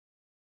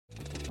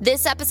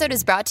This episode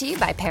is brought to you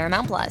by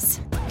Paramount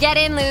Plus. Get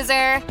in,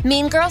 loser!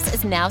 Mean Girls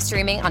is now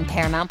streaming on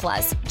Paramount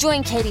Plus.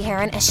 Join Katie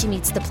Heron as she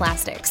meets the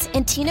plastics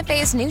in Tina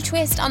Fey's new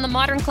twist on the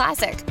modern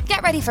classic.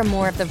 Get ready for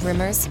more of the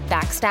rumors,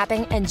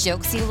 backstabbing, and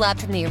jokes you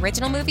loved from the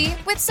original movie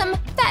with some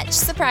fetch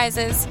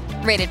surprises.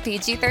 Rated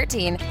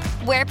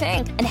PG-13. Wear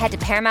pink and head to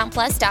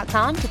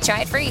ParamountPlus.com to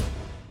try it free.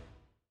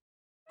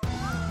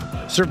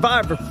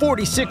 Survivor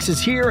 46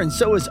 is here, and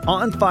so is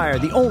On Fire,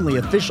 the only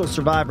official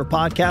Survivor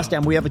podcast,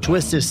 and we have a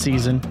twist this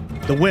season.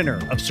 The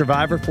winner of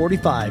Survivor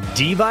 45,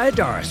 Dee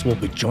Valladares, will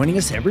be joining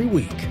us every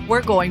week.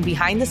 We're going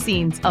behind the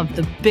scenes of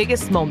the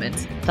biggest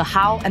moments, the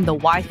how and the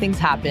why things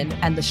happen,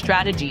 and the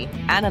strategy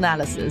and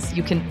analysis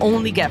you can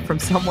only get from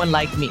someone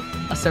like me,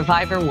 a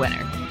Survivor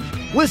winner.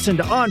 Listen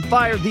to On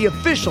Fire, the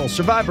official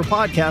Survivor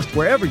podcast,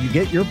 wherever you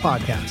get your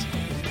podcasts.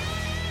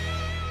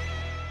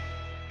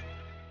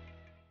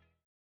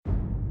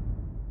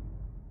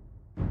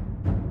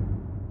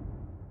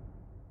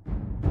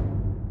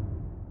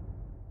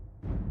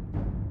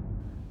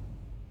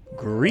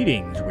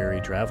 Greetings,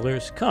 weary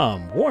travelers.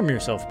 Come, warm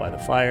yourself by the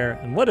fire,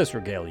 and let us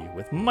regale you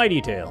with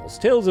mighty tales.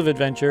 Tales of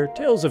adventure,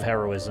 tales of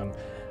heroism,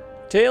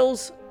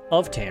 tales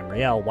of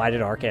Tamriel. Why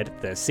did Ark edit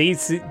this? See,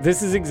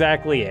 this is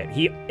exactly it.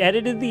 He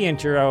edited the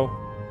intro,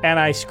 and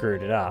I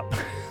screwed it up.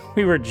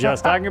 We were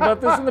just talking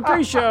about this in the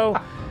pre-show.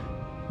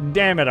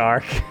 Damn it,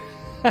 Ark.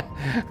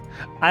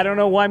 I don't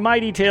know why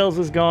Mighty Tales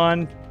is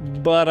gone,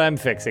 but I'm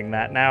fixing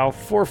that now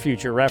for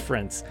future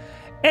reference.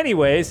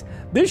 Anyways,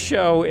 this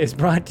show is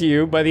brought to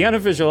you by the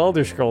unofficial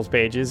Elder Scrolls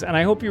pages, and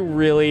I hope you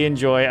really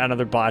enjoy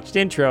another botched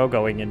intro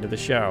going into the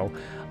show.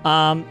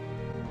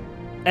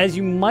 As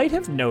you might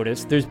have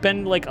noticed, there's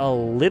been like a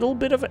little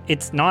bit of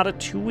it's not a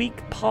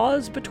 2-week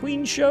pause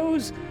between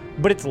shows,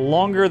 but it's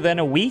longer than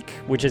a week,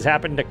 which has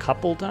happened a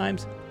couple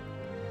times.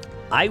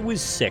 I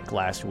was sick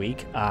last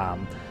week,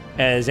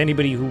 as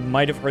anybody who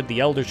might have heard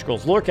the Elder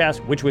Scrolls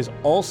Lorecast, which was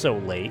also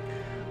late,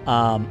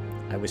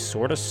 I was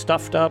sort of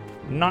stuffed up,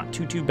 not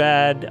too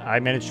bad. I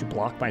managed to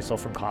block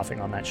myself from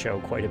coughing on that show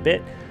quite a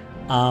bit.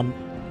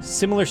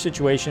 Similar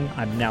situation,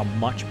 I'm now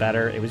much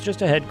better. It was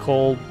just a head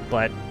cold,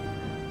 but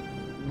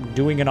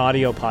doing an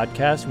audio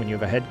podcast when you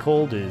have a head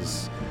cold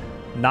is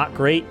not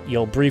great.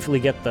 You'll briefly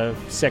get the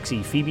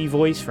sexy Phoebe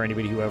voice for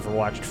anybody who ever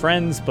watched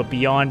Friends, but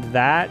beyond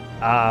that,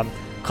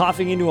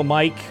 coughing into a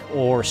mic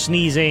or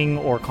sneezing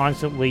or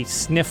constantly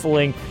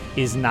sniffling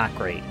is not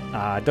great.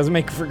 It doesn't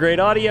make for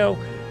great audio.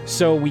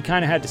 So we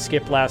kind of had to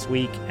skip last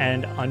week,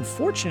 and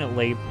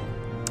unfortunately,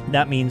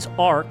 that means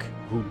Ark,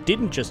 who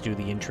didn't just do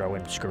the intro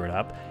and screw it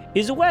up,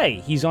 is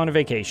away. He's on a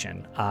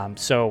vacation.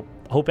 So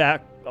hope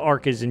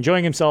Ark is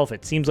enjoying himself.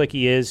 It seems like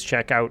he is.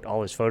 Check out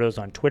all his photos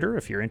on Twitter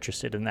if you're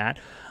interested in that.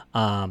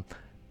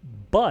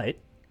 But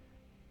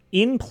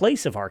in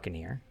place of Ark in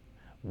here,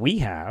 we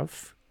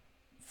have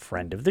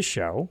friend of the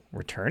show,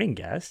 returning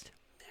guest,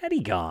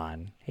 Maddie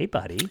Gone. Hey,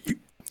 buddy.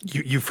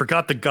 You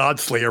forgot the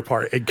Godslayer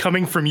part. And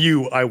coming from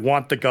you, I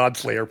want the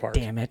Godslayer part.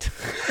 Damn it.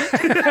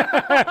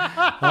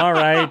 All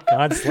right,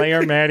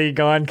 Godslayer Maddie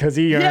Gone because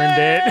he earned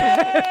it.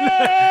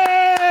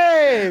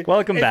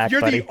 Welcome back,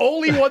 You're buddy. the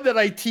only one that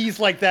I tease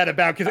like that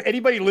about, because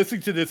anybody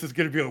listening to this is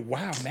going to be like,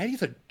 wow,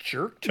 Maddie's a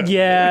jerk to me.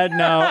 Yeah,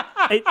 no.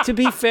 To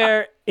be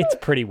fair, it's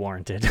pretty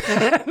warranted.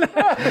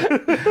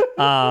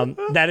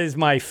 That is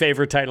my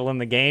favorite title in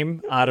the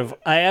game. I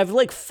have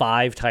like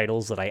 5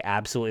 titles that I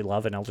absolutely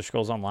love in Elder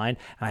Scrolls Online,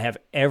 and I have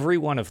every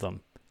one of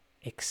them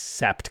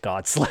except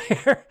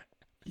Godslayer.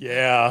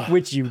 Yeah.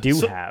 Which you do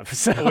have.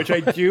 So. Which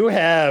I do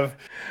have,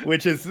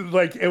 which is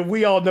like, and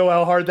we all know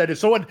how hard that is.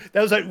 So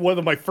that was like one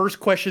of my first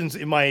questions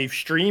in my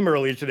stream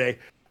earlier today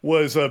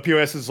was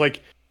POS is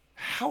like,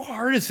 how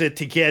hard is it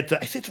to get?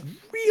 I said, it's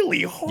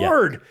really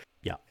hard.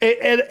 Yeah.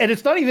 And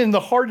it's not even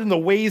the hard in the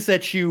ways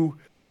that you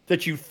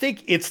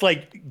think. It's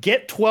like,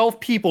 get 12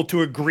 people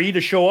to agree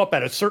to show up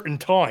at a certain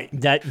time.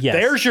 Yes.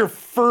 There's your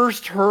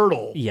first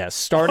hurdle. Yes,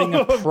 starting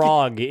a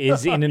prog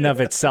is in and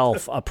of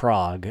itself a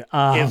prog.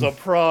 Is a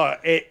prog.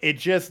 It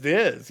just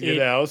is, you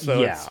know?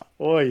 So yeah. it's,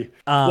 boy.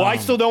 Well, I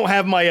still don't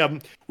have my,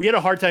 we had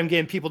a hard time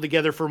getting people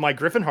together for my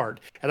Griffinhard,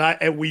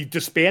 and we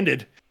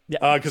disbanded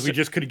because we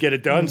just couldn't get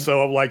it done.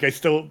 So I'm like,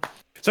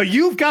 so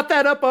you've got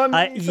that up on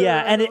me?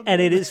 Yeah,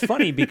 and it is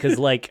funny because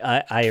like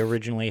I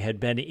originally had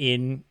been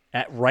in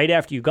right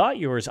after you got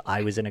yours,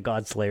 I was in a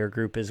Godslayer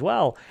group as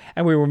well,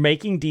 and we were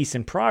making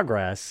decent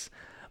progress,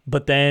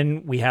 but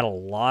then we had a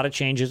lot of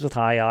changes with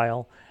High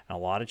Isle and a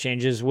lot of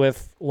changes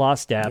with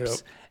Lost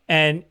Depths,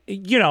 and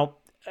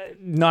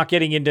not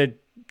getting into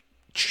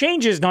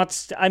changes.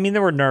 I mean,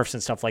 there were nerfs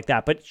and stuff like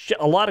that, but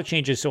a lot of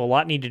changes, so a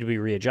lot needed to be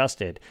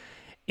readjusted.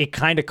 It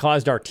kind of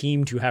caused our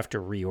team to have to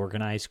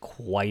reorganize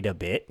quite a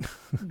bit.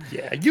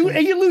 Yeah,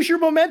 you lose your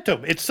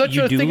momentum. It's such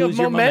a thing of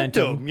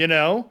momentum, you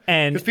know?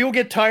 And because people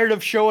get tired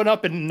of showing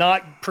up and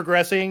not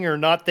progressing or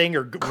not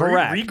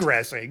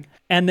regressing.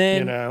 And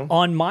then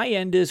on my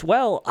end as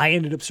well, I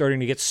ended up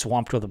starting to get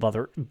swamped with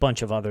a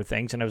bunch of other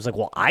things. And I was like,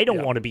 well, I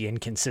don't want to be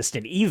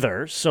inconsistent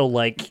either. So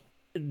like,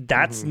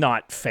 that's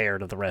not fair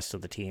to the rest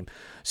of the team.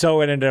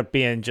 So it ended up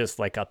being just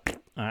like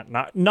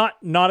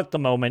not at the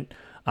moment.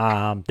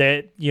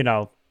 That,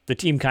 the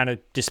team kind of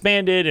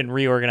disbanded and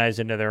reorganized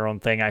into their own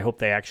thing. I hope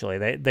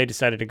they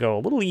decided to go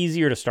a little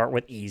easier to start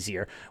with.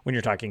 Easier when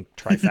you're talking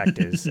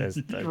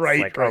trifectas.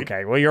 Right.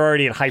 Okay, well, you're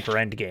already at hyper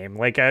end game.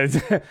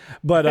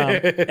 But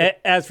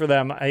as for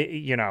them,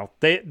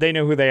 they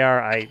know who they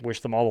are. I wish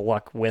them all the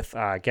luck with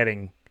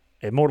getting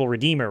Immortal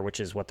Redeemer, which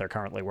is what they're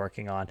currently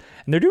working on.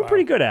 And they're doing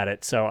pretty good at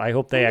it. So I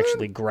hope they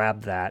actually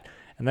grab that.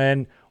 And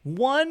then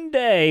one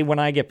day when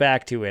I get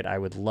back to it, I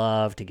would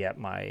love to get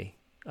my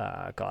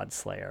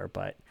Godslayer,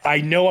 but I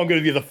know I'm going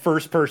to be the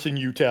first person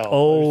you tell.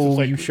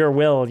 Oh, you sure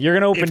will. You're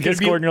going to open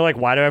Discord and you're like,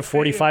 why do I have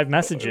 45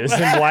 messages?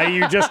 And why are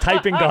you just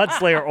typing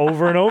Godslayer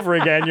over and over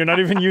again? You're not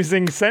even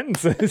using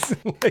sentences.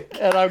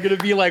 And I'm going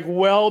to be like,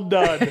 well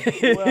done.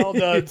 Well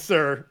done,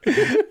 sir.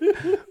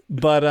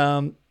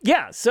 But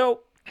yeah,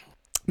 so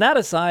that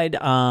aside,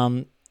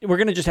 we're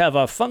going to just have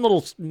a fun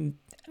little,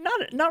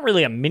 not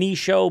really a mini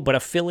show, but a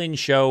fill-in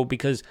show,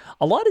 because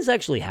a lot has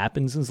actually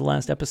happened since the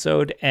last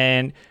episode,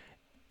 and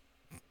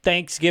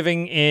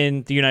Thanksgiving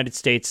in the United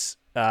States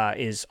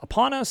is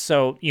upon us,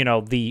 so,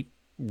 the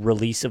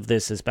release of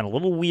this has been a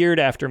little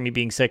weird after me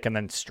being sick and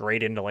then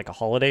straight into a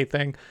holiday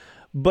thing.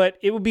 But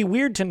it would be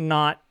weird to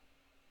not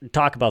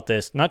talk about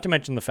this, not to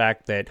mention the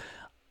fact that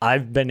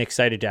I've been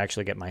excited to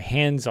actually get my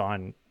hands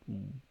on.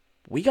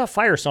 We got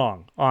Fire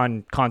Song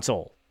on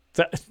console,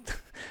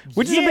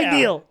 which is a big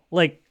deal.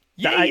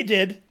 You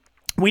did.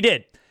 We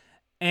did.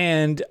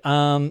 And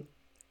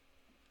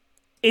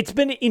it's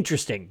been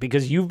interesting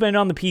because you've been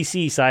on the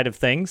PC side of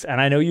things, and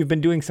I know you've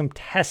been doing some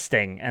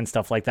testing and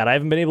stuff like that. I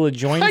haven't been able to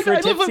join for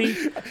a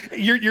tipsy.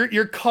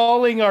 You're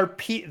calling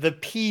the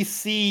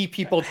PC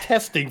people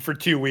testing for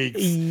 2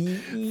 weeks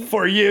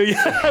for you,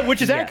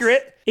 which is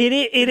accurate. It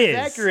is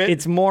accurate.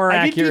 It's more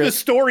accurate. I didn't do the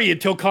story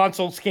until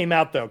consoles came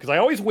out, though, because I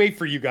always wait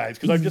for you guys,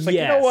 because I'm just like,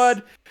 you know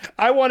what?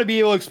 I want to be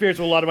able to experience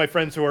with a lot of my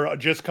friends who are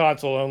just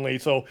console only,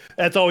 so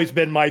that's always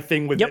been my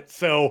thing with it.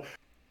 So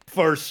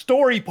for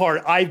story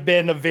part, I've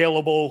been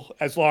available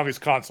as long as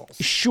consoles.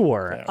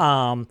 Sure.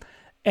 Yeah.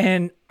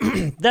 And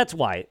that's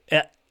why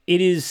it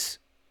is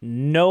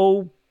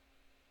no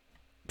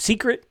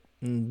secret.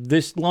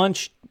 This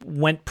launch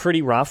went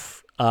pretty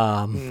rough.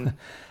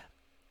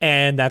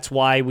 And that's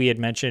why we had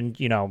mentioned,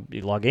 you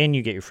log in,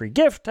 you get your free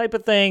gift type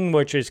of thing,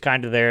 which is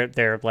kind of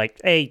they're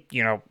like, hey,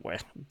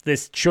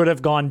 this should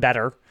have gone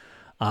better.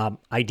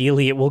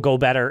 Ideally, it will go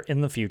better in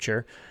the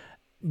future.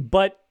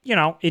 But,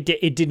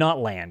 it did not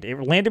land. It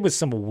landed with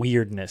some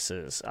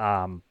weirdnesses.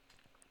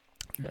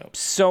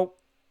 So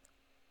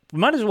we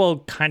might as well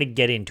kind of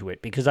get into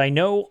it, because I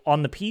know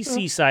on the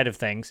PC side of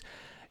things,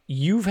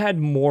 you've had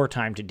more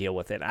time to deal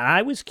with it. And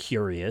I was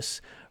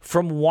curious,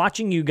 from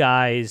watching you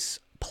guys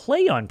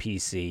play on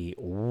PC,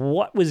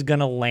 what was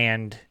going to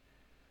land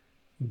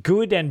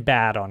good and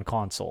bad on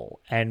console.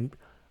 And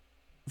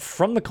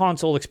from the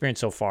console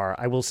experience so far,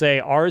 I will say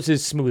ours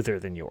is smoother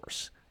than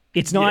yours.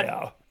 It's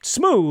not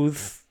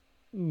smooth,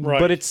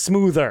 but it's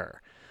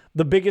smoother.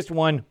 The biggest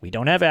one, we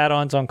don't have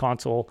add-ons on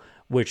console,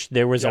 which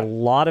there was a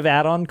lot of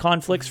add-on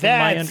conflicts from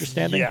my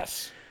understanding.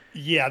 Yes.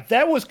 Yeah,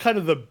 that was kind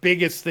of the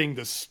biggest thing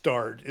to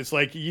start. It's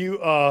like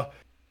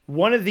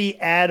one of the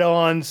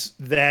add-ons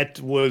that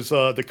was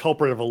the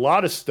culprit of a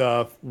lot of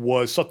stuff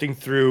was something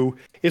through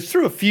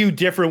a few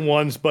different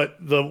ones, but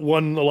the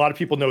one a lot of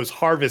people know is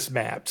Harvest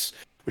Maps,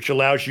 which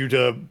allows you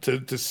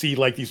to see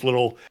these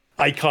little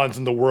icons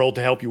in the world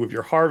to help you with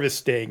your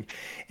harvesting.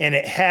 And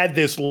it had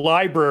this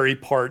library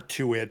part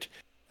to it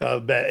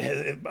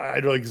that I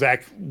don't know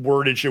exact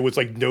wordage. It was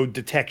node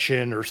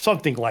detection or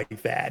something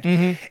like that.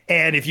 Mm-hmm.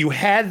 And if you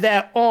had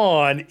that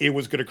on, it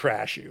was going to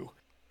crash you.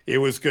 It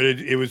was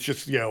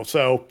just,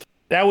 so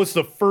that was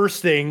the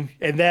first thing.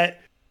 And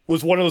that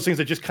was one of those things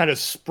that just kind of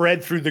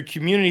spread through the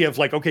community of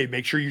okay,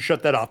 make sure you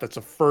shut that off. That's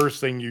the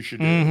first thing you should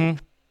do. Mm-hmm.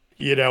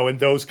 And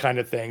those kind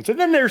of things. And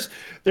then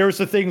there was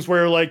the things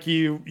where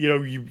you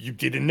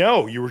didn't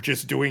know, you were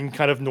just doing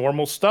kind of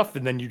normal stuff,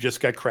 and then you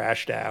just got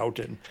crashed out,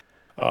 and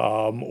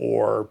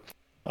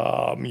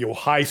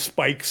high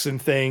spikes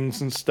and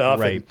things and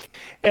stuff. Right.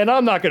 And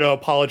I'm not going to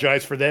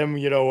apologize for them,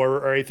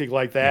 or anything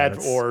like that,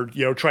 or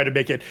try to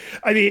make it.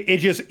 I mean, it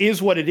just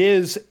is what it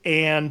is,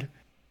 and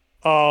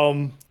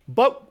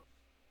but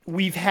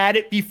we've had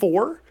it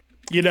before,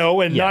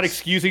 and not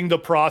excusing the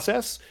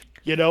process,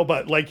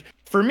 but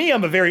for me,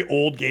 I'm a very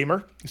old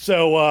gamer,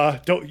 so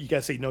don't you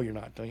guys say no? You're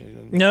not.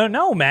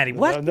 No, Maddie.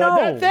 What?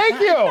 No.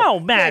 Thank you. No,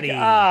 Maddie. Thank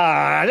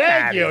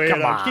Maddie, you.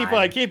 Come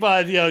on. Keep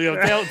on.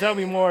 Tell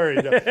me more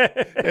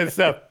and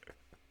stuff.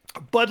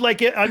 But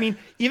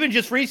even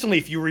just recently,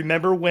 if you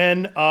remember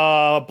when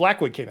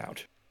Blackwood came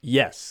out,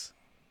 yes,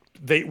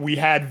 we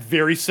had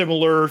very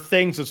similar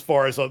things as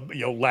far as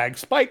lag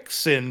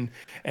spikes and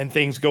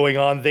things going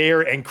on there,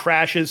 and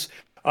crashes.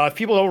 If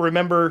people don't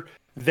remember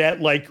that,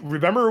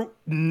 remember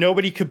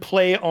nobody could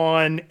play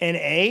on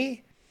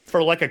NA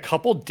for a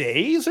couple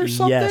days or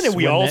something, and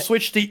we all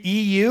switched to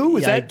EU.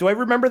 Do I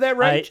remember that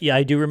right?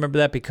 I do remember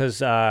that,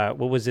 because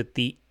what was it?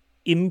 The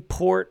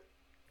import,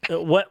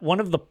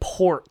 one of the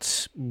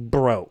ports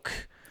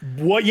broke.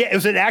 What? Yeah, it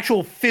was an actual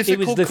It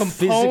physical was the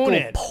physical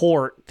component.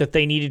 port that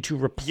they needed to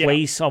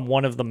replace on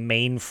one of the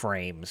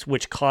mainframes,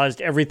 which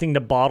caused everything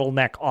to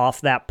bottleneck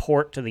off that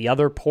port to the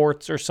other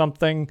ports or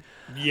something.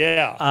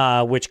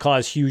 Yeah. Which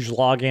caused huge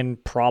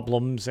login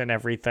problems and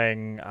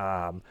everything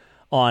on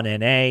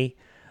NA.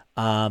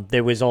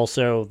 There was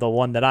also the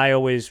one that I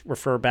always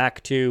refer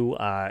back to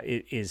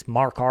is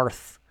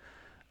Markarth,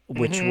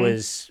 which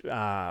was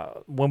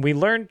when we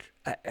learned,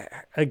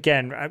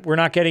 again, we're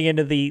not getting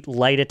into the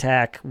light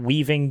attack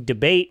weaving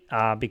debate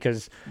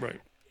because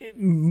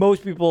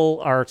most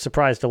people are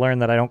surprised to learn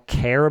that I don't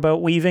care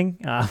about weaving.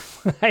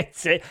 I'd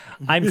say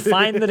I'm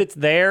fine that it's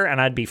there,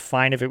 and I'd be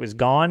fine if it was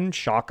gone.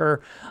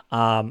 Shocker.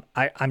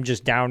 I'm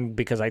just down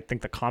because I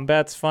think the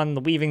combat's fun.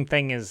 The weaving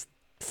thing is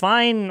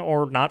fine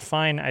or not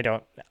fine.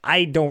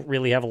 I don't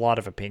really have a lot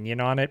of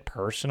opinion on it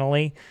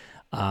personally.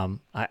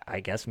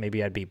 I guess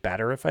maybe I'd be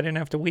better if I didn't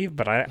have to weave,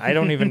 but I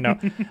don't even know.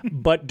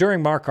 But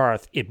during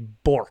Markarth,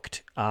 it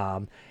borked,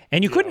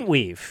 and you couldn't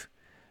weave.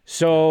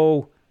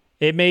 So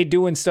it made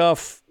doing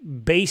stuff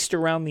based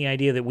around the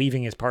idea that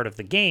weaving is part of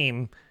the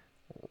game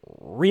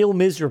real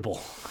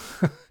miserable.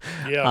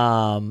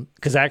 Yeah.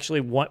 Because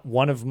actually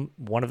one of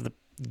the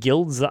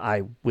guilds that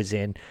I was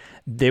in,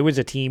 there was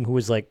a team who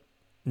was like,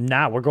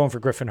 nah, we're going for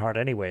Griffinheart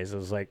anyways. I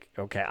was like,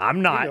 okay,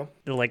 I'm not.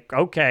 They're like,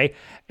 okay.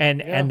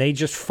 And they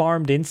just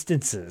farmed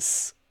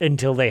instances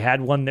until they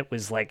had one that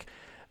was like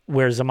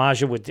where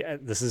Zamaja would,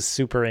 this is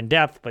super in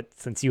depth, but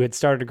since you had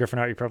started a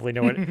Griffinheart, you probably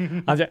know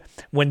it.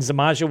 When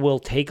Zamaja will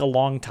take a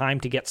long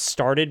time to get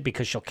started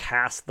because she'll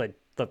cast the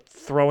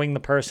throwing the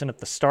person at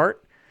the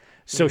start.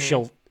 So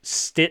she'll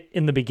sit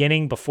in the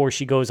beginning before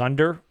she goes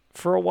under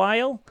for a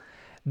while.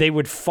 They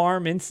would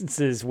farm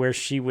instances where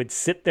she would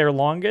sit there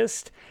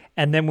longest.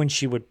 And then when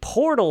she would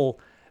portal,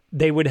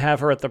 they would have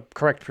her at the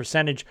correct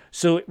percentage.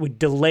 So it would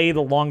delay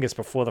the longest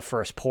before the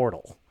first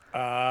portal.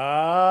 And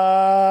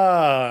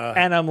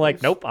I'm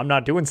like, nope, I'm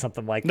not doing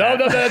something like that.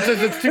 No,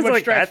 that's too much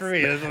like, stress for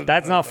me.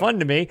 That's not fun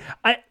to me.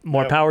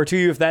 More power to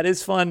you if that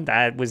is fun.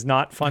 That was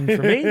not fun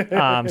for me.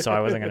 So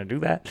I wasn't going to do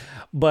that.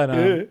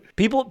 But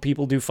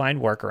people do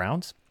find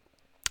workarounds.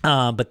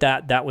 But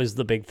that was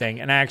the big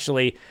thing. And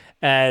actually,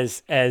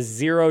 as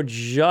Zero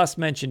just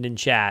mentioned in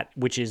chat,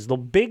 which is the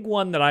big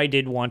one that I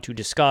did want to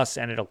discuss,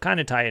 and it'll kind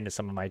of tie into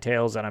some of my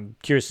tales, and I'm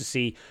curious to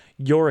see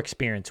your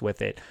experience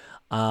with it.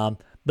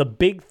 The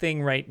big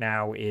thing right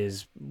now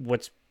is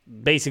what's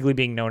basically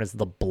being known as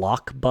the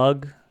block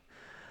bug,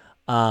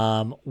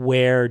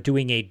 where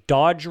doing a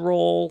dodge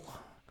roll.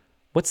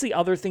 What's the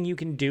other thing you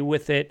can do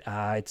with it?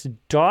 It's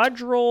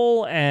dodge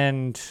roll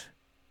and...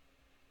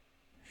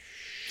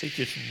 They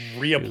just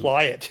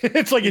reapply it.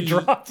 It's like it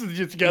drops and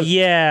just goes.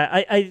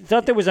 Yeah, I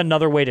thought there was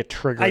another way to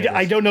trigger it.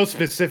 I don't know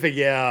specific,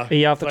 yeah.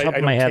 Yeah, off the top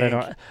of my head, I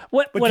don't.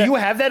 But do you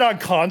have that on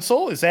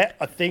console? Is that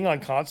a thing on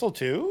console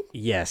too?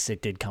 Yes,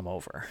 it did come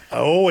over.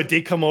 Oh, it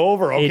did come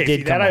over. Okay, it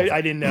did come over. I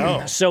didn't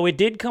know. So it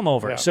did come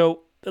over. Yeah.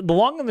 So the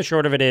long and the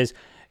short of it is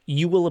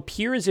you will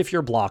appear as if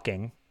you're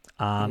blocking,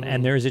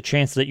 and there is a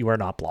chance that you are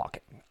not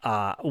blocking.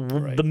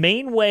 The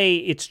main way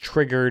it's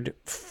triggered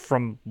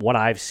from what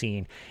I've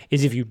seen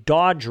is if you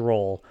dodge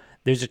roll,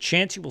 there's a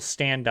chance you will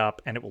stand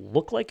up and it will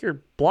look like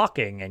you're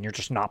blocking and you're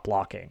just not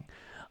blocking.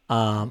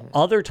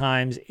 Other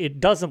times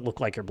it doesn't look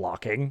like you're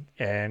blocking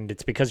and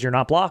it's because you're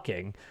not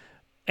blocking.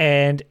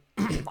 And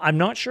I'm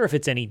not sure if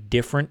it's any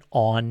different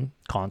on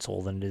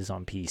console than it is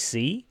on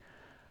PC.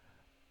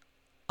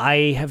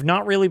 I have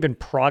not really been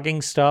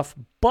progging stuff,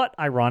 but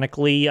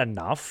ironically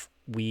enough,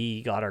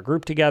 we got our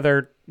group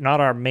together,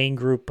 not our main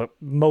group, but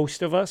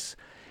most of us.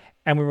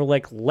 And we were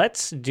like,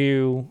 let's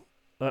do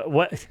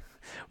what?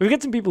 We've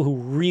got some people who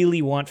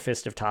really want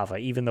Fist of Tava,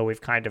 even though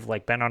we've kind of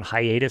like been on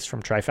hiatus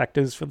from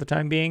trifectas for the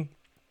time being.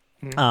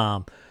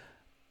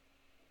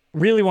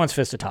 Really wants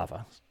Fist of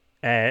Tava.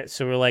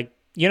 So we're like,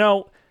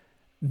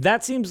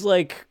 that seems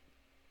like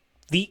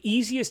the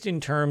easiest in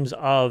terms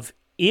of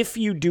if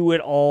you do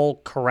it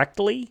all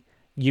correctly,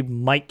 you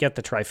might get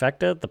the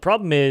trifecta. The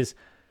problem is,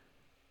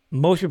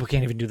 most people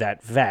can't even do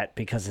that vet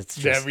because it's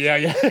just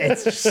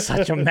it's just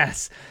such a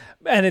mess.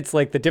 And it's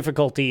like the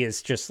difficulty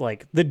is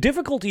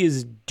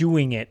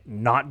doing it,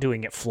 not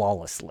doing it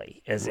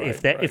flawlessly,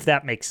 if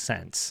that makes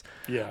sense.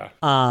 Yeah.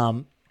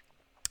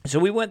 So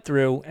we went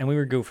through and we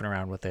were goofing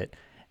around with it,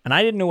 and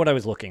I didn't know what I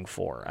was looking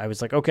for. I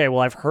was like, okay,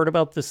 well, I've heard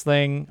about this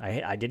thing.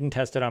 I didn't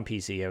test it on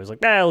PC. I was like,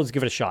 let's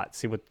give it a shot,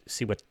 see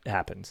what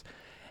happens.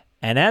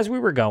 And as we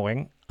were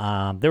going,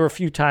 there were a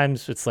few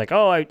times it's like,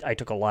 oh, I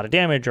took a lot of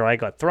damage or I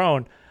got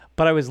thrown.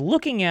 But I was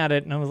looking at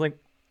it and I was like,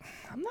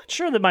 I'm not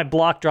sure that my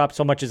block dropped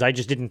so much as I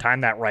just didn't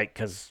time that right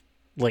because,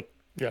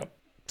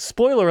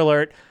 spoiler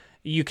alert,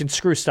 you can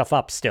screw stuff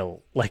up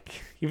still. Like,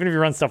 even if you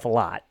run stuff a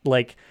lot.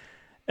 Like,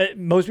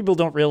 most people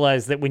don't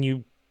realize that when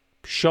you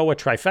show a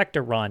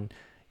trifecta run,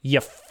 you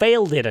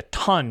failed it a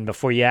ton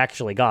before you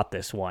actually got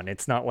this one.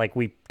 It's not like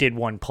we did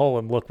one pull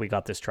and look, we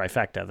got this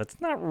trifecta. That's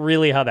not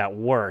really how that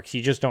works.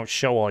 You just don't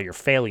show all your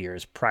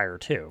failures prior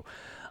to.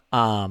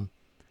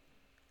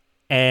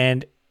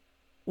 And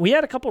we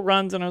had a couple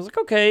runs, and I was like,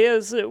 okay,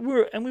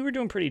 we were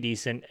doing pretty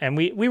decent, and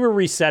we were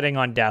resetting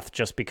on death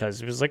just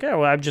because it was like,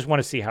 oh, well, I just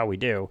want to see how we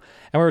do,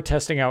 and we were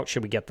testing out,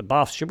 should we get the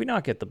buffs, should we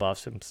not get the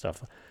buffs and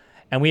stuff,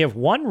 and we have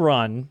one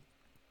run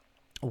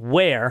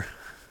where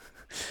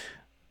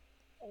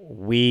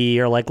we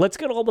are like, let's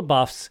get all the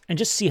buffs and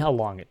just see how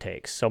long it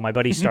takes. So my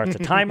buddy starts a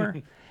timer.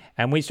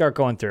 And we start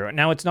going through it.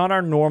 Now, it's not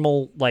our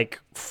normal,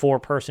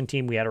 4-person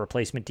team. We had a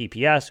replacement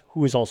DPS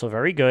who is also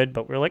very good,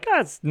 but we're like,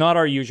 it's not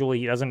our usual.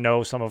 He doesn't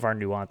know some of our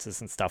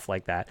nuances and stuff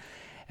like that.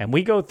 And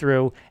we go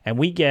through, and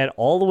we get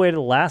all the way to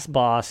the last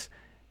boss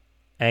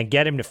and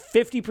get him to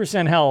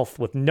 50% health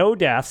with no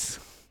deaths.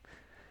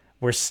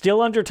 We're still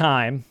under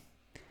time.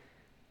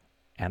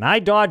 And I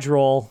dodge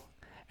roll,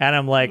 and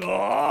I'm like,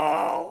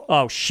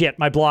 oh shit,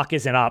 my block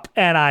isn't up,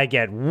 and I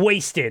get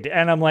wasted,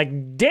 and I'm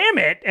like, damn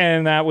it,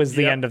 and that was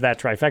the end of that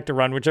trifecta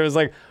run, which I was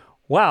like,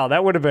 wow,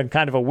 that would have been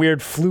kind of a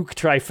weird fluke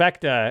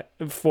trifecta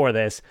for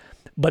this,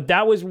 but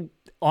that was,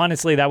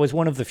 honestly, that was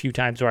one of the few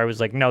times where I was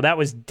like, no, that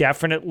was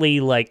definitely,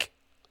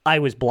 I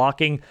was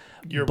blocking,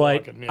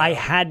 blocking, I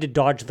had to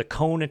dodge the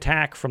cone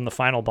attack from the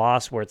final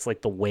boss, where it's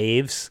the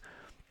waves.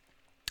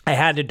 I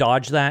had to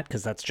dodge that,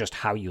 because that's just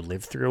how you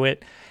live through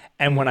it,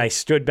 and when I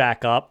stood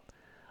back up,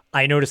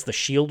 I noticed the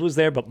shield was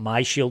there, but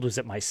my shield was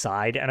at my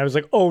side, and I was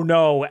like, oh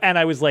no, and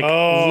I was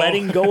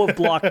letting go of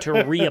block to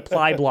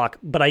reapply block,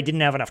 but I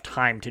didn't have enough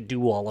time to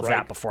do all of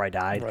that before I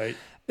died. Right.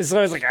 So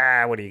I was like,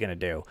 what are you going to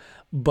do?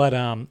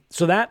 But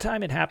so that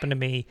time it happened to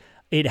me.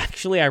 It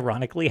actually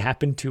ironically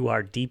happened to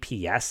our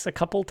DPS a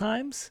couple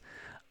times.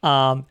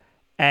 And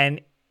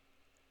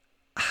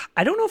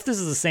I don't know if this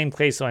is the same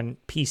case on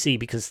PC,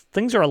 because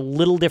things are a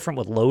little different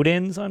with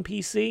load-ins on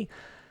PC.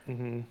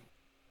 Mm-hmm.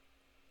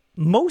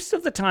 Most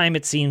of the time,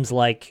 it seems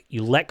like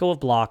you let go of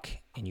block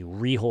and you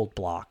rehold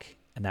block,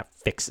 and that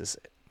fixes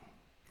it.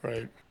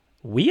 Right.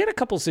 We had a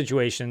couple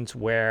situations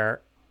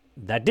where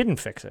that didn't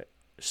fix it,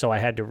 so I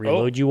had to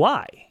reload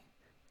UI.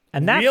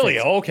 And that really?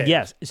 Okay.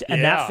 Yes,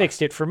 and that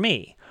fixed it for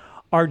me.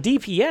 Our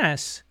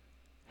DPS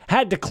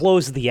had to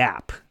close the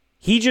app.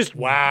 He just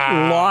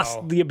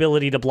lost the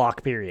ability to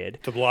block, period.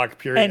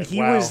 And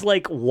he was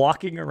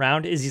walking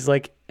around as he's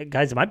like,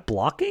 guys, am I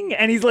blocking?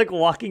 And he's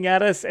walking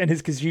at us, and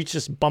his Khajiit's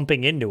just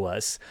bumping into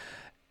us.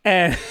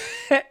 And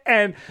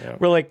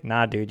we're like,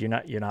 nah, dude,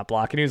 you're not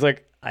blocking. He was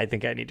like, I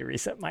think I need to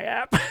reset my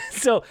app.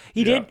 So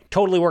he did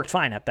totally worked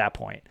fine at that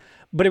point.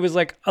 But it was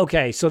like,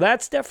 okay, so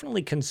that's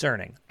definitely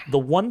concerning. The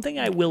one thing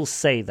I will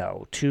say,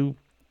 though,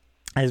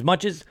 as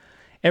much as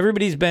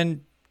everybody's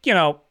been,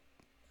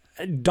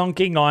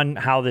 dunking on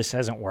how this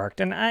hasn't worked,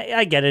 and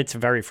I get it, it's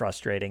very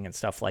frustrating and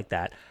stuff like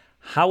that.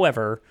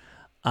 However,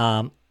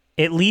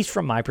 at least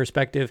from my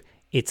perspective,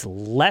 it's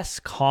less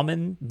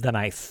common than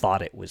I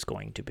thought it was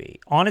going to be.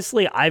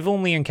 Honestly, I've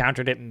only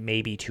encountered it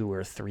maybe 2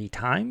 or 3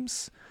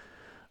 times.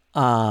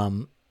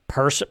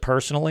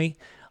 Personally,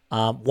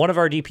 one of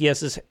our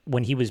DPSs,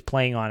 when he was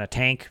playing on a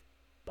tank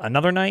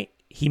another night,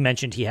 he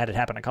mentioned he had it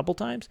happen a couple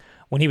times.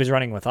 When he was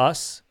running with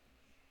us,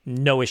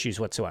 no issues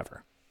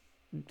whatsoever.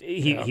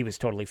 He was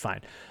totally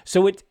fine.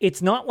 So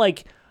it's not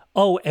like,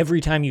 oh,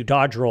 every time you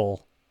dodge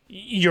roll,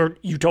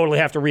 you totally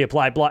have to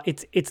reapply block.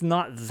 It's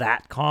not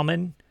that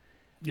common.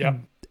 Yeah.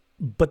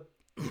 But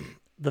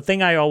the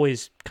thing I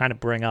always kind of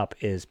bring up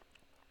is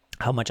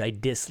how much I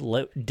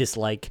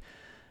dislike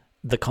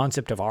the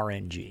concept of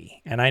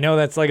RNG. And I know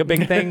that's a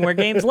big thing where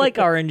games like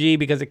RNG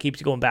because it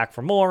keeps going back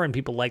for more and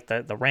people like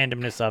the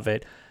randomness of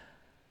it.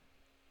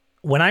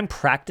 When I'm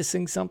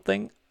practicing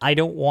something, I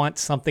don't want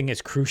something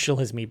as crucial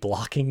as me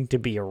blocking to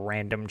be a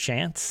random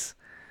chance.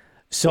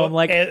 So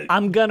I'm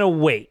I'm going to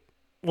wait.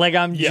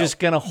 I'm just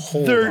going to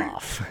hold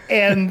off.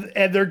 and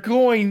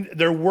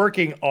they're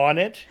working on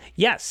it.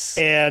 Yes.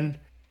 And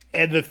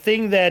the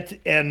thing that,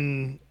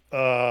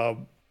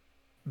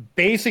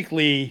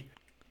 basically,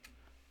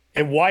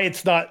 and why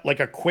it's not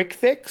a quick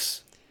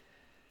fix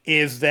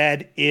is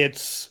that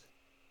it's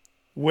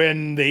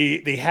when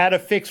they had a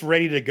fix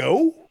ready to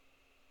go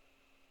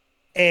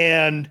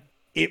and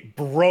it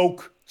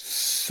broke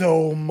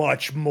so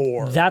much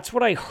more. That's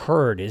what I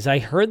heard.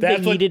 They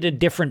needed a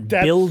different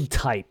build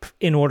type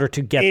in order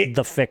to get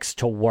the fix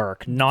to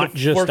work, not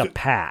just a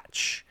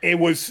patch. It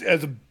was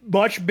a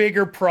much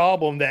bigger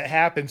problem that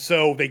happened,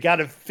 so they got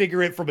to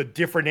figure it from a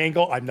different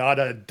angle. I'm not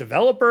a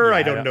developer.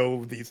 I don't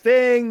know these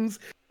things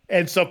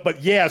and stuff,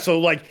 but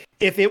so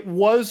if it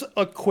was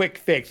a quick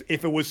fix,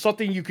 if it was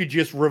something you could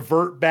just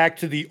revert back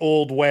to the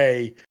old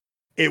way,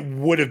 it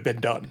would have been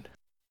done.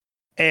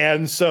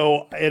 And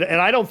so, and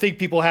I don't think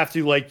people have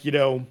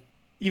to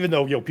even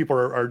though people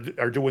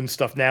are doing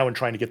stuff now and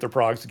trying to get their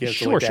progs again,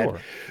 sure.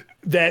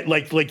 That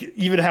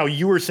even how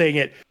you were saying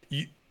it,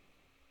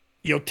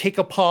 you take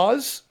a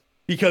pause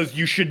because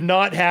you should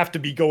not have to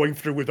be going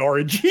through with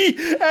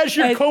RNG as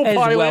your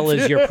co-pilot, as well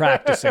as you're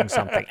practicing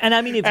something. And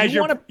I mean, if you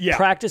want to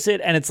practice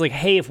it, and it's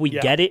hey, if we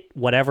get it,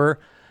 whatever.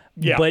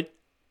 Yeah. But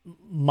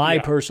my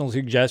personal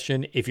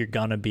suggestion, if you're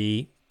gonna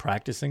be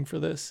practicing for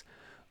this,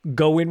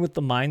 go in with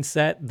the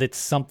mindset that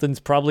something's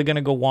probably going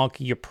to go wonky.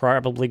 You're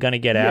probably going to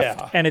get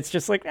effed. And it's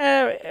just like,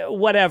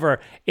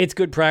 whatever. It's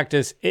good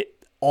practice.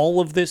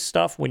 All of this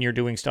stuff, when you're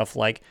doing stuff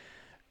like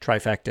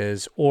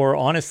trifectas or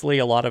honestly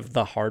a lot of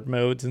the hard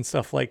modes and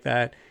stuff like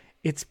that,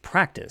 it's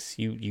practice.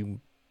 You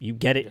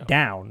get it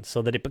down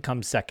so that it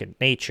becomes second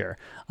nature.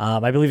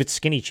 I believe it's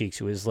Skinny Cheeks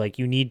who is like,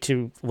 you need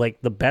to,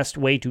 like, the best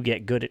way to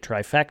get good at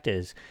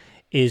trifectas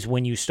is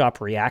when you stop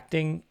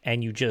reacting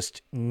and you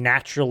just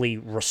naturally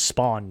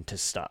respond to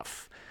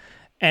stuff.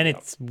 And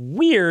it's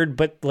weird,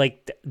 but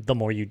like the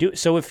more you do.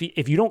 So if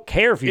you don't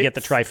care if you get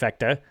the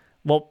trifecta,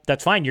 well,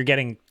 that's fine. You're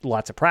getting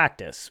lots of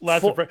practice.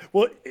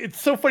 Well,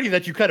 it's so funny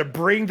that you kind of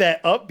bring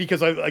that up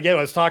because I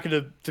was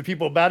talking to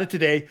people about it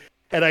today,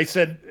 and I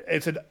said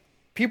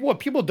what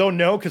people don't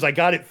know, because I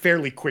got it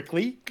fairly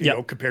quickly, you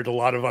know, compared to a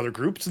lot of other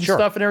groups and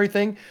stuff and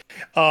everything.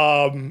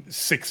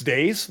 6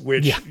 days,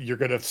 which you're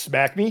gonna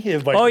smack me.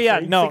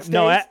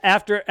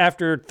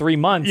 After 3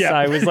 months,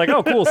 I was like,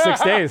 oh, cool,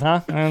 6 days, huh?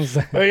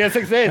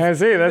 6 days. I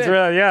see. That's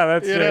really,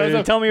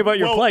 that's. Tell me about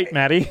your plight,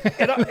 Maddie.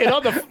 and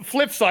on the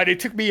flip side, it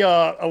took me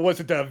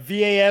was it the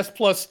VAS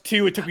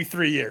 +2? It took me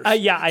 3 years.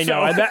 I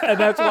know, and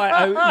that's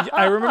why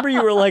I remember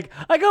you were like,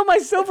 I got my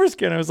silver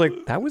skin. I was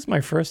like, that was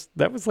my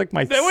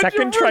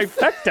second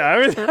trifecta. I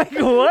was like,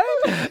 what?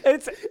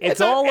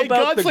 It's all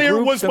about the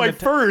Godslayer was my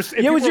first.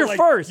 It was your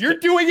first. You're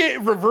doing it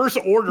in reverse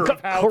order of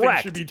how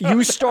things should be done.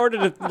 You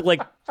started at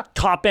like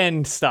top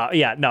end stuff.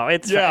 Yeah, no,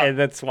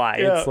 that's why.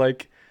 Yeah. It's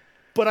like,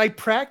 but I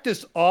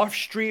practiced off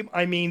stream.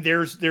 I mean,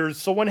 there's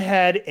someone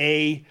had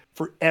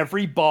for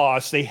every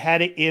boss, they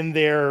had it in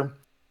their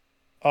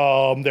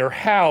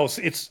house.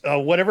 It's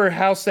whatever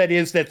house that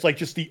is, that's like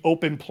just the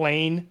open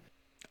plain.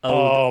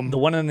 The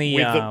one in the,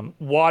 with the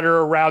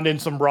water around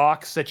and some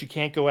rocks that you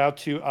can't go out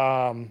to.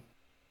 I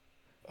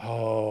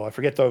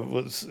forget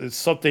it's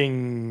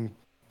something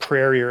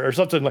prairie or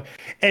something like.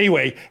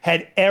 Anyway,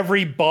 had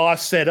every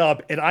boss set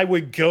up, and I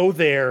would go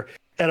there,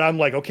 and I'm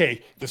like,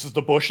 okay, this is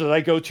the bush that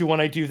I go to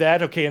when I do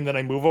that. Okay, and then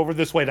I move over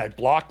this way, and I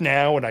block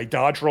now, and I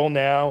dodge roll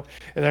now,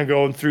 and I'm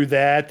going through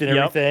that and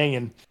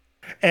everything,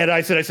 And I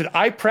said,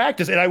 I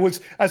practice, and I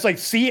was like,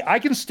 see, I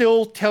can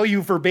still tell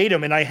you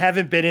verbatim, and I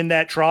haven't been in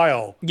that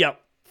trial. Yep.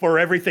 For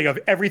everything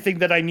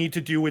that I need to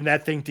do in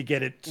that thing to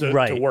get it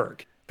to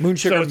work.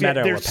 Moonsugar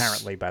Meadow,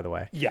 apparently, by the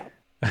way. Yeah.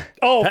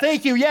 Oh,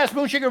 thank you. Yes,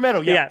 Moonsugar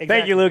Meadow. Yeah, exactly.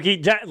 Thank you,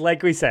 Lukey.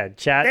 Like we said,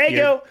 chat. There you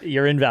go.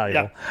 You're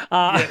invaluable.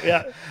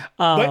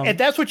 And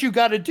that's what you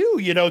got to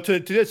do, to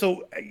do.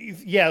 So,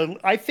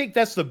 I think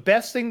that's the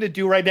best thing to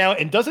do right now.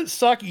 And does it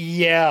suck?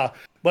 Yeah.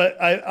 But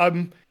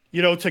I'm,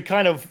 to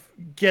kind of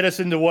get us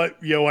into what,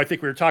 I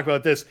think we were talking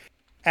about this.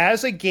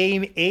 As a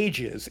game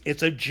ages,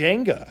 it's a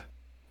Jenga.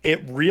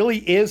 It really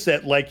is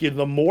that, like,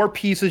 the more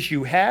pieces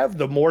you have,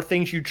 the more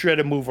things you try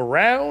to move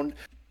around,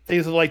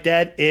 things like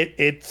that.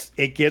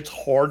 It gets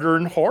harder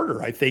and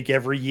harder, I think,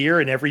 every year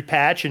and every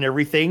patch and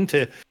everything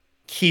to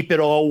keep it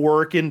all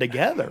working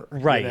together.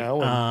 Right.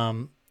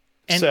 And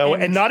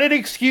not an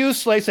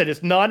excuse. Like I said,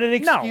 it's not an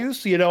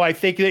excuse. No. I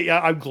think that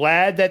I'm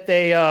glad that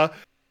they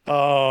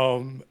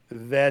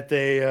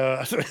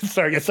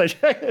sorry, I guess I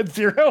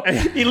zero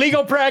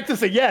illegal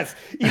practicing. Yes,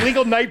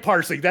 illegal night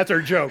parsing. That's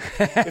our joke.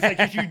 It's like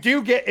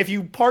if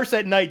you parse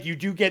at night, you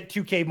do get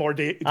 2K more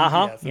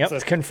DPS. Yep,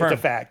 it's confirmed. It's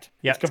a fact.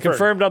 Yeah, it's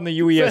confirmed on the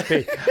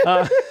UESP.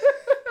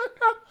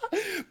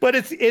 But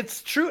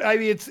it's true. I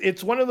mean,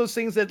 it's one of those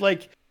things that,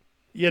 like,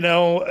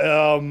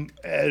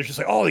 it's just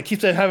like, oh, it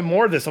keeps having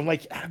more of this. I'm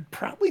like, I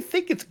probably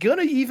think it's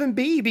gonna even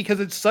be, because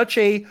it's such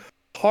a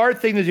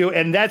hard thing to do,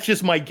 and that's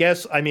just my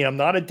guess. I mean, I'm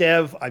not a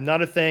dev, I'm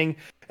not a thing,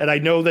 and I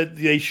know that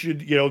they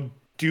should,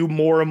 do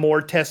more and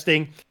more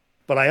testing,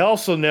 but I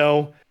also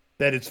know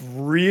that it's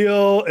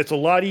a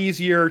lot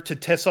easier to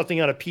test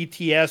something on a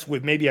PTS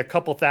with maybe a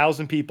couple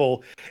thousand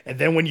people, and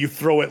then when you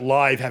throw it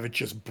live, have it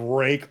just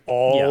break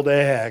all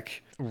the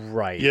heck.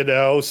 Right.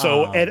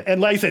 So, and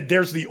like I said,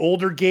 there's the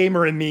older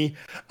gamer in me.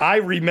 I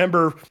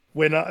remember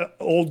when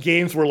old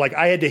games were like,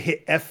 I had to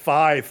hit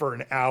F5 for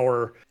an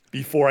hour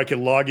before I could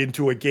log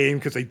into a game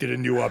because they did a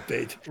new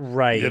update.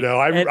 Right.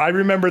 I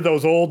remember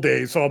those old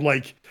days. So I'm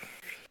like,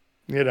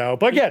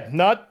 but again,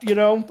 not,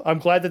 I'm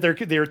glad that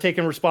they're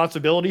taking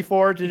responsibility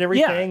for it and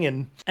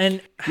everything.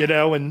 And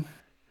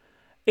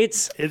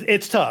it's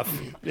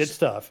tough. It's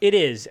tough. It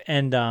is.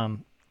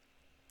 And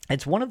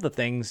it's one of the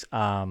things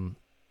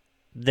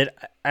that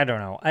I don't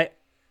know.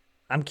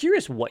 I'm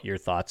curious what your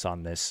thoughts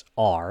on this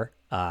are,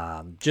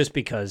 just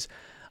because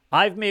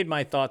I've made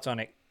my thoughts on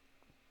it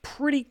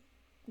pretty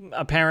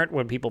apparent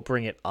when people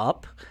bring it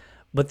up.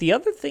 But the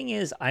other thing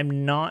is,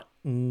 I'm not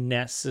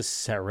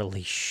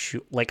necessarily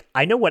sure. Like,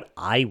 I know what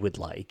I would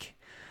like,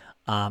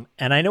 and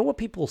I know what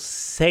people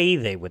say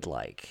they would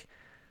like,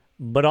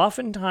 but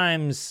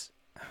oftentimes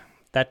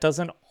that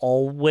doesn't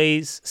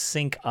always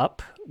sync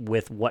up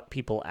with what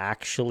people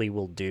actually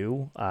will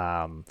do.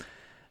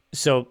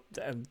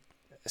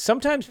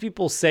 Sometimes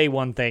people say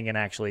one thing and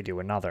actually do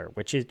another,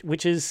 which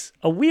is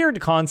a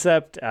weird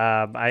concept.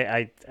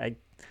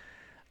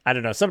 I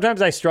don't know.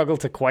 Sometimes I struggle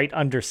to quite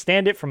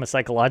understand it from a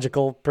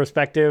psychological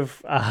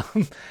perspective.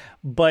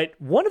 But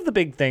one of the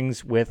big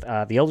things with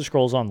the Elder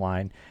Scrolls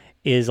Online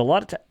is a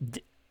lot of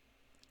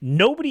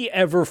nobody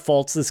ever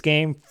faults this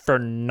game for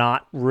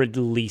not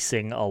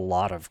releasing a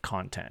lot of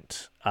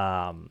content.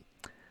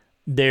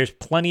 There's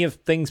plenty of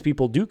things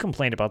people do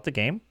complain about the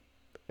game.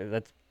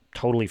 That's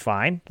totally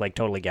fine. Like,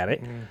 totally get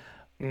it.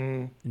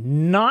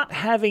 Not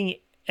having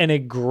an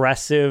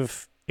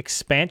aggressive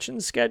expansion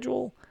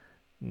schedule,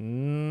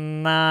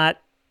 not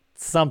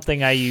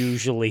something I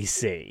usually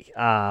see.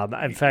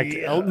 In fact,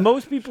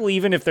 most people,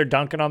 even if they're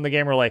dunking on the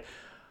game, are like,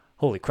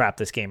 holy crap,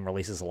 this game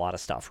releases a lot of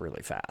stuff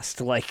really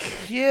fast.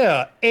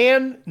 Yeah,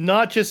 and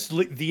not just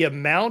the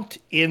amount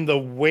in the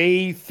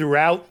way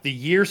throughout the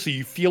year, so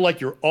you feel like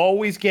you're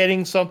always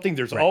getting something.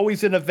 There's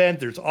always an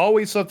event. There's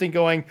always something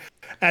going,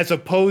 as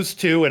opposed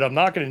to, and I'm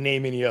not going to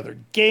name any other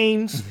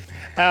games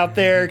out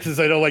there because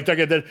I don't like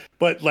talking about that,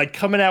 but like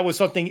coming out with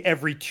something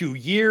every 2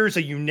 years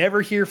and you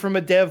never hear from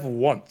a dev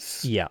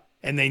once. Yeah.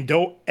 And they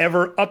don't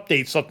ever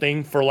update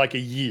something for like a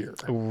year.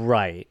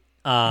 Right.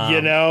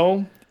 You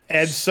know?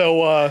 And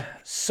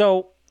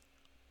so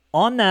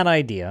on that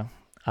idea,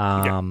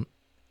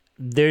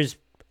 there's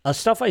a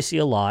stuff I see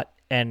a lot,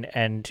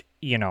 and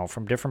you know,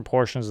 from different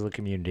portions of the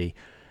community,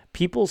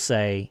 people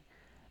say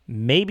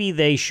maybe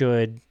they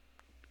should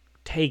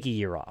take a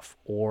year off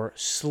or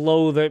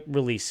slow the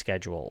release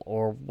schedule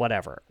or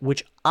whatever,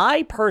 which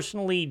I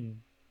personally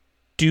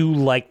do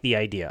like the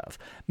idea of.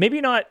 Maybe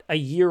not a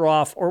year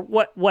off or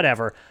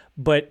whatever,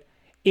 but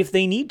if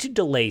they need to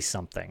delay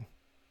something,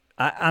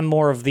 I'm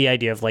more of the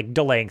idea of like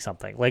delaying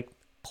something. Like,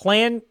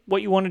 plan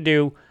what you want to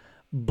do,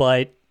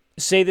 but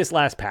say this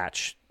last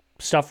patch,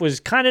 stuff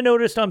was kind of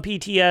noticed on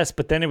PTS,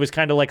 but then it was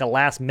kind of like a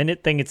last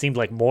minute thing. It seemed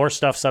like more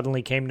stuff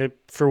suddenly came to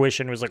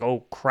fruition. It was like,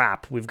 oh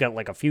crap, we've got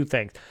like a few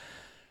things.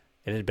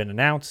 It had been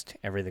announced,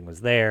 everything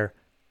was there.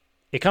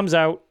 It comes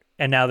out,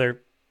 and now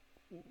they're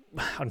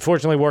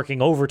unfortunately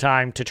working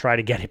overtime to try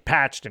to get it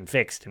patched and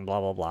fixed and blah,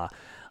 blah, blah.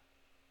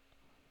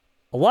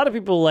 A lot of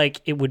people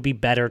like it would be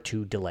better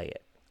to delay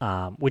it.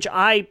 Which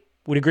I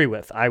would agree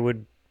with. I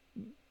would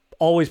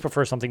always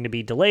prefer something to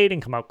be delayed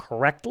and come out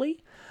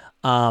correctly,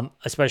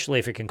 especially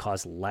if it can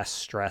cause less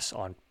stress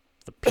on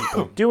the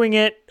people doing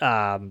it.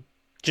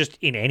 Just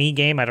in any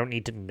game, I don't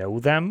need to know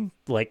them,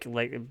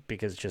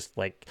 because just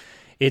like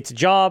it's a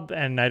job,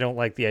 and I don't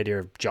like the idea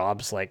of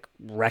jobs like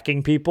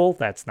wrecking people.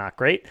 That's not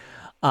great.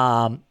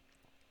 But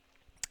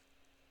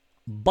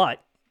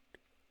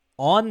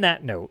on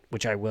that note,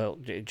 which I will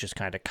just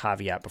kind of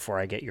caveat before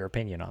I get your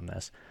opinion on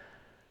this.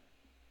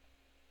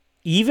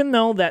 Even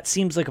though that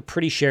seems like a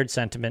pretty shared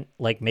sentiment,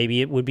 like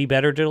maybe it would be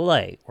better to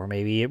delay, or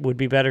maybe it would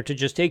be better to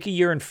just take a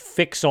year and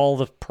fix all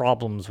the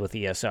problems with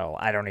ESO.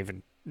 I don't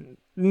even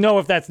know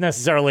if that's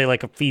necessarily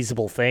like a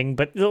feasible thing,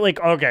 but like,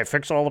 okay,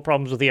 fix all the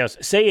problems with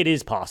ESO. Say it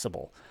is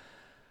possible.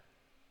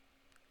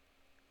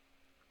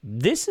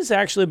 This has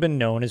actually been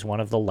known as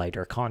one of the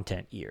lighter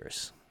content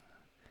years.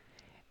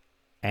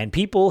 And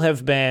people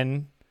have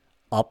been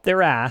up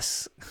their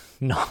ass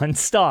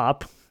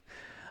nonstop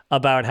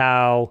about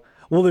how,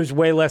 well, there's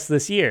way less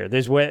this year.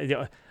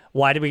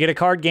 Why did we get a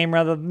card game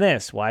rather than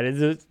this? Why did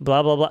this,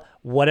 blah, blah, blah.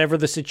 Whatever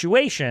the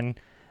situation,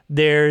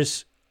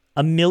 there's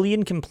a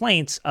million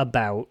complaints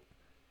about,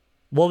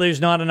 well, there's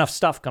not enough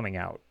stuff coming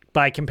out.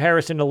 By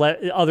comparison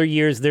to other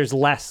years, there's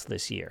less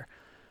this year.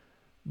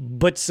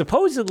 But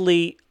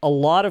supposedly, a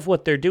lot of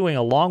what they're doing,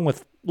 along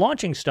with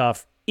launching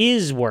stuff,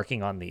 is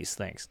working on these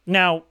things.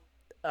 Now,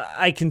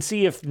 I can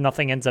see if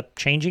nothing ends up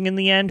changing in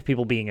the end,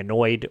 people being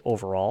annoyed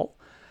overall.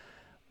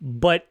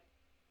 But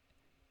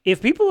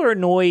if people are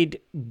annoyed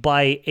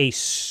by a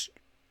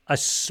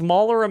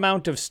smaller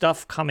amount of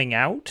stuff coming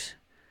out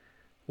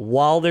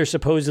while they're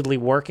supposedly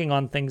working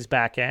on things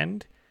back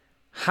end,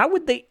 how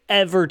would they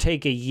ever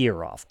take a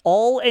year off?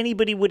 All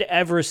anybody would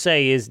ever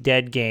say is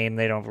dead game,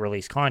 they don't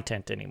release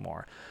content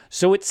anymore.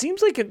 So it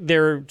seems like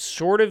they're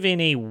sort of in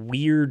a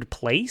weird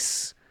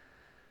place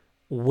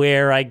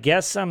where I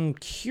guess I'm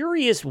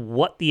curious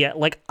what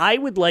I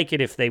would like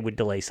it if they would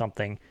delay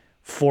something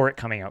for it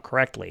coming out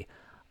correctly.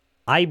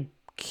 I'm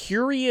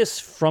curious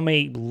from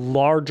a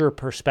larger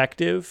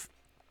perspective,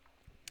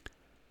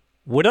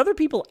 would other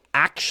people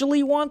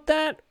actually want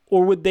that,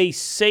 or would they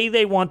say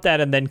they want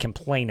that and then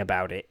complain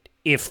about it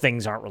if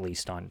things aren't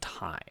released on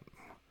time?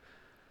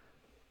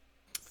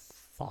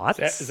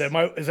 Thoughts? Is that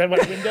my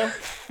window?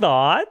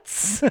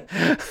 Thoughts?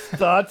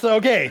 Thoughts?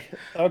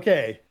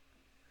 Okay.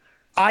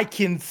 I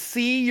can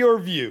see your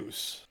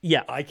views.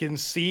 Yeah. I can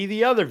see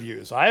the other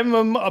views.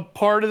 I'm a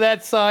part of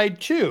that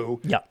side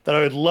too. Yeah. That I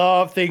would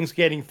love things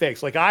getting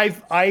fixed. Like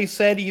I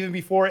said even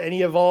before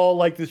any of all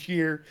like this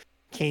year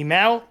came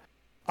out,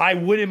 I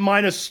wouldn't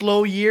mind a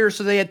slow year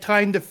so they had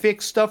time to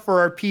fix stuff for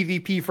our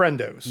PvP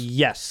friendos.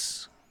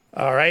 Yes.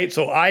 All right.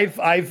 So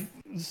I've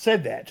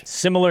said that.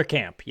 Similar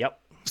camp. Yep.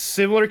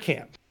 Similar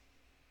camp.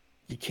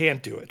 You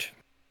can't do it.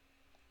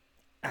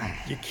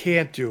 You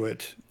can't do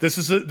it. This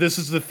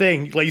is the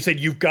thing. Like you said,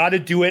 you've got to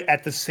do it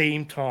at the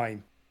same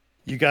time.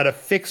 You got to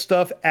fix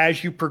stuff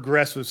as you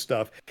progress with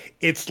stuff.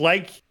 It's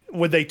like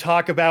when they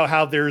talk about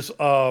how there's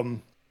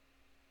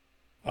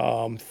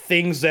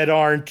things that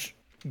aren't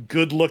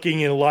good looking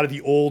in a lot of the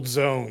old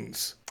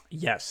zones.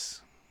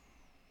 Yes.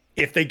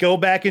 If they go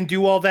back and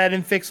do all that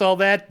and fix all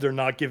that, they're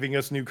not giving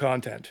us new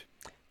content.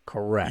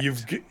 Correct.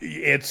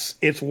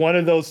 It's one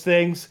of those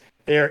things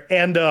there,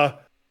 and I'm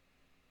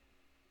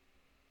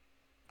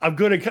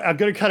gonna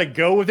kind of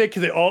go with it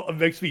because it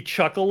makes me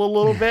chuckle a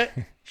little bit.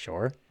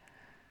 Sure.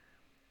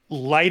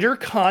 Lighter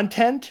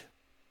content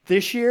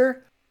this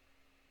year.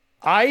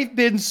 I've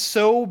been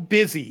so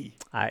busy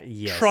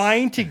Yes.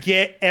 trying to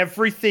get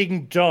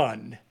everything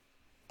done.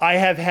 I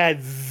have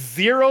had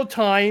zero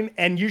time,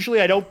 and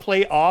usually I don't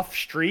play off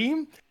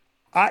stream.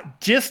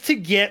 Just to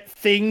get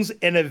things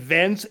and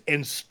events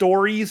and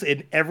stories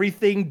and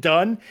everything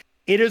done,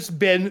 it has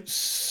been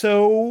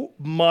so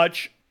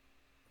much.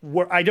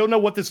 I don't know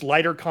what this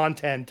lighter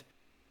content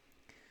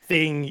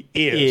thing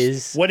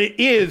is. What it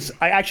is,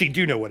 I actually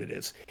do know what it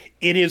is.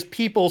 It is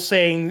people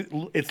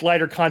saying it's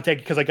lighter content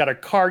because I got a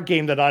card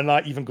game that I'm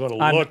not even going to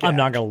look at. I'm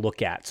not going to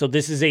look at. So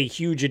this is a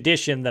huge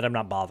addition that I'm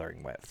not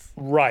bothering with.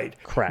 Right.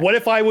 Correct. What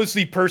if I was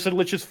the person,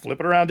 let's just flip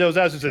it around those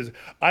houses, says,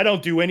 I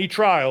don't do any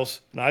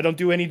trials and I don't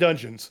do any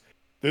dungeons.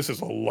 This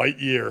is a light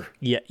year.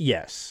 Yeah.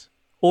 Yes.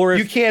 Or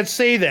You can't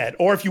say that.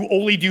 Or if you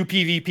only do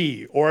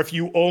PvP, or if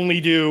you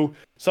only do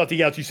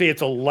something else, you say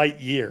it's a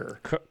light year.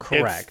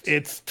 Correct.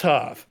 It's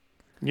tough.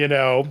 You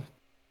know?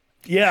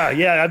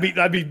 Yeah.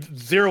 I'd be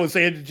zero and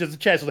saying just a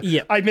chance.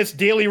 Yeah. I miss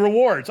daily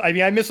rewards. I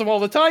miss them all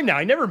the time now.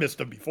 I never missed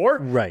them before.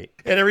 Right.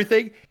 And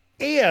everything.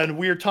 And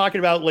we were talking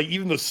about like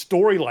even the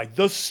storyline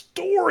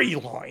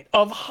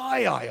of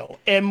High Isle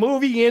and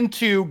moving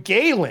into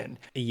Galen.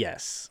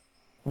 Yes.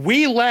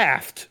 We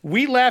laughed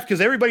because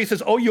everybody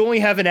says, oh, you only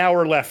have an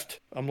hour left.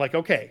 I'm like,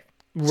 okay,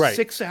 right.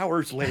 6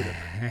 hours later.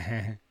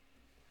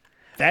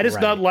 That is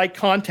not light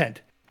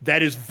content.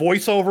 That is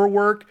voiceover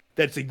work.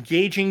 That's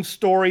engaging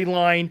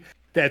storyline.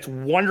 That's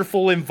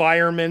wonderful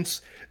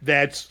environments.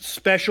 That's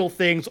special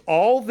things.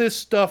 All this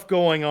stuff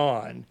going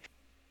on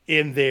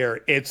in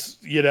there. It's,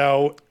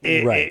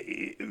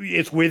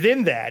 it's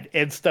within that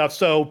and stuff.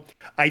 So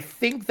I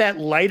think that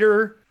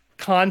lighter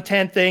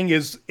content thing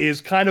is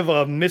kind of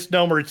a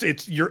misnomer.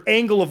 It's your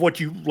angle of what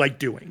you like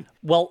doing.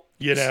 Well,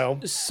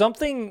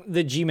 something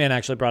that G-Man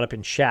actually brought up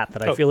in chat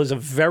that I feel is a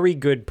very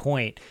good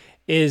point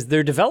is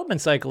their development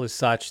cycle is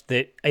such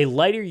that a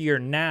lighter year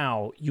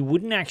now, you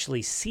wouldn't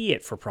actually see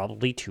it for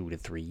probably 2 to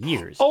 3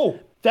 years. Oh,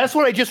 that's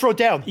what I just wrote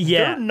down.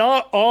 Yeah. They're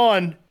not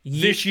on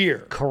this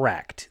year.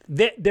 Correct.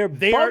 They're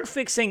bug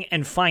fixing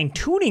and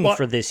fine-tuning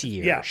for this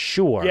year. Yeah.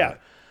 Sure. Yeah.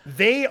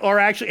 They are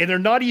actually, and they're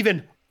not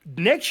even,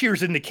 next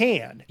year's in the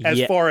can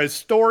as far as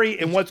story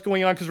and what's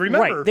going on. Because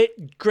remember,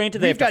 granted,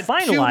 they have to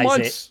finalize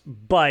it,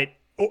 but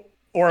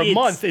or a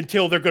month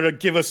until they're going to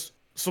give us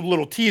some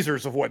little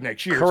teasers of what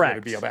next year's going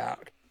to be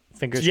about.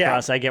 Fingers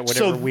crossed I get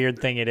whatever weird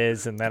thing it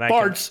is, and then I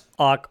can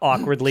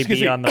awkwardly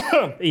be on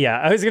the... Yeah,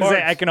 I was going to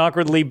say I can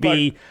awkwardly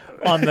be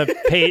on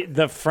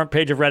the front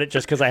page of Reddit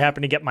just because I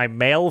happen to get my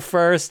mail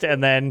first,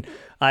 and then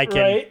I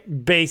can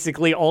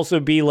basically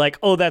also be like,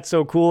 oh, that's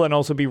so cool, and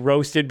also be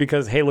roasted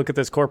because, hey, look at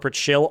this corporate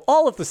shill,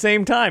 all at the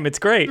same time. It's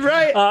great.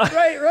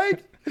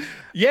 Right.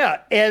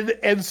 Yeah,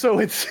 and so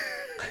it's...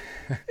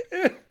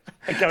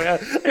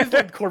 It's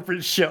like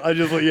corporate shit. I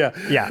just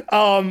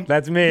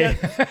that's me.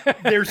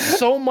 There's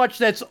so much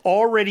that's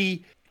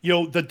already,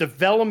 the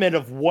development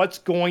of what's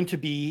going to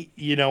be,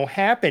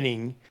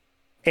 happening,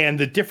 and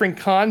the different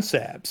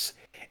concepts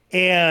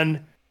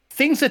and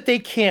things that they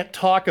can't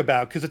talk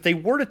about, because if they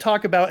were to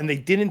talk about and they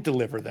didn't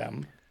deliver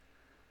them,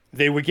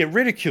 they would get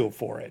ridiculed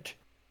for it.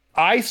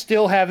 I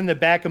still have in the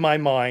back of my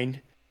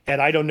mind,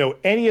 and I don't know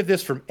any of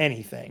this from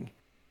anything,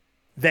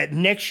 that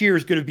next year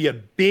is going to be a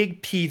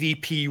big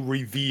PvP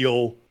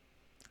reveal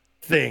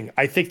thing.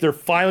 I think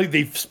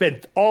they've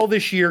spent all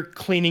this year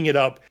cleaning it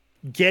up,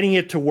 getting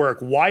it to work.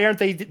 Why aren't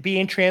they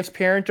being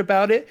transparent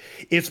about it?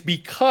 It's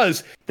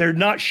because they're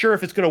not sure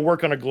if it's going to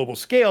work on a global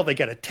scale. They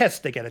got to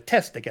test.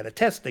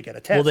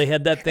 Well, they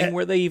had that thing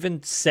where they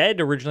even said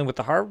originally with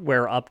the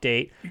hardware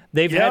update,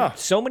 they've had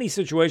so many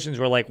situations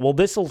where like, well,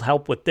 this will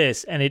help with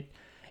this, and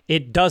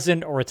it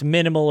doesn't, or it's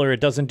minimal, or it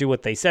doesn't do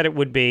what they said it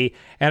would be.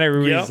 And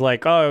everybody's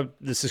like, oh,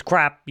 this is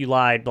crap. You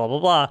lied, blah, blah,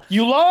 blah.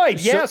 You lied.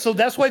 So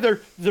that's why they're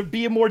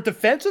being more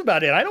defensive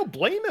about it. I don't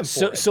blame him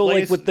for it. So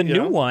like with the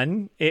new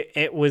one,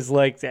 it was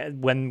like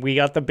when we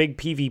got the big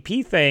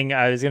PvP thing,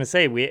 I was going to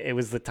say, it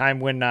was the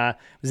time when it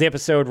was the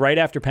episode right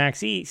after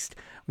PAX East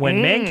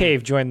when Man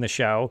Cave joined the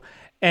show.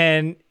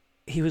 And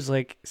he was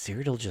like,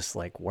 Cyrodiil just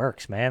like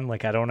works, man.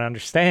 Like, I don't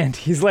understand.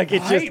 He's like,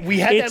 we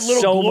had that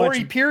little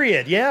glory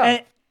period.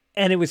 Yeah.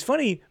 And it was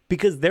funny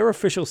because their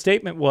official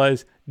statement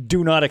was,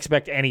 do not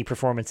expect any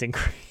performance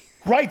increase.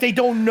 Right. They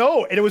don't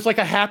know. And it was like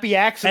a happy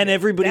accident. And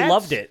everybody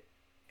loved it.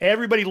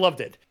 Everybody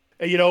loved it.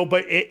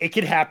 But it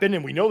could happen,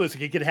 and we know this,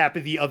 it could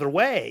happen the other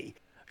way.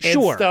 And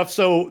sure. Stuff.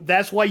 So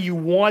that's why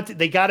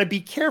they got to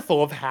be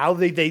careful of how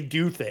they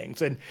do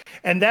things. And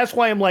that's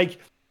why I'm like,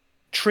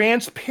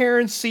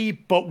 transparency,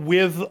 but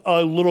with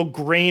a little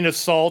grain of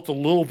salt, a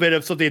little bit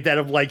of something that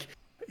of like,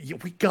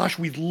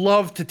 we'd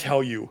love to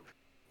tell you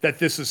that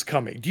this is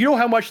coming. Do you know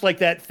how much like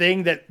that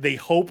thing that they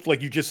hoped,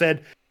 like you just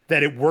said,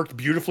 that it worked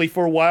beautifully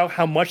for a while,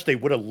 how much they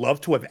would have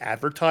loved to have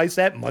advertised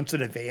that months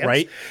in advance?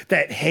 Right.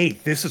 That, hey,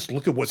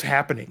 look at what's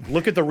happening.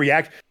 Look at the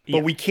reaction.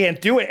 But we can't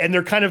do it. And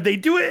they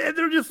do it and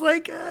they're just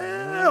like,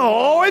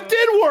 oh, it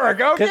did work.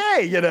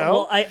 Okay,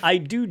 Well, I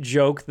do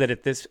joke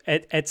that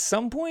at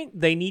some point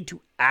they need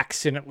to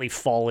accidentally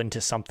fall into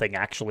something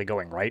actually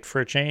going right for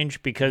a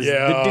change, because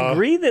the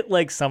degree that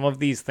like some of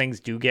these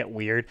things do get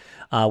weird.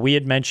 We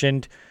had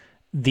mentioned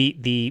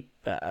the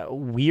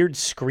weird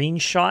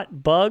screenshot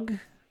bug.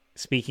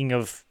 Speaking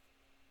of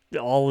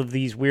all of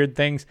these weird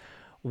things,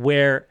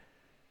 where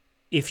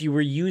if you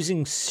were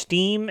using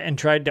Steam and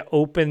tried to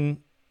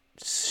open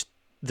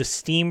the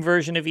Steam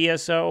version of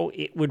ESO,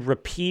 it would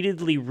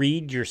repeatedly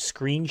read your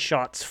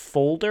screenshots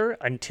folder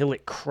until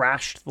it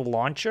crashed the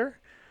launcher.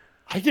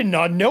 I did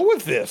not know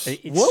of this.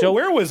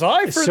 Where was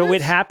I for So this?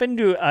 it happened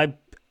to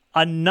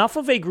enough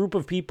of a group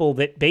of people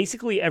that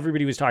basically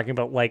everybody was talking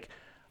about, like,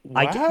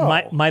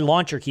 wow. my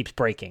launcher keeps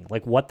breaking.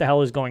 Like, what the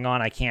hell is going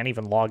on? I can't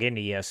even log into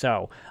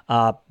ESO.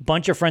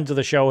 Bunch of friends of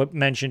the show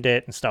mentioned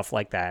it and stuff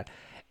like that.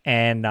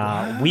 And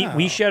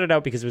we shouted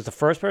out because it was the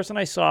first person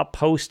I saw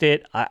post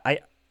it.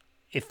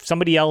 If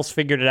somebody else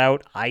figured it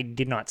out, I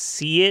did not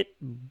see it,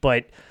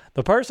 but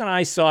the person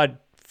I saw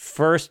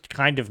first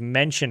kind of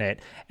mention it,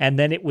 and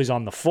then it was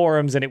on the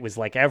forums and it was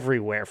like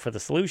everywhere for the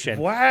solution.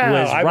 Wow,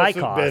 was I must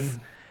have Rykov,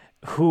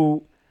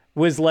 who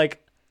was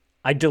like,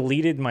 I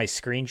deleted my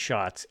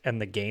screenshots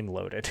and the game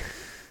loaded.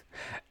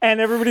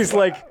 And everybody's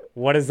like,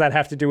 what does that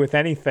have to do with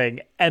anything?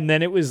 And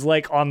then it was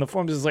like on the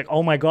forums, it's like,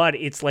 oh my God,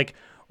 it's like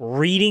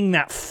reading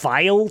that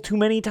file too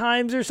many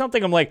times or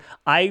something. I'm like,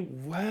 I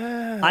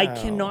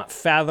cannot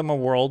fathom a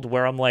world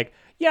where I'm like,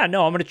 yeah,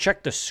 no, I'm going to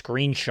check the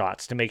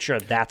screenshots to make sure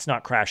that's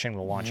not crashing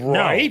the launcher.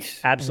 Right?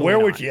 No, absolutely Where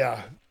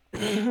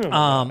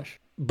not. would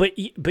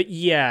you? But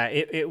yeah,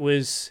 it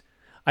was.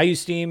 I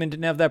used Steam and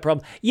didn't have that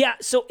problem. Yeah,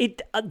 so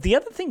the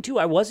other thing too,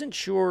 I wasn't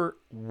sure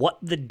what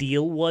the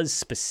deal was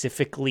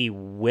specifically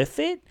with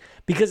it,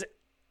 because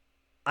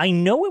I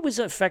know it was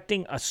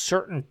affecting a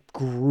certain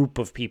group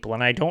of people,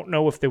 and I don't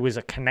know if there was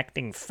a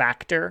connecting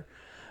factor,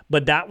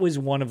 but that was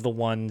one of the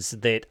ones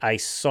that I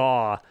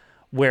saw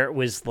where it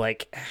was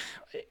like,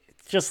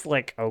 just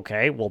like,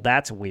 okay, well,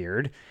 that's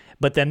weird.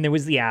 But then there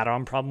was the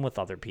add-on problem with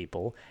other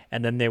people,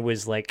 and then there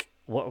was like,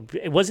 well,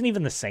 it wasn't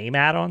even the same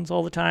add-ons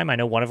all the time. I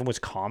know one of them was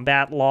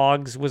combat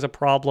logs was a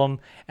problem,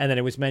 and then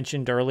it was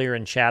mentioned earlier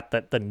in chat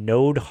that the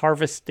node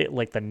harvest,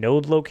 like the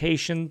node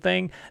location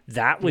thing,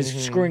 that was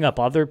screwing up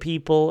other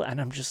people,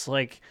 and I'm just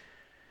like,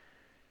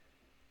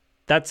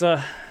 that's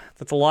a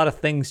lot of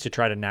things to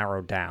try to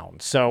narrow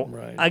down.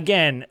 So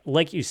again,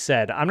 like you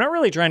said, I'm not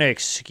really trying to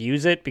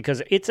excuse it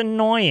because it's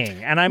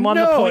annoying, and I'm on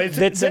the point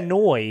that's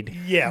annoyed.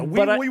 Yeah,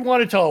 we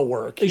want it to all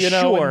work. You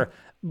know? Sure.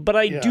 But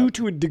I do,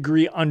 to a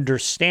degree,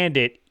 understand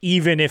it,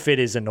 even if it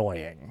is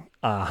annoying.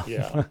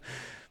 Yeah.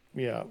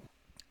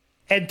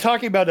 And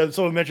talking about,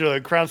 someone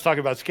mentioned Crown's talking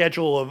about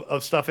schedule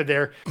of stuff in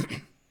there.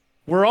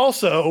 We're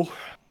also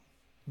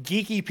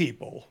geeky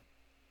people,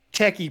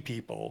 techie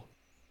people,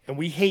 and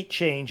we hate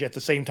change at the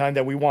same time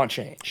that we want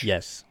change.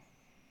 Yes.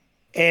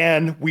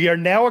 And we are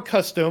now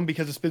accustomed,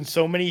 because it's been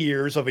so many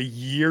years of a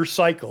year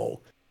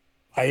cycle,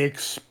 I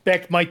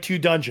expect my 2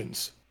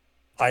 dungeons.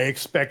 I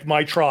expect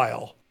my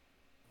trial.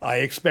 I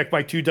expect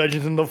my 2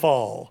 dungeons in the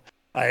fall.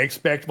 I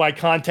expect my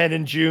content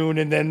in June,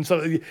 and then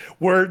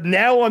we're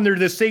now under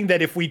this thing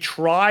that if we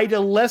try to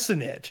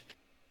lessen it,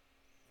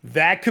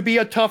 that could be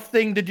a tough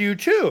thing to do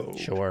too.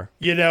 Sure.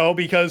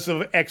 Because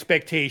of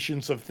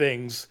expectations of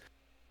things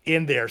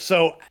in there.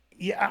 So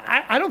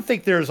yeah, I don't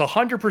think there's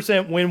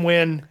 100%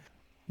 win-win,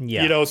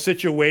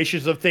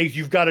 situations of things.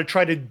 You've got to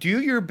try to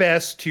do your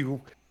best to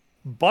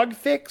bug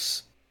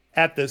fix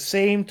at the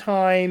same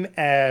time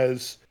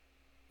as,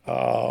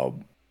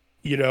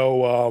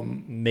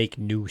 make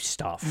new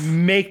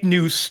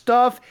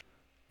stuff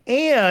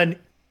and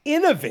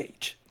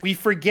innovate. We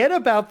forget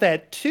about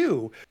that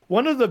too.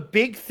 One of the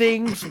big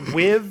things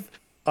with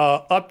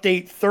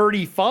update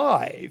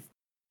 35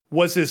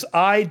 was this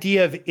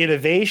idea of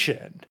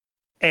innovation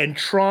and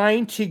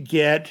trying to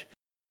get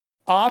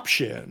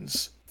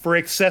options for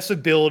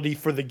accessibility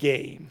for the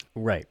game.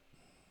 Right.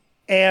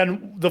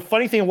 And the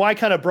funny thing, why I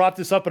kind of brought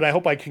this up, and I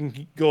hope I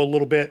can go a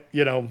little bit,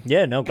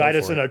 guide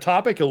us in our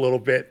topic a little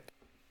bit.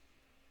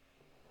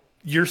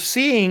 You're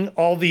seeing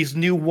all these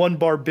new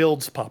 1-bar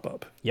builds pop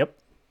up. Yep.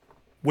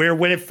 Where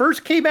when it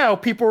first came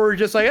out, people were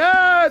just like,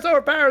 it's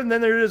overpowered. And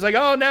then they're just like,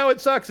 oh, now it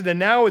sucks. And then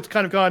now it's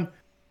kind of gone,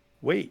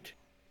 wait,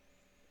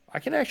 I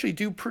can actually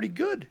do pretty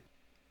good.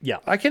 Yeah.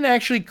 I can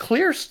actually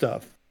clear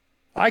stuff.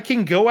 I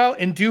can go out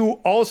and do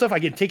all the stuff. I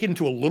can take it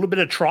into a little bit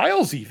of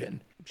trials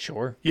even.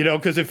 Sure.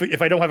 Because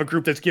if I don't have a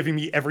group that's giving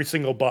me every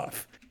single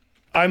buff,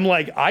 I'm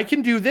like, I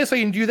can do this. I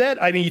can do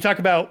that. I mean, you talk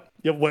about,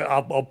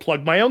 I'll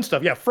plug my own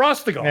stuff. Yeah,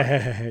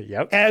 Frostagar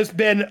yep. has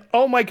been,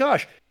 oh my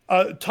gosh.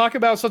 Talk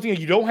about something that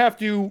you don't have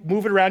to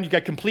move it around. You've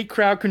got complete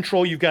crowd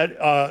control. You've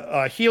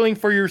got healing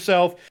for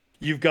yourself.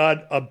 You've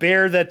got a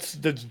bear that's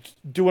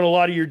doing a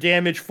lot of your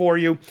damage for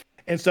you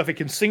and stuff. It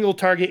can single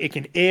target, it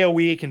can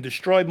AoE, it can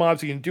destroy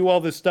mobs, it can do all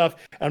this stuff.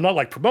 I'm not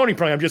like promoting,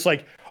 I'm just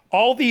like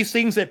all these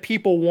things that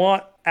people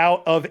want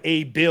out of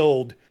a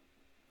build,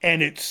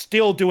 and it's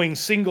still doing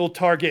single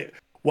target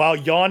while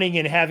yawning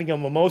and having a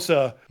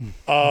mimosa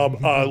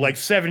like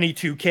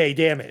 72k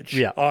damage.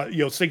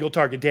 Yeah. Single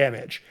target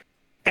damage.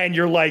 And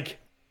you're like,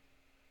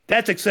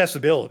 that's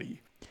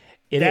accessibility.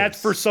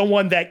 That's for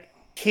someone that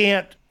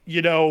can't,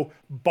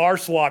 bar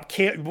swap,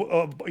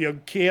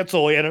 can't,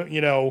 cancel,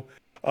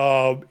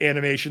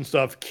 animation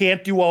stuff,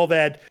 can't do all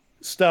that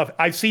stuff.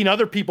 I've seen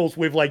other people's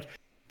with like,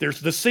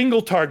 there's the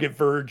single target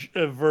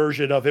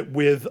version of it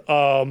with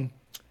a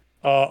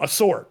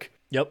Sork.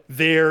 Yep.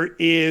 There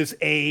is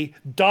a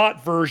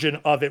dot version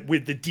of it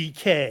with the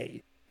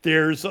DK.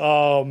 There's,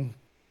 so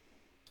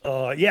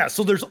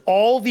there's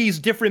all these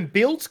different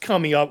builds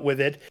coming up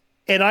with it.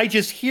 And I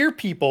just hear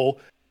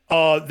people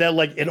that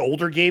like, and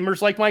older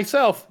gamers like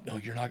myself. No,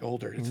 you're not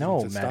older.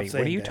 No, Maddie,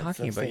 what are you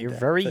talking about? You're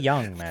very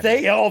young,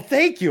 Maddie.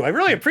 Thank you. I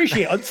really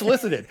appreciate it.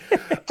 Unsolicited.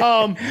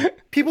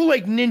 People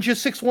like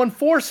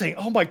Ninja614 saying,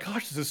 oh my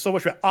gosh, this is so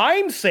much fun.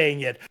 I'm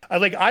saying it.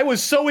 I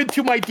was so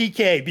into my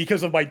DK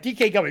because of my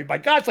DK coming. My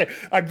gosh,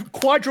 I'm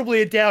quadrupling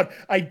it down.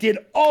 I did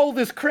all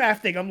this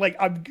crafting. I'm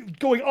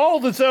going all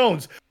the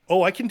zones.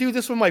 Oh, I can do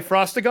this with my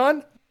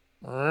Frostagon?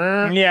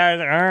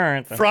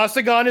 Yeah.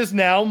 Frostagon is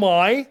now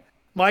my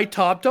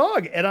top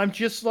dog, and I'm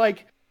just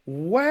like,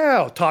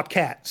 wow. Top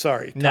cat,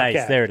 sorry. Nice,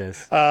 cat. there it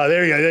is.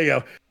 There you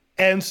go.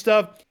 And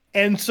stuff.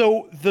 And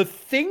so the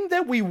thing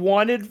that we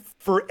wanted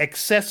for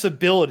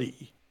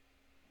accessibility,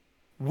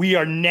 we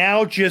are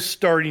now just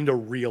starting to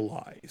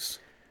realize.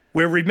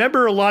 Where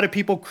remember a lot of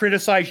people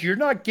criticize, you're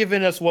not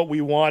giving us what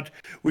we want.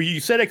 Where you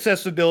said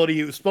accessibility,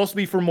 it was supposed to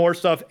be for more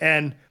stuff,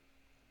 and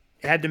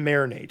it had to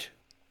marinate.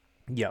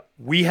 Yep.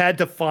 We had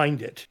to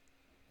find it.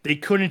 They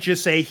couldn't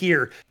just say,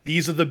 here,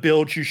 these are the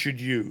builds you should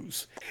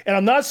use. And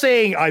I'm not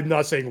saying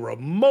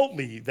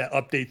remotely that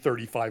update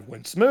 35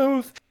 went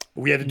smooth.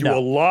 We had to do a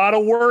lot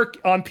of work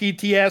on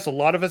PTS. A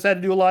lot of us had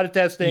to do a lot of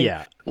testing.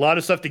 Yeah. A lot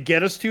of stuff to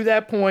get us to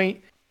that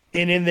point.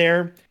 And in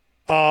there,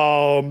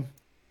 Tapu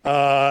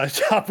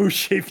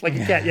shaped like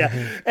a cat.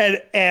 Yeah.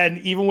 And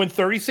even when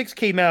 36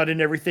 came out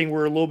and everything,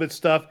 we're a little bit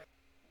stuff.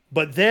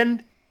 But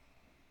then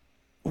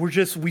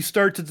we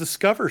start to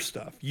discover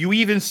stuff. You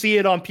even see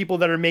it on people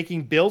that are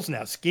making builds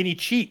now. Skinny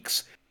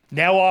Cheeks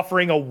now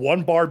offering a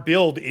 1-bar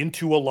build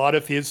into a lot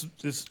of his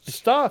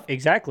stuff.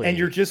 Exactly. And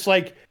you're just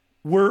like,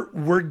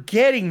 we're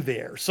getting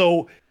there.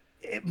 So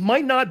it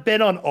might not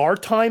been on our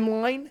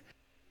timeline,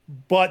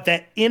 but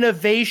that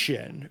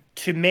innovation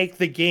to make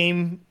the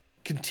game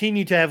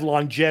continue to have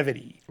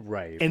longevity,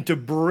 right, and to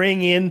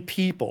bring in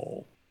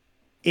people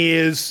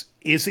is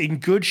in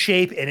good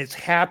shape, and it's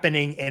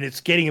happening, and it's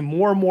getting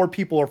more and more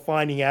people are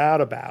finding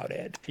out about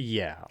it.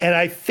 Yeah. And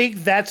I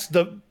think that's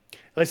like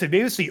I said,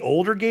 maybe it's the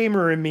older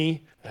gamer in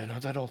me. I'm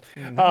not that old.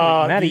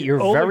 Maddie, you're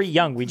very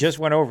young. We just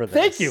went over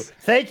this.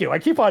 Thank you. I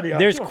keep on.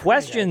 There's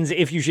questions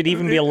if you should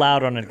even be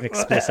allowed on an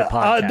explicit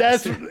podcast.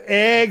 That's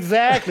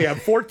exactly. I'm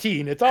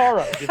 14. It's all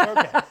right. It's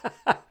okay.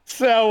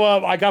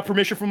 So I got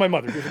permission from my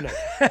mother. Give a note.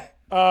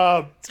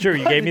 It's true.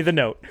 You gave me the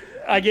note.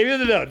 I gave you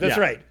the note. That's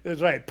right.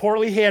 That's right.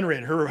 Poorly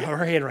handwritten.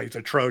 Her handwriting's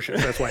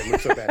atrocious. That's why it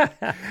looks so bad.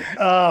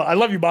 I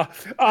love you, Ma.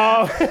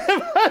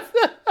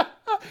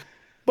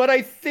 But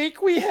I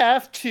think we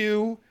got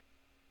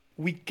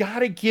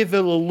to give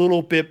it a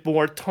little bit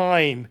more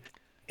time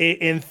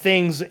in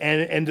things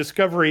and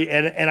discovery.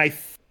 And and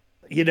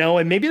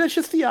maybe that's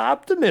just the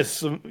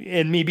optimism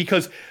in me,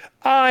 because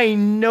I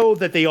know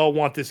that they all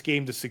want this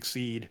game to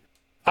succeed.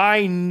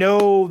 I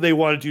know they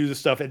want to do this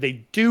stuff, and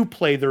they do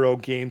play their own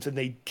games, and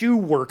they do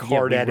work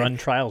hard at it. Run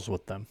trials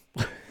with them.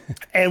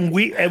 and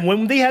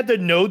when they had the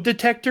node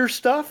detector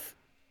stuff,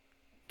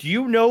 do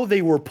you know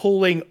they were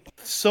pulling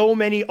so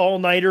many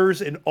all-nighters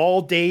and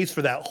all days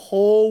for that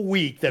whole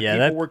week that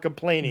people were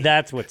complaining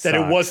that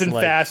it wasn't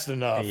fast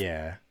enough.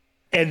 Yeah.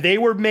 And they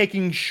were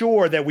making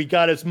sure that we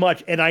got as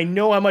much, and I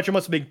know how much it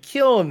must have been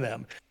killing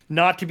them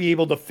not to be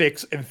able to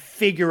fix and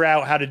figure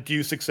out how to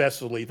do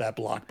successfully that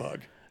block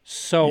bug.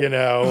 So,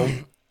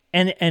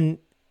 and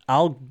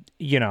I'll,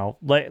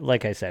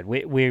 like I said,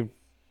 we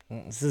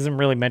this isn't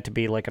really meant to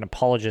be like an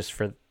apologist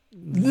for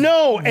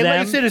no, and like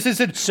I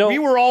said, we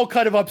were all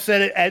kind of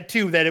upset at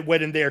too that it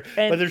went in there,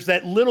 but there's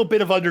that little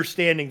bit of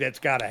understanding that's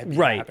got to happen.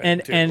 Right,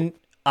 and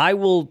I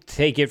will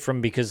take it from,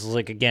 because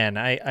like again,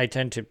 I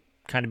tend to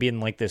kind of be in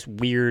like this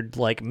weird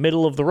like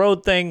middle of the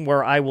road thing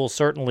where I will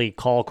certainly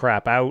call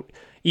crap out,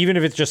 even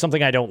if it's just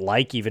something I don't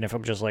like, even if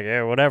I'm just like,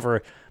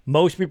 whatever.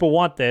 Most people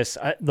want this.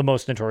 The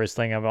most notorious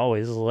thing I'm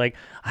always like,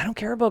 I don't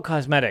care about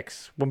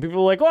cosmetics. When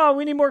people are like, oh,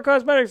 we need more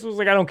cosmetics, I was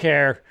like, I don't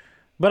care.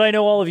 But I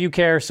know all of you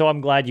care, so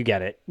I'm glad you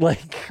get it.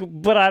 Like,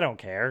 but I don't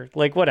care.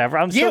 Like, whatever.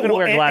 I'm still going to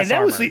wear glass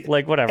armor.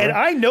 Like, whatever. And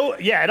I know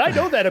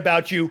that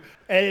about you.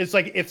 And it's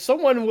like, if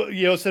someone,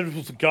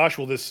 said, gosh,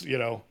 will this,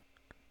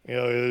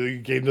 The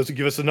game doesn't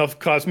give us enough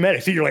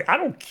cosmetics. And you're like, I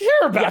don't care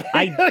about it.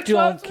 I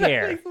don't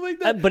care.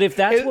 Like but if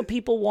that's what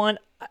people want,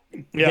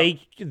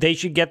 they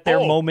should get their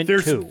moment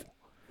too.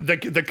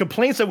 The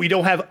complaints that we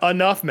don't have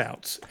enough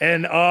mounts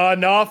and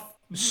enough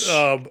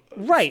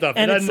right stuff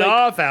and and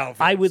enough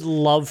outfits. I would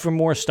love for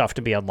more stuff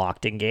to be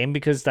unlocked in game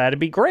because that'd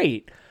be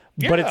great.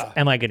 But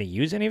am I going to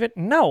use any of it?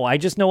 No, I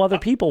just know other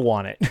people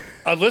want it.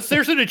 Unless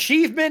there's an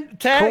achievement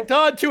tagged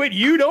onto it,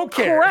 you don't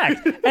care.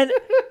 Correct. And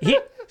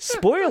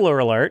spoiler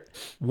alert,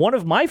 one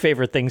of my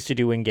favorite things to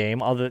do in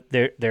game,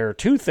 there are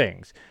two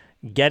things.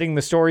 Getting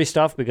the story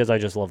stuff because I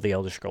just love the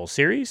Elder Scrolls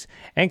series,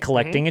 and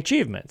collecting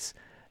achievements.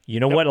 You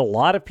know what a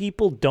lot of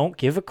people don't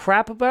give a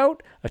crap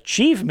about?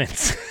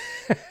 Achievements.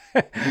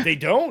 They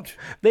don't.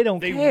 They don't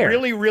They care.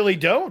 really, really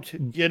don't,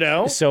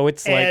 So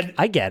it's like,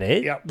 I get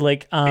it. Yep.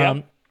 Like,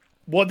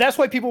 Well, that's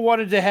why people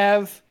wanted to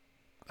have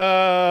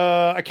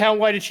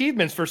account-wide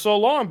achievements for so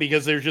long,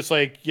 because they're just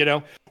like,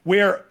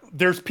 where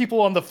there's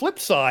people on the flip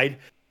side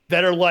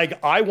that are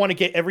like, I want to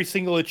get every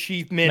single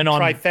achievement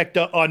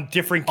trifecta on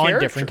different characters. On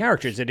different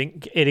characters.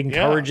 It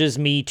encourages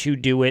me to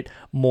do it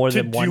more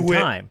than one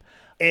time.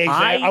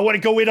 Exactly. I want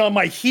to go in on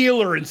my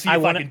healer and see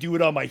if I can do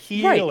it on my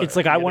healer. Right. It's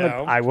like I want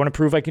to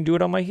prove I can do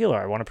it on my healer.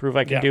 I want to prove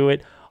I can do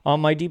it on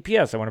my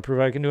DPS. I want to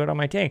prove I can do it on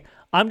my tank.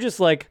 I'm just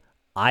like,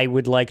 I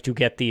would like to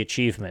get the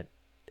achievement.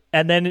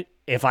 And then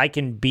if I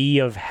can be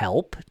of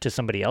help to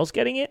somebody else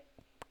getting it,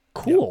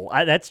 cool.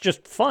 That's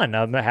just fun.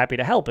 I'm happy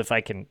to help if I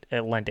can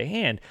lend a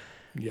hand.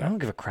 I don't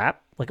give a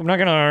crap. Like, I'm not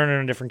going to earn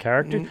on a different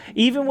character.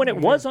 Even when it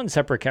was on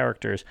separate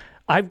characters,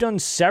 I've done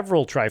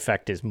several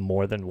trifectas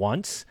more than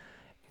once.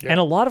 And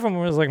a lot of them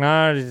was like,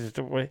 nah,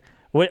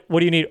 what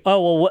do you need?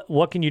 Oh, well,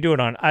 what can you do it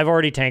on? I've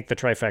already tanked the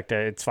trifecta.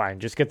 It's fine.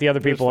 Just get the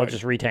other people. I'll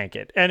just retank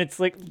it. And it's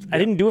like, I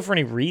didn't do it for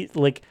any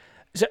reason.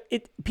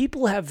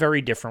 People have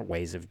very different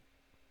ways of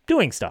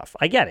doing stuff.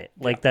 I get it.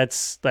 Like,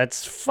 that's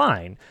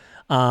fine.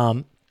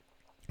 And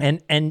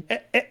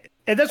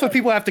that's what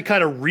people have to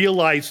kind of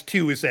realize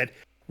too, is that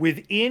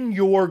within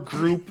your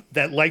group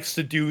that likes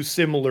to do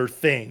similar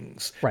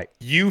things, right?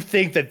 You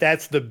think that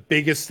that's the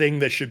biggest thing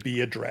that should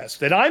be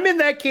addressed. And I'm in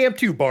that camp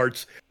too,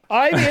 Bartz.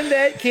 I'm in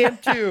that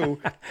camp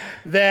too,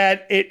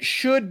 that it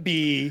should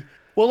be.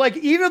 Well, like,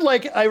 even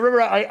like, I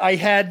remember I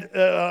had,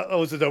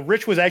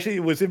 Rich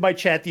was in my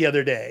chat the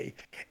other day,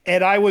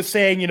 and I was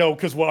saying,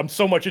 because I'm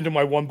so much into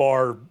my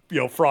 1-bar,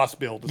 frost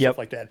build and stuff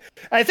like that.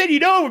 I said,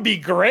 it would be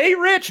great,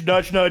 Rich,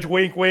 nudge, nudge,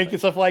 wink, wink, and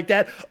stuff like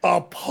that.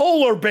 A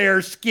polar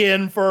bear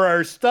skin for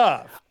our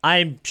stuff.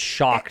 I'm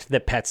shocked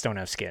that pets don't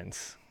have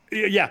skins.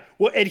 Yeah.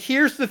 Well, and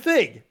here's the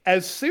thing.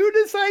 As soon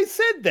as I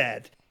said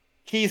that,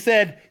 he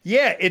said,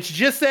 yeah, it's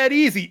just that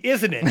easy,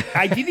 isn't it?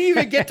 I didn't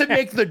even get to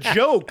make the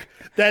joke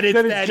that it's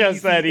that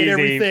easy and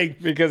everything.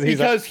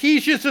 Because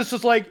he's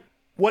just like,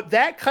 what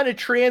that kind of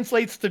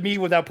translates to me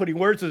without putting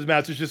words in his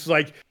mouth is just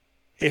like,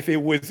 if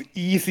it was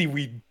easy,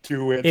 we'd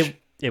do it.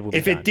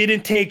 If it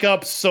didn't take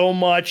up so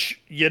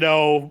much,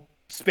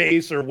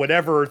 space or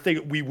whatever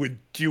thing, we would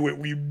do it.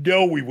 We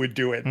know we would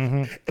do it.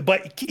 Mm-hmm.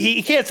 But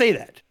he can't say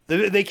that.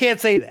 They can't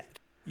say that,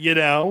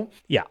 Yeah.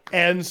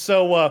 And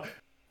so,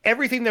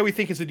 everything that we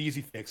think is an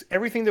easy fix,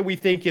 everything that we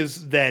think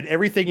is that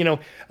everything, like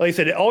I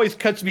said, it always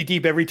cuts me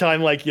deep every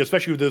time, like,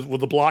 especially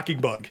with the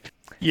blocking bug,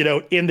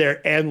 in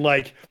there. And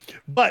like,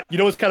 but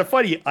what's kind of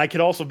funny? I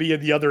can also be at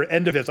the other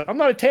end of it. It's like, I'm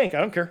not a tank. I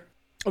don't care.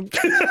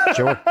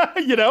 Sure.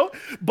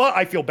 But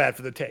I feel bad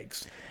for the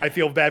tanks. I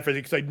feel bad for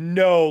because I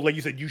know, like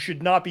you said, you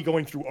should not be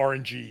going through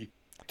RNG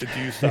to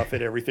do stuff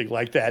and everything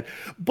like that.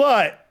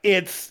 But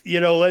it's,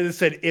 like I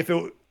said, if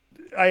it,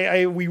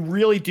 we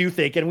really do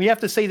think, and we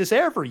have to say this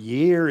every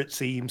year, it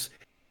seems,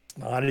 it's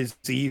not as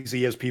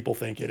easy as people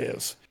think it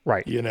is.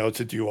 Right.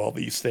 To do all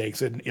these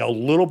things, and a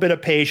little bit of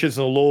patience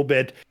and a little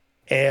bit,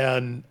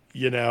 and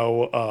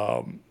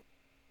anyway,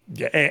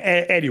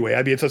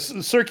 I mean, it's a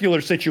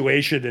circular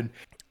situation,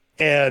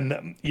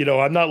 and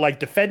I'm not like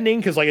defending,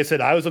 because like I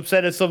said, I was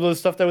upset at some of the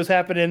stuff that was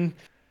happening,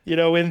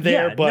 in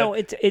there. Yeah, but no,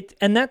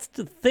 and that's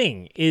the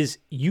thing, is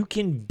you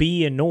can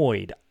be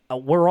annoyed.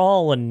 We're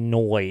all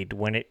annoyed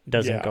when it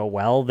doesn't go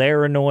well.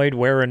 They're annoyed.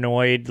 We're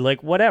annoyed.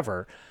 Like,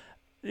 whatever.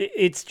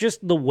 It's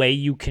just the way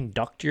you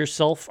conduct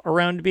yourself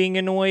around being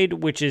annoyed,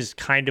 which is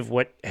kind of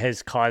what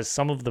has caused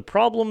some of the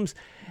problems.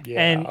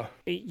 Yeah. And,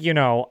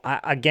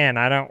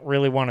 I don't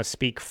really want to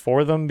speak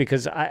for them,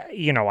 because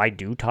I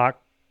do talk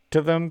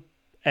to them,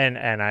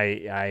 and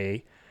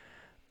I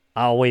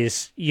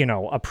always,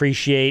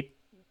 appreciate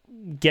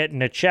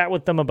getting a chat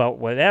with them about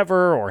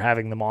whatever, or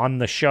having them on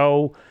the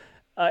show.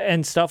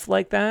 And stuff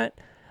like that.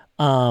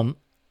 The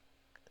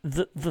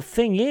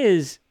thing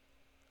is,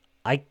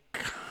 I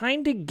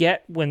kind of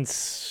get when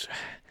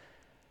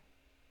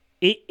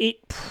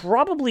it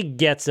probably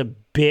gets a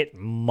bit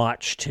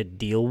much to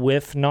deal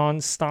with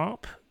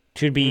nonstop,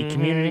 to be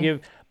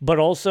communicative, but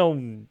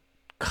also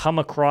come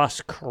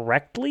across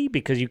correctly,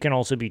 because you can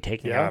also be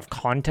taken out of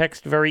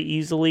context very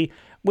easily,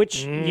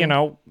 which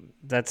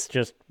that's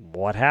just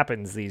what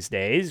happens these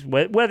days.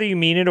 Whether you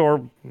mean it or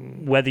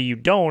whether you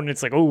don't,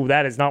 it's like, oh,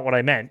 that is not what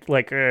I meant.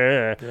 Like,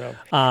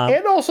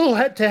 and also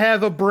had to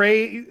have a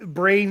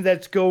brain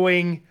that's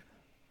going,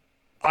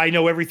 I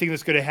know everything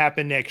that's going to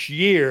happen next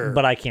year,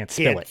 but I can't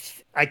spill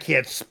it. I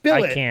can't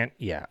spill it. I can't.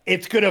 Yeah.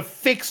 It's going to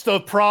fix the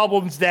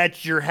problems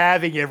that you're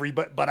having,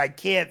 but I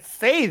can't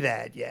say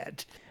that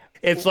yet.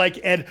 It's like,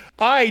 and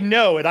I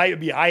know, and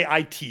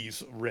I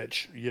tease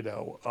Rich,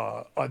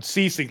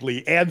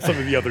 unceasingly, and some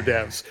of the other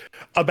devs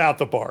about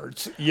the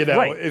bards,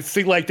 Right. It's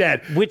things like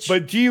that.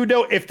 But do you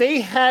know if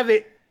they have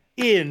it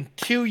in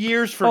 2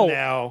 years from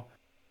now?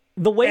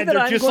 The way that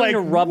I'm going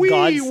to rub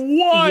God's... We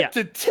want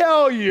to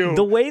tell you.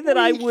 The way that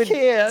I would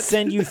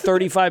send you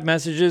 35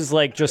 messages,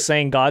 like just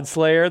saying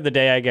Godslayer the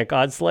day I get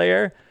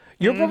Godslayer,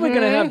 you're probably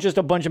going to have just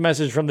a bunch of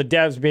messages from the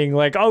devs being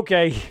like,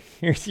 okay,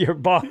 here's your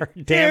bar.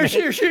 Damn it.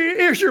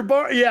 Here's your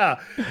bar. Yeah.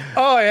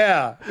 Oh,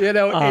 yeah.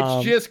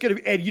 It's just going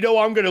to be... And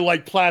I'm going to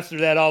like plaster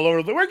that all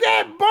over. We're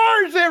getting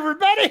bars,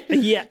 everybody.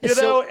 Yeah.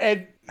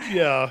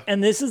 Yeah.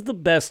 And this is the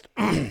best...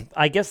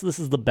 I guess this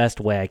is the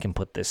best way I can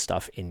put this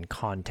stuff in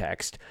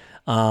context.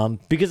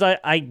 Because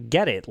I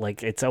get it.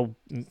 Like,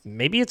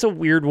 maybe it's a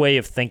weird way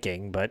of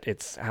thinking, but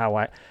it's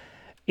how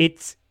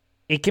it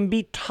can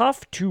be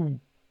tough to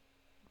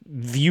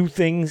view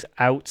things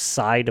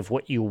outside of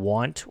what you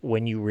want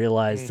when you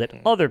realize that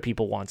other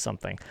people want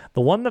something.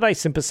 The one that I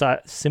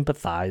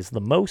sympathize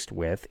the most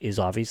with is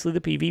obviously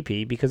the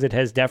PvP, because it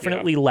has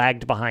definitely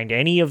lagged behind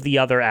any of the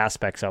other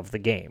aspects of the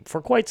game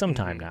for quite some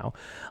time now.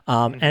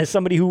 And as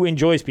somebody who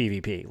enjoys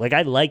PvP, like,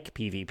 I like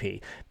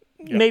PvP.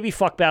 Maybe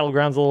fuck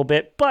Battlegrounds a little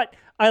bit, but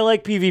I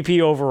like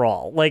PvP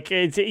overall. Like,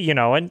 it's,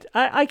 and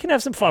I can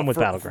have some fun with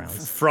Battlegrounds.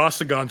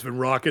 Frostagon's been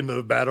rocking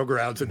the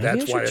Battlegrounds, and Maybe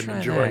that's why I'm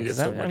enjoying it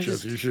so much.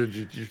 Just... You should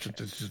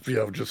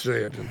just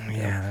say it.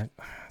 Yeah,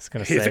 I was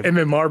going to say. His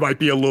MMR might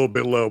be a little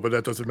bit low, but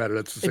that doesn't matter.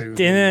 That's the same.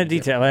 Detail.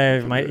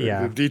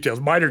 Details,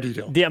 minor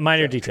details. Yeah,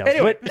 minor details.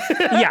 Anyway.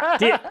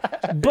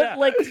 But, but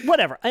like,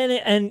 whatever.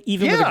 And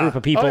even with a group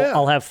of people,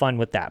 I'll have fun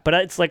with that. But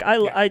it's like,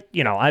 I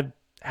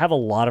have a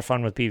lot of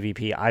fun with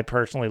PvP. I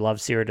personally love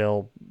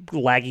Cyrodiil,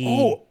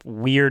 laggy,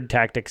 weird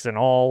tactics and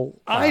all.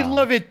 I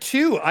love it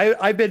too.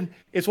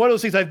 It's one of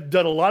those things. I've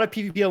done a lot of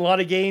PvP in a lot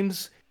of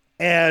games,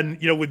 and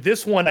with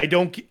this one,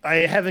 I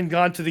haven't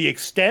gone to the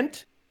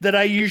extent that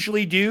I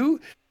usually do,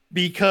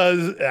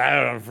 because I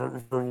don't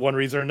know, for one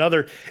reason or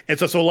another. And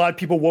so a lot of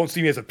people won't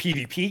see me as a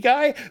PvP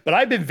guy, but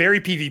I've been very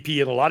PvP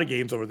in a lot of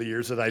games over the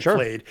years that I've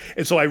played.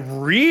 And so I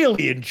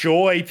really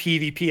enjoy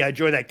PvP. I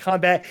enjoy that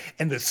combat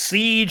and the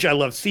siege. I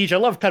love siege. I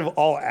love kind of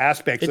all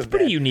aspects of it. It's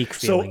pretty unique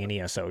feeling in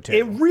ESO too.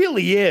 It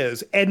really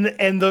is. And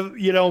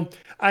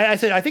I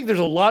said, I think there's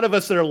a lot of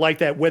us that are like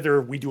that,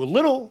 whether we do a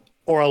little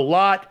or a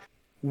lot.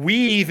 We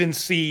even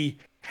see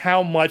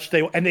how much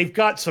they've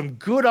got some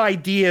good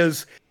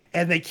ideas.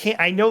 And they can't.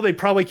 I know they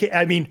probably can't.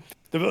 I mean,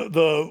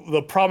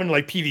 the prominent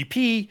like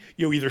PvP,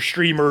 either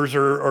streamers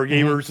or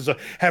gamers and stuff,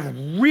 have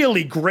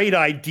really great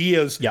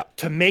ideas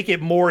to make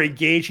it more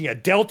engaging.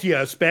 At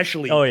Deltia,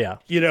 especially. Oh yeah.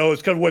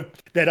 It's kind of what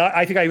that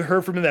I think I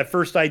heard from him, that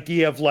first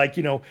idea of like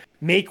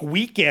make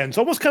weekends,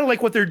 almost kind of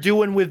like what they're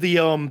doing with the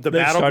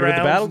Battlegrounds. Started with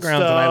the Battlegrounds,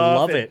 and I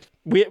love it.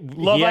 He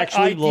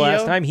actually, the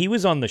last time he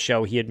was on the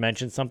show, he had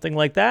mentioned something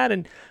like that,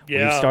 and we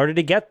started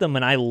to get them,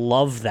 and I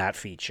love that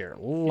feature.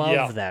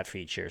 Love that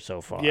feature so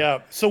far.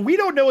 Yeah. So we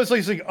don't know. It's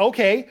like,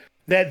 okay,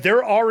 that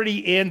they're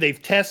already in. They've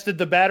tested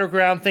the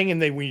Battleground thing, and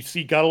we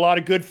got a lot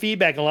of good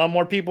feedback, a lot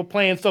more people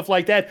playing stuff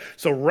like that.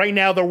 So right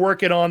now they're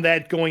working on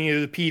that going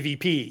into the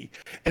PvP.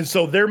 And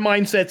so their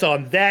mindset's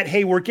on that.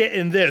 Hey, we're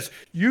getting this.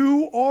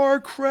 You are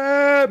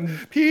crap.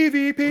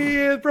 PvP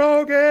is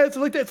broken.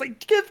 So like that. It's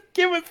like,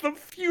 give us a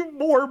few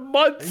more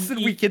months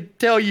and we can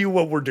tell you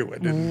what we're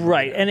doing.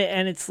 Right. And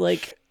it's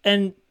like,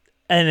 and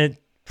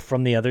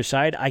from the other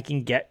side, I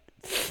can get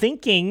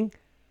thinking,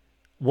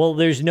 well,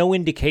 there's no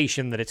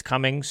indication that it's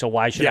coming, so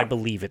why should I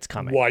believe it's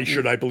coming? Why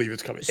should I believe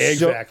it's coming?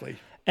 Exactly.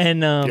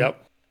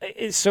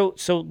 So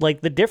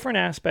like the different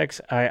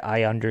aspects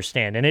I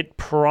understand, and it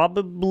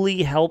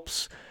probably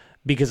helps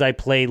because I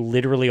play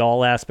literally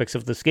all aspects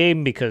of this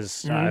game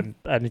because I'm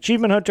an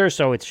achievement hunter,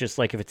 so it's just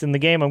like if it's in the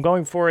game, I'm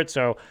going for it,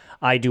 so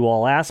I do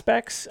all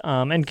aspects,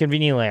 and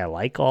conveniently I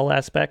like all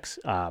aspects,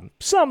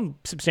 some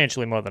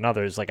substantially more than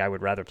others. Like I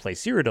would rather play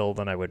Cyrodiil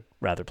than I would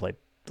rather play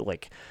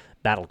like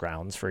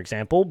Battlegrounds, for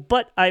example,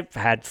 but I've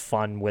had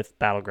fun with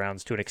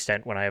Battlegrounds to an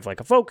extent when I have like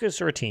a focus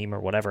or a team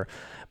or whatever.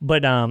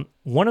 But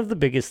one of the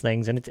biggest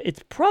things, and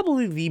it's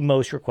probably the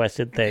most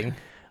requested thing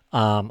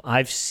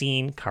I've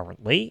seen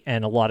currently,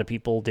 and a lot of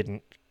people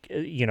didn't,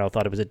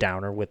 thought it was a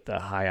downer with the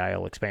High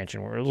Isle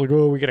expansion where it was like,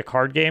 oh, we get a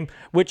card game,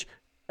 which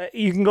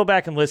you can go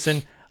back and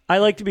listen. I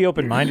like to be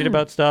open-minded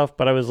about stuff,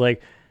 but I was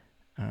like,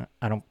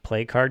 I don't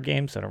play card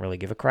games, so I don't really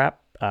give a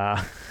crap.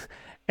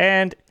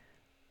 And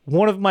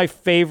one of my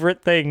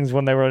favorite things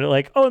when they were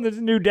like, oh, there's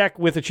a new deck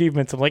with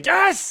achievements. I'm like,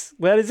 yes,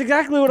 that is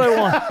exactly what I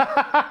want.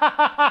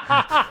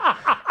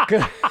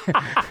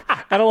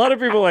 And a lot of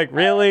people were like,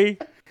 really?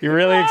 You're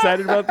really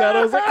excited about that?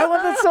 I was like, I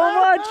want that so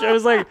much. I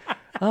was like,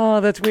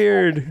 oh, that's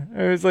weird.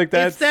 I was like,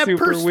 that's It's that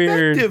super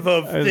weird. perspective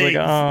of I was like, things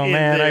oh in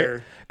man,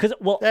 there. because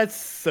That's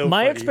so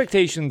my funny.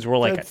 expectations were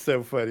like That's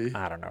so funny.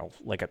 I don't know,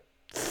 like a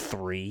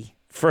 3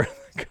 for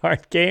the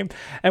card game.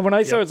 And when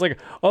I saw it's like,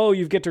 oh,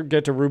 you get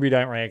to Ruby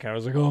Diamond rank, I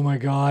was like, oh my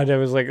god. I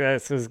was like,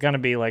 this is gonna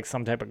be like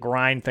some type of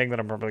grind thing that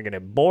I'm probably gonna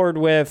get bored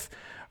with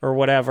or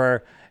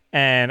whatever.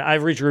 And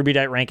I've reached Ruby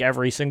Diamond rank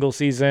every single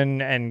season,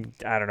 and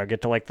I don't know,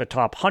 get to like the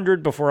top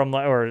 100 before I'm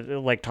like, or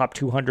like top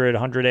 200,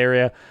 100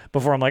 area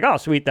before I'm like, oh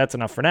sweet, that's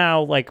enough for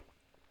now. Like,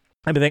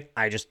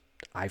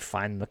 I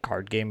find the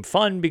card game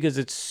fun because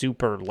it's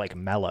super like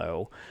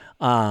mellow.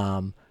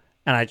 And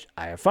I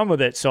have fun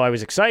with it, so I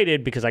was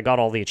excited because I got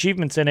all the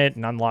achievements in it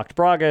and unlocked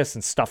Bragus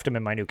and stuffed him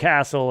in my new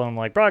castle. And I'm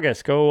like,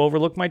 Bragus, go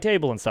overlook my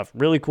table and stuff.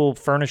 Really cool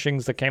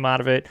furnishings that came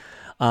out of it.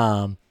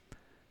 And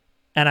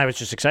I was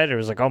just excited. I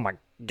was like, oh my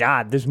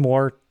god, there's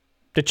more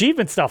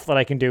achievement stuff that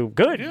I can do.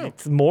 Good. Yeah.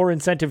 It's more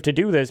incentive to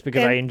do this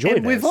because I enjoy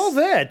this. With all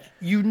that,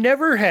 you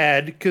never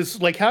had, because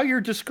like how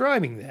you're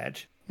describing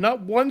that,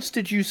 not once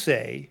did you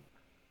say,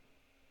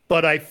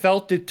 but I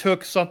felt it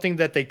took something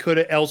that they could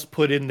have else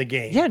put in the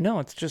game. Yeah, no,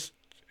 it's just...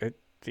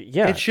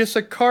 Yeah, it's just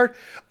a card.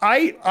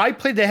 I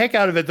played the heck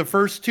out of it the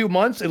first 2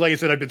 months, and like I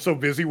said, I've been so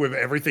busy with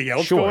everything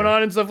else going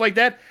on and stuff like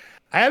that.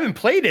 I haven't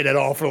played it at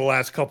all for the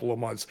last couple of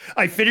months.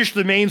 I finished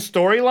the main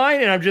storyline,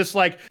 and I'm just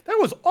like, that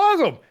was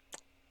awesome.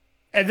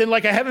 And then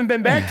like I haven't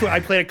been back to it. I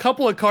played a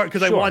couple of cards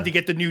because I wanted to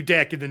get the new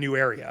deck in the new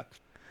area,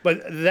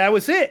 but that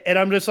was it. And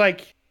I'm just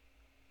like,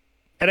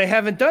 and I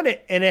haven't done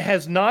it, and it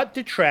has not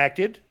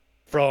detracted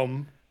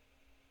from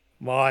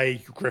my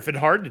Griffin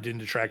heart. It didn't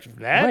detract from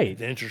that. Right. It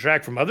didn't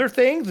detract from other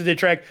things. It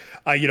detract.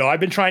 I've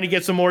been trying to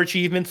get some more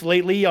achievements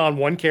lately on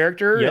one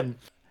character, and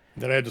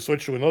then I had to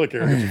switch to another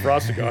character, to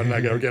Frostigon, and I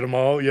got to get them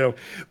all.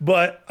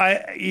 But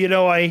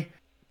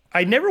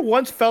I never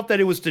once felt that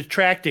it was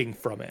detracting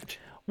from it.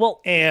 Well,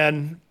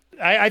 and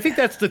I think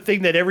that's the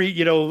thing that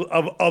every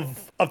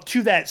of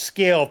to that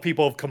scale,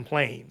 people have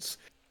complaints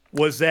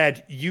was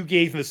that you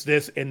gave us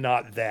this and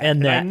not that.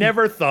 And I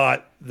never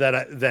thought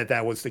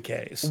that was the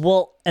case.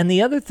 Well, and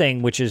the other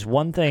thing, which is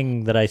one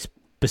thing that I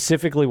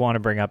specifically want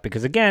to bring up,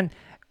 because again,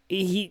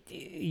 he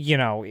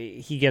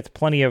gets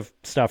plenty of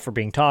stuff for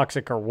being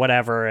toxic or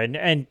whatever,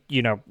 and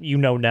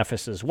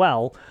Nephis as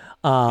well.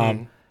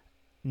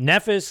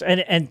 Nephis,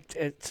 and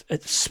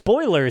it's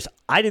spoilers,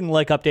 I didn't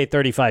like Update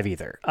 35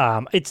 either.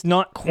 It's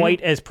not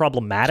quite as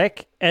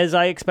problematic as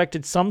I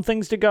expected some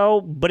things to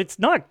go, but it's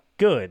not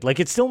good. Like,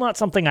 it's still not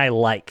something I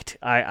liked.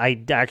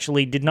 I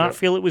actually did not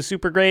feel it was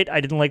super great. I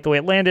didn't like the way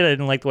it landed. I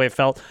didn't like the way it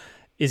felt.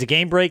 Is it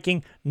game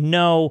breaking?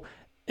 No,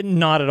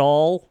 not at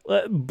all.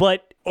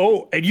 But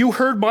and you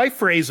heard my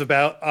phrase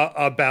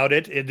about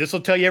it, and this will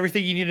tell you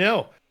everything you need to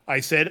know.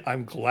 I said,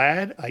 I'm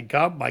glad I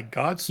got my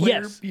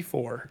Godslayer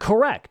before.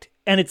 Correct.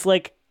 And it's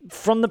like,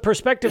 from the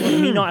perspective of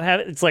me not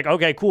having, it's like,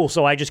 okay, cool.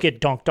 So I just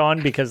get dunked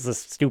on because the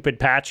stupid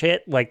patch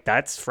hit. Like,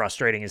 that's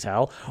frustrating as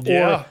hell.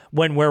 Yeah. Or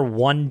when we're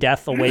one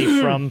death away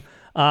from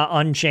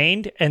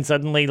Unchained, and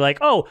suddenly like,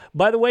 oh,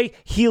 by the way,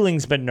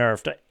 healing's been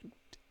nerfed.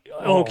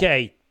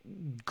 Okay,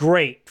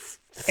 great.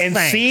 And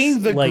thanks.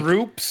 Seeing the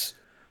groups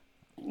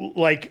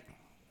like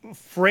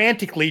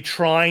frantically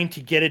trying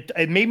to get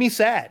it made me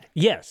sad.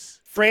 Yes.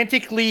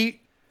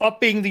 Frantically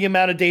upping the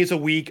amount of days a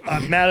week,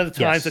 amount of the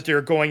times that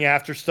they're going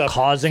after stuff,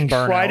 causing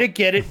burnout, try to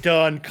get it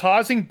done,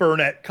 causing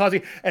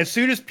burnout, as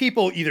soon as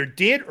people either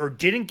did or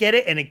didn't get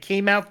it and it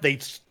came out, they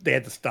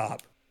had to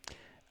stop.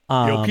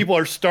 People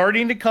are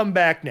starting to come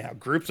back now.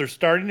 Groups are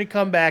starting to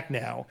come back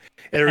now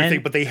and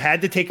everything, but they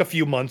had to take a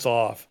few months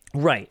off.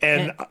 Right.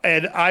 And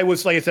I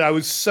was, like I said, I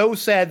was so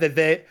sad that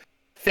they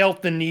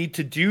felt the need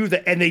to do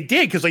that, and they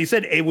did, because like you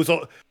said, it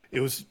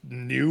was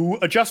new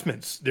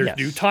adjustments. There's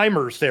new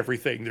timers to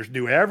everything. There's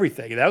new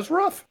everything. And that was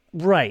rough.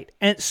 Right.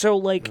 And so,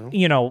 like,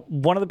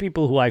 one of the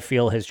people who I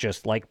feel has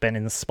just, like, been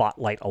in the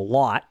spotlight a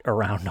lot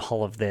around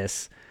all of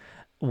this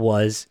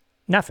was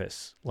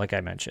Nephis, like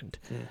I mentioned.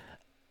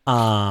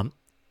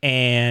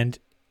 And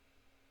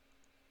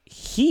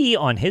he,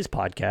 on his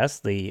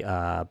podcast, the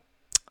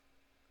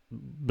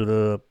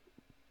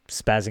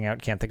spazzing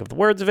out, can't think of the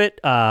words of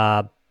it,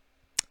 the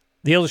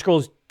Elder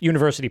Scrolls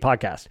University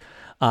podcast,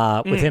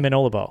 with him and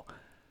Olabo.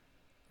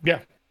 Yeah.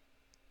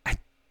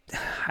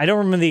 I don't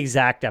remember the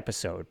exact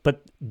episode,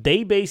 but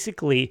they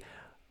basically,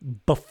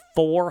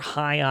 before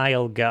High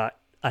Isle got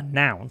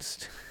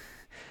announced,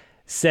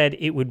 said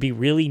it would be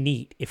really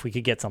neat if we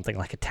could get something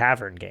like a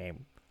tavern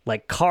game,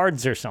 like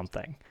cards or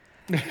something.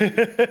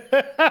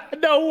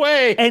 No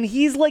way. And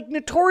he's like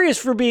notorious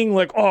for being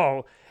like,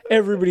 oh,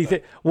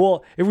 everybody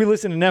well, if we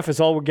listen to Nephis,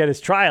 all we'll get is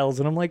trials.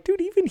 And I'm like,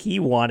 dude, even he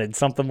wanted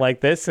something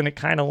like this, and it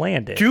kind of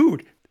landed.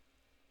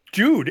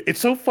 Dude, it's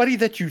so funny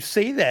that you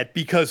say that,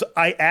 because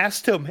I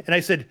asked him and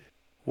I said,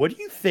 what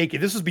do you think?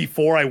 And this is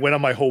before I went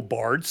on my whole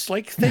Bards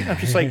like thing. I'm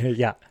just like,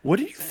 what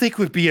do you think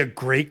would be a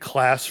great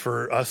class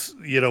for us,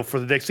 for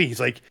the next thing? He's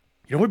like,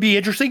 what would be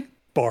interesting?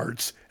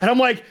 Bards. And I'm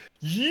like,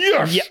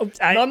 yes. Yeah,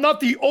 I'm not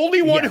the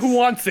only one who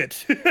wants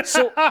it.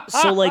 so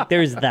like,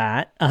 there's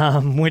that,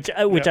 which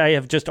I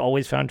have just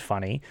always found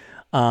funny,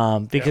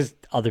 because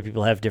other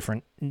people have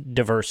different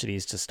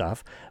diversities to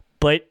stuff.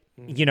 But,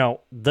 you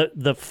know,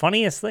 the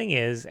funniest thing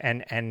is,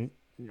 and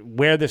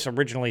where this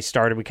originally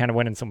started, we kind of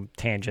went in some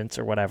tangents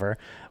or whatever,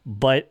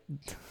 but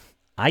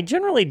I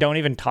generally don't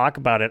even talk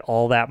about it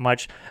all that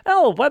much.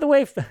 Oh, by the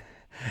way,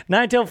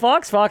 Nine-Tailed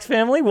Fox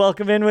family,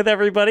 welcome in with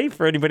everybody.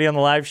 For anybody on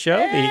the live show,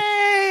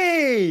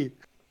 Hey!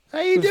 How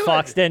you doing?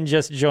 Fox Den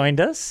just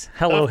joined us.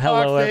 Hello,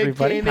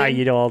 everybody. How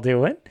you all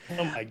doing?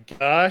 Oh my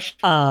gosh.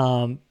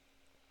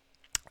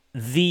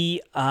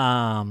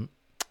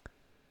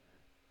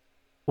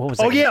 What was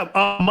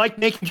Mike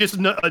Macon just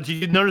did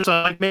you notice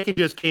Mike Macon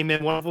just came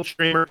in, wonderful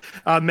streamer,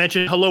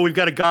 mentioned hello, we've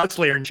got a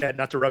Godslayer in chat,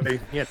 not to rub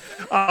anything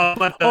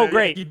in.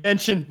 Great. He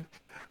mentioned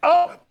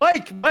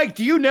Mike,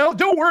 do you know?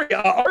 Don't worry,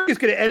 Ark is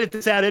going to edit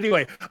this out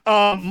anyway.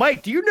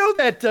 Mike, do you know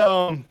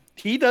that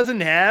he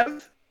doesn't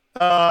have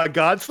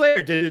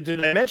Godslayer?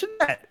 Did I mention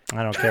that?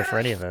 I don't care for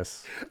any of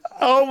this.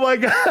 Oh my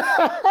god.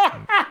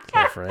 I don't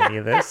care for any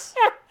of this.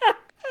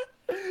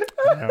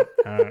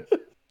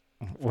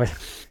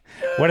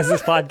 What does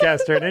this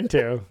podcast turn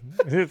into?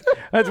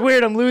 That's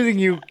weird. I'm losing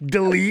you.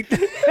 Delete.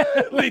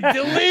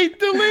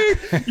 delete.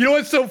 You know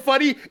what's so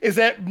funny is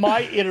that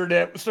my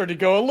internet started to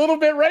go a little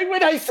bit right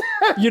when I said.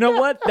 You know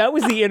what? That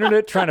was the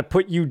internet trying to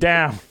put you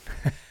down.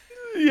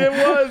 It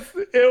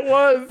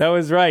was. That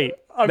was right.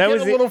 I'm that getting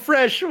was a little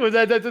fresh.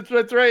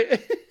 That's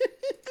right.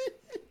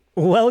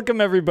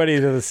 Welcome everybody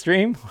to the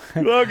stream.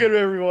 Welcome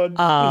everyone.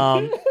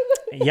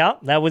 Yeah,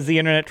 that was the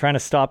internet trying to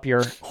stop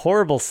your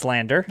horrible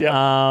slander.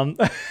 Yep.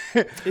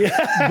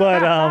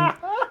 But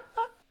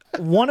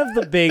one of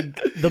the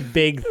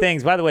big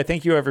things, by the way,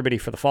 thank you everybody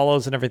for the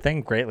follows and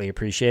everything. Greatly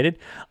appreciated.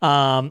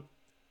 You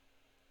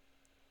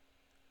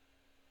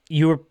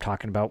were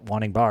talking about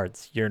wanting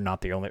bards. You're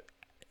not the only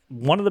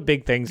one of the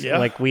big things,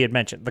 like we had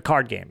mentioned, the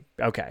card game.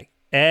 Okay.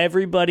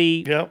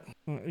 Everybody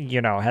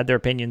had their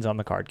opinions on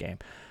the card game.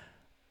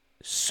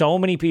 So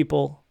many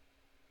people,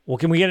 well,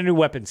 can we get a new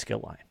weapon skill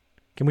line?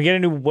 Can we get a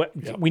new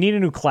we need a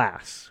new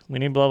class. We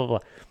need blah, blah, blah.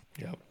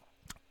 Yep.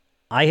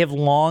 I have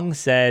long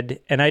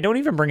said, and I don't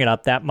even bring it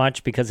up that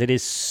much because it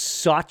is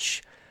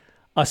such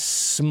a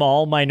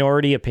small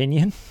minority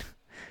opinion.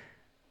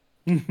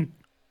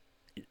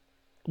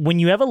 When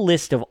you have a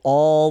list of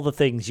all the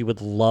things you would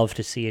love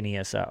to see in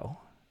ESO,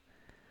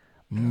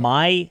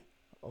 my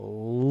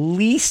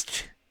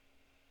least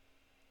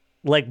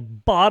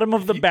bottom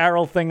of the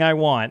barrel thing I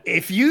want.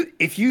 If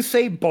you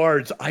say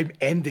bards, I'm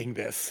ending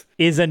this.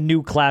 Is a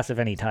new class of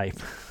any type.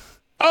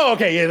 Oh,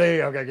 okay,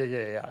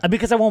 yeah.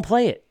 Because I won't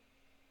play it.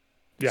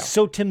 Yeah.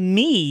 So to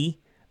me,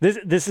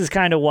 this is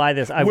kind of why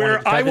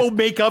I will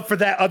make up for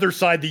that other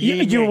side.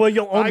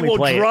 You'll only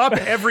play drop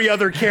every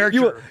other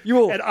character. you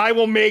will, and I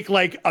will make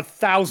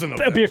 1,000 of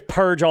them.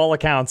 Purge all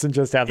accounts and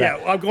just have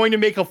that. Yeah, I'm going to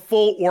make a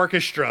full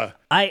orchestra.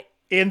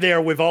 In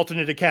there with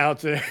alternate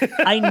accounts.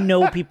 I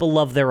know people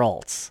love their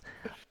alts.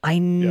 I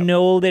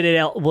know that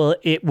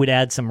it would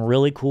add some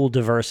really cool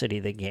diversity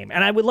to the game.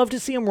 And I would love to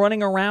see them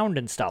running around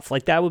and stuff.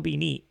 That would be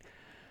neat.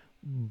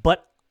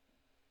 But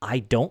I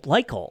don't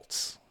like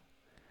alts.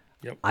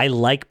 Yep. I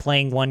like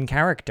playing one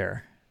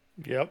character.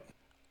 Yep.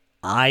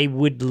 I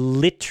would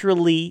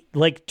literally,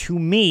 to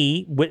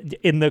me,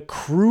 in the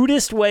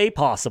crudest way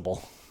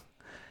possible,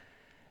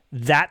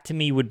 that to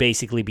me would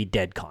basically be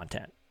dead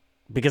content.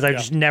 Because I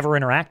just never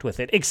interact with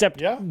it,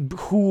 except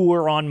who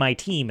are on my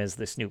team as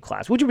this new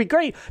class, which would be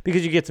great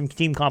because you get some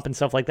team comp and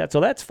stuff like that. So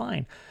that's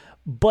fine.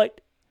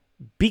 But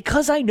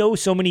because I know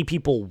so many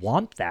people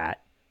want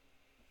that,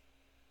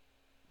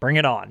 bring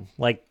it on.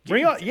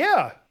 Bring on,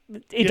 yeah.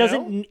 It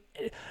doesn't,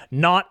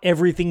 not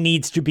everything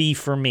needs to be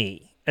for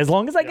me. As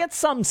long as I get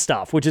some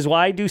stuff, which is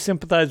why I do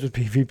sympathize with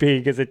PvP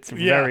because it's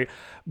very,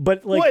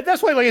 but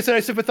that's why, like I said, I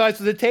sympathize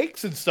with the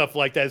tanks and stuff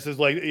like that.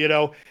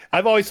 It's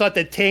I've always thought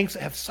that tanks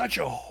have such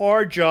a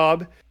hard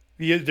job.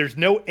 There's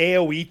no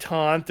AoE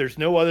taunt. There's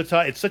no other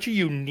taunt. It's such a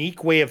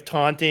unique way of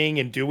taunting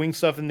and doing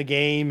stuff in the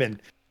game and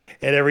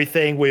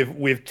everything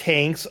with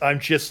tanks.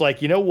 I'm just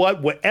like, you know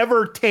what?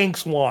 Whatever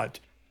tanks want.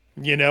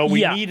 We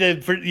need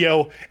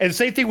to, and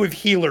same thing with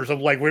healers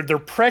of where they're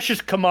precious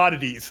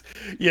commodities,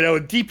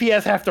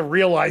 DPS have to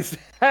realize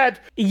that.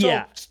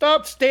 Yeah. So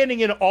stop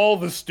standing in all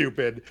the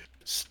stupid.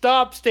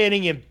 Stop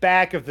standing in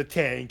back of the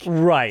tank.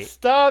 Right.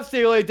 Stop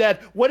standing like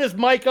that. What does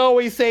Mike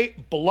always say?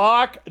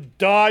 Block,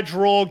 dodge,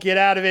 roll, get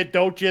out of it.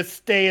 Don't just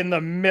stay in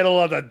the middle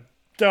of the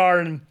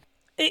darn,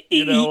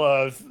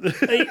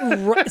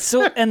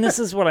 So, and this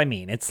is what I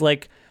mean. It's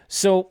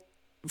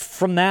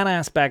from that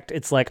aspect,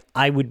 it's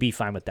I would be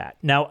fine with that.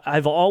 Now,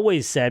 I've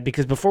always said,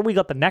 because before we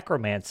got the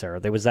Necromancer,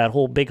 there was that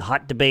whole big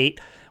hot debate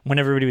when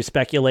everybody was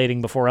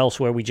speculating before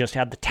Elsewhere, we just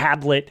had the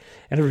tablet,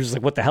 and it was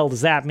what the hell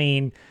does that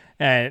mean?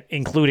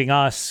 Including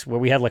us, where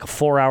we had a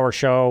 4-hour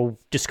show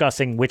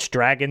discussing which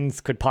dragons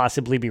could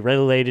possibly be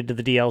related to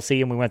the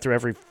DLC, and we went through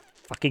every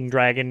fucking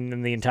dragon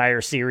in the entire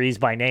series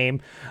by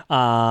name.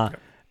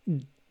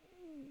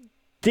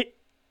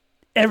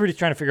 Everybody's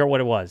trying to figure out what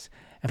it was.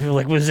 And people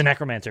were like, well, it was a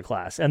Necromancer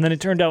class. And then it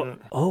turned out,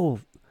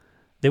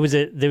 There was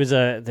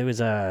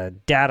a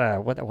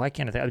data. Why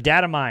can't I think? A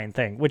data mine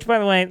thing. Which, by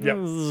the way, this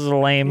is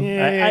lame.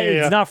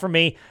 It's not for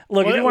me.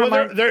 Look, if you want to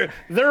mine,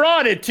 they're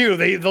on it too.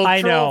 They'll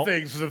troll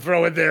things to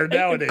throw in there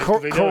nowadays.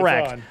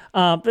 Correct.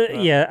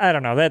 But yeah, I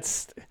don't know.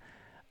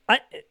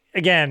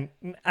 Again,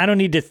 I don't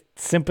need to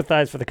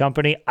sympathize for the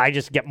company. I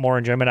just get more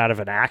enjoyment out of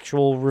an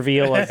actual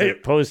reveal as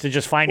opposed to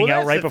just finding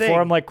out right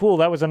before. I'm like, cool,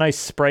 that was a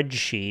nice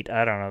spreadsheet.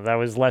 I don't know. That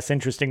was less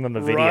interesting than the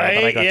video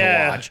that I got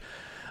to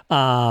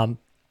watch.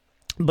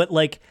 But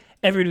like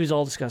everybody was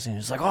all discussing,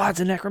 it's like, oh, it's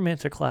a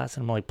necromancer class.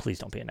 And I'm like, please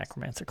don't be a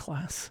necromancer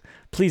class.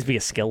 Please be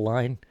a skill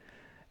line.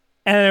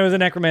 And it was a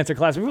necromancer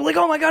class. We were like,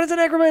 oh my God, it's a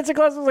necromancer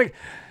class. I was like,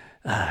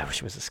 I wish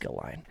it was a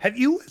skill line. Have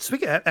you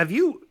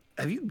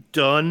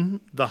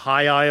done the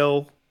High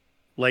Isle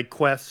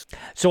quest?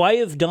 So I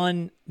have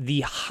done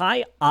the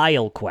High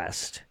Isle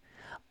quest.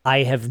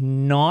 I have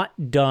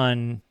not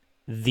done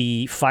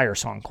the Fire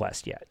Song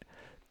quest yet.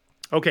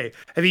 Okay.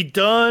 Have you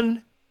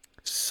done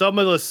some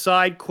of the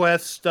side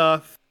quest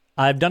stuff?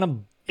 I've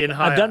done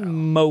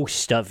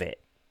most of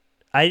it.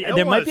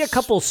 There might be a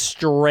couple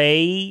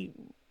stray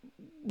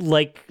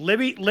Let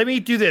me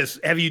do this.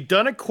 Have you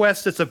done a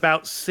quest that's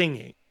about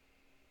singing?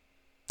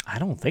 I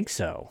don't think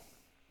so.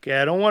 Okay,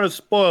 I don't want to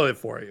spoil it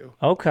for you.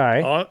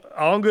 Okay. All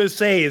I'm going to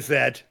say is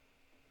that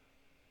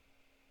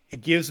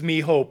it gives me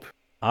hope.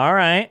 All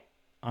right.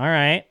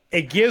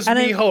 It gives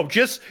me hope.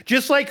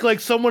 Just like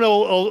someone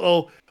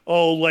will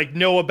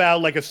know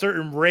about a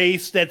certain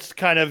race that's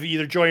kind of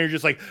either joining or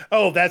just like,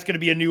 oh, that's going to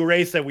be a new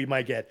race that we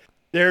might get.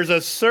 There's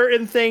a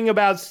certain thing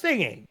about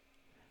singing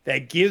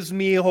that gives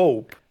me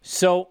hope.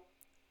 So.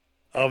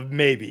 Of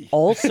maybe.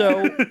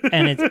 Also,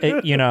 and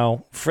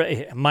for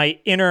my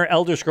inner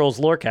Elder Scrolls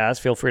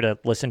Lorecast, feel free to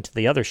listen to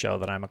the other show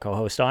that I'm a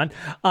co-host on,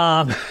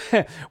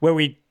 where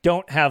we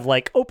don't have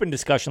open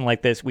discussion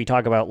like this. We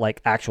talk about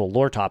actual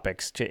lore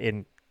topics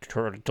to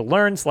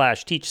learn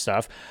 / teach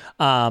stuff.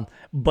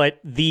 But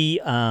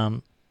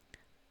there's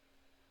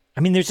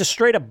a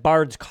straight up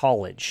Bard's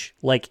College,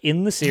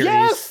 in the series.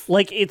 Yes!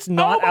 It's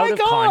not out of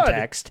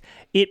context.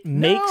 It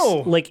makes,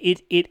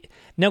 it.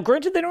 Now,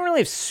 granted, they don't really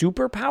have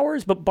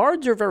superpowers, but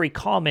bards are very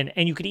common,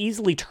 and you could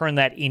easily turn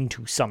that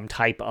into some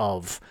type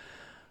of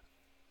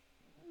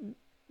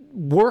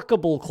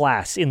workable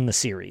class in the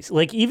series.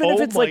 Even if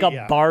it's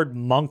a bard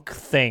monk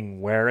thing,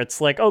 where it's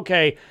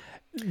okay,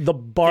 the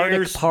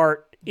bardic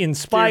part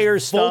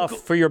inspires stuff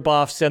for your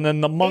buffs, and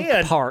then the monk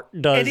part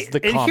does the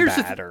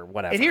combat or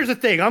whatever. And here's the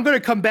thing, I'm going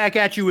to come back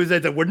at you with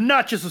that we're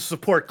not just a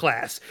support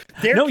class.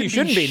 No, you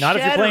shouldn't be. Not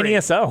if you're playing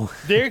ESO.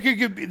 There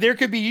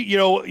could be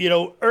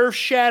earth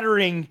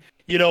shattering,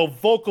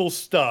 vocal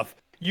stuff.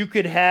 You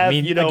could have,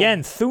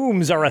 again,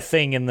 Thooms are a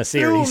thing in the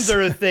series. Thooms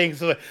are a thing.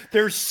 So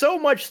there's so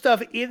much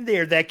stuff in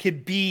there that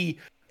could be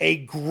a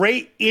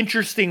great,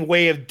 interesting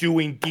way of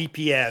doing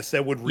DPS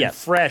that would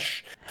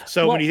refresh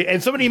many.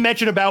 And somebody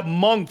mentioned about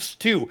monks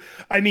too.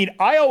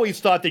 I always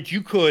thought that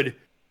you could,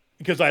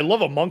 because I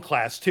love a monk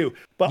class too,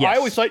 but I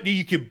always thought that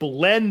you could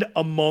blend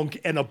a monk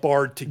and a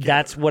bard together.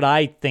 That's what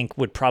I think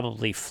would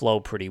probably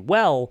flow pretty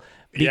well,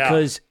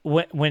 because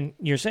when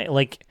you're saying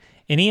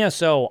in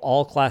ESO,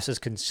 all classes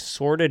can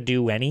sort of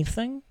do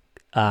anything.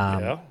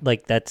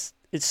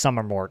 Some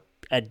are more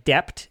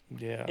adept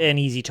and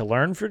easy to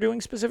learn for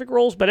doing specific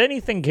roles, but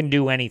anything can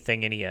do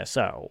anything in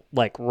ESO,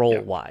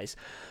 role-wise.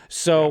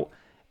 So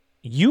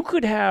you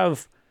could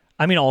have,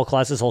 all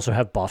classes also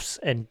have buffs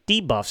and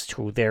debuffs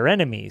to their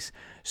enemies.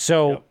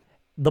 So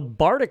the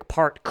bardic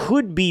part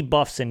could be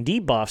buffs and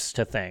debuffs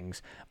to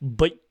things,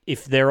 but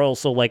if they're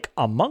also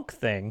a monk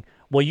thing,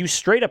 well, you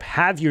straight up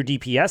have your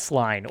DPS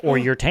line or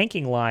your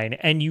tanking line,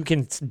 and you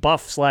can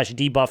buff /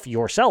 debuff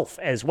yourself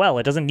as well.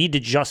 It doesn't need to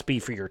just be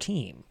for your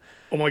team.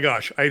 Oh my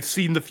gosh, I've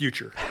seen the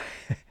future.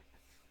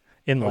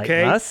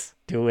 Enlighten us.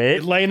 Do it.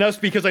 Enlighten us,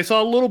 because I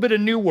saw a little bit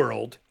of New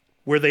World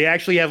where they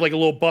actually have a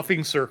little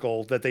buffing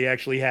circle that they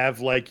actually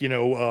have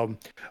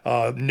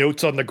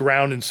notes on the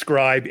ground and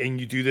scribe, and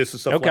you do this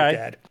and stuff like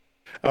that.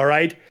 All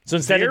right. So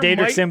instead of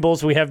Daedric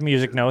symbols, we have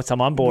music notes.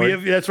 I'm on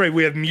board. That's right.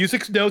 We have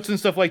music notes and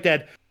stuff like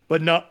that.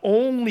 But not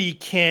only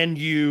can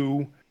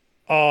you,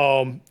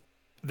 how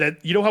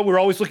we're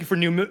always looking for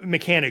new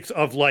mechanics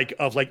of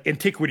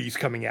antiquities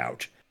coming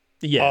out.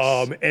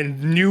 Yes.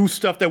 And new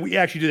stuff that we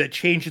actually do that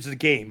changes the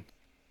game.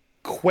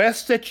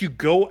 Quests that you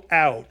go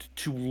out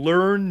to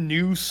learn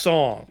new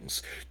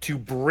songs, to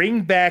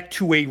bring back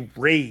to a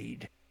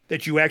raid,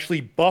 that you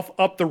actually buff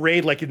up the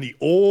raid in the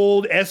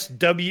old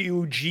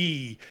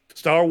SWG,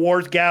 Star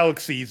Wars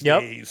Galaxies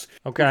days.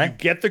 Okay. You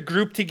get the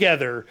group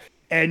together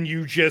and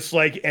you just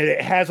and it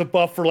has a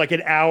buff for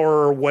an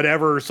hour or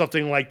whatever or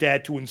something like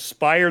that to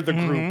inspire the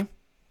group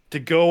to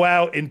go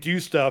out and do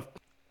stuff.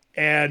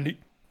 And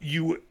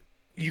you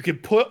can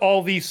put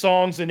all these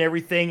songs and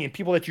everything and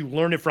people that you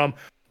learn it from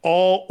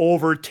all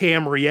over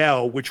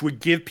Tamriel, which would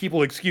give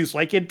people excuse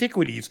like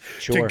Antiquities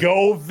to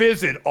go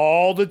visit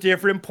all the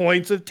different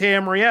points of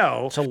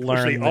Tamriel. To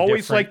learn They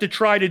always like to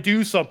try to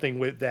do something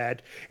with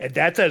that. And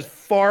that's as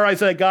far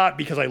as I got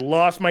because I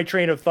lost my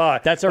train of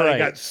thought. That's all right. I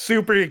got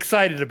super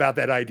excited about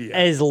that idea.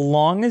 As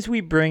long as we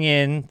bring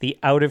in the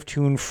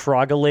out-of-tune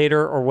Frogolator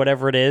or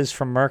whatever it is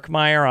from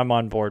Murkmire, I'm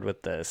on board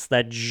with this.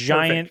 That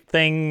giant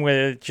thing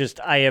with just,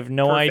 I have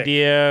no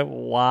idea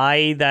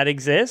why that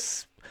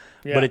exists.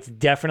 Yeah. But it's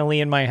definitely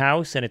in my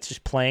house, and it's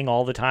just playing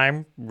all the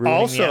time,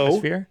 ruining the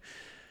atmosphere.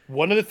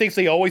 One of the things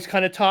they always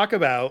kind of talk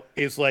about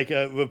is like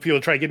when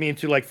people try to get me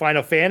into like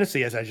Final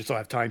Fantasy, as I just don't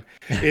have time.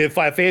 In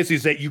Final Fantasy,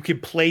 is that you can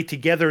play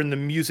together and the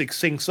music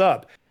syncs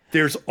up.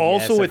 There's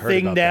also a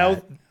thing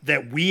now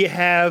that we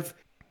have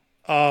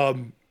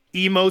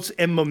emotes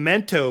and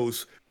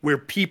mementos where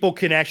people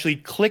can actually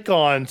click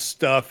on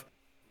stuff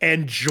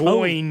and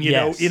join, you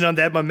know, in on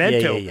that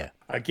memento. Yeah.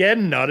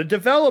 Again, not a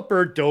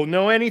developer, don't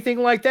know anything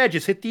like that.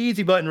 Just hit the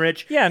easy button,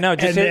 Rich. Yeah, no,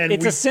 just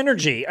it's a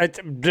synergy. It's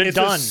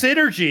a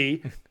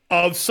synergy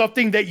of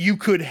something that you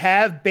could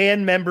have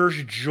band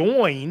members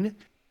join,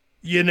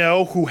 you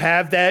know, who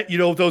have that, you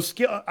know, those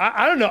skills.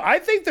 I don't know. I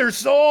think there's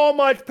so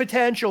much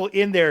potential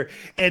in there,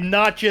 and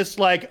not just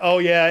like, oh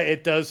yeah,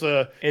 it does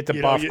it's a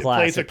buff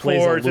class. It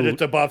plays chords and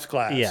it's a buffs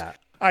class. Yeah.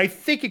 I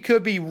think it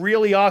could be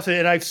really awesome.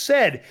 And I've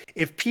said,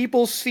 if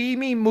people see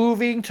me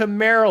moving to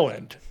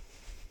Maryland,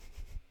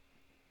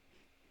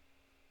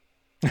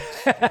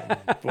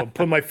 I'll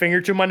put my finger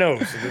to my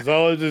nose. It's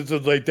all it's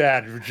like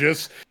that.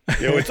 Just,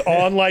 you know, it's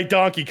on like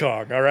Donkey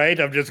Kong. All right,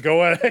 I'm just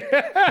going.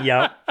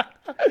 Yep.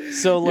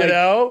 So like, you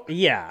know,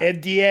 yeah,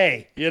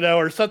 NDA, you know,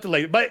 or something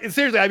like. But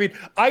seriously, I mean,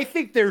 I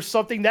think there's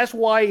something. That's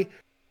why,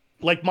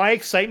 like, my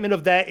excitement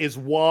of that is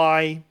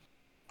why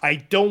I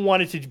don't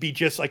want it to be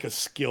just like a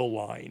skill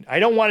line. I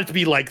don't want it to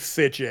be like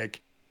Sijik,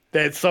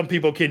 that some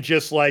people can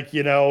just like,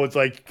 you know, it's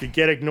like could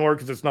get ignored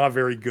because it's not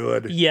very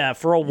good. Yeah,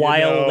 for a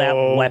while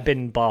that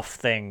weapon buff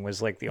thing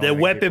was like the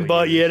weapon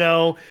buff, you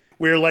know,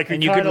 where like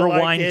and you can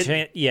rewind.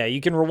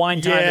 You can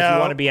rewind time if you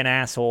want to be an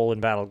asshole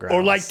in Battlegrounds.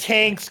 Or like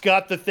tanks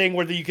got the thing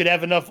where you could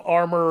have enough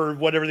armor or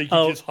whatever that you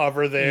can just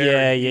hover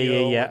there.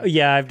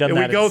 Yeah. I've done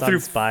that. We go through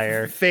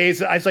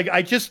phase. I was like,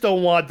 I just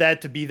don't want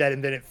that to be that,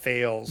 and then it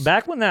fails.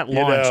 Back when that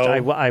launched,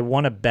 I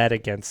won a bet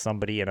against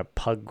somebody in a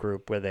pug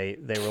group where they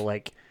were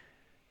like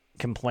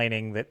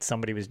complaining that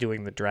somebody was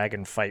doing the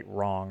dragon fight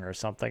wrong or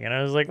something, and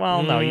I was like,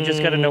 well, no, you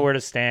just got to know where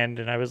to stand.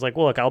 And I was like,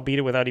 well, look, I'll beat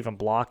it without even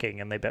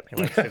blocking, and they bet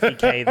me like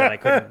 50k that I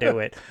couldn't do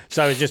it.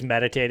 So I was just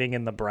meditating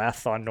in the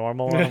breath on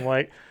normal, and I'm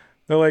like,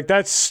 they're like,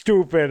 that's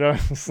stupid. I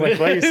was like,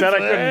 well, you said I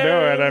couldn't do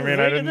it. I mean,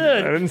 I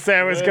didn't say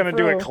I was going to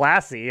do it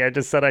classy. I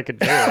just said I could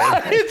do it.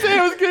 I didn't say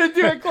I was going to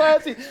do it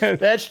classy.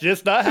 That's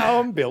just not how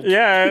I'm built.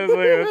 Yeah, I was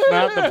like, that's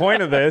not the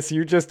point of this.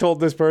 You just told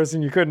this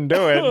person you couldn't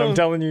do it, and I'm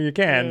telling you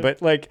can.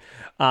 But like,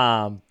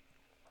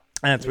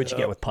 that's what you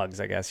get with pugs,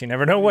 I guess. You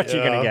never know what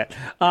you're gonna get. You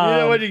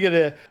know what you're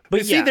gonna.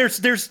 But see,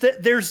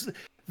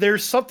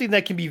 there's something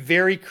that can be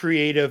very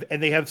creative,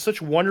 and they have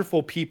such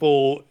wonderful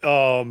people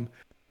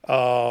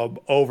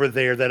over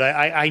there that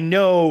I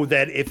know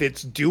that if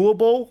it's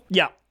doable,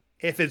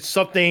 if it's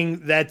something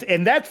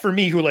that's for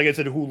me, who, like I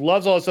said, who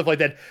loves all stuff like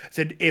that,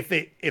 said if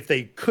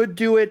they could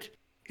do it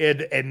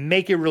and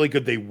make it really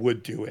good, they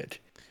would do it.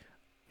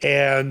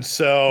 And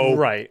so,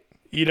 right,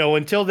 you know,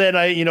 until then,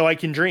 I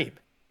can dream,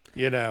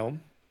 you know.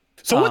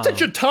 So what's at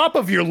your top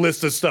of your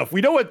list of stuff?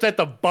 We know what's at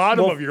the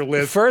bottom of your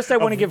list. First, I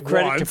want to give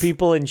credit to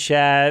people in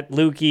chat,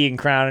 Lukey and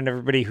Crown and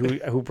everybody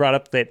who brought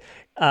up that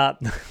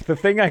the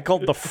thing I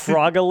called the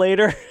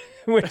Frogolator,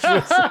 which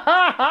was,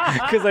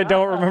 because I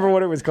don't remember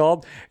what it was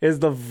called, is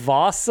the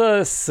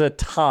Vasa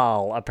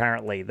Satal,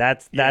 apparently.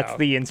 That's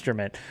the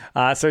instrument.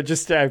 So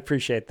just, I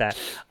appreciate that.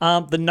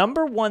 The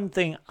number one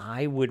thing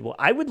I would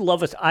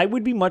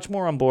be much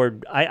more on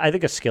board. I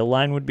think a skill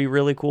line would be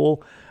really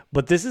cool.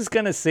 But this is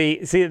going to see,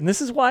 and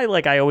this is why,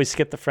 like, I always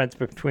skip the fence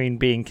between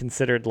being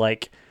considered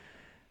like,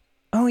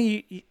 oh,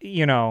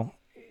 you know,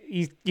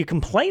 you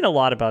complain a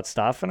lot about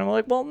stuff. And I'm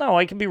like, well, no,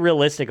 I can be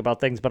realistic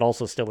about things, but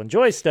also still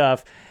enjoy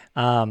stuff.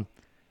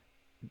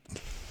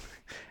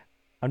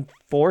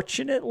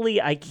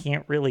 Unfortunately, I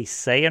can't really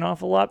say an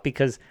awful lot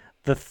because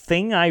the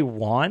thing I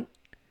want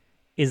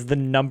is the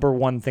number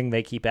one thing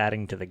they keep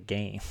adding to the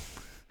game.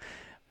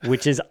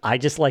 Which is, I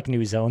just like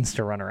new zones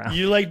to run around.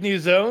 You like new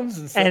zones?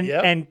 And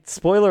stuff, and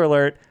spoiler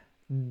alert,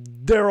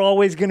 they're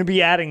always going to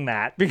be adding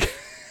that. Because,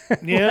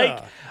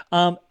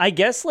 I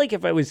guess, like,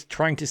 if I was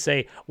trying to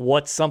say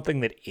what's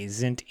something that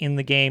isn't in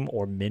the game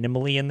or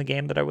minimally in the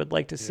game that I would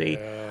like to see,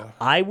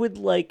 I would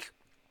like,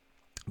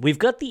 we've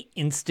got the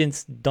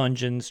instance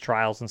dungeons,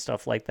 trials, and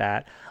stuff like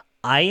that.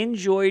 I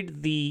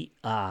enjoyed the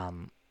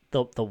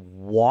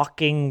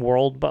walking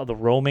world, the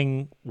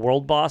roaming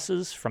world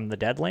bosses from the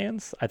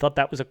Deadlands. I thought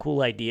that was a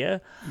cool idea.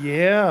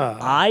 Yeah.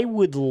 I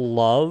would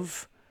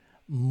love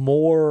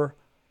more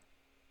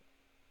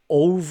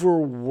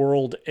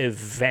overworld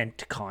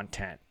event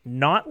content.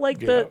 Not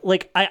like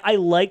I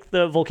like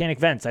the volcanic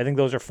vents. I think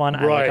those are fun.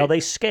 I like how they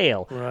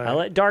scale. I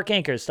like Dark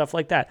Anchors, stuff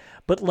like that.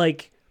 But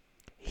like,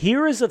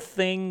 here is a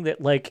thing that,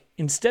 like,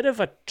 instead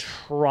of a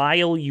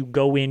trial you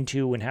go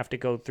into and have to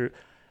go through,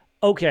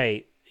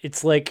 okay,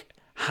 it's like,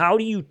 how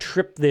do you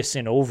trip this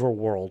in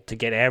Overworld to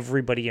get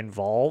everybody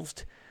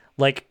involved?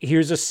 Like,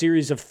 here's a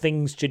series of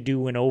things to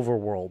do in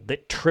Overworld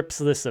that trips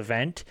this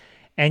event,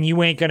 and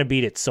you ain't going to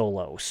beat it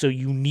solo. So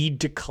you need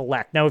to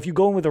collect. Now, if you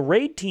go in with a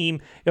raid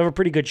team, you have a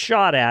pretty good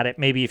shot at it.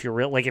 Maybe if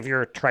you're if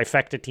you're a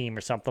trifecta team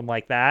or something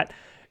like that,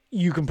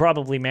 you can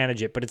probably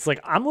manage it. But it's like,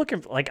 I'm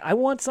looking for, like, I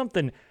want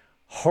something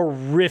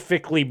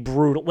horrifically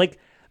brutal. Like,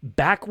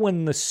 back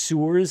when the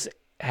sewers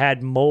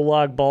had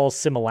Molag Bal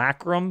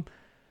Simulacrum,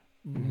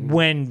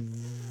 when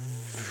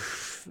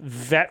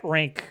vet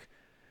rank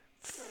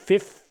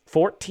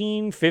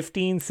 14,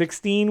 15,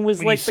 16 was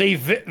when like... you say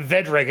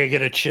vet rank, I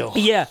get a chill.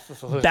 Yeah,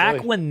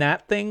 back when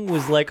that thing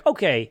was like,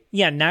 okay,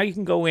 yeah, now you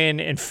can go in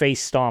and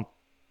face stomp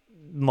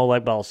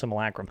Molag Bal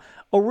Simulacrum.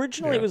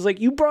 Originally, it was like,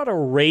 you brought a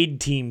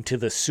raid team to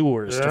the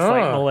sewers to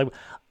fight Molag.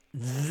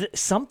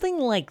 Something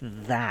like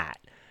that,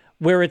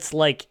 where it's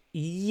like,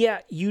 yeah,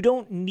 you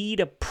don't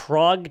need a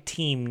prog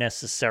team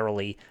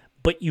necessarily,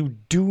 but you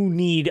do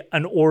need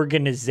an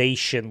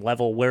organization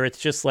level where it's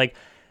just like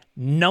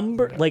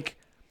like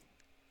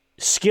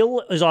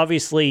skill is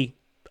obviously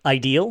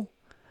ideal,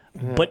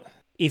 but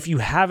if you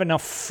have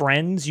enough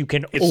friends, you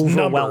can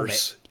overwhelm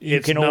numbers. it. You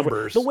it's can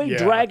numbers. The way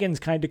dragons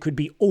kind of could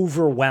be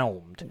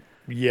overwhelmed.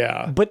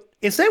 Yeah. But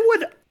is that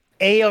what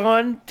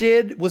Aeon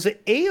did? Was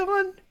it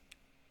Aeon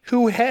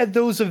who had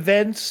those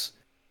events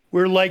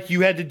where, like,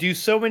 you had to do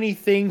so many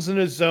things in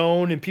a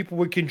zone and people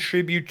would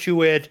contribute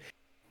to it,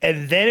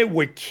 and then it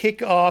would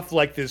kick off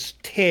like this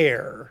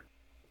tear,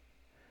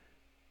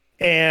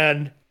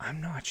 and I'm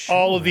not sure.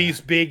 all of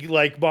these big,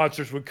 like,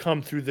 monsters would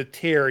come through the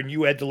tear, and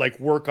you had to, like,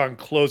 work on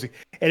closing,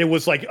 and it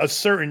was like a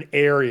certain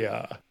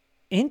area.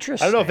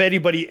 Interesting. I don't know if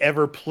anybody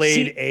ever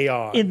played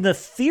Aeon. In the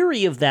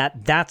theory of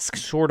that, that's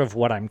sort of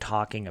what I'm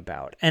talking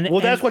about. And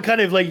that's what kind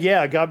of, like,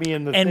 got me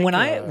in the. And when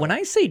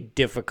I say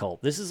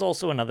difficult, this is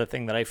also another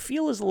thing that I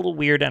feel is a little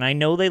weird, and I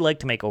know they like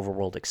to make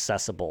Overworld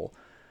accessible.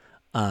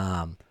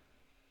 A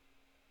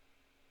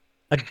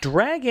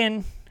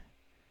dragon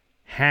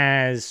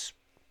has,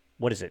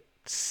 what is it,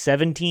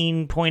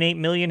 17.8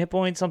 million hit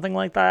points, something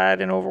like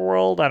that in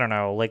Overworld. I don't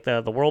know, like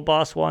the world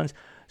boss ones.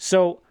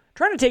 So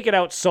trying to take it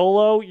out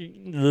solo,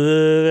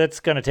 that's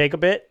going to take a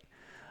bit.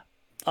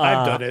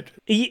 I've done it.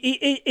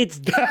 It's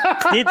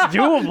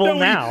doable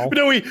now.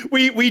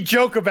 We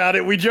joke about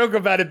it. We joke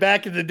about it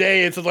back in the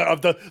day. It's like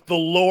of the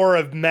lore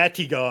of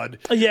Matigod.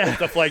 Yeah. And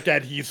stuff like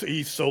that. He's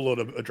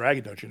soloed a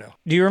dragon, don't you know?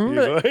 Do you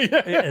remember?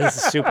 This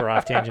is super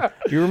off tangent.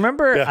 Do you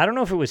remember? Yeah. I don't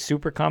know if it was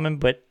super common,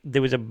 but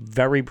there was a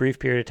very brief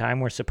period of time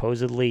where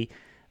supposedly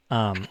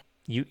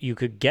you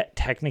could get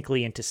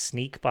technically into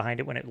sneak behind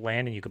it when it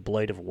landed, and you could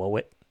Blade of Woe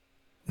it.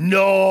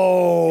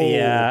 No.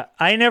 Yeah,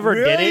 I never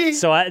did it,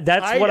 so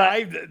that's what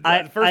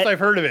I've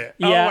heard of it.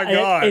 Yeah, oh my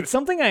god, it's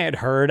something I had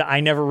heard. I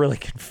never really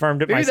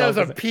confirmed it Maybe myself.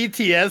 Maybe that was a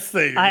PTS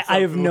thing.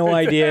 I have no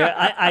idea.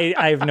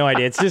 I have no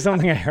idea. It's just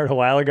something I heard a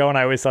while ago, and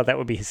I always thought that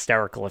would be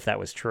hysterical if that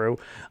was true.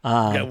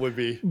 That would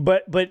be.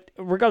 But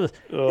regardless,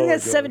 it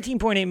has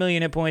 17.8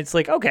 million hit points.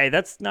 Like, okay,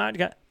 that's not.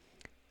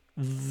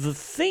 The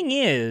thing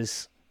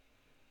is,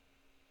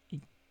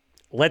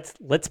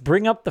 let's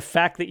bring up the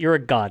fact that you're a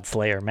god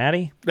slayer,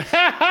 Maddie.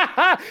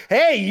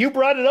 Hey, you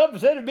brought it up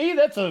instead of me.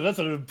 That's an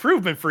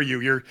improvement for you.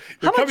 You're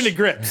coming to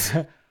grips.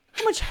 How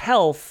much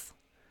health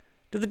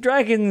do the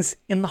dragons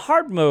in the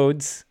hard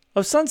modes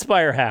of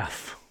Sunspire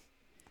have?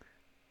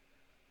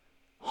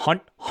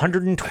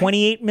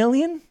 128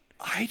 million?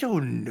 I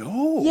don't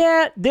know.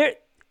 Yeah,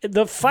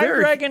 the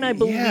fire dragon, I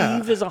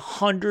believe, is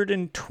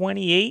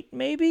 128,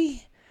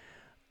 maybe.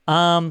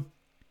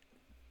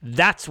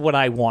 That's what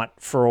I want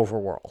for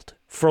Overworld,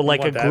 for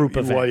like a group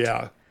event. Well,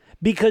 yeah.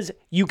 Because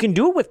you can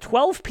do it with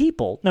 12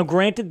 people. Now,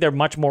 granted, they're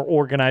much more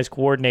organized,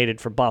 coordinated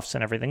for buffs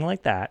and everything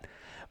like that.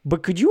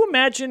 But could you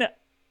imagine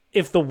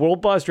if the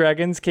World Boss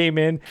Dragons came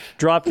in,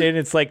 dropped in,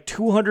 it's like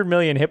 200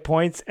 million hit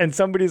points, and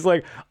somebody's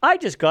like, I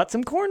just got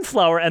some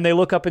cornflower, and they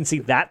look up and see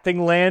that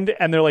thing land,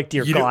 and they're like,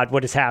 dear God,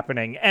 what is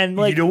happening? And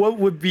like, you know what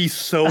would be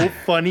so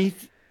funny?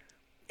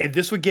 And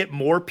this would get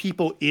more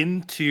people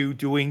into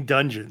doing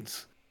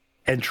dungeons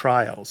and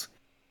trials.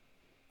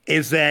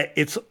 Is that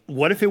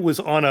what if it was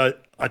on a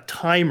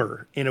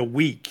timer in a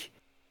week,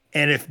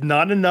 and if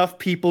not enough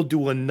people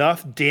do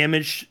enough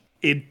damage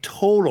in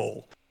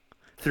total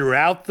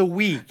throughout the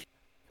week,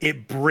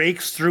 it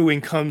breaks through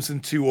and comes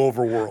into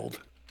Overworld.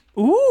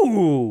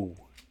 Ooh.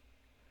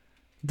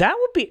 That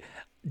would be...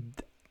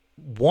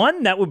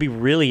 One, that would be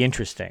really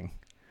interesting.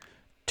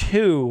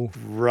 Two...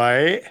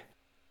 Right?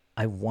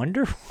 I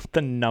wonder what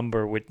the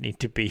number would need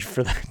to be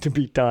for that to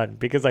be done,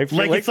 because I feel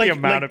like it's the like,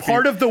 amount like of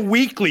part of the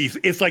weeklies,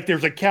 it's like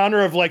there's a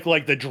counter of like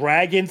the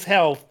dragon's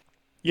health.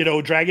 You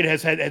know, dragon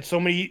has had so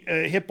many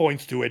hit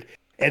points to it,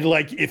 and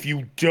like if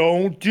you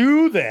don't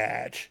do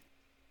that,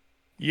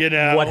 you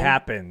know what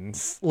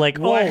happens? Like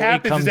what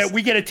happens is that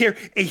we get a tear,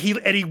 and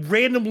he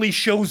randomly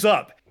shows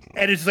up,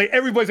 and it's like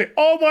everybody's like,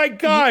 "Oh my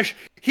gosh,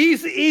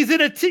 he's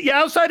in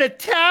outside a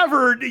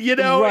tavern, in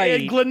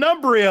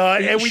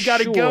Glenumbria, and we got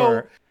to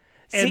go."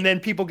 And then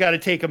people got to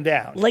take him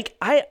down. Like,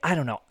 I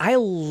don't know. I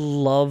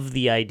love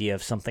the idea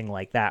of something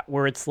like that,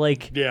 where it's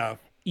like,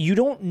 you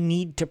don't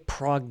need to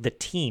prog the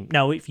team.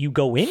 Now, if you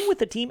go in with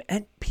the team,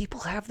 and people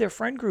have their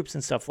friend groups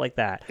and stuff like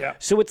that. Yeah.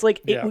 So it's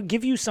like, it would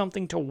give you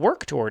something to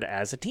work toward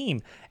as a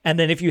team. And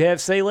then if you have,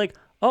 say, like,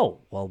 oh,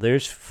 well,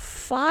 there's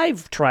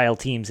 5 trial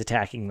teams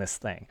attacking this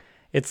thing.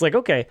 It's like,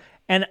 okay.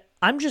 And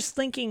I'm just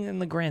thinking in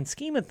the grand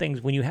scheme of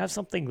things, when you have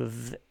something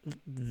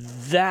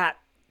that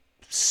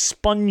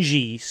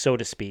spongy, so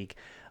to speak,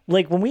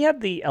 like when we had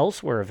the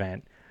Elsewhere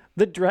event,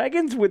 the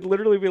dragons would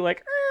literally be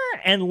like,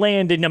 and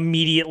land and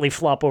immediately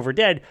flop over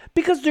dead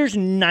because there's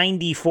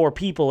 94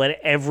 people at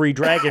every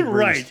dragon roost.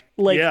 Right.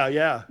 Like,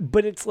 yeah.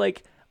 But it's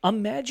like,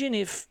 imagine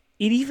if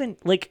it even,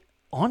 like,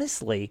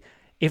 honestly,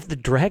 if the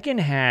dragon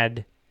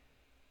had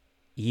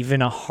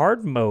even a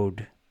hard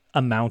mode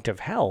amount of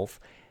health,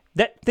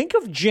 think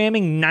of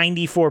jamming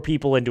 94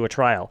 people into a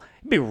trial.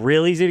 It'd be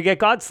real easy to get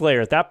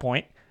Godslayer at that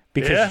point.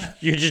 Because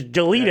you just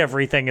delete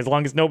everything as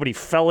long as nobody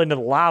fell into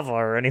the lava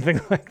or anything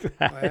like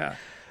that. Yeah.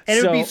 And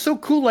it would be so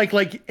cool,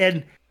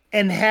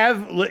 and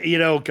have,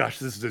 gosh,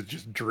 this is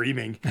just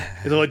dreaming.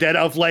 Like that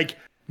of like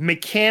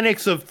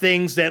mechanics of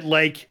things that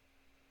like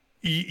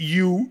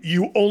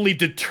you only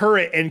deter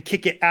it and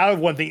kick it out of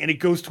one thing and it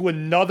goes to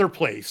another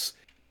place,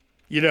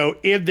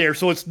 in there.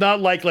 So it's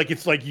not like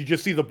it's like you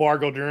just see the bar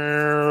go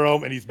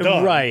and he's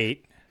done.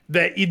 Right.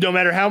 That no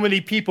matter how many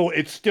people,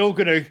 it's still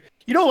going to...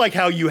 like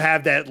how you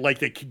have that, like,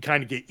 that can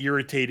kind of get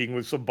irritating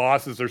with some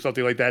bosses or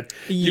something like that.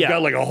 You've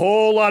got, like, a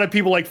whole lot of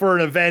people, like, for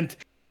an event,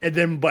 and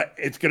then, but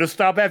it's going to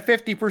stop at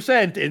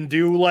 50% and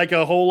do, like,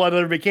 a whole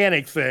other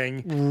mechanics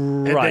thing.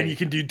 And then you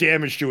can do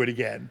damage to it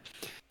again.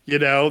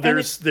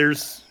 There's there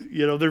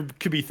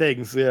could be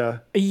things,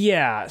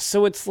 Yeah,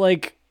 so it's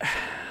like,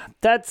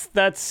 that's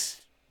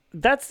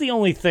the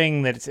only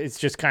thing that it's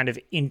just kind of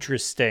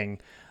interesting.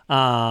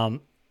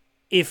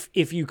 If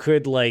you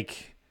could,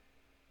 like...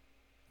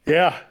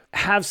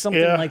 have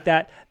something like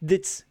that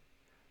it's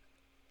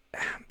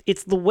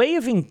the way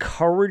of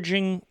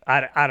encouraging.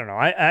 I don't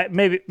know.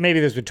 Maybe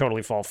this would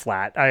totally fall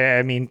flat.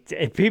 I mean,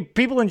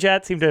 people in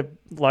chat seem to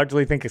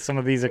largely think some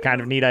of these are kind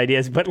of neat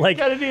ideas, but like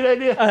kind of neat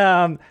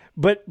idea.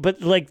 But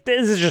like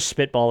this is just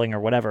spitballing or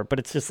whatever. But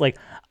it's just like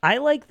I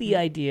like the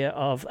idea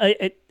of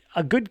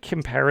a good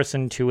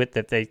comparison to it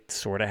that they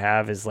sort of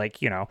have is like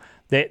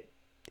that.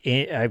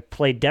 I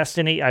played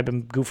Destiny. I've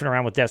been goofing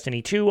around with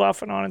Destiny 2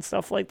 off and on and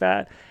stuff like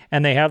that.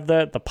 And they have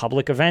the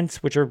public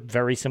events, which are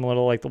very similar to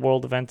like the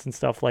world events and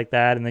stuff like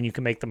that. And then you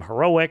can make them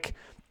heroic,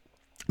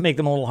 make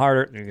them a little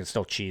harder. You can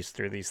still cheese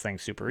through these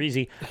things super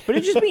easy. But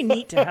it'd just be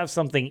neat to have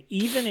something,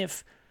 even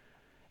if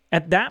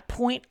at that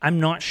point, I'm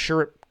not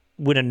sure it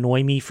would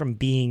annoy me from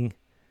being,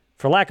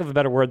 for lack of a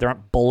better word, there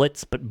aren't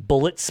bullets, but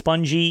bullet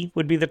spongy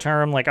would be the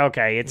term. Like,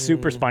 okay, it's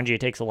super spongy.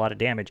 It takes a lot of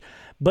damage.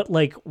 But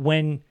like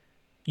when...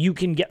 you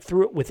can get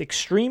through it with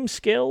extreme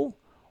skill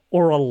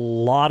or a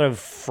lot of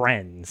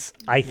friends.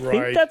 I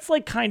think that's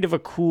like kind of a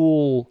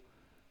cool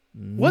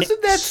mix.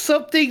 Wasn't that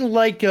something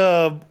like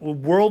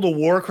World of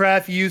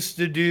Warcraft used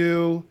to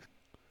do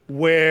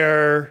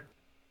where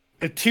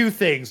the two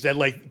things that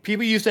like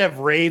people used to have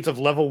raids of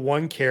level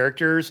 1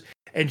 characters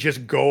and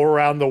just go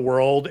around the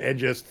world and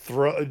just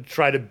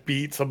try to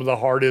beat some of the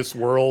hardest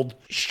world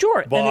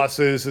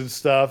bosses and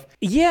stuff.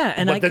 Yeah.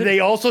 And but then they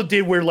also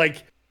did where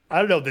like, I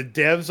don't know, the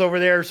devs over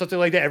there or something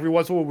like that, every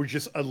once in a while would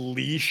just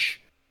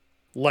unleash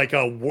like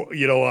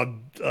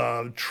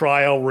a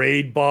trial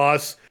raid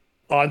boss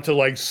onto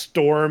like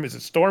Storm. Is it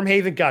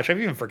Stormhaven? Gosh, I've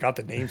even forgot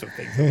the names of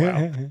things.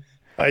 Wow.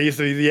 I used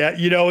to,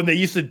 and they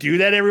used to do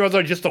that every once in a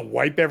while just to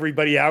wipe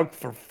everybody out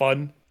for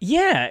fun.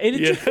 Yeah. It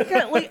just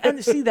like,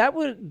 and see, that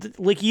would,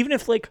 like, even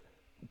if like,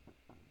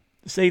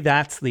 say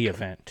that's the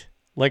event.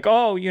 Like,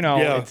 oh,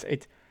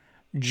 it's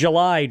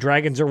July,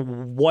 dragons are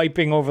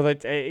wiping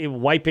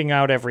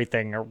out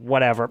everything or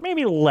whatever.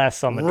 Maybe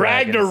less on the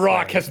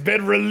Ragnarok dragons has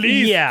been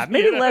released. Yeah,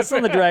 maybe less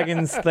on the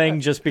dragons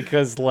thing, just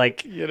because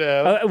like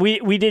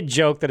we did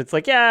joke that it's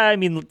like I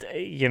mean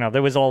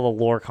there was all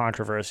the lore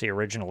controversy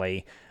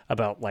originally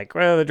about like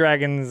the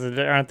dragons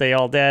aren't they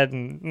all dead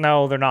and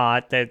no they're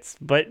not.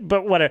 But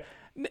what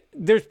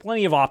there's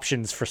plenty of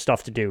options for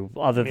stuff to do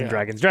other than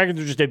dragons. Dragons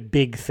are just a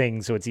big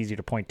thing, so it's easy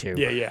to point to.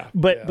 Yeah.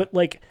 But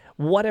like.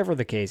 Whatever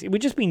the case, it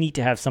would just be neat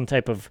to have some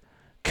type of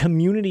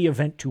community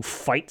event to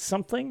fight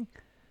something.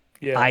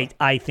 Yeah.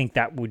 I think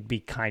that would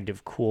be kind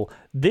of cool.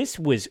 This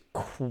was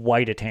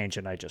quite a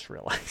tangent, I just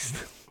realized.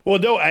 Well,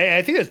 no,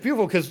 I think that's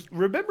beautiful because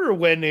remember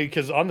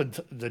because on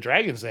the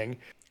dragons thing,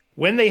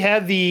 when they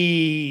had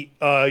the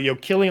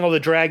killing all the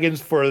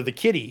dragons for the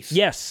kitties.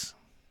 Yes.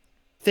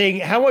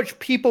 Thing, how much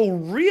people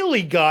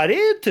really got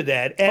into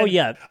that.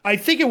 And I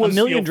think it was a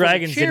million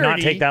dragons did not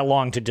take that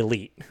long to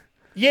delete.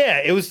 Yeah,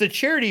 it was the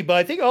charity, but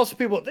I think also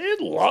people they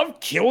love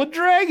killing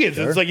dragons.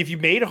 Sure. It's like if you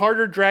made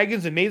harder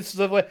dragons and made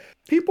stuff like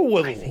people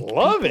would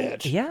love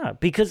it. Yeah,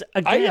 because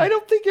again, I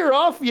don't think you're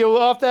off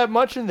that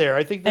much in there.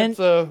 I think that's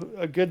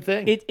a good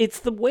thing.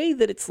 it's the way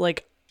that it's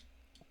like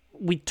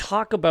we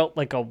talk about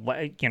like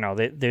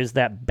there's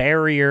that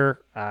barrier.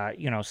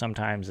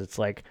 Sometimes it's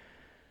like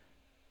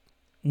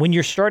when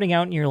you're starting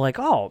out and you're like,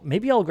 oh,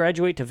 maybe I'll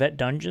graduate to vet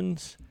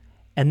dungeons,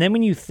 and then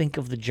when you think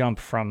of the jump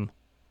from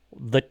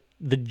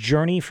the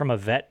journey from a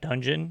vet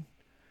dungeon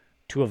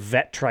to a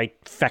vet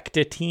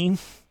trifecta team,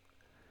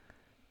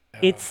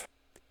 it's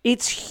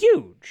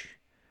huge.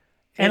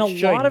 And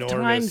It's a lot of ginormous.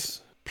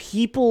 times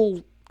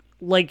people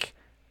like,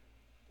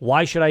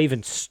 why should I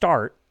even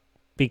start?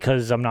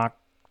 Because I'm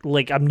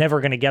never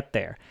going to get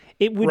there.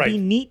 It would be Right.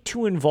 neat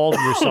to involve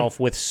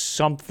yourself with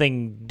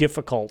something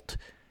difficult,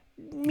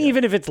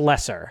 even if it's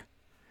lesser.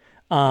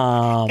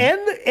 And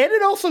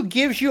it also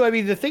gives you, I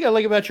mean, the thing I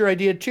like about your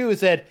idea too is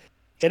that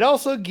it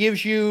also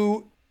gives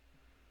you,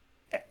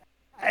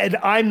 and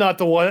I'm not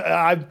the one,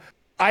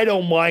 I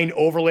don't mind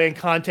overland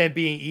content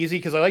being easy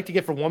because I like to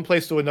get from one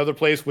place to another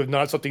place with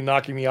not something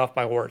knocking me off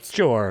my horse.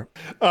 Sure.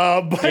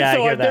 But Yeah, I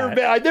so hear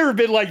I've never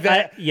been like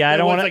that. I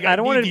don't want to. I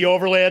don't want to the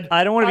overland.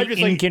 I don't want to I'm be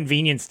just like,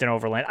 inconvenienced in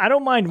overland. I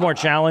don't mind more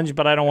challenge,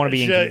 but I don't want to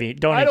be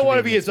inconvenienced. I don't want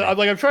to be inconvenience me. I'm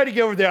like I'm trying to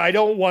get over there. I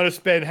don't want to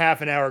spend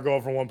half an hour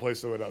going from one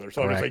place to another.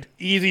 So I'm just Correct. like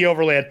easy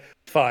overland.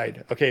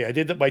 Fine. Okay, I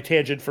did my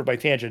tangent for my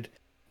tangent.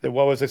 Then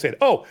what was I saying?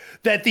 Oh,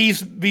 that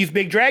these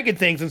big dragon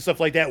things and stuff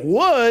like that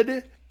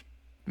would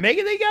make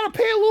it. They got to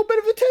pay a little bit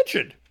of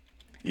attention.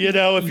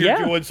 If you're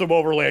Yeah. doing some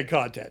overland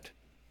content.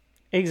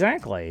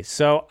 Exactly.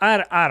 So I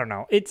don't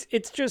know. It's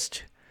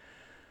just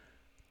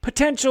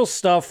potential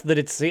stuff that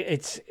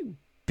it's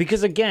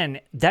because again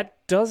that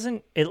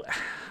doesn't.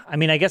 I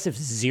mean, I guess if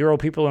 0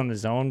 people in the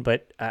zone,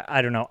 but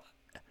I don't know.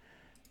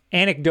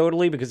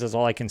 Anecdotally, because that's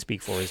all I can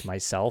speak for is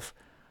myself.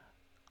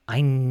 I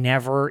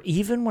never,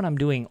 even when I'm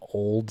doing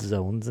old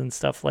zones and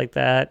stuff like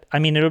that. I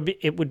mean,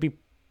 it would be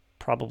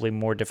probably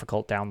more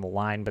difficult down the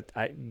line, but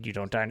you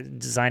don't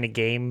design a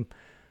game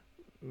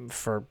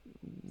for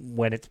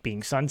when it's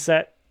being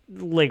sunset,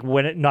 like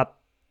when it not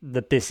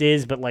that this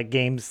is, but like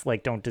games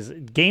like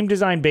don't game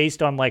design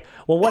based on like,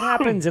 well, what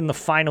happens in the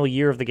final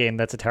year of the game?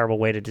 That's a terrible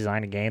way to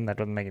design a game. That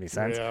doesn't make any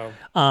sense.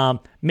 Yeah.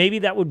 Maybe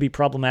that would be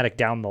problematic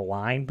down the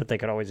line, but they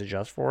could always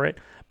adjust for it.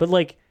 But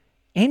like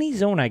any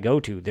zone I go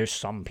to, there's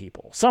some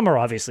people. Some are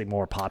obviously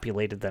more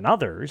populated than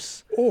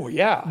others, Oh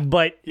yeah.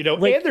 but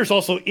like, and there's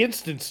also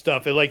instant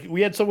stuff. And like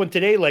we had someone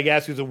today like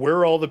ask us, where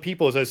are all the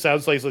people? So it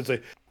sounds like let's say,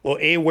 well,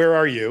 A, where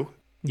are you?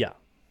 yeah.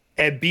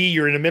 And B,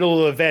 you're in the middle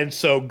of the event,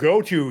 so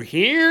go to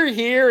here,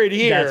 here, and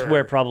here. That's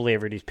where probably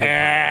everybody's picked.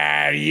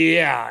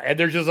 Yeah. And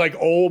they're just like,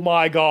 oh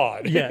my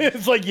God. Yeah.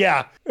 It's like,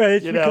 yeah.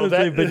 It's you know, because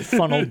they've been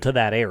funneled to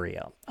that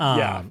area.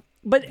 Yeah.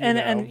 But and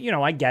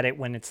I get it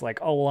when it's like,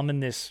 oh well, I'm in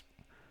this.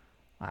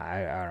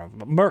 I don't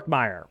know,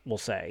 Murkmire, we'll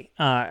say.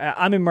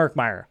 I'm in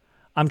Murkmire.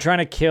 I'm trying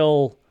to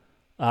kill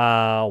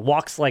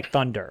Walks Like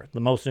Thunder, the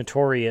most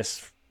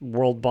notorious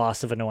world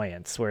boss of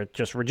annoyance, where it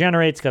just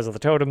regenerates because of the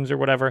totems or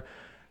whatever.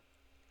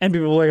 And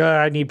people are like,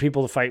 I need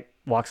people to fight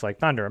Walks Like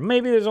Thunder.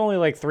 Maybe there's only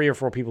like 3 or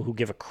 4 people who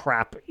give a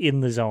crap in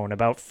the zone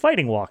about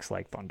fighting Walks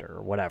Like Thunder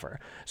or whatever.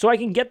 So I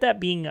can get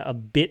that being a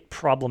bit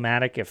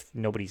problematic if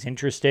nobody's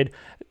interested.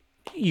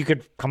 You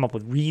could come up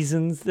with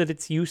reasons that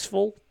it's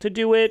useful to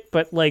do it,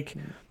 but like...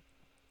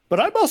 But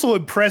I'm also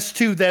impressed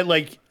too that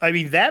like, I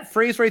mean, that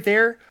phrase right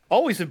there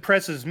always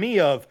impresses me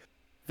of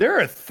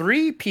there are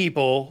 4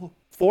 people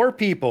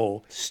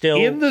Still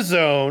in the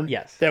zone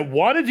yes. that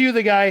want to do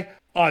the guy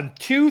on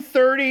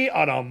 2:30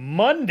 on a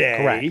Monday.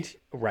 Correct.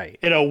 Right.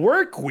 In a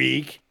work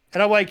week.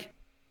 And I'm like,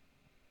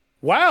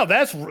 wow,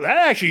 that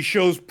actually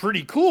shows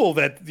pretty cool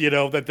that,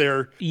 that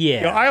they're,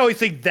 Yeah. I always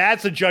think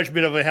that's a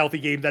judgment of a healthy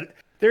game that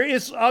there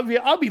is,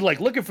 I'll be like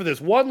looking for this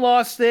one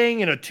lost thing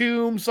in a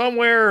tomb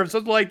somewhere or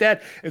something like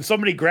that. And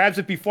somebody grabs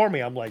it before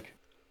me. I'm like,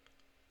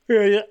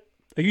 Yeah.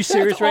 Are you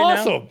serious that's right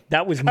awesome. now?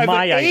 That was I was my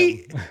like,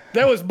 item.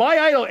 That was my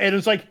item. And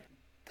it's like,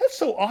 that's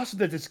so awesome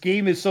that this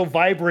game is so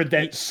vibrant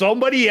that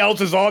somebody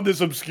else is on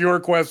this obscure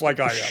quest like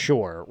I am.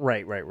 Sure.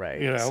 Right.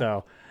 You know?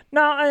 So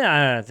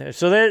no,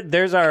 so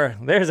there's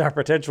our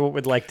potential what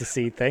we'd like to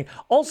see thing.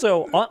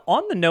 Also,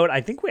 on the note,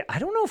 I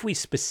don't know if we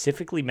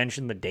specifically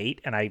mentioned the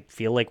date, and I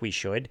feel like we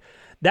should.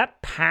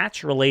 That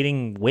patch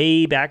relating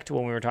way back to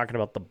when we were talking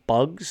about the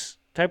bugs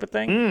type of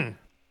thing.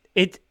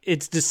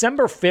 It's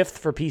December 5th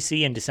for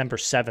PC and December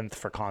 7th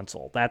for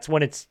console. That's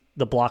when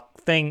the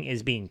block thing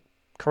is being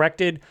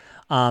corrected.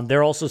 There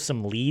are also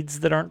some leads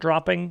that aren't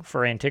dropping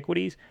for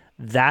Antiquities.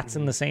 That's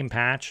in the same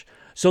patch.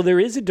 So there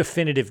is a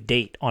definitive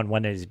date on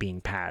when it is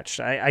being patched.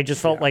 I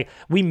just felt like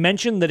we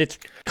mentioned that it's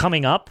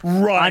coming up.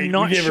 Right. I'm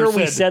not We never sure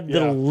we said- said the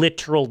yeah.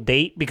 literal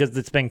date because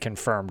it's been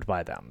confirmed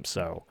by them.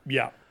 So,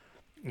 Yeah.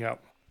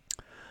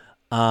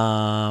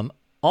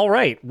 all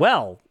right.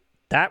 Well,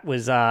 that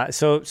was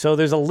so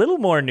there's a little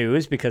more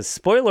news because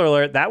spoiler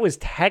alert, that was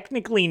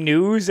technically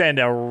news and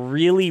a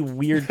really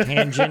weird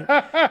tangent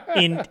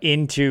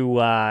into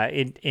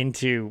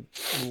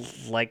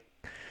like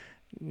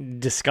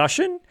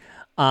discussion.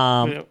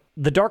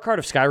 The Dark Heart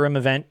of Skyrim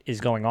event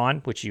is going on,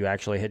 which you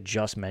actually had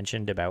just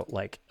mentioned about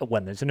like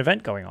when there's an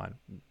event going on.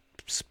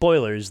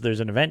 Spoilers, there's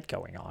an event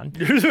going on.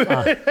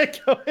 Well,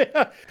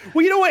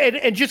 you know what?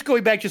 And just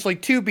going back just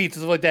like 2 beats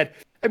and stuff like that.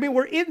 I mean,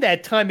 we're in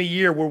that time of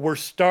year where we're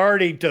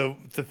starting to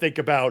think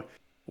about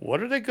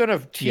what are they going to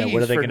tease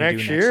what are they for gonna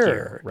next do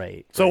year?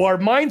 Right. So our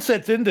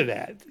mindset's into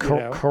that.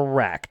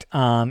 Correct.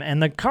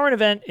 And the current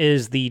event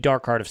is the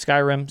Dark Heart of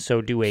Skyrim.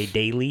 So do a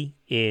daily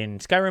in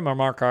Skyrim or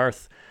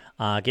Markarth.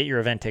 Get your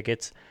event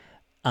tickets.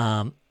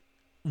 The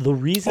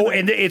reason...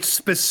 and it's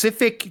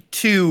specific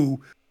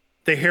to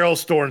the Herald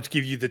Storms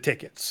give you the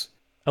tickets.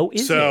 Oh,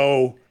 is it?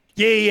 So,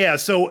 yeah.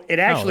 So it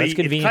actually that's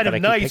convenient it's kind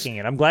of that I nice. keep picking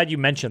it. I'm glad you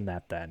mentioned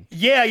that then.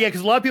 Yeah,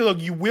 because a lot of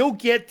people, you will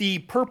get the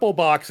purple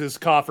boxes,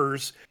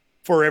 coffers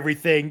for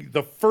everything.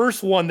 The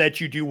first one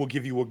that you do will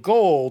give you a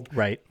gold.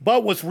 Right.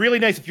 But what's really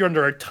nice, if you're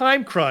under a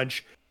time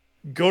crunch,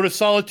 go to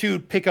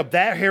Solitude, pick up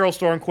that Herald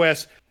Storm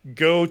quest,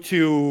 go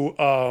to,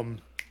 I'm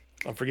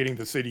forgetting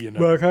the city.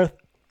 Markarth?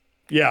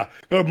 Yeah,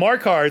 go to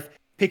Markarth,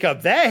 pick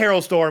up that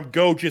Herald Storm,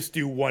 go just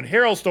do one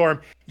Herald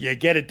Storm, you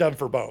get it done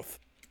for both.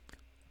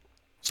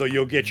 So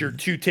you'll get your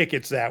 2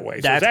 tickets that way.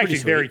 So That's it's actually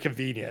pretty sweet. very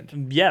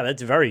convenient. Yeah,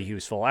 that's very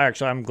useful.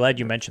 I'm glad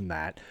you mentioned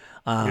that.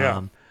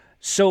 Yeah.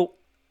 So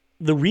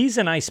the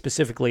reason I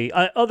specifically,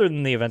 other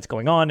than the events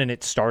going on, and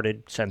it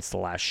started since the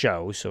last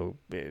show, so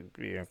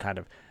kind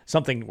of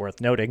something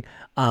worth noting.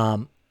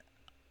 The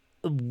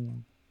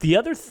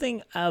other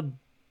thing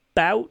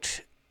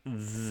about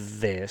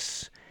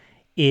this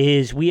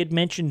is we had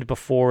mentioned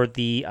before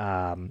the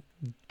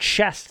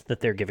chest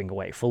that they're giving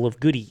away full of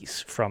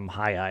goodies from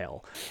High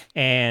Isle.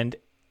 And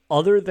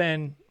other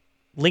than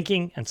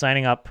linking and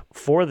signing up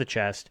for the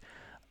chest,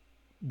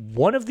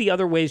 one of the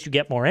other ways you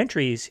get more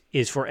entries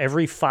is for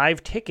every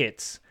 5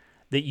 tickets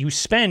that you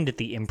spend at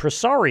the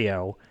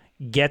Impresario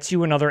gets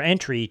you another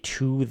entry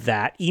to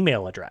that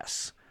email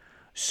address.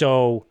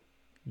 So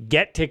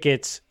get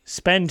tickets,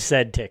 spend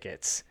said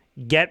tickets,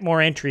 get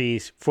more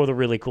entries for the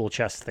really cool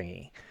chest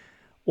thingy.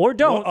 Or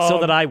don't, so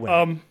that I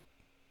win.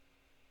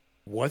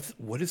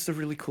 What is the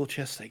really cool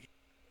chest thing?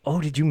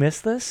 Oh, did you miss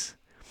this?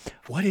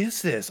 What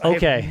is this?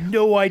 Okay. I have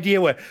no idea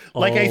what.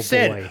 Like I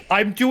said, boy.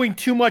 I'm doing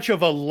too much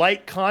of a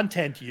light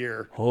content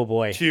year. Oh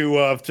boy. To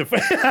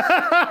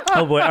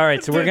Oh boy. All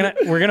right, so we're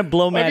gonna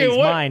blow Maddie's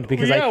mind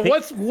because I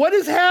think what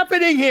is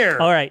happening here?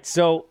 All right,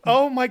 so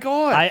oh my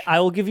god. I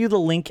will give you the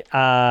link.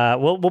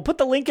 We'll put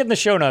the link in the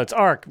show notes.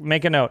 Ark,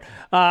 make a note.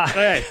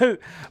 Okay.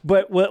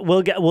 But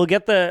we'll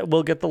get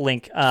the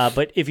link.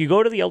 But if you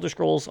go to the Elder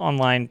Scrolls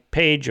Online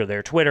page or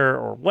their Twitter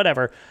or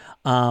whatever,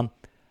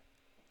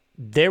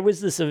 there was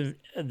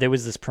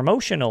this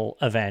promotional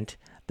event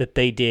that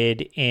they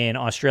did in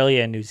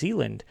Australia and New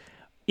Zealand.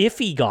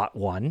 Iffy got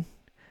one,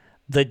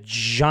 the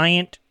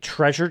giant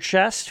treasure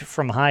chest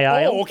from High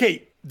Isle. Oh,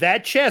 okay.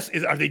 That chest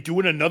are they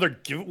doing another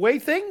giveaway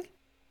thing?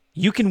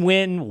 You can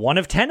win one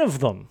of 10 of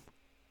them.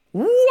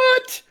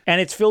 What? And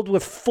it's filled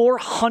with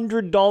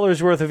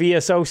 $400 worth of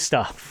ESO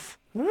stuff.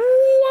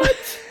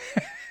 What?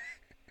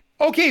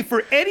 Okay,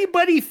 for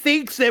anybody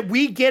thinks that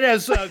we get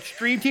as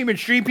Stream Team and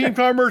Stream Team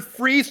Farmers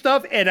free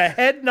stuff and a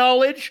head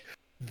knowledge,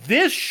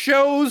 this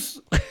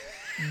shows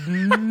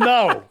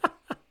no.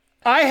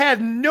 I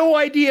have no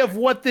idea of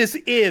what this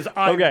is.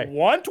 I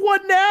want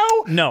one now.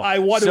 No. I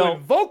want to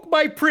invoke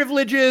my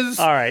privileges.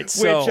 All right,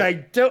 so which I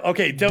don't.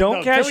 Okay,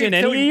 don't cash in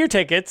any of your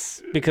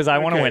tickets because I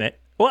want to win it.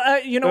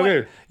 Well, you know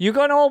what? You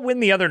can all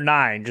win the other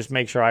 9. Just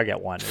make sure I get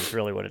one. Is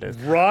really what it is.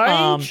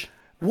 Right.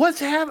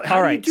 What's happening?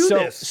 How do you do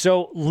this?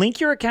 So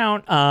link your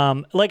account.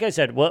 Like I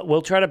said,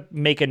 we'll try to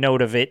make a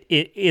note of it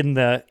in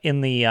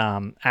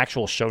the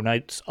actual show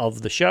notes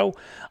of the show.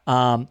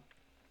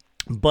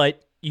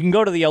 But you can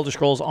go to the Elder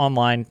Scrolls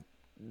Online.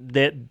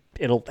 That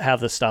it'll have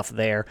the stuff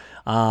there.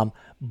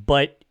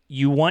 But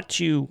you want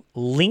to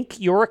link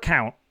your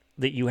account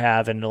that you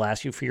have, and it'll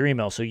ask you for your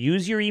email. So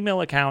use your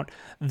email account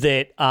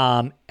that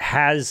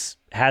has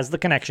the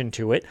connection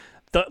to it.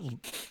 The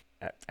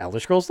Elder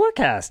Scrolls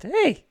Lorecast.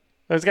 Hey.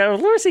 Those guys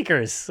with Lore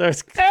Seekers.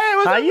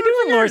 How you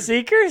doing, Lore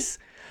Seekers?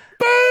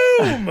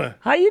 Boom!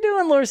 How you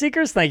doing, Lore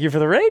Seekers? Thank you for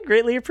the raid.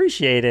 Greatly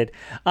appreciated.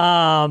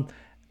 So,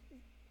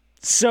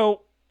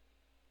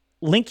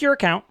 link your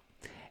account,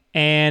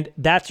 and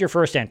that's your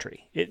first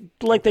entry,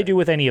 they do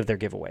with any of their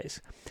giveaways.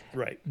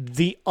 Right.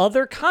 The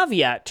other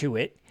caveat to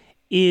it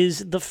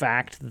is the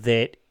fact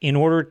that in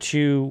order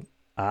to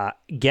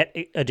get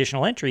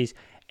additional entries,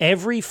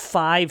 every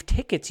 5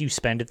 tickets you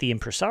spend at the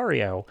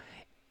Impresario,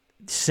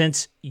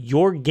 since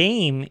your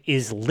game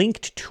is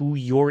linked to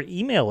your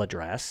email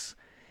address,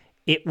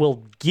 it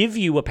will give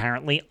you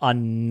apparently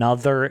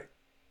another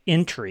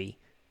entry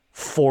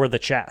for the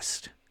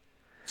chest.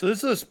 So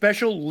this is a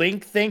special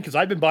link thing because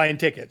I've been buying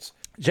tickets.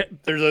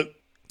 There's a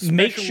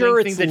make sure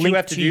it's that linked you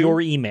have to your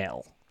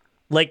email.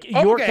 Like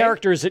your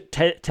character is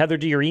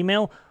tethered to your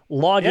email.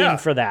 Log in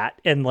for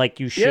that, and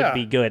you should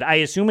be good. I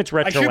assume it's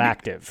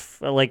retroactive,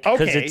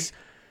 because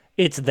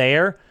it's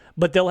there.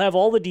 But they'll have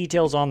all the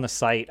details on the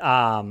site.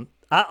 I'll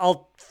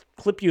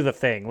clip you the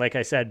thing, like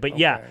I said. But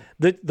yeah,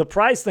 the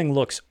prize thing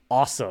looks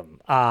awesome.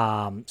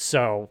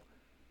 So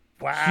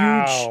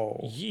wow.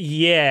 huge.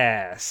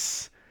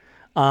 Yes.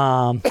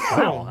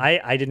 Wow.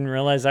 I didn't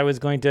realize I was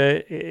going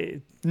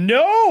to.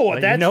 No,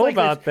 that's know like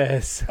about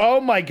this.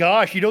 Oh my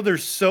gosh!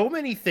 There's so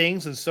many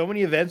things and so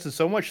many events and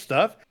so much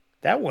stuff.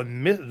 That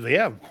one,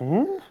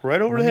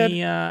 right over the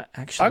head.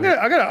 Actually,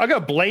 I'm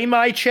gonna blame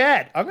my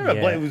chat. I'm gonna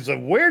blame.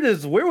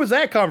 Where was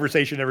that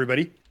conversation,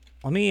 everybody?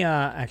 Let me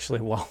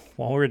actually, while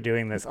we're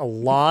doing this, a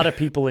lot of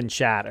people in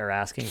chat are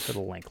asking for the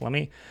link.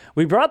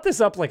 We brought this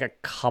up like a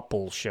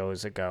couple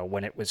shows ago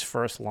when it was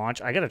first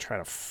launched. I gotta try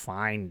to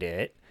find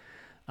it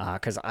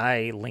because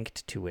I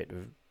linked to it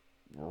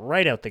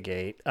right out the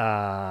gate.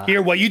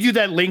 Here, while you do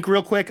that link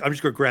real quick, I'm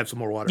just gonna grab some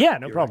more water. Yeah,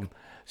 no problem.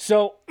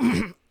 So.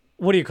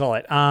 What do you call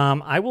it?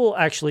 I will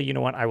actually, you know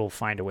what? I will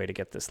find a way to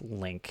get this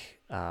link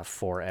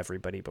for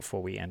everybody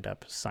before we end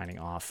up signing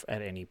off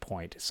at any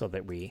point so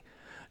that we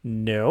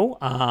know.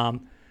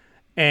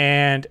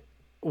 And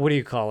what do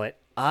you call it?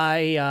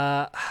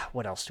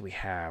 What else do we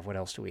have?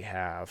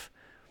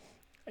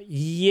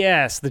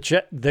 Yes, the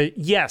chat.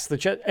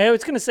 I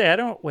was going to say,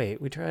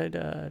 we tried.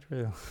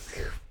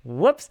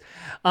 Whoops.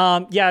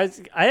 I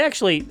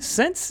actually,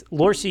 since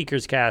Lore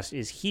Seekers Cast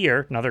is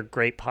here, another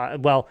great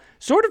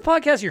sort of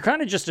podcast. You're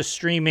kind of just a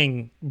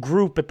streaming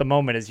group at the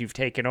moment as you've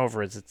taken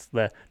over, as it's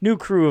the new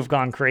crew have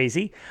gone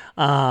crazy.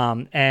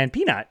 And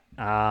Peanut,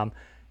 I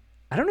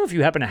don't know if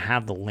you happen to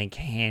have the link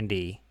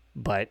handy,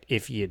 but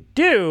if you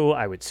do,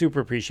 I would super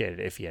appreciate it.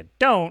 If you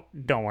don't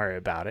worry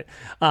about it.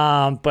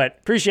 But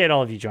appreciate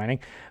all of you joining.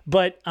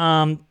 But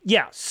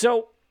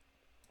so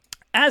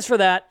as for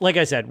that, like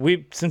I said,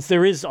 since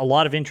there is a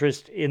lot of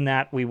interest in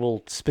that, we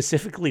will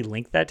specifically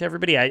link that to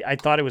everybody. I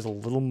thought it was a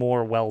little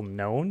more well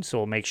known, so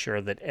we'll make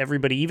sure that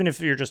everybody, even if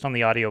you're just on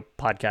the audio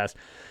podcast,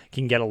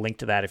 can get a link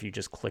to that if you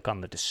just click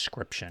on the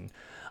description.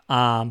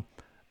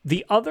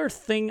 The other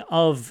thing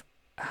of,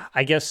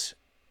 I guess,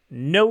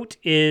 note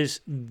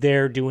is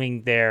they're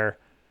doing their,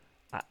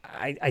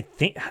 I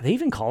think, are they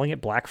even calling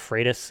it Black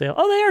Friday sale?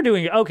 Oh, they are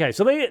doing it. Okay,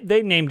 so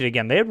they named it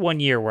again. They had 1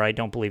 year where I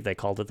don't believe they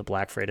called it the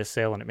Black Friday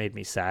sale, and it made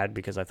me sad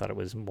because I thought it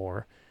was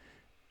more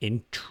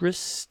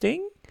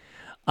interesting.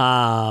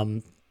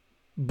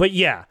 But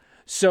yeah,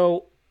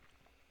 so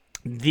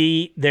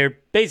they're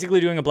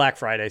basically doing a Black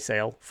Friday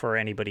sale for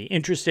anybody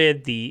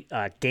interested. The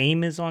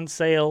game is on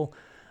sale.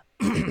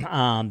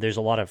 There's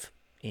a lot of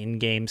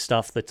in-game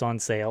stuff that's on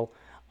sale.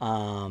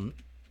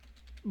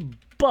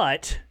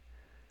 But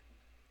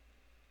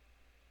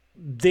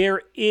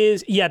there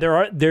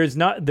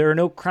are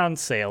no crown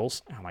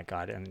sales. Oh my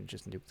God. And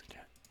just nuked the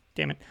chat.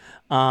 Damn it.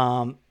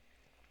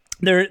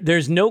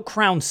 There's no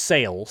crown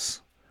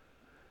sales,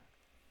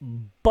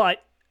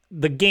 but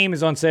the game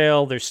is on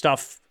sale. There's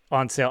stuff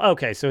on sale.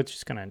 Okay. So it's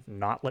just going to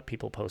not let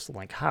people post the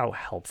link. How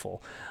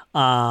helpful.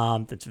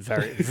 That's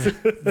very,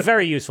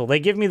 very useful. They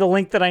give me the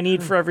link that I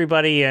need for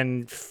everybody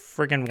and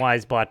friggin'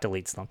 WiseBot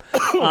deletes them.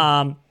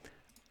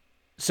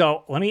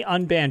 So let me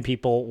unban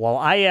people while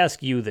I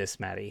ask you this,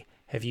 Maddie.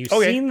 Have you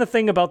seen the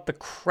thing about the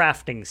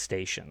crafting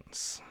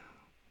stations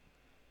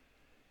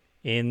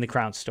in the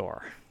Crown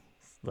Store?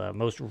 The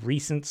most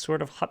recent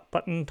sort of hot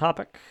button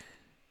topic.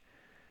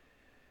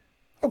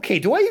 Okay,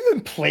 do I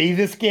even play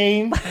this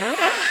game?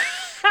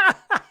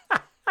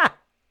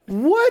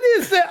 What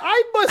is that?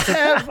 I must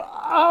have.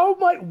 Oh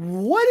my!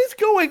 What is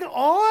going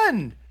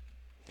on?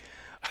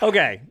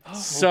 Okay,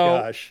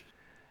 gosh.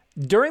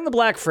 During the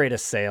Black Friday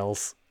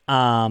sales,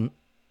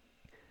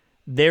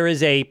 there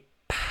is a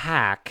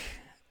pack.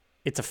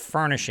 It's a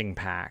furnishing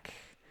pack.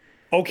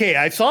 Okay,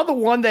 I saw the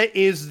one that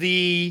is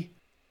with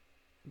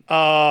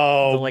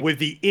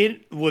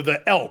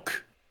the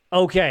elk.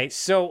 Okay,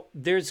 so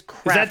there's Is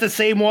that the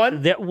same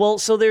one?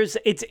 So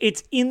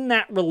it's in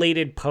that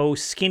related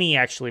post. Skinny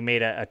actually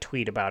made a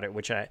tweet about it,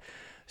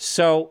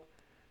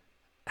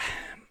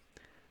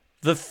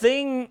 the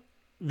thing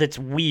that's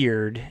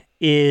weird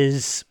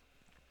is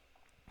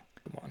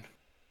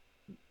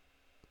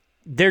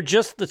they're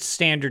just the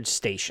standard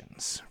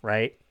stations,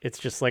 right? It's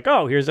just like,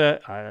 oh, here's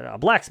a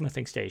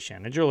blacksmithing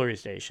station, a jewelry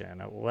station,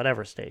 a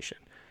whatever station.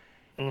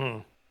 Mm-hmm.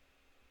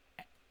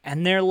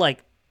 And they're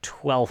like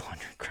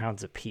 1,200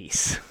 crowns a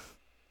piece.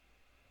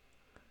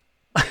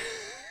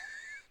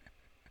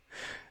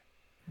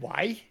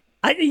 Why?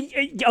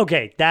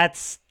 Okay,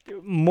 that's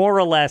more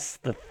or less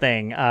the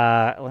thing.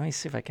 Let me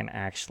see if I can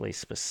actually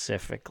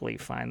specifically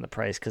find the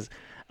price, because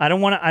I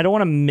don't want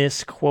to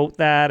misquote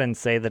that and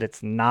say that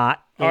it's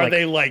not. Are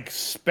they like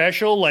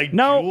special, like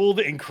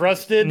jeweled,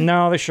 encrusted?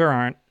 No, they sure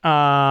aren't.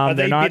 Are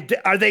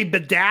they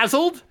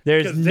bedazzled?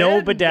 There's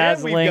no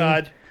bedazzling.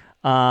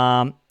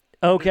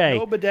 Okay.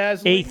 No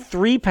bedazzling. A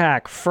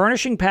 3-pack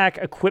furnishing pack,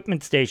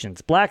 equipment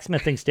stations,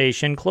 blacksmithing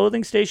station,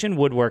 clothing station,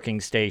 woodworking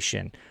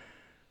station.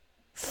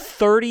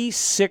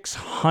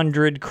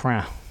 3,600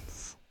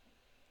 crowns.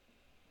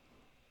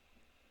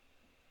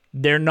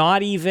 They're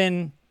not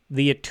even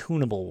the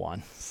attunable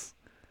ones.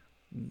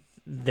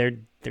 They're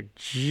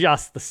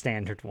just the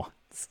standard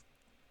ones.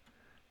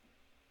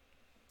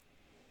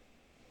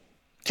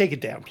 Take it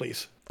down,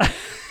 please.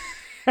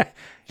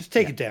 Just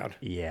take it down.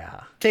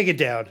 Yeah. Take it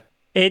down.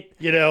 I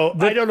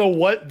don't know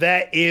what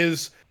that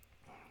is,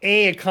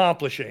 A,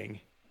 accomplishing,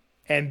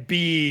 and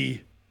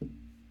B,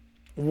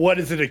 what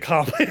is it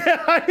accomplishing?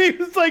 I mean,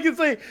 it's like,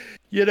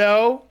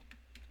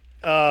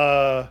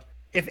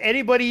 if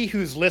anybody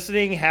who's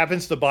listening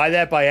happens to buy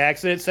that by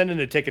accident, send in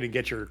a ticket and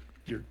get your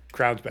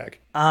crowns back.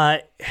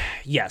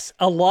 Yes.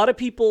 A lot of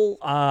people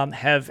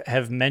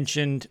have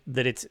mentioned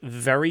that it's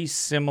very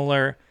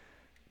similar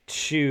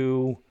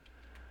to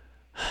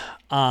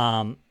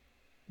the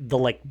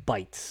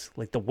bites,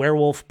 like the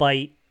werewolf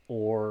bite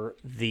or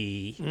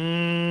the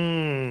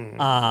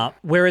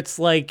where it's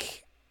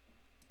like,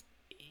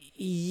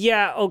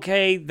 yeah,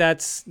 okay,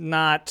 that's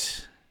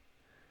not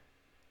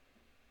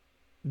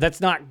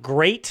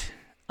great.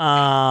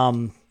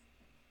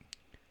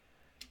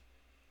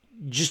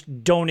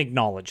 Just don't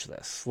acknowledge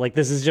this. Like,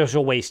 this is just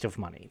a waste of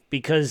money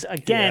because,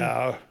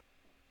 again,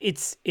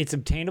 it's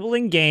obtainable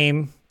in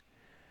game.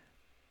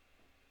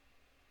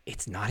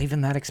 It's not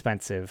even that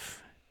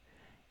expensive.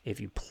 If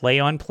you play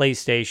on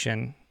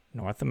PlayStation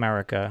North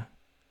America,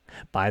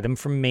 buy them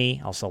from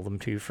me. I'll sell them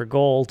to you for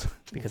gold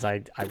because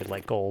I would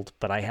like gold,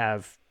 but I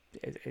have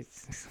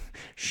it's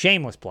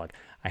shameless plug.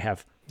 I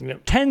have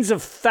tens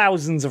of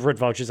thousands of RIT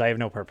vouchers. I have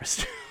no purpose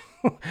to.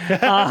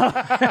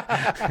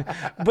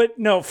 But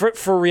no,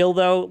 for real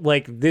though,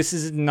 like, this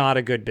is not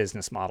a good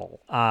business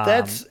model.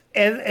 That's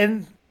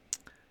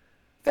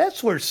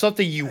where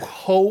something you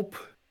hope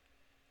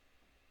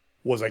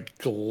was a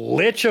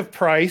glitch of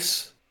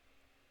price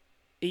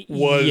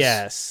was,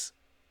 yes,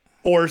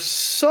 or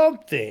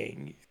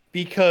something,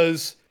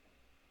 because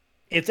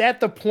it's at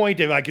the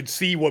point, and I could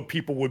see what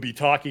people would be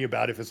talking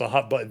about if it's a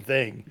hot button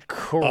thing.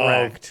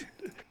 Correct.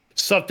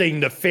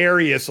 Something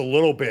nefarious a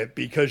little bit,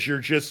 because you're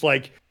just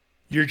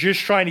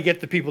trying to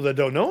get the people that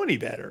don't know any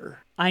better.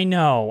 I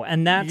know,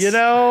 and that's...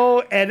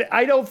 and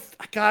I don't...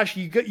 Gosh,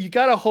 you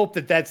got to hope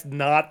that that's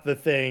not the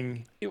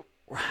thing.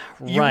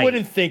 Right. You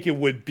wouldn't think it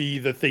would be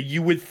the thing.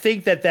 You would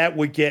think that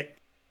would get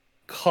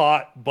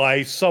caught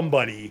by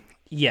somebody.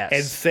 Yes.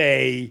 And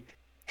say,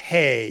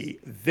 hey,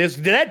 did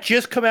that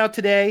just come out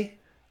today?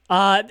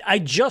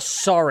 I just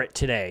saw it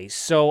today,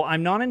 so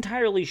I'm not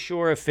entirely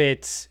sure if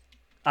it's...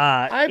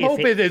 I'm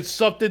hoping it's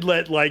something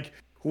that, like,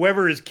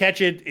 whoever is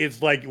catching it's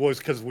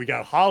because we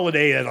got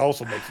holiday, that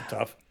also makes it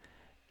tough.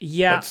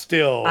 Yeah, but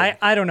still,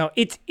 I don't know.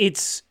 It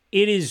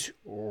is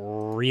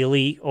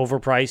really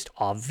overpriced,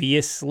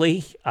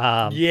 obviously.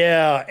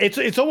 Yeah,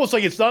 it's almost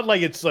like, it's not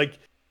like it's like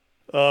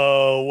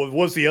what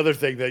was the other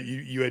thing that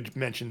you had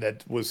mentioned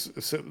that was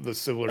the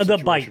similar the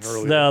situation bites,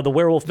 earlier? the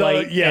werewolf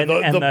bite, and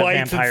the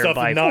bites vampire and stuff,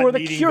 bite, and or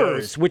the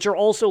cures, those, which are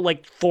also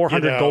like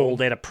 400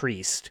 gold at a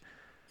priest.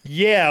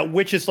 Yeah,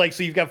 which is like,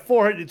 so you've got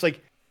 400. It's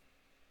like,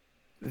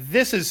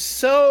 this is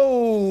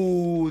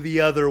so the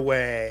other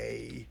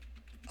way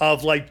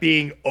of like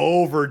being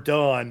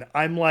overdone.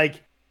 I'm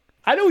like,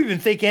 I don't even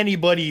think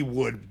anybody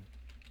would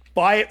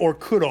buy it or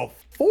could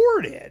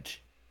afford it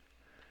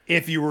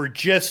if you were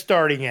just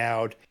starting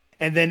out,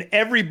 and then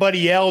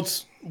everybody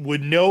else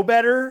would know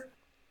better.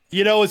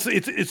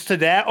 It's to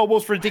that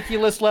almost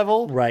ridiculous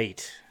level,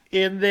 right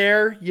in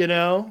there.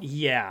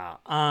 Yeah.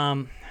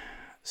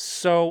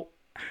 So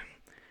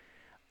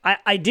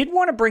I did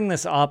want to bring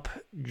this up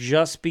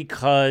just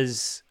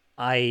because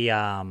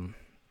I'm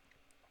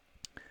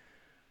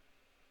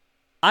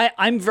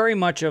very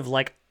much of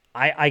like,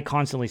 I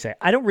constantly say,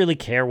 I don't really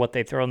care what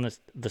they throw in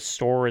the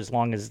store as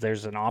long as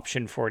there's an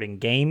option for it in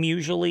game,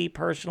 usually,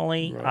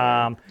 personally.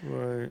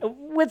 Right.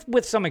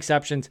 With some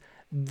exceptions.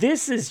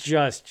 This is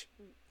just,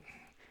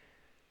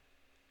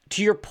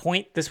 to your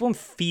point, this one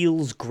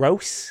feels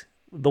gross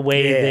the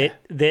way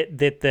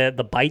that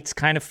the bites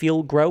kind of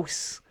feel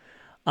gross.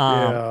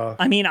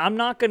 I mean, I'm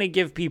not going to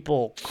give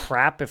people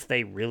crap if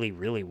they really,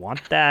 really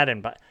want that,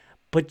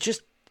 but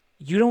just,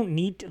 you don't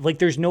need to, like,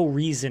 there's no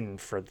reason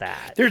for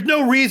that. There's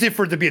no reason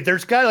for it to be.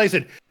 There's got, like I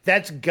said,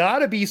 that's got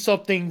to be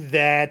something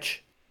that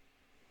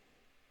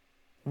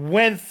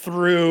went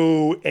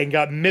through and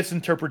got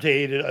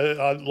misinterpreted,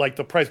 like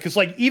the price. Because,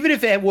 like, even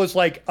if it was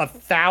like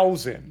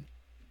 1,000,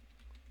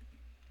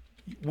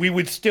 we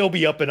would still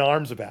be up in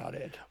arms about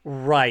it.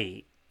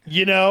 Right.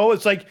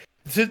 It's like,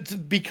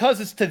 because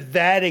it's to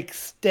that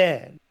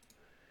extent,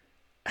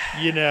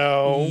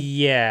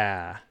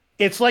 Yeah.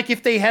 It's like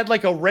if they had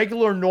like a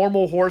regular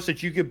normal horse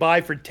that you could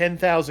buy for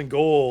 10,000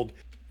 gold,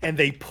 and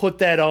they put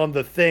that on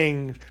the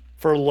thing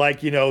for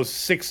like,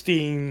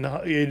 16,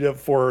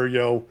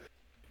 for,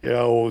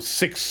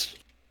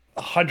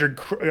 600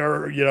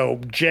 or,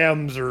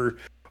 gems or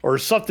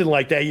something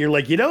like that. You're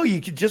like, you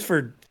could just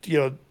for,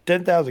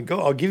 10,000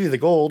 gold, I'll give you the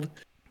gold.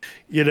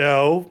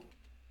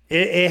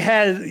 It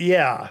has,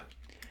 yeah.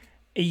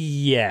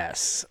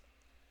 Yes.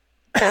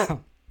 Oh,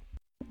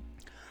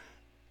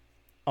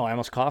 I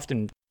almost coughed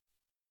and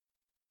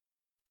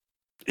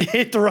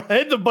hit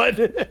the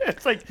button.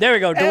 It's like, there we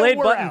go, delayed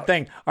button out.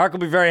 thing. Ark will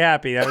be very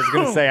happy. I was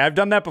going to say, I've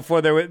done that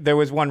before. There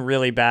was one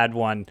really bad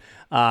one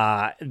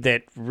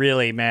that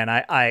really, man,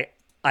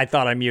 I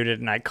thought I muted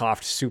and I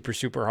coughed super,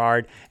 super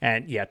hard.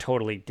 And yeah,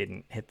 totally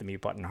didn't hit the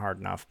mute button hard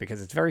enough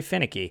because it's very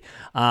finicky.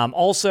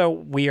 Also,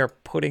 we are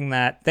putting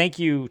that, thank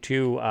you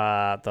to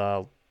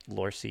the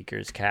Lore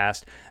Seekers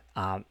cast.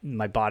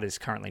 My bot is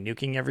currently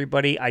nuking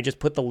everybody. I just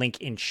put the link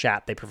in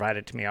chat. They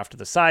provided to me off to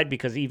the side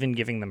because even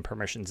giving them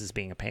permissions is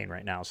being a pain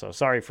right now. So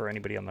sorry for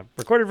anybody on the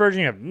recorded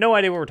version. You have no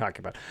idea what we're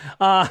talking about.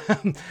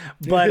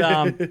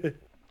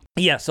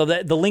 Yeah, so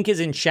the link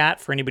is in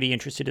chat for anybody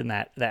interested in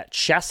that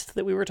chest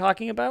that we were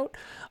talking about.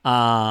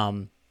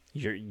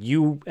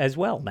 You as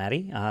well,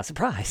 Maddie.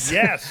 Surprise.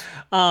 Yes.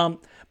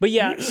 But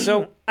yeah,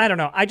 so I don't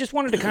know. I just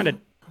wanted to kind of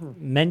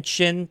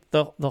mention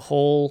the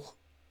whole.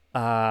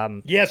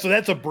 Yeah, so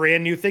that's a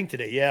brand new thing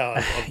today.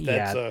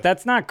 Yeah,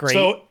 that's not great.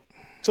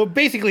 So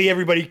basically,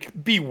 everybody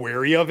be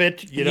wary of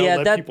it.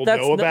 Let people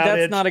know about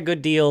it. That's not a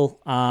good deal.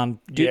 Do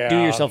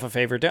yourself a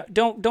favor.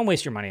 Don't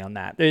waste your money on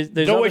that. There's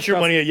don't waste your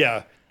money.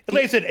 Yeah.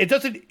 Like I said,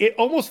 it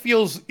almost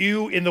feels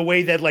you in the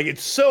way that like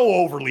it's so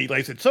overly, like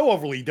I said, so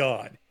overly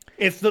done.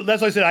 That's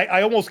what I said.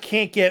 I almost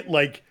can't get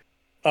like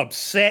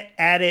upset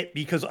at it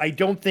because I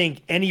don't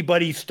think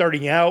anybody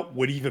starting out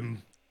would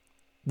even.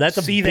 That's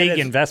a big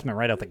investment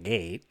right out the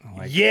gate.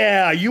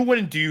 Yeah, you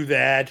wouldn't do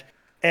that.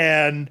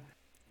 And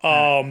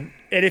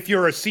if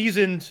you're a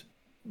seasoned,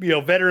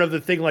 veteran of the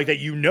thing like that,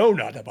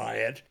 not to buy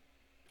it.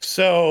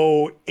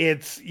 So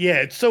it's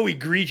so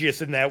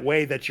egregious in that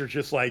way that you're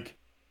just like.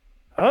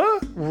 Huh?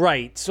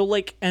 Right. So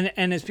like, and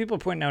as people are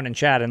pointing out in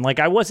chat, and like,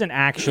 I wasn't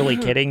actually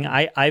kidding.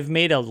 I've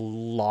made a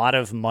lot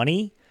of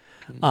money,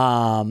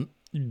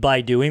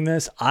 by doing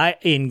this.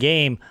 In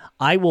game,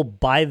 I will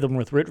buy them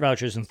with root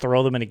vouchers and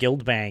throw them in a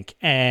guild bank,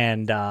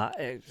 and I'll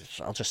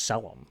just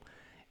sell them.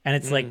 And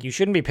it's like, you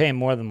shouldn't be paying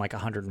more than like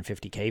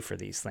 150K for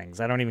these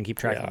things. I don't even keep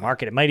track of the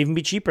market. It might even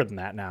be cheaper than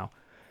that now.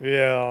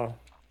 Yeah.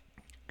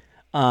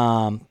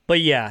 But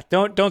yeah,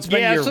 don't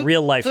spend your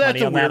real life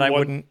money on that. I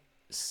wouldn't.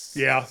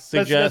 Yeah,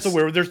 that's a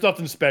weird. There's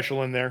nothing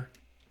special in there.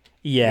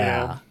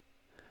 Yeah.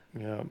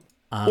 Yeah.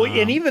 Well,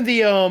 and even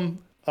the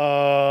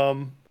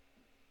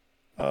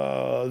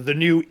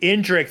new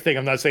Indrik thing.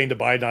 I'm not saying to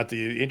buy, not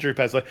the Indrik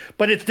pass,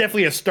 but it's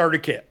definitely a starter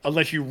kit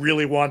unless you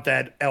really want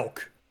that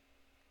elk.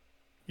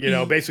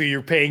 Basically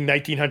you're paying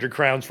 1,900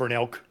 crowns for an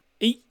elk.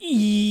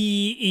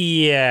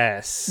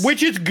 Yes.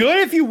 Which is good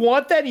if you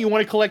want that and you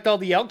want to collect all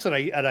the elks, and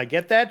I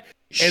get that.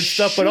 And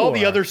stuff, but all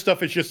the other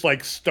stuff is just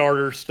like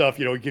starter stuff.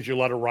 It gives you a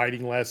lot of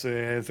riding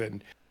lessons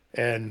and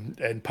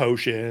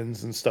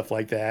potions and stuff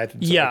like that.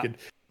 And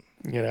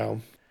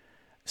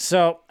so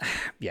So,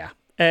 yeah,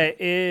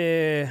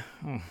 that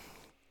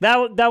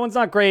one's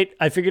not great.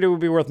 I figured it would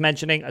be worth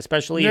mentioning,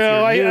 especially if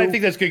you're new. I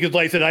think that's good because,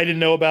 like I said, I didn't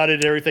know about it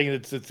and everything.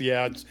 It's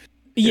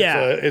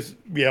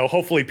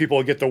hopefully people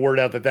will get the word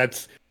out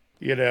that's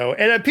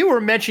and people were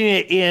mentioning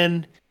it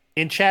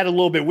in chat a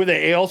little bit with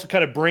it. It also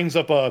kind of brings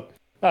up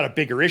not a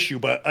bigger issue,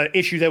 but an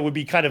issue that would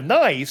be kind of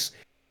nice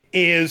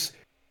is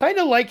kind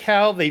of like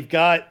how they've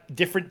got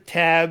different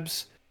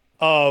tabs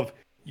of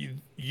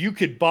you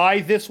could buy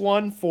this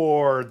one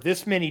for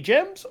this many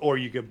gems, or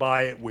you could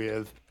buy it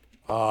with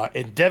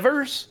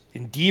endeavors.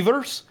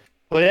 Yes.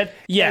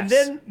 And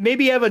then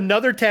maybe have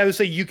another tab that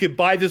say you could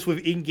buy this with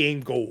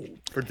in-game gold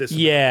for this.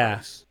 Yeah.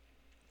 Price.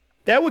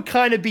 That would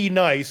kind of be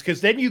nice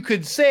because then you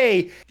could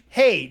say,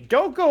 hey,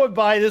 don't go and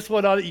buy this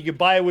one on it. You could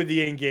buy it with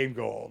the in-game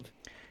gold.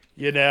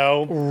 Right.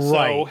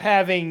 So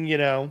having,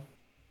 yeah.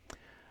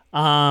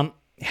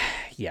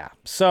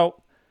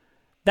 So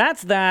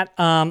that's that.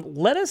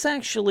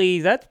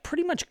 That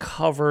pretty much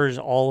covers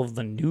all of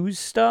the news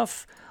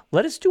stuff.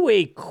 Let us do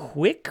a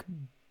quick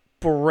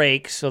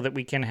break so that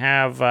we can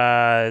have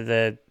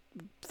the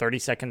 30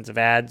 seconds of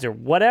ads or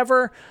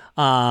whatever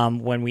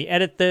when we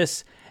edit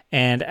this.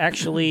 And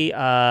actually,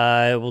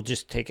 we'll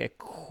just take a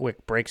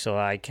quick break so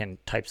I can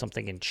type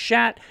something in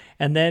chat.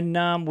 And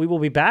then we will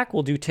be back.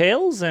 We'll do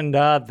Tales, and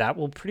that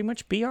will pretty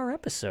much be our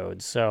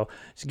episode. So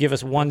just give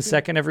us 1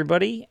 second,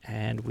 everybody,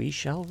 and we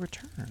shall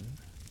return.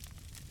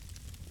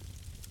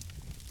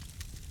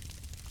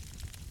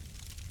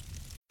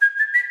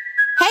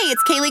 Hey,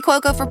 it's Kaylee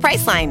Cuoco for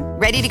Priceline.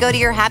 Ready to go to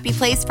your happy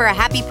place for a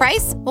happy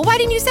price? Well, why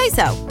didn't you say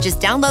so? Just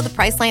download the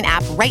Priceline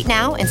app right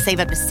now and save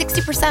up to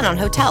 60% on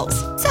hotels.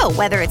 So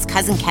whether it's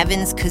Cousin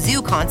Kevin's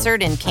Kazoo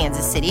Concert in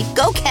Kansas City,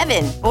 go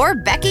Kevin, or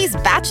Becky's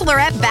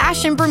Bachelorette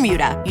Bash in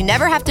Bermuda, you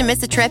never have to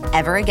miss a trip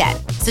ever again.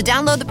 So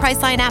download the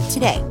Priceline app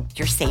today.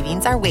 Your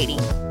savings are waiting.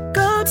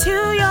 Go to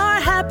your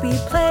happy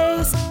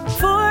place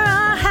for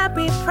a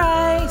happy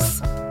price.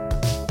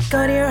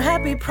 Go to your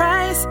happy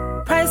price,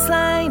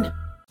 Priceline.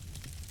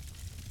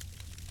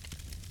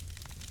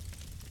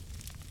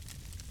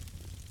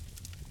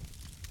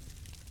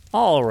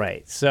 All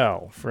right.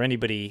 So for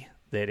anybody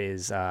that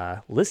is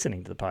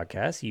listening to the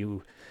podcast,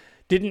 you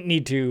didn't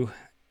need to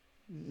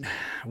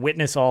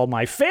witness all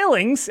my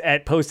failings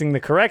at posting the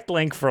correct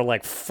link for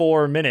like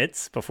 4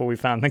 minutes before we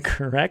found the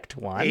correct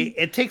one.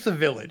 It takes a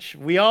village.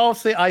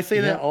 I say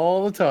that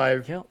all the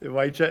time. Yep.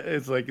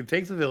 It's like it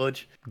takes a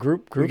village.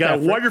 Group We got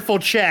effort. a wonderful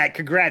chat.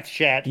 Congrats,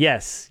 chat.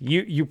 Yes,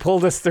 you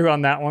pulled us through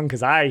on that one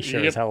because I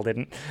sure as hell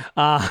didn't.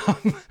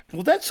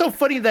 Well, that's so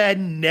funny that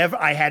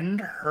I hadn't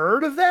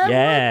heard of that.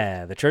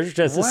 Yeah, the treasure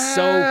chest is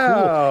so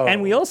cool.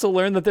 And we also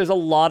learned that there's a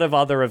lot of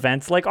other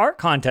events like art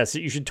contests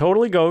that you should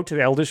totally go to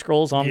the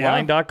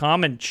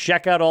ElderScrollsOnline.com and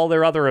check out all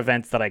their other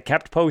events that I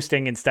kept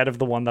posting instead of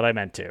the one that I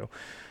meant to.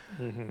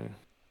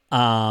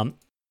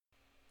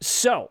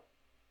 So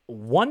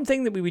one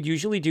thing that we would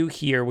usually do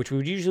here, which we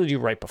would usually do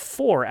right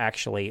before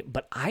actually,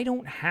 but I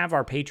don't have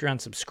our Patreon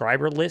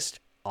subscriber list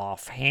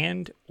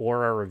offhand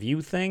or our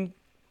review thing.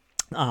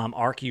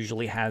 Arc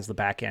usually has the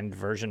back end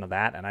version of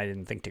that, and I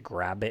didn't think to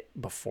grab it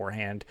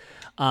beforehand.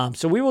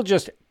 So we will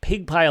just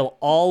pigpile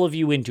all of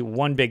you into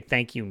one big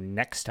thank you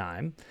next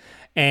time.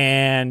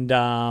 And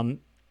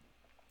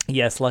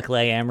yes, luckily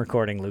I am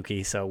recording,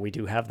 Lukey, so we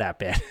do have that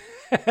bit.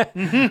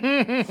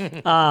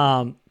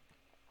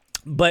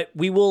 But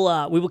we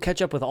will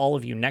catch up with all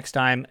of you next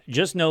time.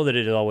 Just know that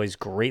it is always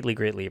greatly,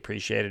 greatly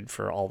appreciated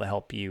for all the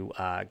help you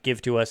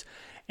give to us.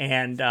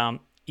 And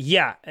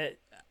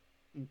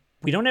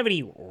we don't have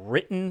any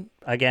written.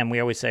 Again, we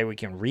always say we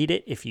can read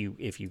it if you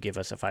give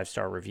us a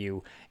 5-star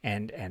review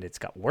and it's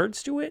got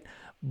words to it.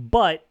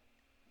 But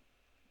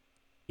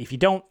if you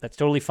don't, that's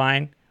totally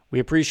fine. We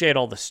appreciate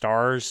all the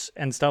stars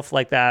and stuff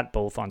like that,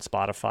 both on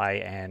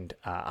Spotify and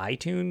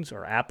iTunes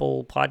or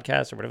Apple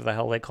Podcasts or whatever the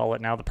hell they call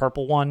it now, the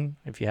purple one.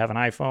 If you have an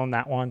iPhone,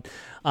 that one.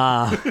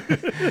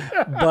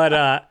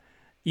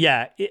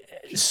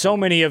 So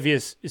many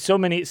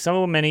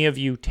of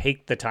you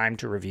take the time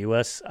to review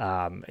us,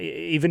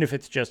 even if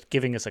it's just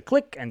giving us a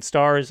click and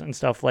stars and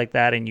stuff like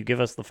that, and you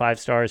give us the 5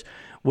 stars,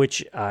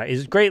 which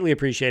is greatly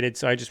appreciated.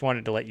 So I just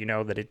wanted to let you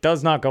know that it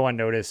does not go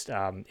unnoticed.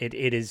 It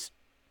is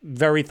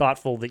very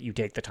thoughtful that you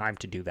take the time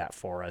to do that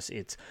for us.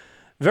 It's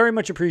very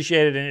much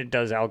appreciated, and it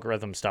does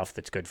algorithm stuff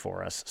that's good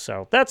for us.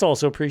 So that's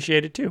also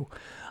appreciated too.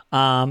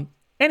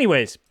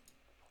 Anyways,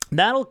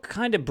 that'll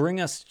kind of bring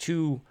us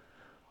to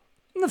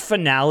the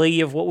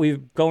finale of what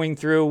we're going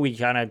through. We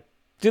kind of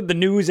did the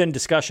news and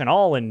discussion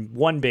all in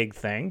one big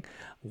thing.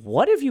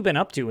 What have you been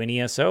up to in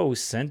ESO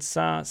since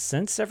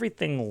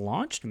everything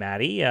launched,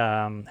 Maddie?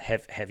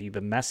 Have you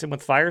been messing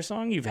with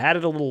Firesong? You've had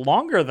it a little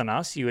longer than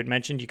us. You had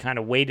mentioned you kind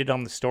of waited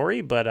on the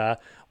story,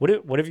 but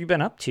what have you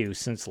been up to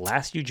since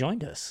last you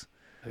joined us?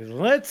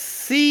 Let's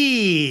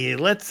see.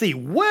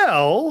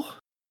 Well,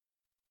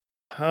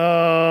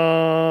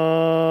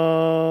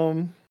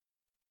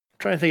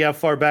 trying to think how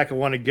far back I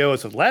want to go.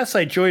 So last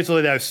I joined, so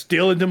I was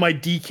still into my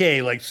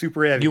DK, like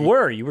super heavy. You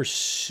were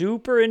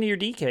super into your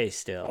DK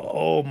still.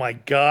 Oh my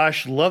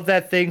gosh, love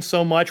that thing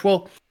so much.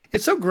 Well,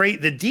 it's so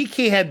great. The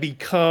DK had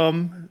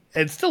become,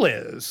 and still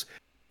is,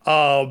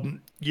 that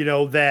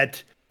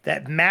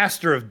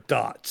master of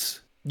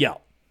dots. Yeah.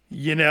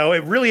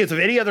 It really is of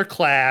any other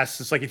class.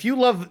 It's like if you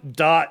love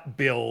dot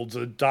builds,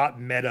 a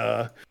dot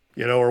meta,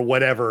 or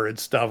whatever and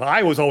stuff.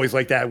 I was always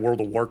like that in World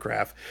of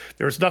Warcraft.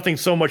 There was nothing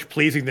so much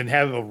pleasing than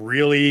having a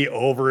really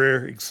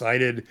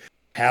overexcited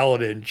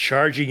paladin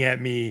charging at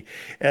me,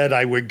 and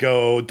I would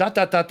go ...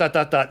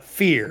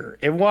 fear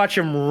and watch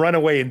him run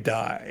away and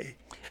die.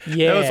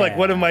 Yeah. That was like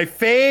one of my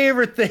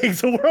favorite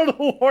things in World of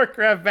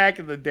Warcraft back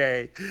in the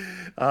day.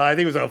 I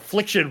think it was an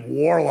Affliction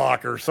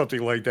Warlock or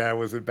something like that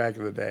was it back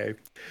in the day.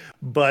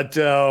 But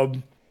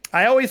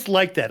I always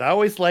liked that. I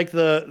always liked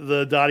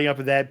the dotting up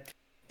of that.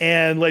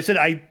 And like I said,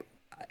 I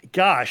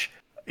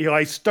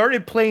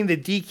started playing the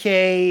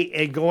DK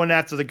and going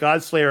after the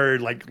Godslayer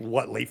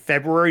late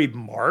February,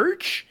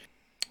 March,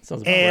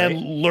 and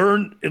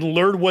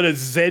learned what a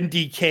Zen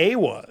DK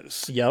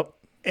was. Yep.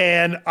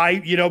 And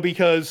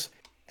because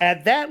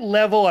at that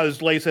level, I was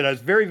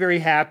very, very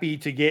happy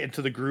to get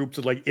into the groups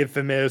of like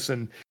Infamous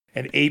and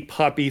 8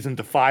 Puppies and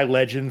Defy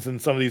Legends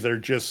and some of these that are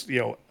just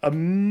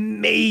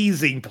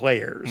amazing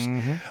players.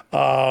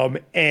 Mm-hmm.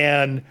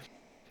 And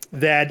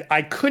that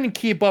I couldn't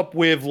keep up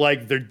with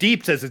like their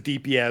deeps as a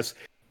DPS,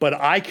 but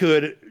I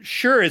could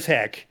sure as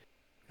heck.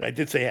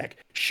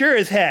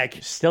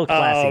 Still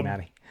classy,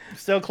 Maddie.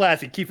 Still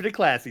classy. Keeping it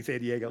classy,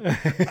 San Diego.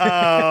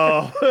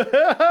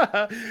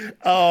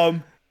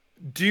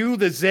 Do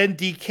the Zen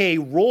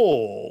DK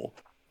role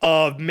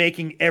of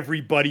making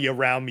everybody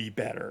around me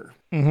better.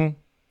 Mm-hmm.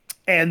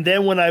 And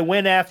then when I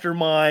went after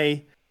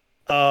my,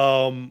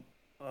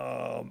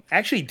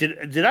 actually,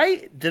 did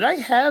I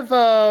have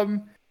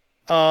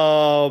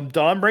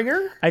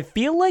Dawnbringer? I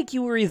feel like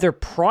you were either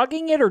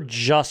progging it or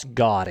just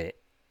got it.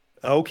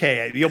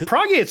 Okay,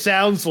 progging it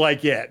sounds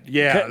like it.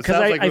 Yeah, because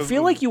I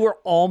feel like you were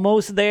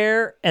almost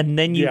there, and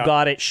then you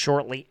got it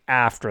shortly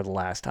after the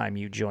last time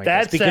you joined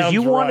us because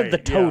you wanted the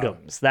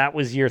totems. Yeah. That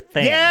was your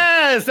thing.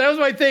 Yes, that was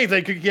my thing. I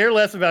could care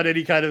less about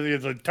any kind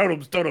of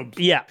totems.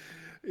 Yeah,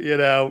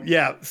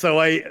 yeah. So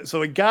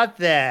I got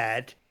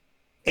that.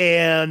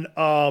 And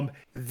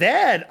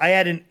then I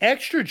had an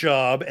extra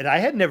job, and I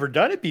had never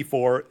done it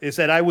before, is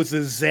that I was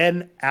a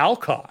Zen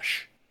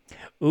Alkosh.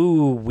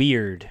 Ooh,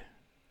 weird.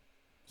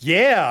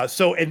 Yeah,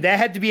 so and that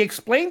had to be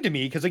explained to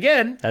me because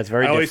again, That's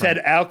very I always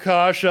different. had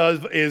Alkosh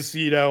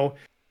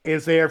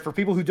is there for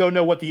people who don't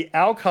know what the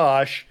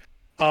Alkosh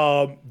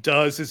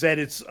does is that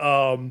it's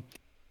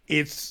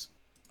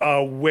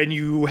when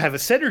you have a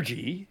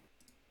synergy,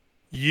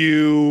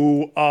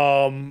 you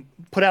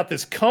put out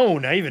this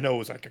cone. I didn't even know it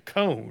was like a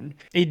cone.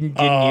 It didn't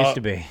used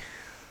to be.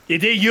 It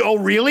did you? Oh,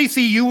 really?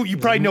 See, you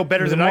probably know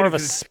better It was than more I do. of a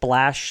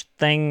splash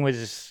thing,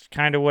 was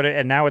kind of what it,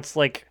 and now it's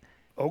like,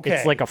 Okay.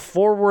 it's like a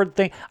forward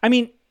thing. I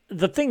mean,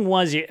 the thing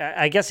was,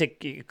 I guess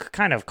you could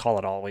kind of call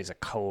it always a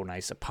cone, I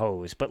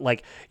suppose, but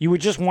like you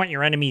would just want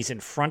your enemies in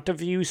front of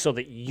you so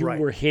that you Right.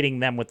 were hitting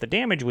them with the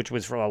damage, which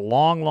was for a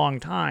long, long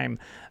time.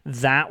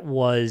 That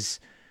was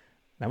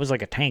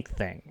like a tank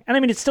thing. And I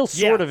mean, it still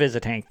sort Yeah. of is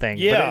a tank thing,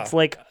 but Yeah. it's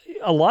like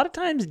a lot of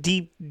times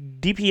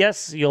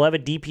DPS, you'll have a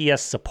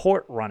DPS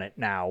support run it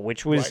now,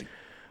 which was Right.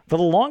 for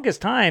the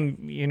longest time,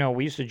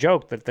 we used to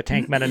joke that the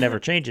tank meta never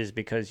changes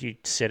because you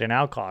sit in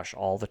Alkosh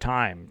all the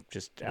time,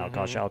 just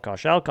Alkosh,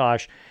 Alkosh,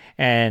 Alkosh.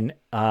 And,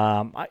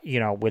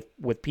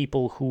 with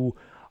people who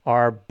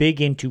are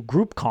big into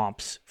group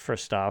comps for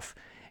stuff,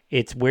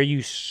 it's where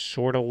you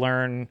sort of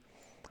learn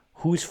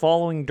who's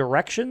following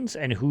directions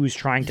and who's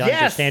trying to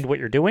Yes. understand what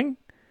you're doing.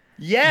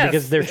 Yes.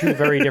 Because they're two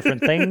very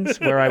different things.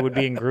 Where I would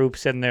be in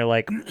groups and they're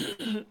like,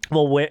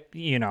 well,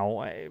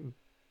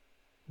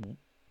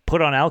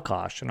 put on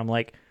Alkosh. And I'm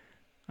like,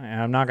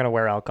 I'm not going to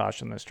wear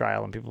Alkosh in this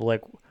trial. And people are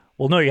like,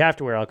 well, no, you have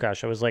to wear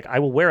Alkosh. I was like, I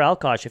will wear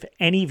Alkosh if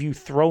any of you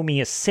throw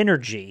me a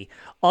synergy.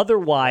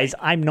 Otherwise,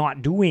 I'm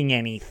not doing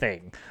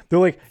anything. They're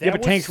like, yeah,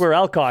 but tanks wear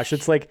Alkosh.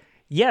 It's like,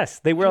 yes,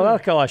 they wear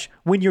Alkosh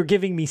when you're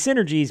giving me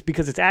synergies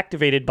because it's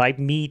activated by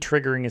me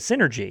triggering a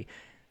synergy.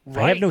 If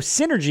I have no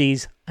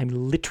synergies, I'm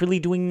literally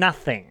doing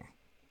nothing.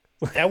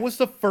 That was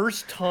the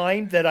first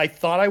time that I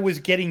thought I was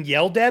getting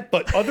yelled at,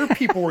 but other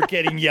people were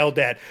getting yelled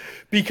at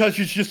because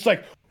it's just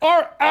like,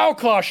 our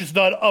Alkosh is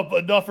not up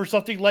enough or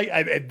something like.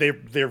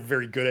 They're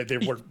very good at. They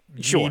were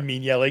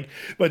mean yelling,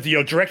 but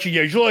direction.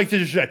 Yeah, you're like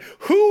this.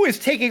 Who is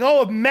taking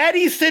all of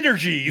Maddie's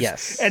synergies?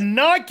 Yes. And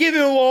not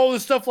giving him all the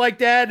stuff like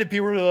that? And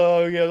people are,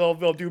 oh yeah,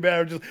 they'll do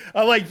better.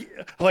 I'm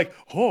like,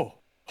 oh.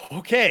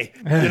 Okay,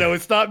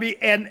 it's not me,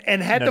 and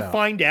had to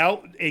find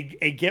out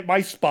and get my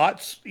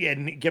spots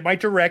and get my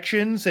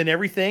directions and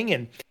everything,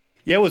 and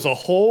yeah, it was a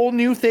whole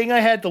new thing I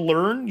had to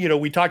learn.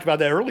 We talked about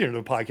that earlier in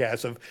the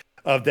podcast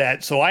of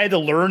that, so I had to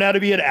learn how to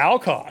be an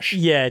Alkosh.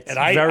 Yeah, it's and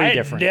I very had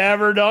different.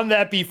 never done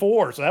that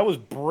before, so that was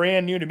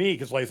brand new to me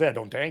because, like I said, I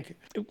don't tank.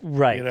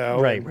 Right,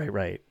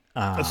 right.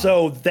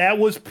 So that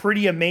was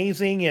pretty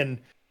amazing, and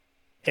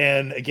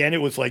again,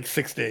 it was like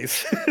 6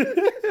 days.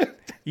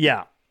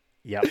 Yeah.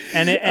 Yeah,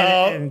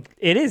 and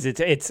it is.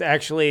 It's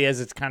actually, as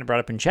it's kind of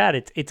brought up in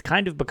chat, it's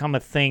kind of become a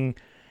thing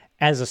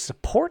as a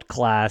support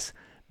class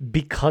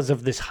because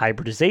of this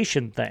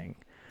hybridization thing.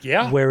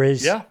 Yeah.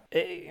 Whereas, we're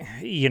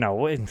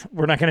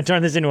not going to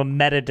turn this into a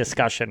meta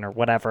discussion or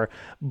whatever,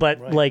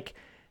 but like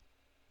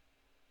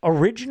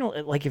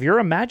if you're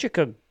a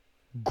Magicka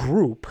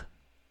group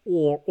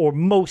or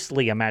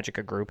mostly a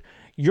Magicka group,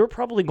 you're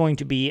probably going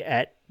to be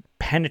at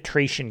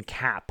penetration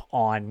cap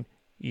on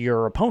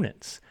your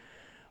opponents.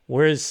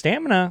 Whereas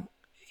stamina,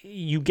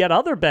 you get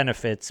other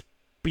benefits,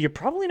 but you're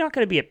probably not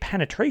going to be at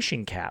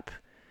penetration cap.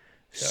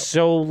 Yep.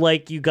 So,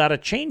 like, you got to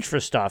change for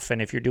stuff.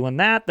 And if you're doing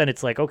that, then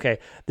it's like, okay,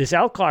 this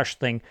Alkosh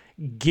thing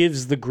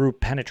gives the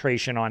group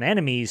penetration on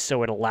enemies,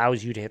 so it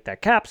allows you to hit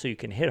that cap so you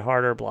can hit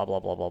harder, blah, blah,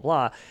 blah, blah,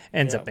 blah.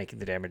 Ends up making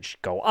the damage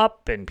go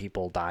up, and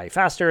people die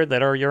faster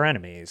that are your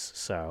enemies.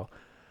 So,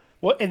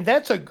 well, and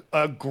that's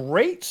a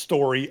great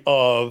story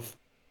of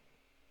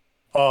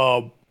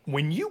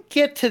when you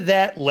get to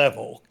that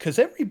level, because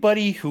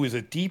everybody who is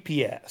a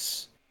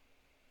DPS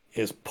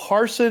is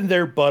parsing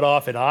their butt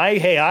off, and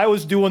I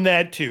was doing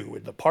that too.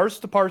 And the parse.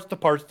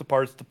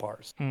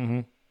 Mm-hmm.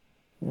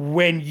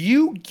 When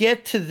you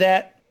get to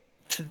that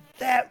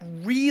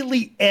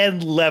really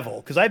end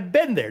level, because I've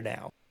been there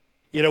now.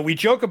 We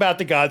joke about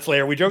the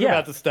Godslayer, we joke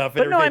about the stuff,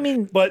 and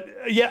everything. But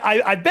yeah,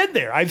 I've been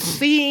there. I've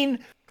seen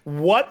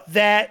what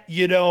that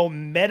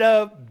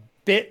meta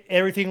bit,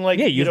 everything like.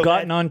 Yeah, you've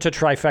gotten onto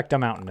Trifecta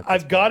Mountain.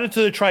 I've gotten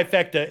to the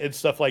Trifecta and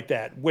stuff like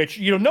that, which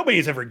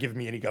nobody's ever given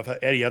me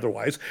any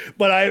otherwise.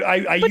 But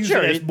I use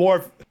it as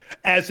more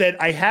as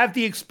that I have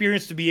the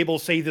experience to be able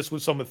to say this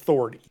with some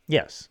authority.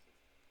 Yes.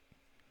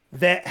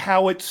 That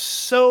how it's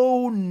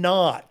so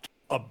not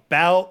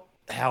about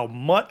how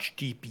much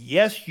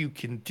DPS you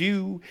can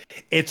do.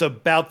 It's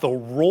about the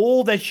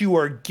role that you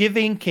are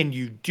giving. Can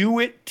you do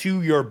it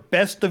to your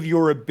best of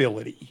your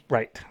ability?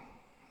 Right.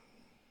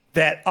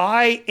 That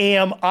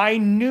I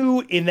knew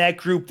in that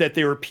group that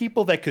there were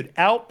people that could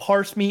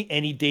outparse me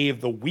any day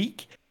of the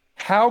week.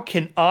 How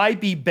can I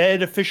be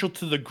beneficial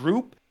to the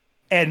group?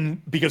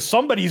 And because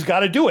somebody's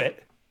got to do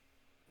it,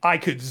 I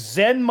could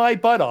zen my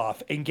butt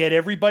off and get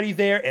everybody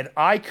there, and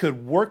I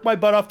could work my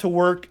butt off to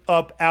work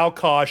up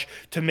Alkosh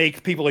to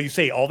make people, like you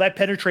say, all that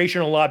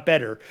penetration a lot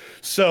better.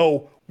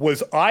 So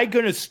Was I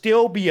going to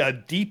still be a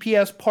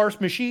DPS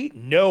parse machine?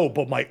 No,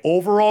 but my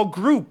overall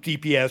group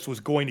DPS was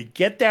going to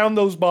get down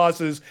those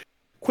bosses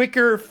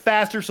quicker,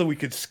 faster, so we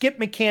could skip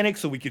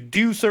mechanics, so we could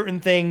do certain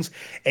things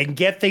and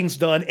get things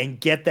done and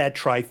get that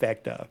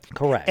trifecta.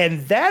 Correct.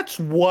 And that's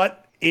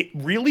what it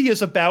really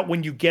is about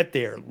when you get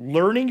there.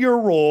 Learning your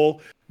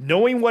role,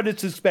 knowing what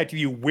it's expected of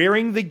you,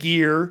 wearing the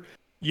gear,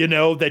 you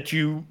know, that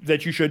you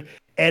should,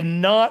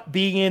 and not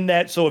being in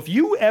that. So if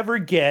you ever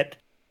get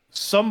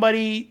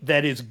somebody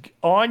that is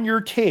on your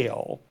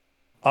tail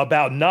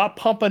about not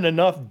pumping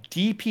enough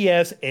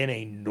DPS in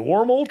a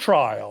normal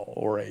trial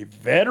or a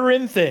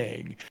veteran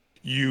thing,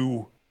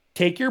 you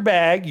take your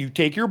bag, you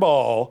take your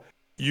ball,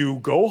 you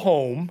go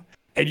home,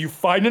 and you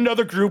find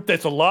another group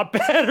that's a lot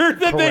better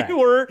than Correct. they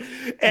were.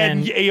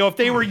 And you know, if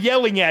they were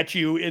yelling at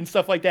you and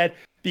stuff like that,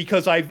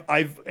 because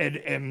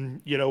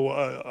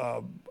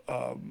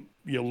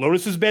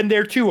Lotus has been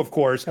there too, of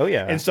course. Oh,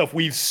 yeah. And stuff.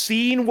 We've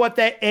seen what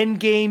that end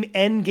game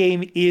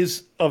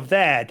is of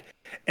that.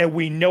 And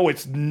we know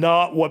it's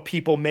not what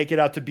people make it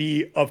out to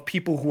be of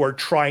people who are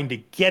trying to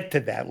get to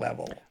that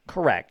level.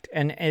 Correct.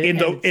 And in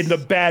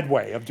the bad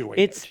way of doing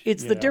it.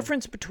 It's the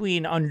difference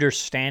between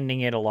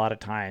understanding it a lot of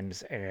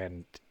times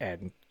and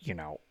you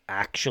know,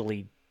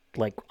 actually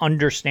like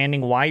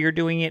understanding why you're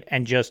doing it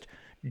and just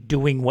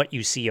doing what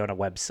you see on a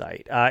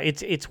website.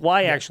 It's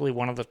why actually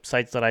one of the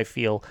sites that I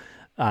feel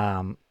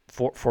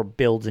for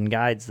builds and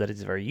guides that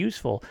is very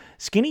useful.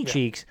 Skinny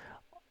Cheeks,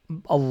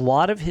 a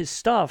lot of his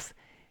stuff,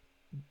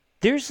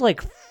 there's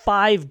like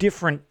 5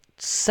 different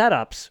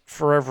setups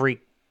for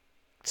every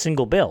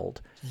single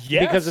build.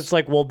 Yes. Because it's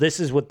like, well, this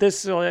is what this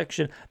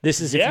selection,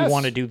 this is if you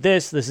want to do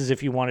this is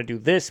if you want to do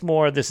this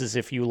more, this is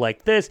if you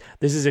like this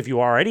is if you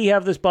already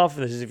have this buff,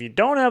 this is if you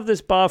don't have this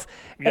buff.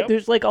 Yep. And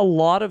there's like a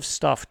lot of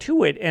stuff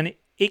to it, and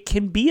it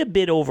can be a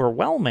bit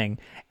overwhelming,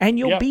 and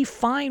you'll be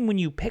fine when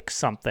you pick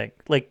something.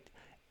 Like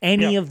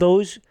any of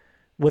those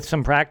with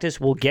some practice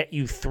will get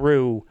you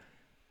through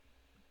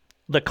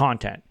the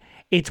content.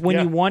 It's when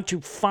you want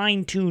to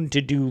fine tune to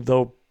do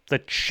the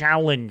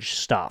challenge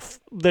stuff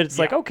that it's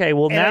like, okay,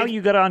 well, now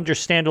you got to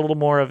understand a little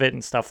more of it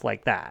and stuff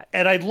like that.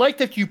 And I like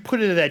that you put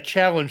into that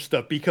challenge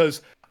stuff,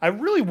 because I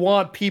really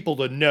want people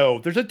to know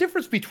there's a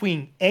difference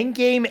between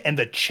endgame and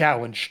the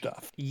challenge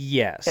stuff.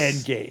 Yes.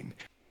 Endgame.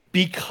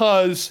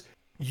 Because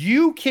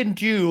you can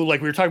do,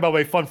 like we were talking about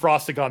my fun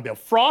Frostagon build.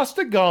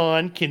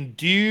 Frostagon can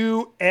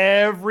do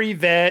every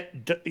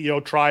vet,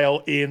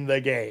 trial in the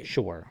game.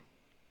 Sure.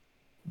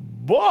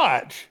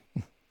 But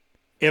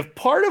if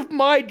part of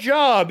my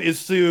job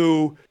is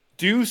to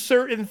do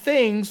certain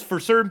things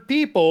for certain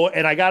people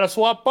and I got to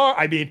swap bar,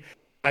 I mean,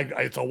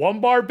 it's a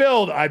 1-bar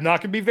build. I'm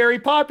not going to be very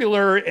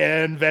popular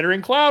in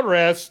Veteran Cloud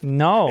Rest.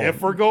 No.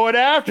 If we're going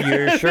after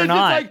You're it. sure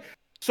not.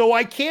 So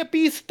I can't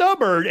be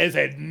stubborn and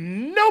say,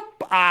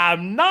 nope,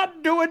 I'm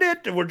not doing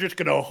it. And we're just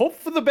going to hope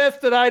for the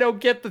best that I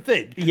don't get the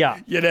thing. Yeah.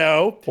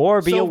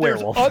 Or be a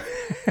werewolf. Or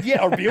be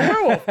a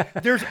werewolf.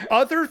 There's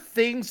other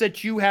things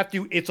that you have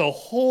to, it's a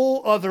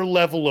whole other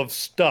level of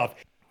stuff.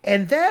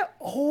 And that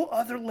whole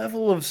other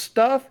level of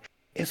stuff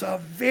is a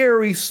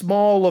very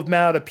small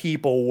amount of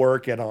people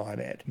working on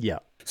it. Yeah.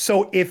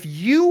 So if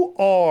you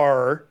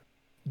are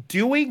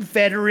doing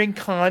veteran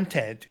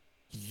content,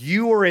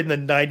 you are in the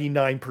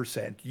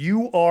 99%.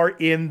 You are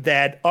in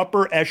that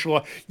upper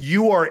echelon.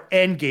 You are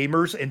end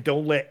gamers, and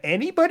don't let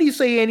anybody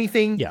say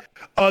anything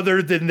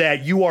other than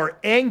that. You are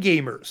end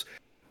gamers.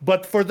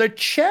 But for the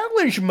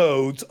challenge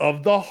modes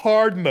of the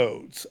hard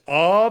modes,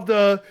 of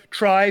the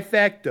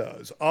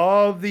trifectas,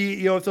 of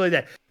the, stuff like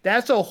that,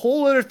 that's a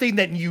whole other thing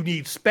that you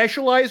need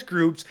specialized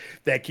groups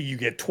that you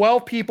get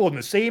 12 people in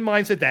the same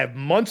mindset that have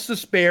months to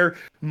spare,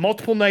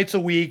 multiple nights a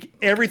week,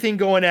 everything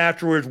going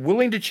afterwards,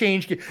 willing to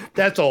change.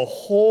 That's a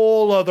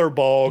whole other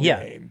ball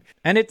game.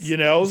 And it's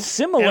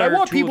similar. And I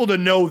want people to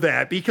know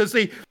that, because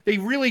they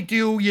really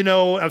do,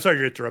 I'm sorry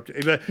to interrupt you.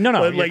 But, No,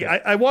 but like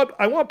I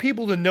want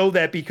people to know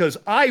that, because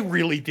I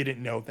really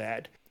didn't know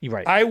that. You're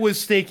right. I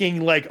was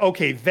thinking like,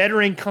 okay,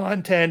 veteran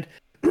content,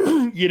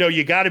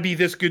 you got to be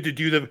this good to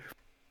do the.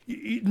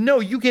 No,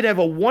 you could have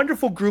a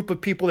wonderful group of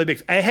people that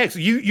makes. Heck,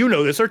 you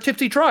know this, are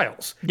Tipsy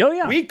Trials. Oh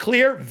yeah, we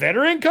clear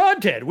veteran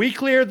content. We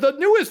clear the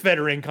newest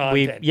veteran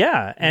content.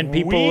 And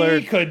people are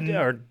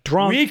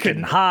drunk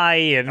and high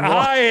and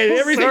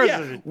everything.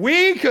 Yeah.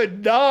 We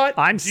could not.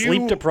 I'm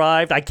sleep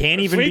deprived. I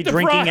can't even be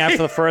drinking after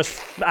the first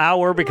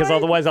hour, because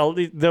otherwise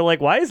they're like,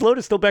 why is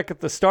Lotus still back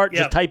at the start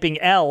just typing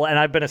L, and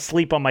I've been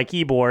asleep on my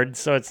keyboard?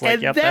 So it's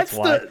like, that's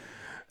why.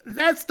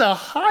 That's the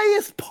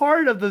highest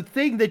part of the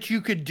thing that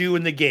you could do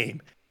in the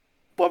game.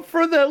 But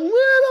for the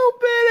little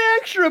bit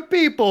extra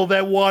people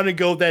that want to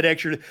go that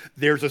extra,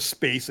 there's a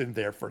space in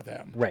there for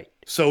them. Right.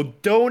 So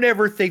don't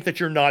ever think that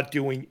you're not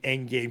doing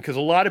endgame, because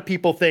a lot of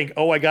people think,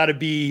 I got to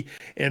be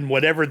in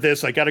whatever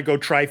this, I got to go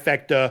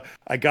trifecta,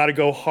 I got to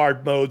go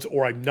hard modes,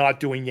 or I'm not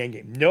doing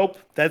endgame. Nope,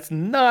 that's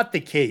not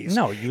the case.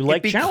 No, you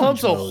like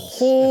challenge modes.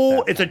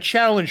 It's a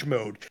challenge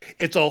mode.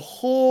 It's a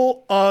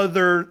whole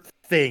other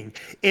thing.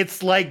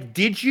 It's like,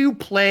 did you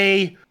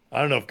play I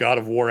don't know if God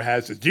of War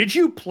has this. Did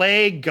you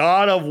play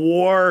God of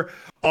War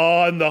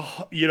on the,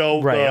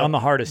 on the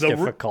hardest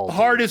difficulty?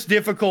 Hardest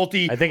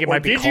difficulty. I think it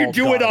might be called. Did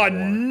you do God it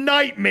on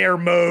nightmare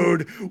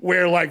mode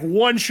where like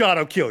one shot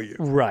will kill you?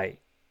 Right.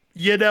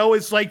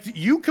 It's like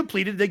you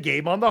completed the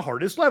game on the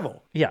hardest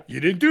level. Yeah. You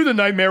didn't do the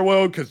nightmare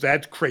mode because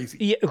that's crazy.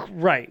 Yeah,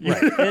 right.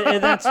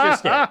 and that's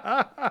just it.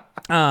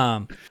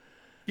 I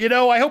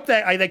hope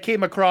that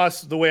came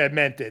across the way I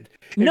meant it.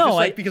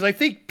 Because I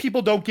think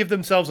people don't give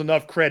themselves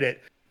enough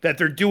credit that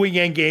they're doing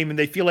endgame, and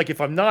they feel like if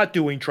I'm not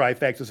doing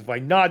trifectas, if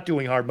I'm not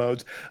doing hard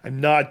modes,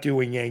 I'm not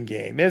doing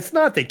endgame. And it's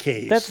not the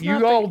case.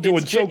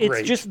 Doing so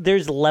great. It's just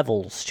there's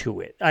levels to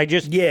it.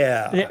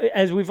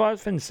 As we've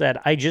often said,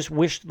 I just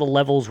wish the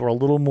levels were a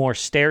little more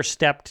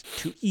stair-stepped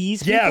to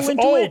ease people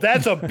into it.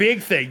 That's a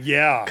big thing.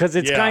 Yeah, because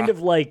it's kind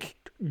of like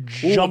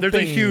jumping. There's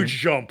a huge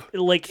jump.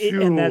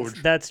 And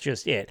that's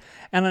just it.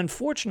 And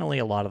unfortunately,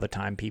 a lot of the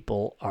time,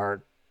 people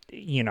are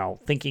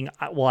thinking,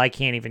 well, I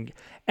can't even,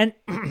 and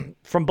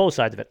from both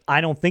sides of it, I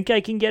don't think I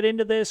can get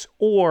into this,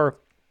 or,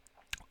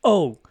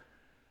 oh,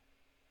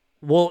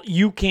 well,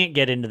 you can't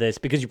get into this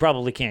because you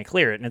probably can't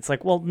clear it. And it's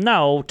like, well,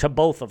 no, to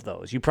both of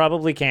those. You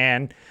probably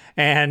can.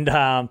 And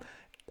on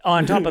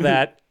top of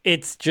that,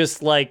 it's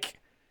just like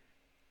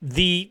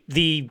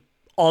the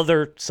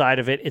other side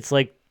of it. It's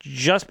like,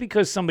 just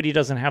because somebody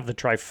doesn't have the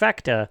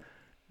trifecta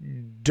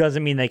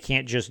doesn't mean they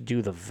can't just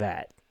do the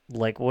vet.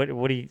 Like, what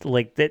do you,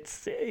 like,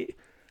 that's...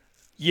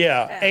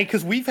 Yeah, and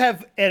because we've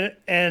have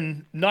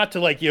and not to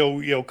like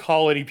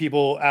call any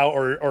people out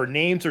or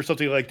names or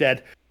something like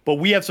that, but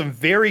we have some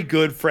very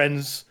good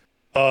friends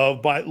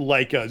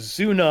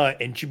Zuna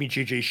and Jimmy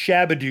JJ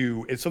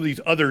Shabadoo and some of these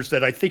others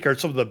that I think are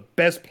some of the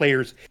best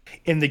players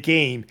in the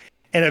game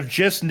and have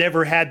just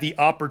never had the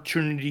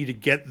opportunity to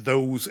get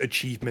those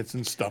achievements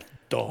and stuff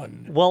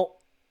done. Well,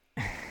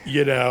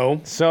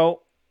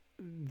 so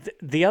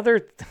the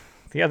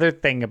other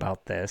thing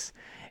about this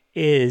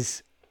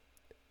is,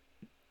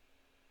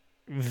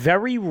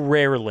 very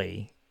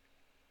rarely,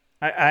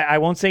 I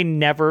won't say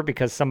never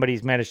because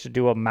somebody's managed to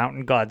do a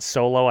Mountain God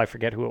solo. I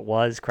forget who it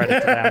was. Credit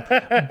to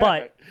them.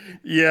 But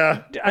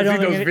yeah, I see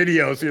those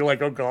videos. You're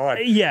like, oh God.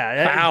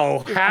 Yeah.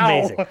 How?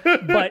 Amazing.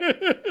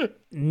 But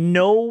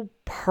no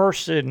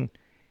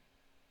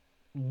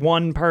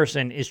one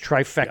person is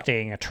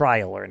trifecting a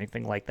trial or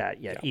anything like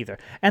that yet either.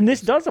 And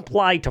this does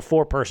apply to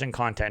 4-person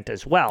content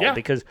as well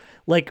because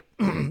like...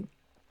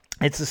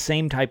 It's the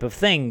same type of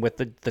thing with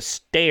the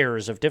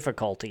stairs of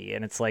difficulty.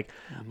 And it's like,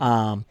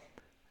 the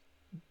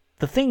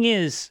thing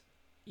is,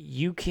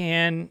 you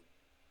can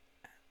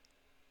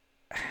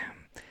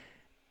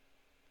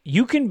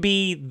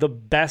be the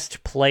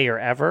best player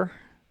ever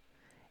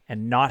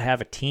and not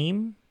have a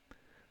team.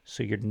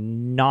 So you're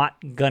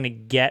not going to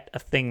get a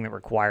thing that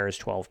requires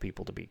 12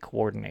 people to be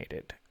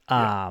coordinated.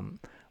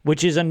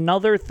 Which is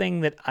another thing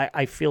that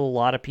I feel a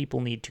lot of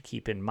people need to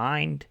keep in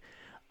mind.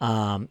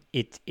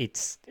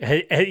 It's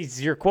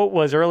as your quote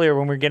was earlier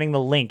when we were getting the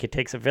link, it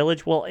takes a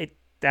village. Well, it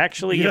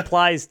actually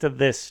applies to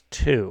this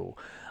too.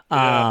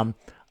 I've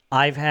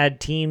had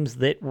teams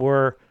that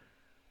were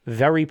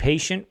very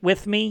patient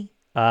with me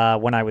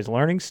when I was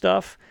learning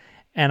stuff,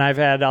 and I've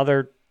had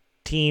other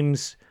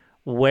teams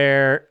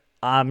where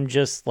I'm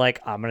just like,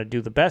 I'm gonna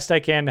do the best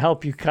I can to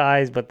help you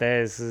guys, but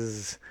this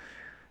is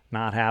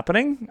not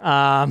happening.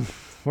 I'll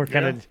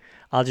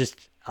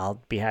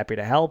be happy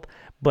to help,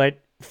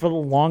 but for the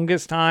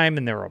longest time,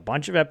 and there were a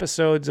bunch of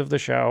episodes of the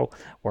show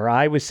where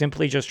I was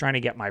simply just trying to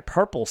get my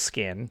purple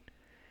skin,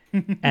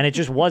 and it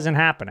just wasn't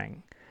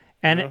happening.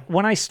 And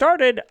when I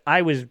started,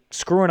 I was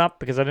screwing up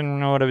because I didn't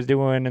know what I was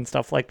doing and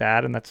stuff like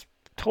that, and that's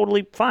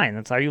totally fine.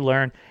 That's how you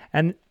learn.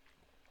 And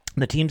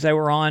the teams I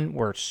were on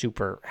were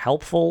super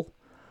helpful,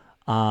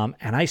 and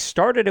I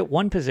started at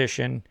one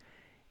position,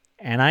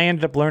 and I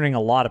ended up learning a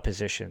lot of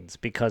positions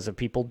because of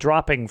people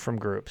dropping from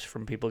groups,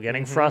 from people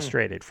getting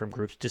frustrated, from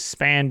groups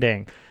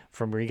disbanding,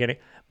 from re-getting.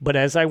 But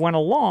as I went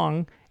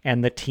along,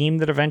 and the team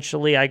that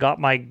eventually I got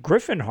my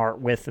Griffin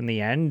Heart with in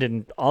the end,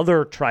 and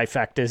other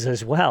trifectas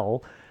as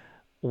well,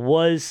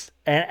 was,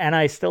 and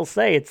I still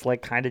say it's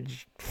like kind of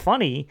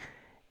funny,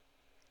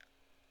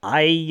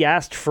 I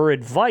asked for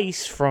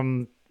advice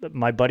from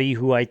my buddy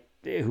who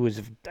is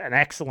an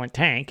excellent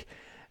tank,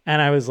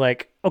 and I was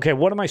like, okay,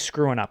 what am I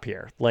screwing up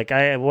here? Like,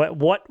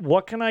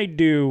 what can I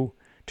do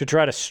to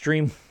try to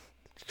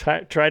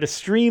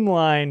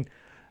streamline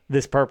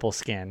this purple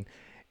skin?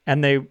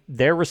 And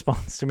their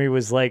response to me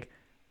was like,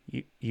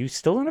 you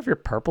still don't have your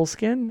purple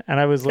skin? And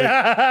I was like,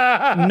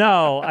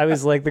 no. I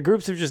was like, the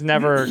groups have just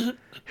never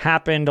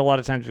happened. A lot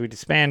of times we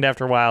disband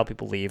after a while,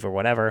 people leave or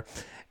whatever.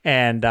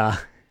 And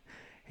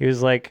he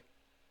was like,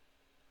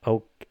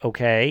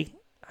 okay.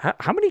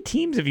 How many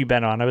teams have you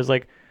been on? I was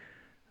like,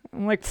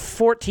 I'm like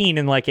 14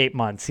 in like 8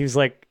 months. He was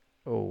like,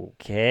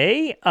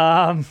 okay.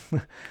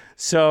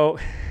 So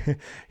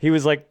he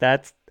was like,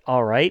 that's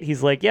all right.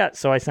 He's like, yeah.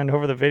 So I send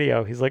over the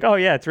video. He's like, oh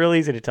yeah, it's real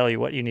easy to tell you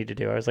what you need to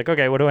do. I was like,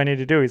 okay, what do I need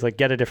to do? He's like,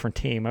 get a different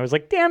team. I was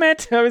like, damn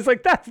it. I was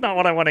like, that's not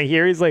what I want to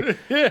hear. He's like,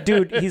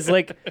 dude, he's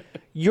like,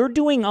 you're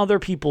doing other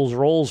people's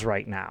roles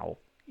right now.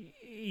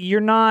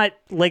 you're not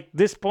like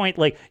this point,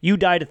 like you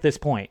died at this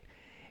point.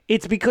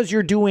 It's because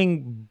you're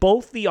doing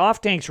both the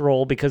off-tanks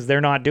role because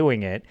they're not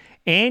doing it,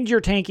 and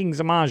you're tanking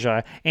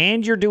Zamaja,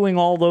 and you're doing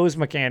all those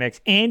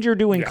mechanics, and you're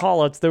doing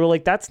call-outs. They were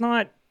like, that's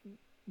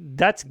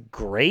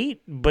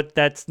great, but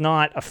that's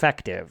not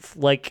effective.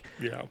 Like,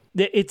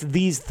 it's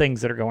these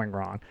things that are going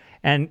wrong.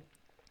 And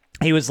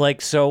he was like,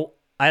 so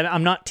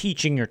I'm not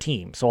teaching your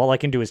team, so all I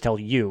can do is tell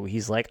you.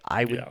 He's like,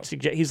 I would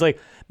suggest, he's like,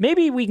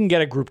 maybe we can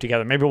get a group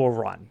together. Maybe we'll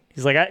run.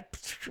 He's like,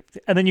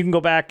 and then you can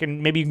go back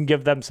and maybe you can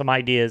give them some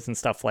ideas and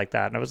stuff like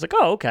that. And I was like,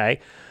 oh,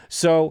 okay.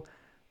 So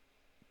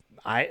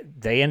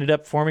they ended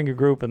up forming a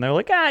group, and they're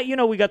like,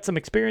 we got some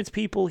experienced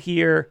people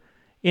here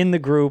in the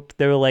group.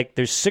 They were like,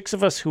 there's 6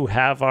 of us who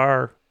have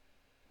our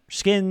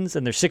skins,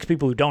 and there's 6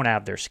 people who don't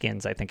have their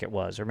skins, I think it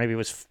was. Or maybe it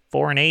was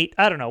 4 and 8.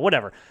 I don't know,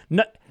 whatever.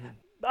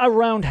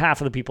 Around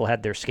half of the people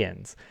had their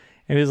skins.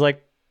 And it was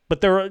like,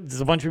 but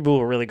there's a bunch of people who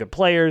were really good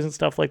players and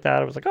stuff like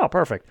that. I was like, oh,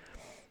 perfect.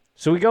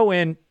 So we go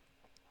in,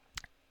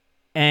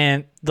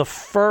 and the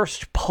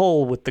first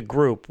pull with the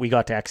group, we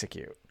got to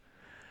execute.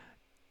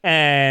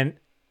 And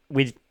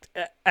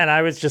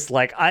I was just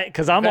like,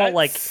 because I'm all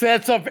like,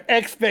 sets up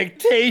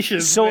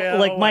expectations. So man.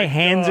 like my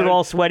hands are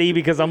all sweaty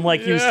because I'm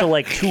like used to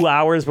like 2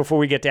 hours before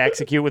we get to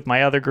execute with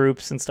my other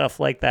groups and stuff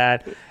like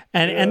that.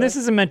 And this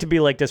isn't meant to be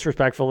like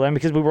disrespectful to them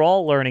because we were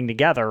all learning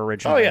together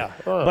originally.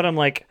 But I'm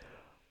like,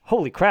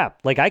 holy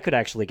crap! Like I could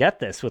actually get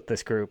this with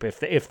this group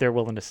if they're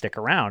willing to stick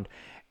around.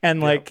 And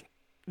like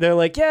they're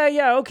like,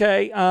 yeah,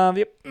 okay,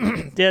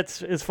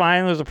 it's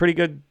fine. It was a pretty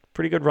good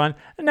run.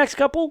 The next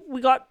couple,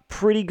 we got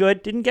pretty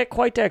good. Didn't get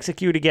quite to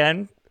execute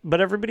again,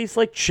 but everybody's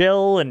like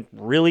chill and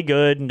really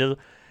good.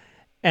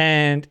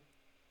 And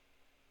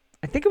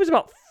I think it was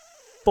about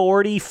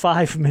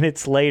 45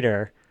 minutes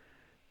later,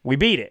 we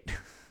beat it.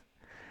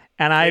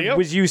 And I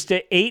was used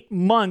to 8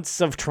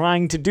 months of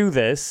trying to do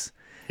this.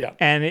 Yeah.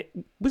 And it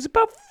was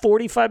about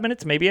 45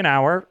 minutes, maybe an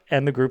hour,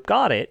 and the group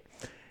got it.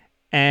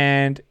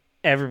 And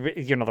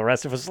everybody, the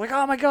rest of us was like,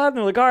 oh my God. And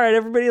they're like, all right,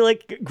 everybody,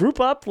 like, group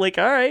up. Like,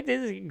 all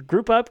right,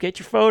 group up, get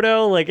your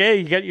photo. Like, hey,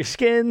 you got your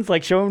skins.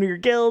 Like, show them to your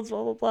guilds,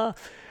 blah, blah, blah.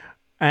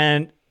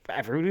 And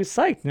everybody was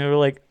psyched. And they were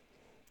like,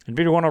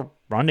 anybody want to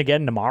run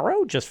again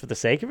tomorrow just for the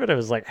sake of it? I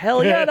was like,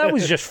 hell yeah, that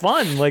was just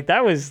fun. Like,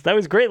 that was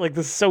great. Like,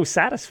 this is so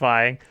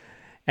satisfying.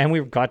 And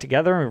we got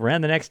together and we ran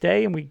the next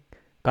day and we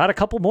got a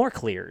couple more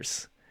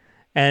clears.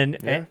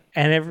 And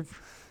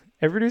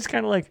everybody was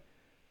kind of like,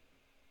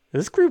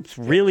 this group's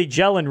really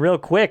gelling real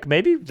quick.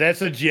 Maybe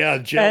that's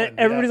gelling.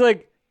 Everybody's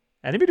like,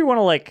 anybody want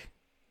to like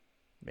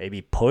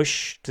maybe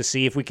push to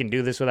see if we can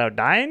do this without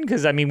dying?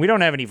 Because I mean, we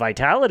don't have any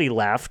vitality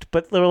left.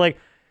 But they were like,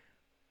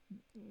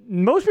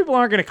 most people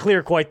aren't going to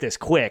clear quite this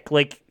quick.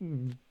 Like,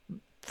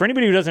 for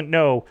anybody who doesn't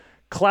know,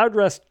 Cloud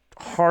Rest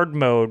hard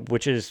mode,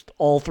 which is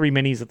all 3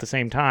 minis at the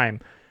same time,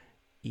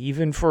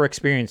 even for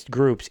experienced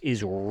groups,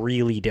 is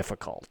really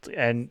difficult.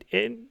 And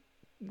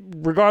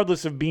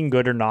regardless of being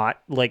good or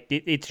not, like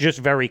it's just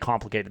very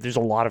complicated. There's a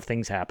lot of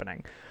things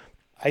happening.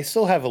 I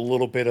still have a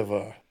little bit of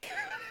a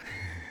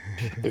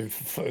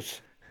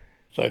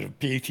sort of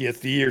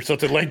PTSD or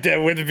something like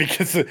that with it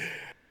because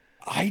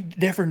I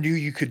never knew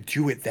you could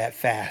do it that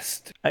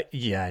fast.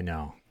 Yeah, I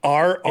know.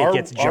 It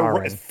gets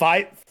jarring.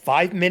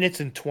 5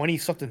 minutes and 20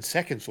 something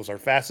seconds was our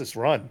fastest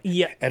run.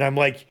 Yeah, and I'm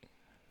like,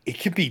 it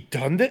can be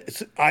done.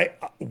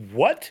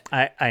 What?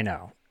 I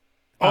know.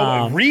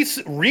 Oh,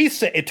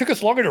 reset. It took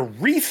us longer to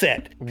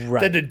reset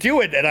than to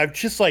do it, and I'm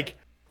just like,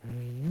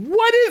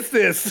 what is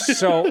this?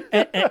 So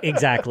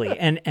exactly,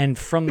 and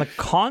from the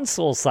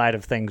console side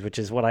of things, which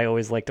is what I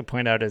always like to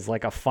point out as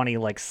like a funny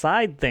like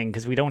side thing,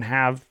 because we don't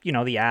have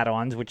the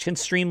add-ons, which can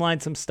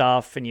streamline some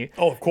stuff, and you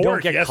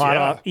don't get caught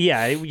off.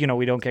 Yeah, you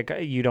don't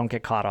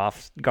get caught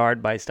off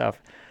guard by stuff.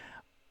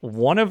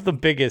 One of the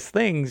biggest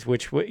things,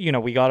 which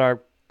we got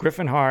our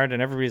Griffin Heart,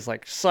 and everybody's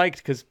like psyched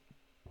because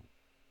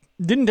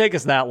it didn't take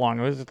us that long.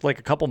 It was like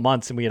a couple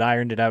months, and we had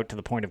ironed it out to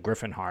the point of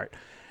Griffin Heart,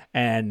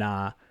 and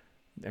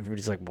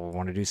everybody's like, well, we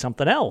want to do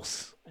something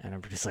else. And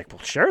everybody's like,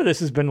 well, sure, this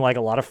has been like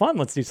a lot of fun.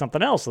 Let's do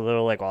something else. So they're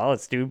like, well,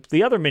 let's do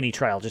the other mini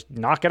trial. Just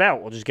knock it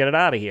out. We'll just get it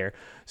out of here.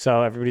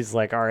 So everybody's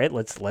like, all right,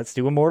 let's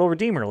do Immortal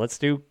Redeemer.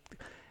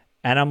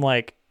 And I'm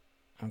like,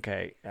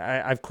 okay,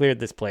 I've cleared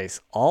this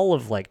place all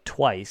of like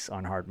twice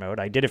on hard mode.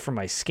 I did it for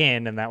my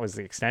skin, and that was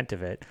the extent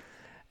of it.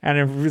 And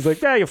everybody's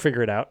like, yeah, you'll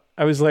figure it out.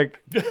 I was like,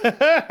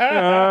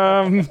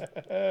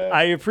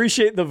 I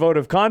appreciate the vote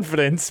of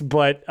confidence,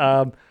 but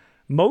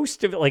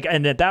most of it, like,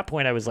 and at that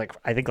point I was like,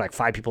 I think like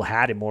 5 people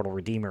had Immortal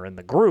Redeemer in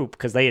the group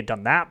because they had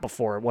done that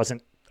before. It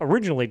wasn't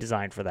originally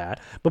designed for that,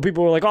 but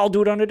people were like, I'll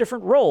do it on a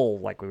different role,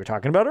 like we were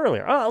talking about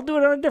earlier. Oh, I'll do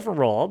it on a different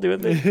role. I'll do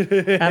it.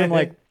 And I'm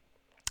like,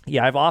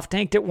 yeah, I've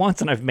off-tanked it once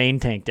and I've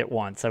main-tanked it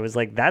once. I was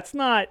like, that's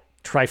not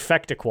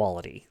trifecta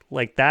quality.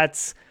 Like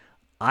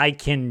I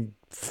can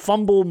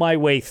fumble my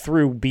way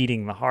through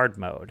beating the hard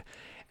mode.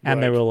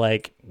 And they were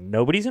like,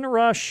 nobody's in a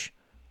rush.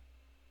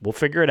 We'll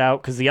figure it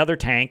out. Because the other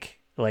tank,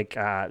 like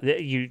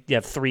you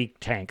have 3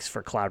 tanks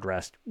for Cloud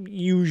Rest,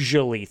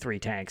 usually 3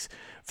 tanks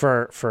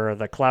for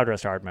the Cloud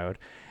Rest hard mode.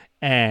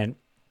 And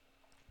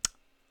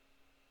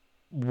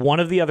one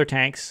of the other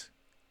tanks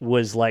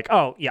was like,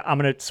 oh, yeah, I'm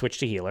going to switch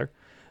to healer.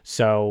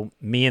 So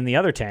me and the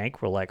other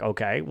tank were like,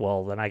 okay,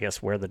 well, then I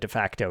guess we're the de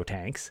facto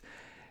tanks.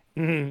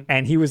 Mm-hmm.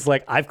 And he was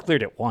like, I've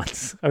cleared it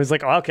once. I was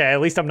like, oh, okay,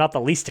 at least I'm not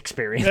the least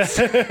experienced.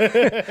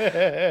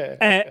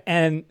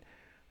 and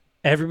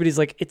everybody's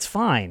like, it's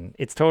fine.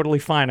 It's totally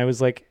fine. I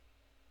was like,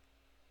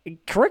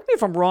 correct me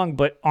if I'm wrong,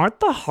 but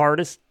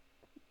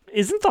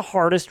isn't the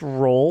hardest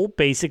roll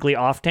basically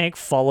off tank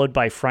followed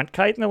by front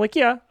kite? And they're like,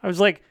 yeah. I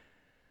was like,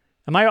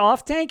 am I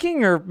off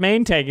tanking or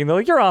main tanking? They're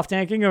like, you're off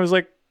tanking. I was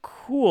like,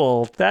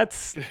 cool,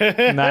 that's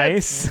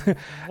nice.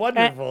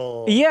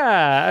 Wonderful.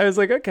 Yeah, I was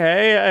like,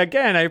 okay,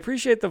 again, I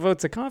appreciate the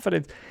votes of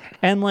confidence.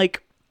 And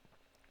like,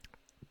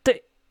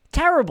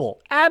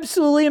 terrible,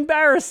 absolutely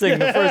embarrassing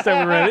the first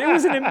time we ran it. It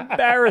was an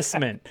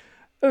embarrassment.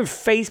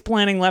 Face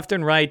planting left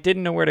and right,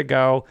 didn't know where to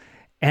go.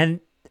 And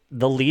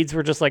the leads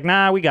were just like,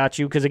 nah, we got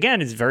you. Because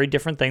again, it's a very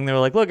different thing. They were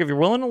like, look, if you're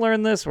willing to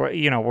learn this,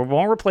 we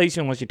won't replace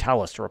you unless you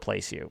tell us to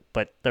replace you.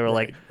 But they were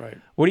right.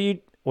 What do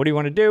you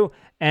want to do?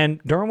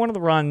 And during one of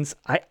the runs,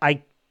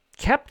 I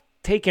kept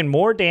taking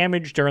more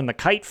damage during the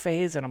kite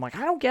phase, and I'm like,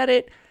 I don't get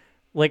it.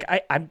 Like,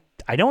 I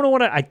don't know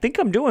I think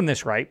I'm doing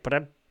this right,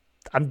 but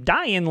I'm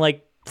dying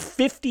like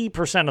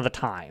 50% of the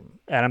time,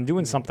 and I'm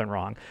doing something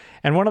wrong.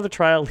 And one of the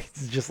trial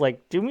leads is just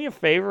like, do me a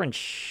favor and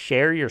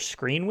share your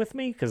screen with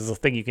me, because it's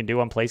a thing you can do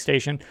on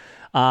PlayStation.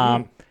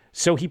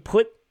 So he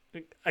put,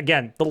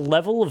 again, the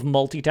level of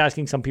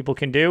multitasking some people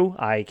can do,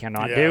 I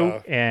cannot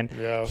do. And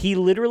he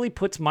literally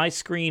puts my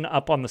screen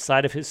up on the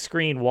side of his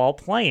screen while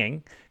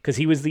playing, because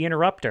he was the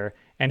interrupter,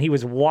 and he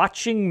was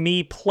watching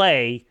me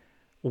play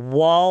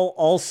while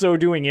also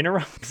doing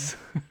interrupts.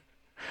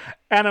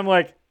 And I'm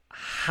like,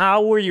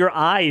 how are your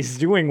eyes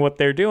doing what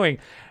they're doing?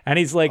 And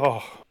he's like,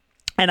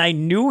 and I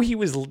knew he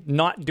was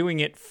not doing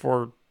it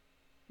for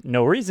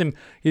no reason.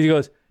 He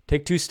goes,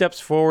 take 2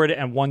 steps forward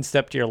and 1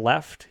 step to your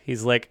left.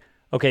 He's like,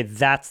 okay,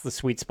 that's the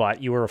sweet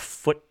spot. You are a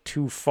foot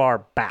too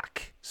far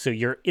back. So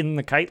you're in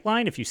the kite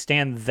line. If you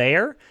stand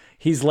there,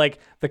 he's like,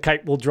 the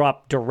kite will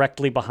drop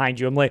directly behind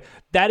you. I'm like,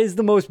 that is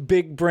the most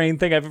big brain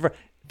thing I've ever...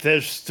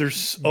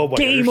 There's oh my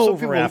game God,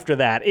 over after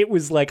that. It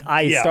was like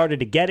I started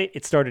to get it.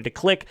 It started to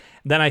click.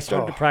 Then I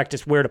started to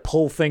practice where to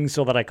pull things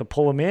so that I could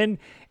pull them in.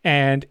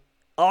 And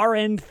our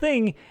end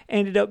thing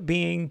ended up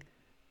being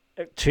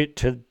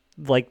to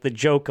like the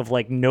joke of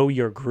like, know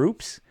your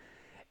groups.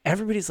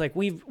 Everybody's like,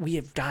 we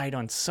have died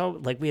on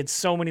we had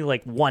so many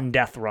like 1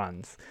 death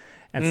runs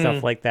and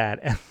stuff like that.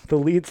 And the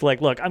lead's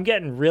like, look, I'm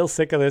getting real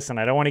sick of this and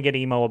I don't want to get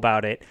emo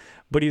about it.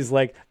 But he's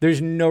like,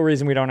 there's no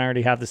reason we don't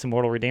already have this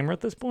Immortal Redeemer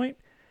at this point.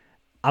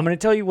 I'm going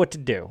to tell you what to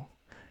do.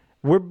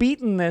 We're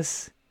beating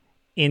this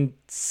in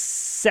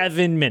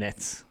 7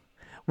 minutes.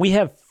 We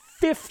have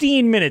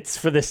 15 minutes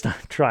for this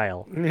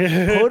trial.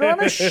 Put on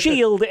a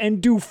shield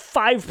and do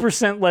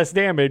 5% less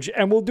damage,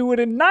 and we'll do it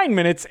in 9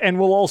 minutes, and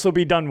we'll also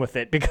be done with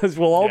it, because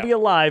we'll all be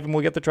alive, and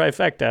we'll get the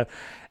trifecta.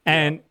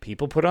 And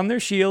people put on their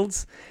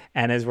shields,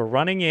 and as we're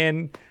running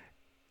in,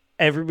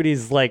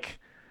 everybody's like,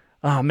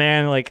 oh,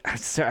 man, like,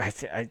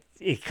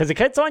 because it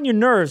gets on your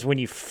nerves when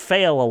you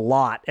fail a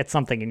lot at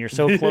something and you're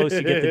so close,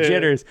 you get the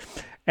jitters.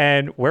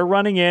 And we're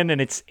running in, and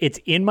it's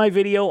in my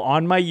video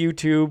on my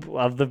YouTube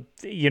of the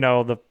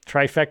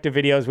trifecta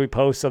videos we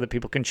post so that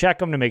people can check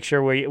them to make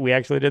sure we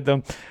actually did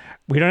them.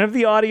 We don't have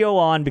the audio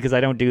on because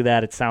I don't do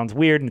that. It sounds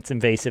weird and it's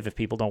invasive if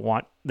people don't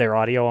want their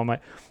audio on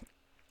my...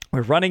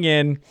 We're running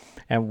in,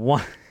 and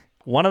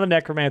one of the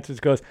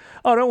necromancers goes,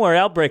 oh, don't worry,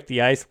 I'll break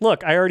the ice.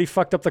 Look, I already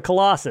fucked up the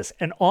Colossus.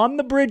 And on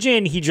the bridge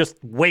in, he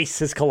just wastes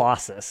his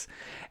Colossus.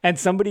 And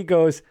somebody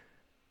goes,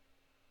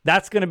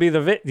 that's going to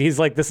be he's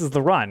like, this is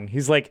the run.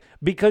 He's like,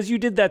 because you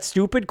did that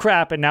stupid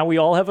crap and now we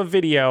all have a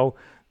video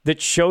that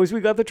shows we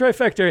got the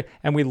trifecta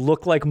and we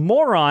look like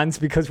morons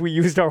because we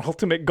used our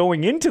ultimate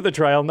going into the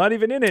trial, not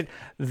even in it.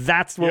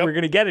 That's what we're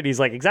going to get it. He's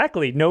like,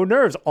 exactly. No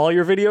nerves. All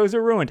your videos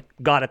are ruined.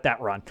 Got it that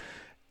run.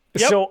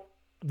 Yep. So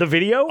the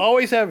video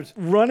always happens.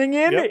 Running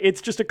in,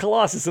 it's just a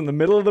Colossus in the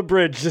middle of the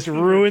bridge, just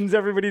ruins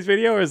everybody's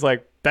video. It's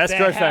like best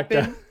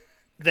trifecta.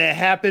 That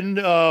happened.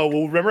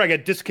 Well, remember I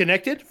got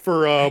disconnected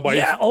for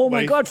my oh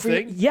my God! For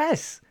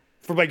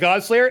my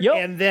Godslayer,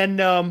 and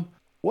then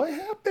what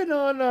happened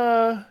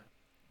on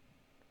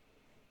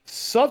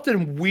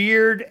something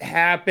weird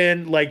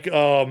happened like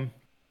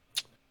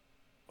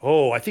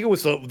I think it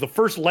was the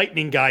first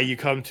lightning guy you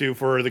come to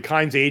for the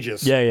Kind's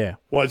Aegis. Yeah.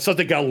 Well,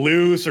 something got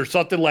loose or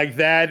something like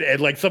that,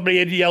 and like somebody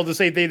had yelled the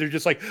same thing. They're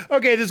just like,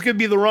 okay, this could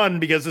be the run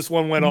because this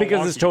one went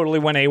because this totally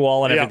went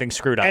AWOL and everything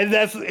screwed up. And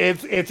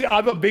it's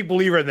I'm a big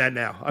believer in that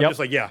now. I'm just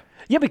like,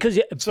 because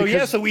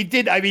so we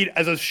did. I mean,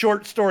 as a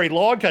short story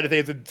long kind of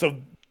thing. So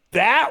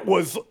that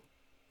was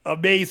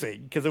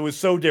amazing because it was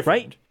so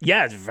different. Right?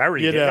 Yeah, it's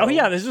very different. Oh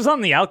yeah, this was on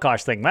the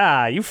Alkosh thing.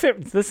 You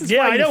fit. This is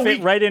why you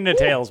fit right into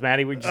Tails,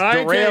 Matty. We just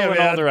derail in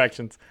all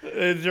directions.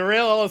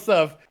 Derail all the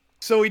stuff.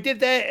 So we did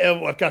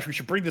that. Gosh, we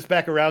should bring this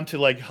back around to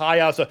like High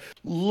Isle. So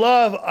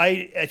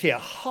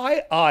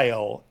High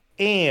Isle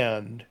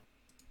and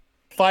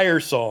Fire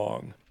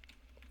Song.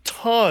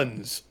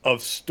 Tons of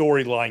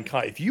storyline.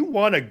 If you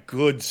want a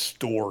good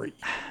story,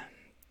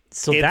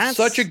 So it's that's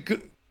such a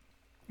good,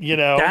 you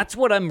know. That's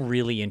what I'm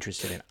really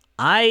interested in.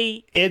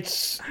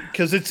 It's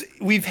because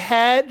we've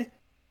had,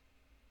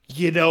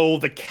 you know,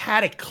 the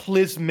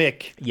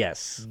cataclysmic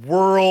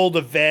world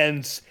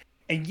events,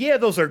 and yeah,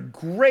 those are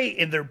great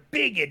and they're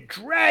big and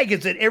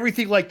dragons and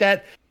everything like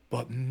that.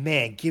 But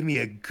man, give me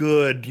a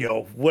good, you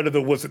know,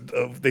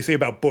 they say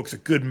about books, a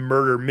good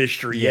murder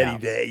mystery any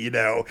day, you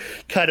know,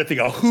 kind of thing,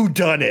 a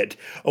whodunit,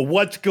 a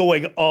what's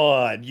going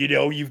on, you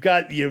know, you've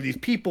got, you know, these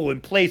people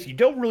in place, you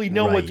don't really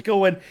know what's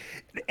going,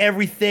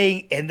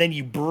 everything, and then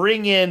you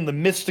bring in the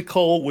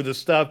mystical with the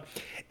stuff,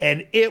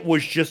 and it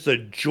was just a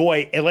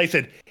joy. And like I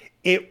said,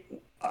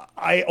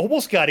 I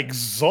almost got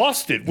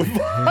exhausted with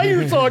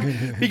Fire Song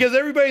because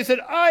everybody said,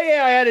 "Oh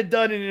yeah, I had it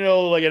done in, you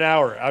know, like an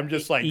hour." I'm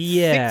just like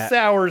 6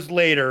 hours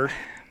later,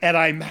 and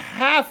I'm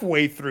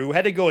halfway through.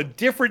 Had to go a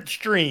different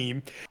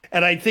stream,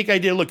 and I think I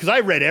did look because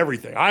I read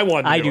everything. I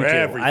wanted to know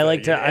everything. I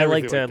like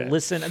to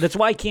listen. That's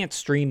why I can't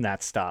stream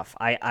that stuff.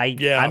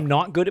 I'm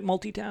not good at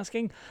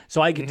multitasking,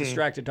 so I get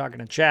distracted talking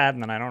to Chad,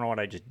 and then I don't know what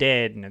I just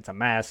did, and it's a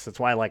mess. That's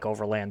why I like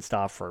Overland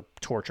stuff or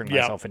torturing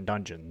myself in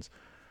dungeons.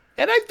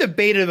 And I've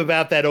debated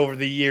about that over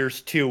the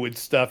years too, and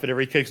stuff and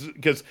everything,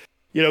 because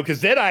you know, because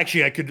then I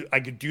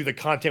could do the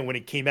content when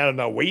it came out and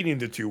not waiting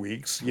the 2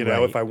 weeks, you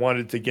know, if I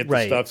wanted to get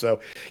the stuff. So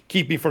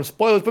keep me from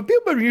spoilers. But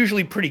people are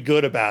usually pretty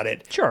good about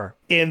it. Sure.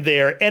 In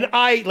there, and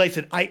like I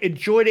said, I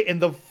enjoyed it,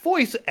 and the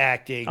voice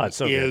acting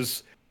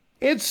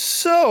it's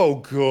so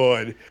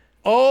good.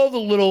 All the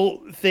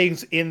little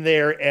things in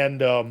there,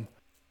 and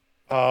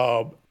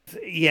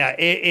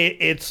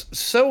it's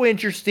so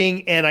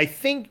interesting, and I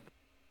think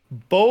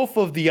both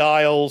of the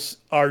Isles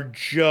are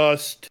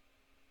just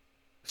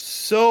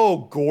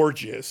so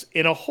gorgeous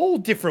in a whole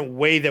different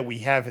way that we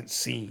haven't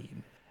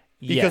seen.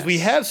 Because we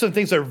have some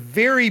things that are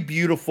very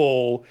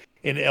beautiful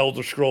in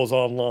Elder Scrolls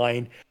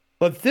Online,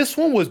 but this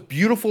one was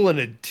beautiful in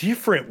a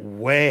different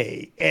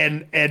way.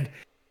 And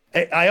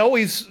I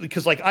always,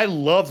 because like I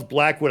loved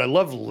Blackwood, I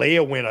loved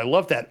Leyawiin, I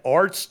love that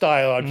art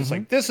style. I'm just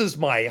like, this is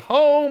my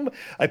home.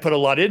 I put a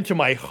lot into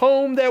my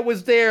home that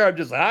was there. I'm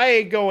just like, I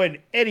ain't going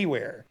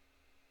anywhere.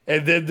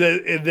 And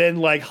then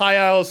like High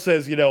Isle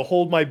says, you know,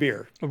 hold my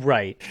beer.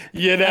 Right.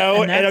 You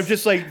know, and I'm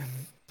just like,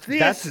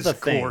 this is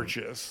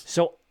gorgeous.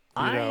 So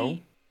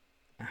I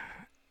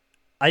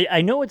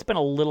know it's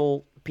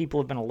been people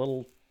have been a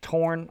little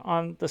torn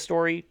on the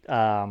story,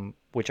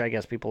 which I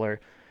guess people are,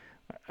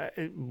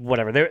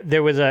 whatever.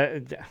 There was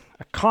a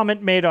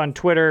comment made on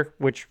Twitter,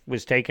 which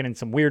was taken in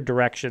some weird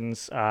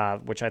directions,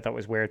 which I thought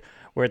was weird,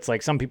 where it's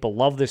like some people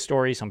love this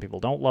story, some people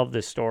don't love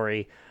this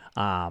story.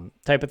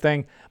 Type of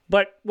thing,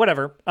 but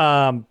whatever.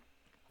 And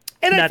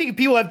I think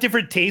people have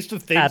different tastes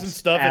of things and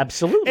stuff.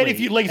 Absolutely. And if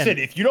you, like I said,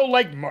 if you don't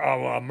like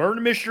a murder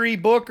mystery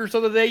book or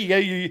something,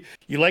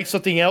 you like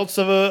something else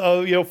of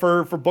a you know,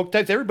 for book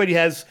types. Everybody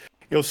has,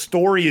 you know,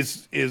 story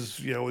is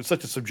you know, it's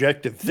such a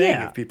subjective thing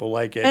if people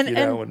like it,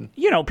 and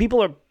you know,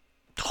 people are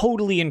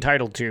totally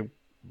entitled to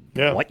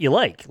what you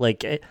like.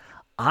 Like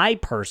I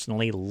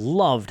personally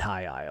loved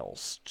High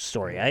Isle's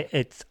story.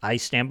 I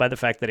stand by the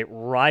fact that it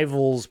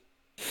rivals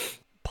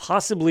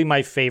possibly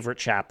my favorite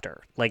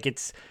chapter. Like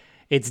it's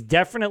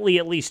definitely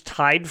at least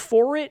tied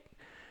for it.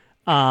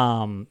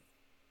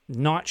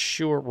 Not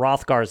sure.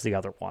 Hrothgar's the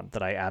other one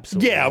that I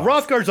absolutely love.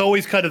 Hrothgar's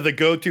always kind of the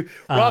go-to.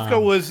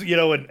 Hrothgar was, you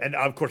know, and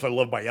of course I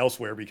love my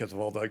Elsewhere because of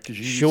all the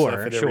Khajiit stuff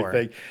and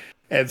everything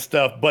and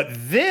stuff. But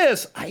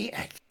this,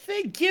 I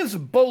think, gives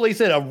both, like I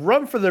said, a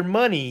run for their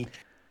money.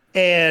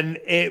 And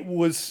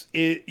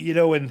you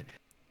know, and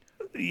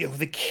you know,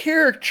 the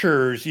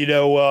characters, you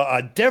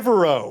know,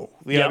 Devereaux.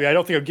 I mean, I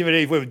don't think I'm giving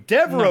any away with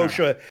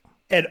Devereaux,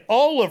 and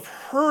all of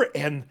her,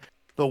 and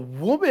the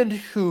woman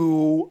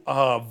who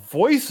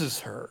voices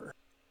her,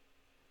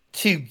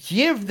 to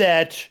give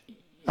that.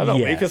 I don't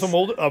know, because I'm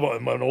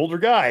an older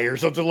guy or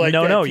something like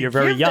that. No, you're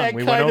very young.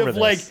 We went over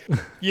this. Like,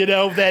 you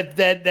know,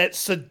 that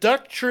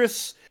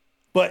seductress.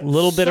 But a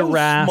little bit of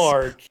rasp,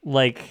 smart,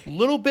 like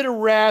little bit of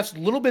rasp, a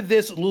little bit of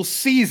this, a little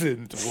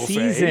seasoned.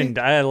 Seasoned,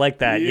 I like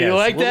that. You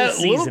like that?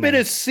 A little bit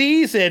of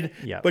seasoned,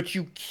 but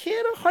you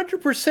can't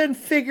 100%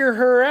 figure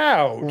her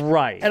out,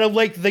 right? And I'm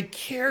like, the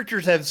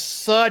characters have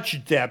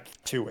such depth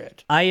to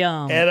it. I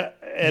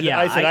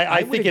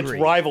think it's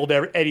rivaled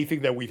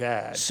anything that we've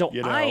had. So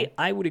you know?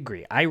 I would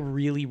agree. I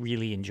really,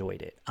 really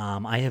enjoyed it.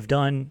 I've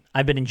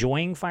been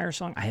enjoying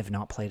Firesong. I have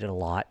not played it a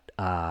lot.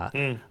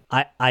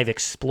 I've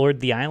explored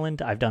the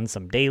island. I've done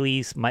some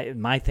dailies.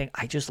 My thing,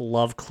 I just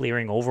love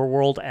clearing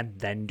overworld and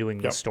then doing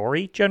the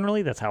story.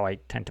 Generally, that's how I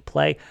tend to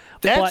play.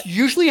 That's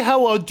usually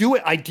how I'll do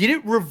it. I did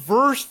it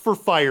reverse for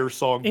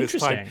Firesong this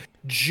time,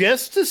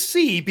 just to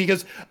see,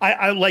 because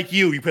I like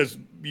you, because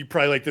you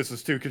probably like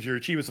this too, because your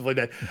achievements stuff like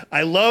that.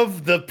 I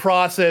love the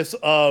process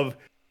of,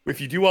 if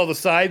you do all the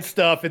side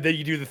stuff and then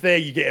you do the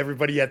thing, you get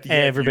everybody at the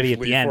end. Everybody at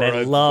the end.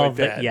 I love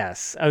that.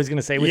 Yes. I was going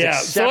to say, it was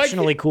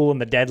exceptionally cool in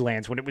the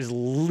Deadlands when it was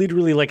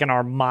literally like an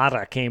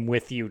armada came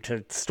with you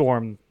to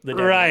storm the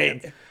Deadlands.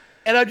 Right.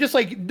 And I'm just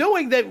like,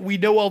 knowing that we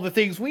know all the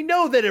things, we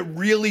know that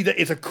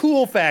it's a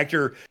cool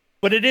factor,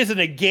 but it isn't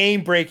a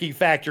game-breaking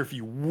factor if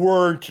you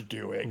were to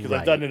do it, because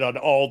I've done it on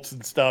alts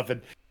and stuff,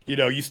 and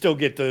you still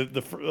get a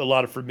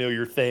lot of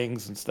familiar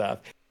things and stuff,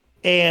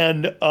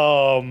 and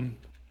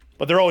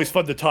but they're always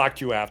fun to talk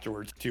to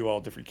afterwards too, all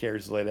different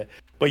characters like that.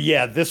 But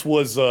yeah, this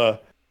was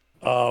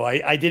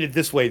I did it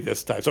this way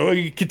this time, so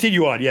you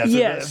continue on.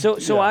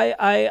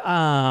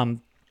 I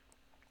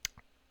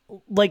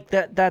like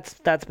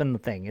that's been the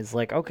thing, is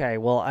like, okay,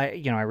 well, I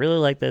really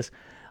like this.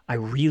 I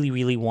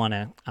really want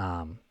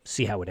to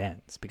see how it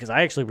ends, because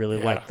I actually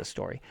really like the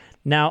story.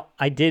 Now,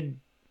 I did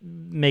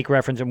make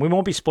reference, and we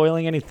won't be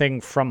spoiling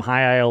anything from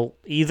High Isle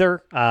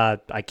either.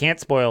 I can't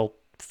spoil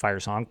Fire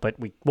Song, but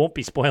we won't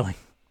be spoiling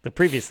the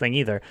previous thing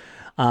either.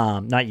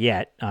 Not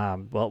yet.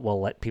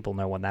 We'll let people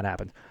know when that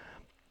happens.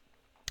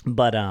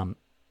 But I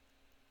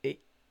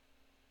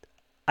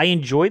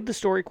enjoyed the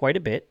story quite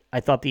a bit. I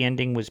thought the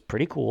ending was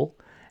pretty cool.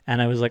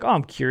 And I was like, oh,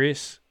 I'm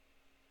curious.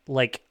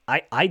 Like,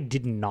 I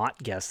did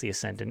not guess the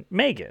Ascendant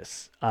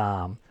Magus.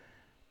 And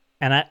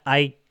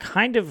I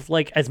kind of,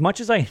 like, as much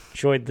as I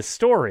enjoyed the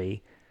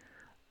story,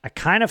 I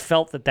kind of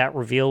felt that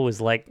reveal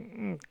was like,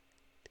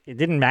 it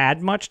didn't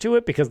add much to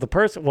it, because the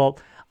person, well,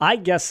 I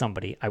guessed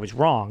somebody. I was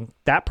wrong.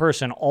 That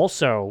person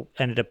also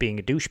ended up being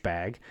a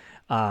douchebag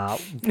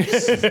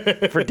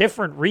for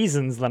different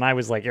reasons than I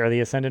was like, you're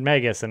the Ascendant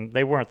Magus. And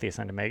they weren't the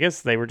Ascendant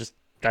Magus. They were just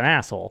an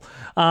asshole.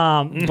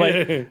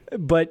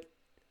 But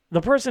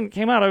the person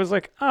came out, I was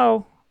like,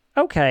 oh,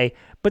 okay.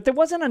 But there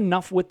wasn't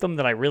enough with them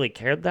that I really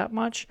cared that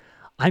much.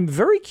 I'm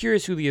very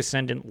curious who the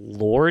Ascendant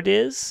Lord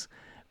is,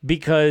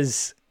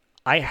 because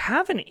I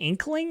have an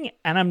inkling,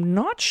 and I'm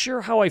not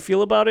sure how I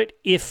feel about it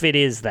if it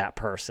is that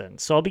person.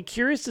 So I'll be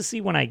curious to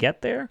see when I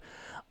get there.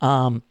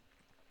 And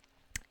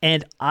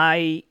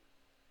I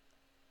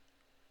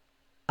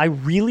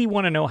really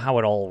want to know how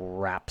it all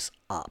wraps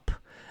up.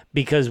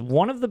 Because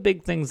one of the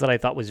big things that I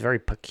thought was very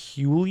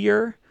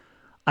peculiar,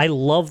 I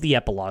love the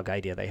epilogue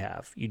idea they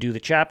have. You do the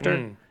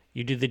chapter,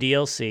 you do the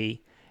DLC,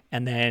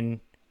 and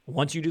then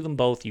once you do them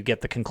both, you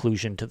get the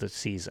conclusion to the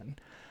season.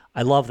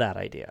 I love that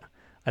idea.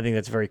 I think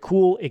that's very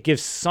cool. It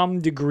gives some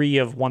degree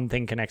of one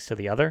thing connects to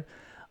the other.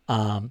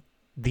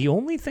 The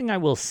only thing I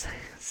will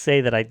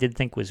say that I did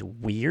think was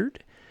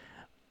weird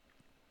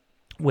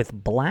with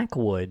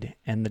Blackwood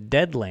and the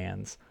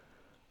Deadlands,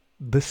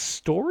 the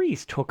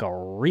stories took a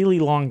really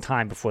long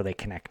time before they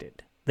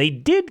connected. They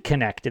did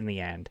connect in the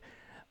end,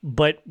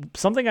 but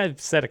something I've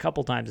said a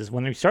couple times is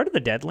when we started the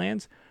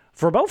Deadlands,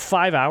 for about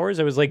 5 hours,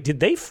 I was like, did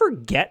they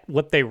forget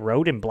what they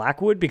wrote in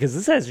Blackwood? Because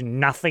this has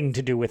nothing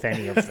to do with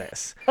any of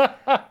this.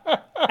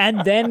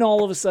 And then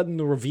all of a sudden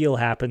the reveal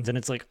happens, and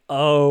it's like,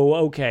 oh,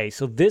 okay,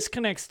 so this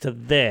connects to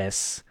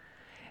this.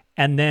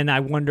 And then I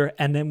wonder,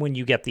 and then when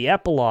you get the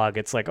epilogue,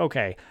 it's like,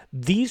 okay,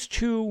 these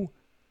two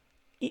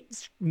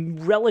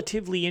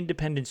relatively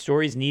independent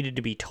stories needed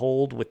to be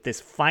told with this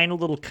final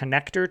little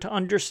connector to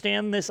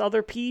understand this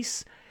other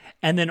piece,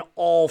 and then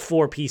all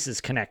four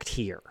pieces connect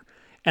here,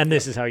 and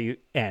this is how you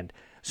end.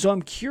 So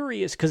I'm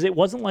curious, because it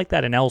wasn't like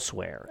that in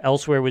Elsewhere.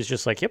 Elsewhere was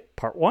just like, yep,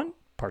 part 1,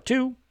 part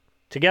 2,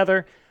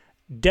 together.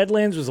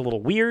 Deadlands was a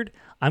little weird.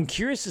 I'm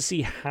curious to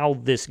see how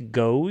this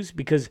goes,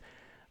 because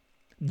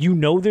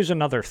there's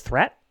another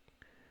threat,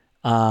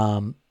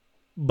 but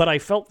I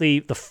felt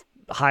the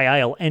High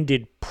Isle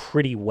ended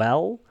pretty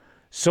well.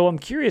 So I'm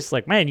curious,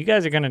 like, man, you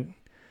guys are going to...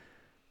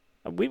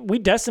 We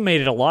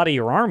decimated a lot of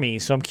your army,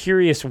 so I'm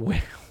curious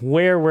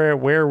where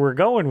we're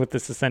going with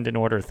this Ascendant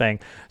Order thing.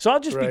 So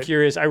I'll just be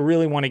curious. I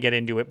really want to get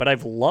into it, but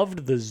I've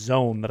loved the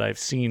zone that I've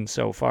seen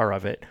so far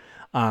of it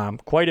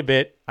quite a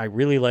bit. I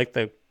really like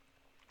the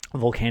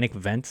volcanic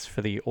vents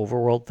for the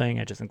overworld thing.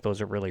 I just think those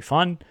are really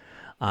fun.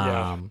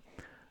 But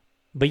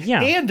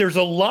yeah. And there's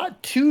a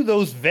lot to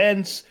those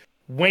vents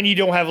when you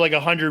don't have like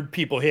 100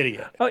 people hitting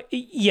it.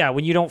 Yeah,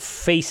 when you don't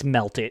face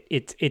melt it.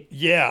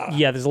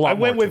 There's a lot. I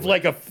went with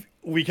like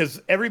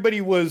because everybody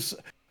was,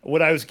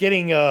 when I was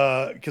getting,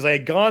 because I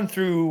had gone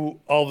through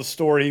all the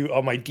story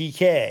on my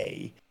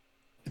DK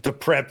to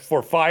prep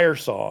for Fire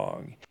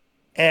Song.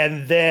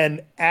 And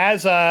then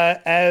as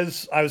I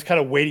was kind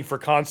of waiting for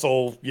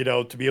console, to be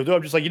able to do it,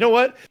 I'm just like, you know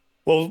what?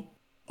 Well,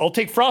 I'll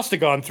take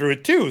Frostagon through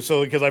it too.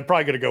 So, because I'm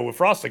probably going to go with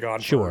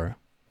Frostagon. Sure.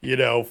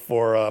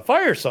 For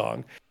Fire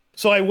Song.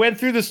 So I went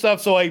through this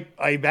stuff. So I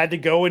had to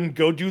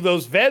go do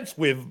those vents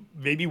with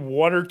maybe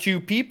 1 or 2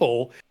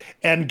 people,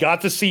 and got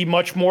to see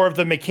much more of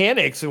the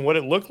mechanics and what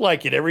it looked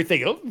like and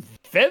everything. Those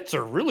vents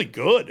are really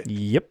good.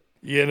 Yep.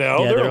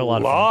 They're a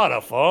lot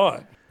of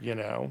fun.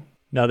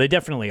 No, they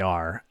definitely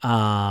are.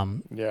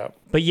 Yeah.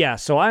 But yeah,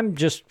 so I'm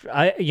just,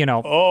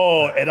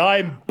 Oh, and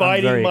I'm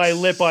biting my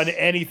lip on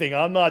anything.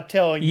 I'm not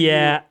telling you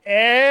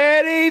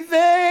anything.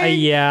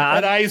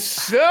 And I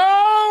so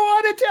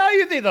want to tell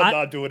you things. I'm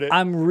not doing it.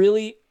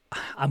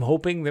 I'm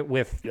hoping that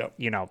with,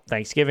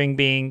 Thanksgiving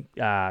being,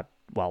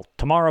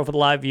 tomorrow for the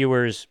live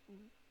viewers,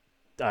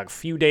 a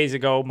few days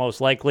ago,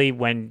 most likely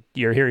when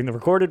you're hearing the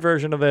recorded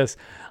version of this.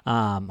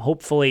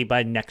 Hopefully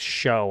by next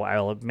show,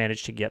 I'll have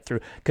managed to get through.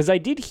 Because I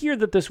did hear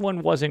that this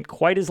one wasn't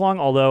quite as long,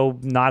 although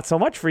not so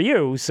much for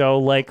you. So,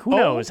 like, who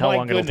knows how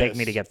long it'll take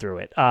me to get through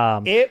it.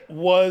 It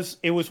was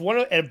one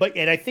of,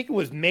 and I think it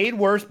was made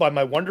worse by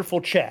my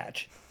wonderful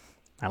chat.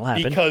 That'll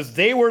happen. Because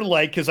they were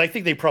like, because I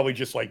think they probably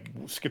just like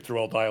skipped through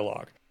all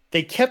dialogue.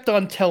 They kept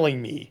on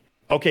telling me,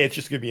 okay, it's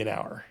just going to be an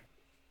hour.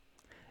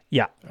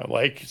 Yeah. I'm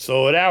like,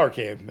 so an hour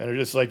came. And they're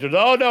just like,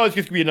 oh, no, it's just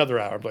going to be another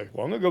hour. I'm like,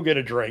 well, I'm going to go get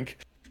a drink.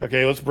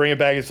 Okay, let's bring it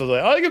back. And so they're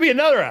like, oh, it's going to be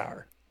another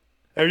hour.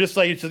 They're just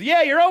like,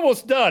 yeah, you're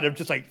almost done. I'm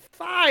just like,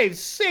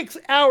 5-6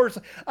 hours.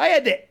 I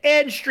had to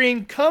end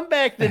stream, come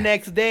back the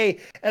next day.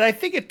 And I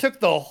think it took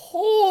the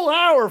whole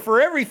hour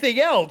for everything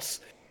else,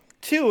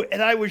 too.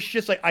 And I was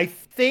just like, I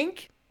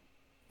think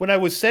when I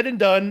was said and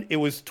done, it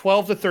was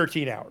 12 to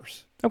 13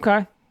 hours.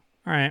 Okay.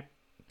 All right.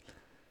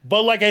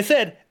 But like I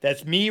said,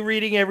 that's me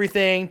reading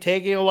everything,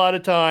 taking a lot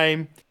of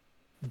time,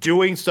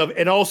 doing stuff,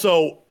 and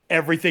also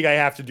everything I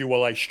have to do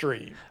while I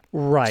stream.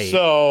 Right.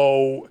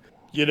 So,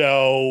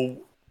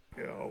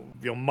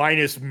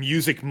 minus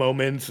music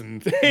moments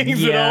and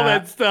things and all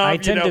that stuff. I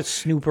tend to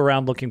snoop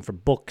around looking for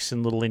books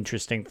and little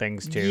interesting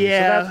things too.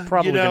 Yeah, so that's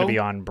probably going to be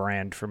on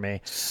brand for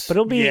me. But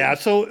it'll be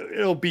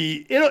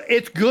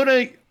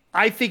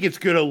I think it's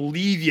gonna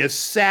leave you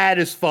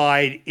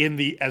satisfied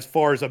as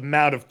far as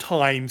amount of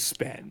time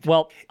spent.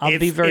 Well, I'll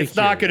be very It's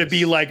not gonna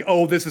be like,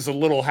 oh, this is a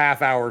little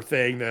half-hour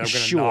thing that I'm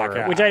gonna knock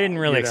out. Which I didn't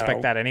really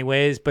expect that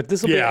anyways. But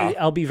this will be.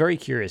 I'll be very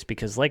curious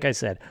because, like I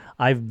said,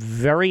 I'm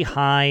very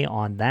high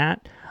on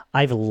that.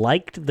 I've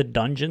liked the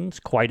dungeons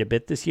quite a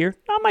bit this year.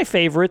 Not my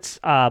favorites.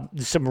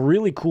 Some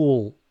really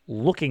cool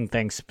looking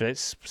things,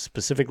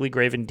 specifically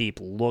Graven Deep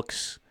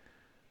looks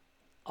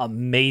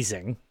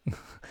amazing.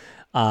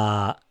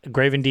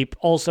 Graven Deep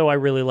also I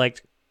really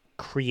liked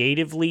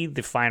creatively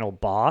the final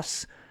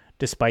boss,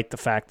 despite the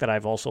fact that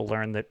I've also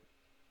learned that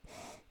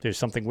there's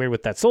something weird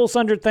with that Soul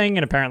Sunder thing,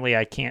 and apparently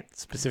I can't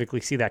specifically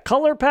see that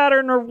color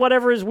pattern or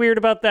whatever is weird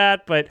about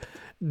that. But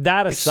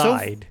that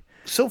aside,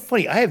 so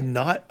funny. I have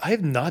not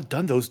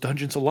done those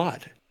dungeons a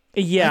lot.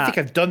 Yeah, I think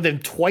I've done them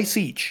twice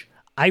each.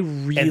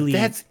 And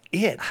that's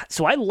it.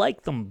 So I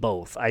like them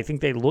both. I think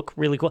they look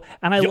really cool,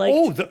 and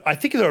I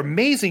think they're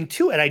amazing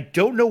too. And I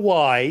don't know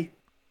why.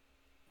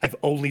 I've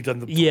only done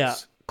the books. Yeah.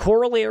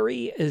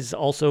 Corollary is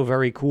also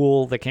very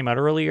cool that came out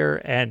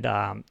earlier, and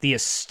the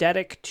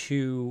aesthetic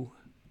to...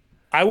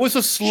 I was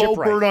a slow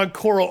burn on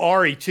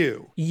Corollary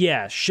too.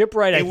 Yeah,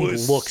 Shipwright I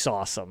think looks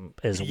awesome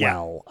as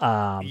well.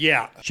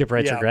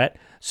 Shipwright's Regret.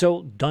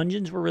 So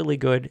Dungeons were really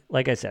good.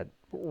 Like I said,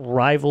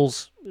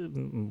 Rivals,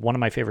 one of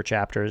my favorite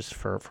chapters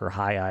for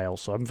High Isle.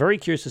 So I'm very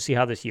curious to see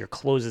how this year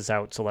closes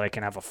out so that I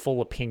can have a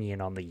full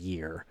opinion on the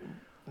year.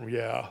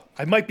 Yeah,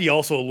 I might be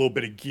also a little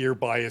bit of gear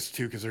bias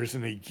too because there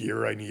isn't any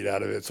gear I need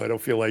out of it, so I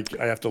don't feel like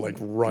I have to like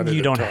run it.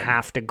 You don't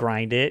have to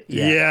grind it.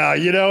 Yeah,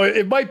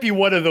 it might be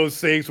one of those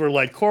things where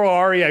like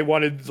Corollary, I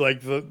wanted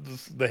like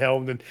the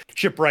helm and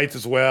Shipwrights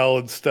as well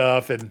and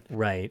stuff, and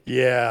right.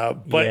 Yeah,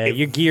 but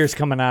your gear's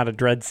coming out of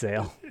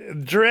Dreadsail.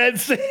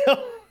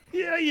 Dreadsail.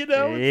 Yeah,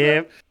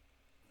 Yep.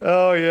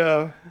 Oh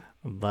yeah.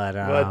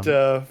 But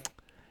So,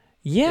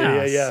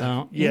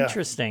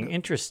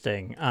 interesting.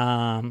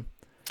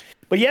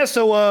 But yeah,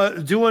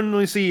 so doing,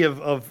 let me see,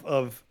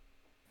 of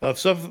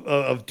stuff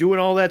of doing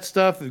all that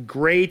stuff,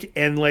 great.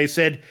 And like I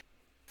said,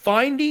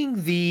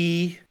 finding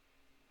the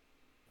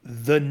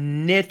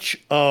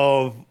niche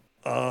of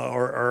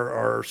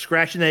or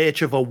scratching the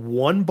itch of a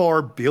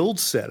 1-bar build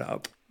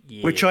setup,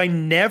 which I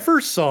never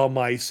saw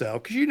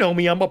myself. Because you know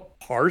me, I'm a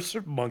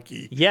parser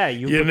monkey. Yeah,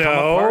 you become a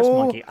parse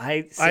monkey.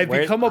 I've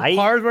become a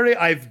parse monkey.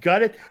 I've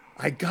got it.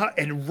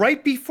 And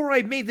right before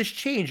I made this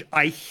change,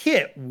 I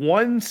hit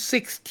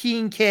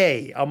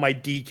 116K on my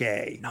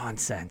DK.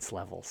 Nonsense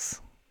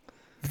levels.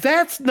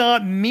 That's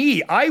not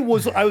me. I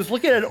was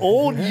looking at an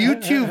old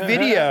YouTube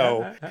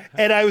video,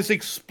 and I was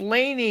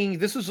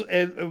explaining.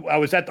 I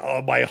was at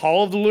my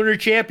Hall of the Lunar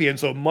Champion,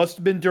 so it must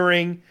have been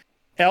during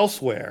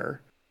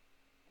Elsewhere.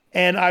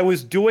 And I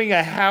was doing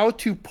a how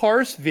to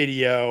parse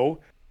video,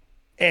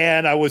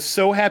 and I was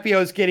so happy I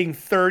was getting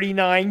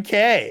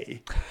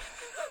 39K.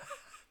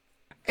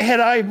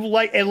 And I'm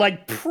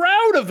like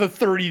proud of the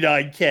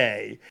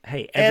 39K.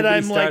 Hey,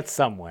 everybody starts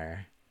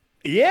somewhere.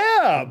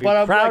 Yeah, but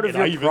I'm proud of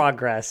your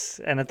progress.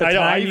 And at the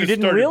time, you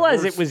didn't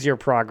realize it was your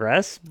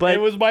progress, but it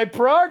was my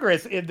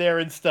progress in there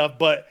and stuff.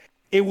 But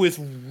it was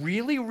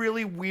really,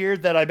 really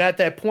weird that I'm at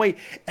that point.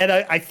 And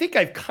I think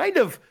I've kind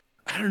of,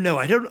 I don't know.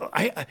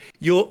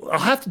 I'll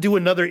have to do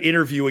another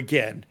interview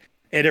again.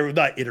 And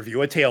not interview,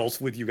 a Tales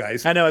with you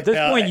guys. I know at this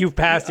point you've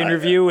passed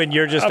interview and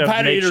you're just a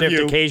makeshift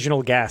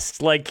occasional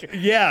guest.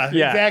 Yeah,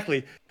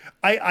 exactly.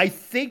 I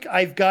think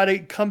I've got to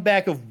come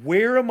back of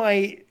where am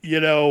I,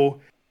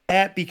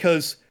 at,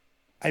 because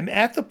I'm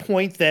at the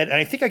point that, and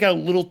I think I got a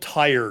little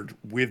tired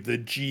with the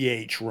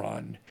GH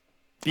run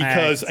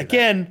because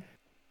again,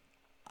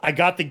 I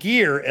got the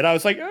gear and I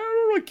was like, I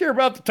don't really care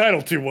about the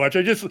title too much.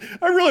 I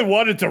really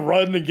wanted to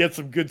run and get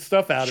some good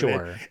stuff out of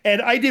it.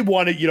 And I did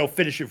want to,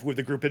 finish it with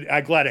the group. And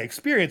I'm glad I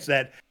experienced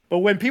that. But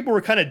when people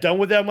were kind of done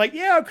with it, I'm like,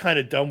 yeah, I'm kind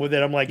of done with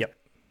it. I'm like, Yep.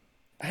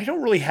 I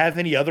don't really have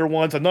any other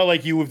ones. I'm not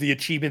like you with the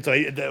achievements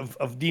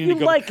of needing You to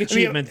go. like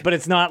achievements, but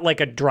it's not like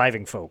a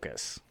driving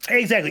focus.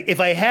 Exactly. If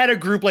I had a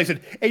group like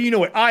that, and you know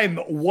what, I'm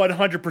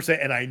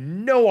 100%, and I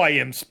know I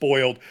am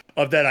spoiled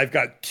of that. I've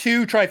got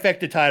 2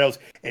 trifecta titles,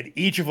 and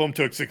each of them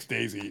took 6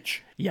 days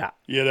each. Yeah.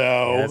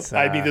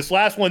 I mean, this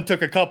last one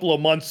took a couple of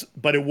months,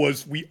 but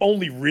we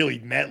only really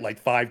met like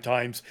 5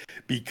 times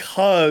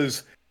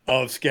because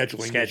of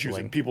scheduling issues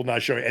and people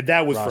not showing, and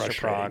that was Roster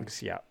frustrating.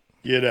 progs, yeah.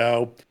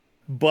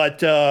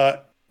 But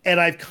and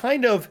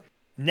I've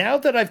now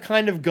that I've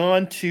kind of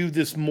gone to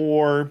this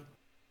more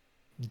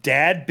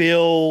dad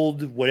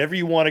build, whatever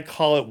you want to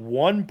call it,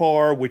 1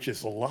 bar, which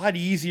is a lot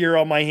easier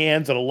on my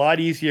hands and a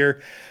lot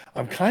easier.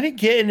 I'm kind of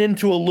getting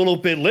into a little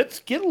bit. Let's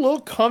get a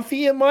little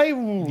comfy in my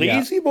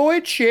lazy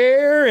boy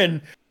chair.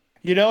 And,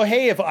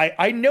 hey, if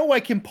I know I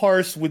can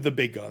parse with the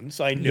big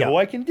guns. I know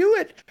I can do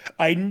it.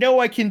 I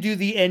know I can do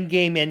the end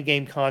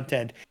game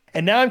content.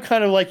 And now I'm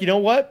kind of like, you know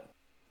what?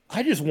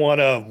 I just want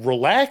to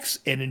relax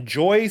and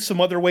enjoy some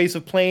other ways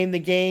of playing the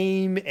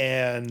game,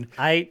 and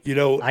I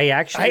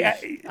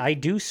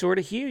do sort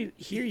of hear you.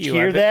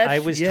 Hear that? I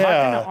was talking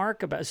to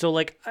Ark about so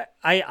like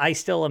I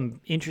still am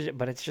interested,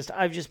 but it's just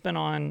I've just been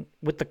on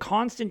with the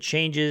constant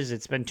changes.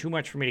 It's been too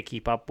much for me to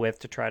keep up with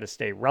to try to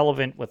stay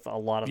relevant with a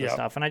lot of the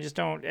stuff, and I just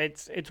don't.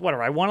 It's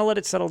whatever. I want to let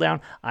it settle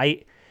down.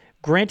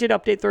 Granted,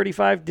 update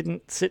 35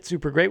 didn't sit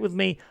super great with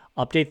me.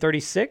 Update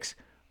 36.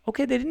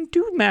 Okay, they didn't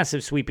do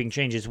massive sweeping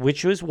changes,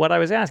 which was what I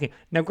was asking.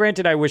 Now,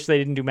 granted, I wish they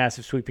didn't do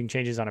massive sweeping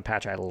changes on a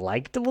patch I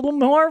liked a little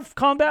more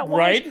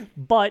combat-wise. Right.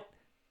 But,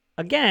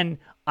 again,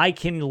 I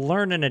can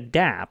learn and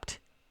adapt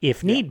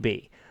if need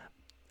be.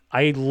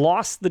 I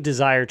lost the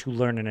desire to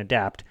learn and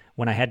adapt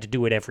when I had to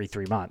do it every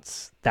 3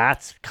 months.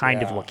 That's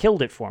kind of what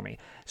killed it for me.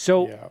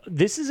 So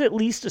this is at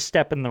least a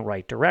step in the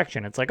right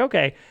direction. It's like,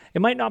 okay,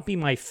 it might not be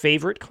my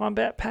favorite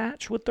combat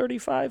patch with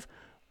 35,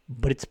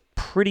 but it's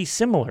pretty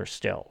similar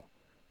still.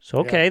 So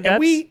okay, that's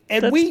pretty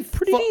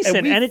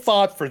decent. And we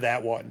fought for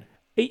that one.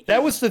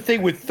 That was the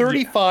thing with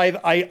 35.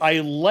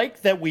 I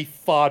like that we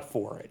fought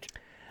for it.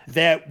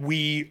 That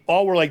we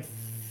all were like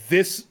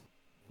this.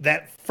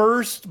 That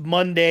first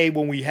Monday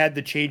when we had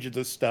the change of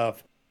the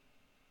stuff,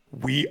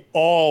 we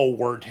all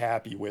weren't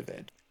happy with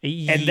it.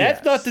 And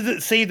that's not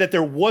to say that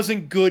there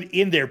wasn't good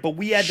in there, but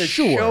we had to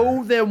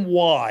show them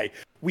why.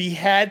 We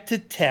had to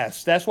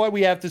test. That's why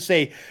we have to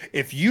say,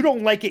 if you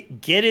don't like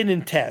it, get in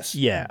and test.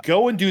 Yeah.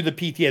 Go and do the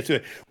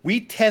PTS.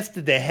 We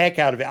tested the heck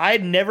out of it. I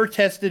had never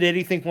tested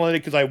anything like it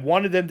because I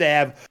wanted them to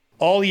have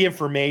all the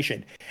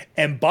information.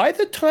 And by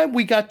the time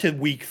we got to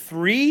week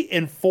 3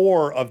 and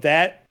 4 of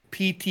that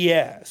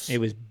PTS, it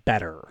was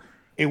better.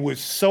 It was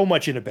so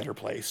much in a better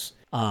place.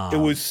 It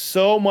was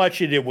so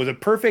much, and it was a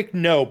perfect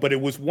no, but it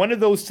was one of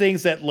those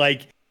things that,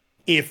 like,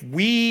 if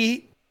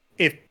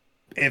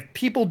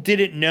people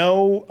didn't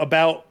know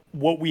about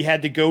what we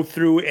had to go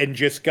through and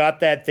just got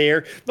that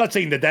there, not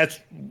saying that that's,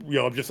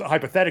 just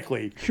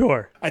hypothetically.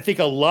 Sure. I think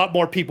a lot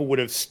more people would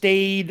have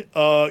stayed,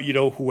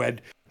 who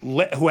had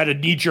a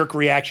knee-jerk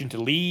reaction to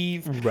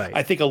leave. Right.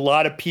 I think a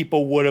lot of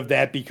people would have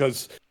that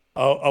because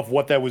of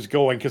what that was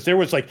going. Because there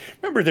was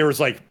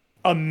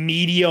a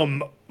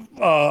medium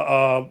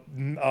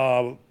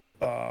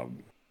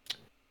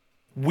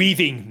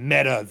weaving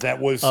meta that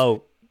was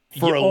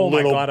for a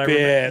little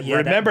bit.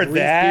 Remember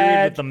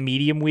that with the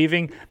medium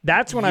weaving?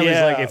 That's when I was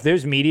like, if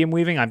there's medium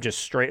weaving, I'm just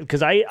straight,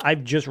 because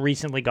I've just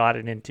recently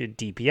gotten into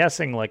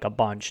DPSing like a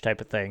bunch type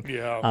of thing.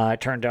 Yeah.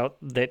 It turned out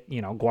that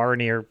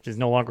Guaranir is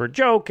no longer a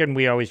joke, and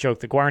we always joke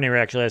that Guaranir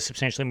actually has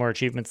substantially more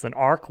achievements than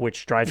Ark,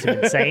 which drives him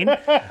insane.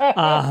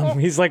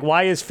 He's like,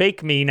 why is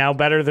fake me now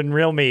better than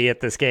real me at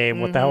this game?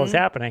 What the hell is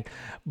happening?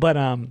 But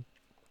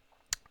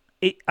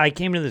I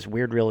came to this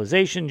weird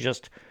realization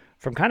just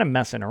from kind of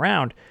messing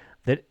around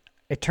that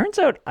it turns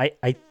out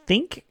I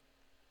think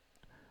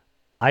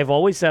I've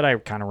always said I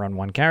kind of run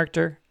one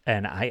character,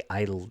 and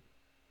I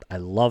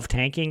love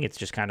tanking. It's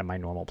just kind of my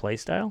normal play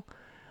style.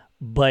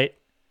 But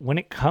when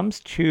it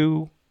comes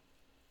to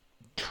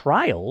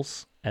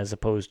trials, as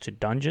opposed to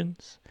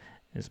dungeons,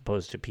 as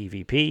opposed to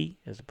PvP,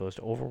 as opposed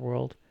to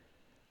overworld,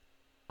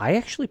 I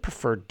actually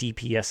prefer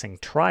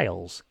DPSing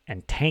trials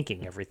and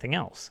tanking everything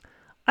else.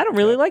 I don't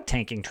really like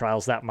tanking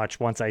trials that much.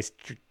 Once I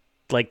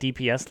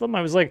DPS them,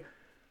 I was like,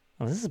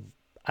 oh,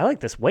 I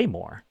like this way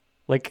more.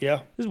 This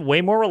is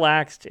way more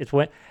relaxed.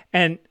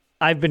 And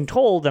I've been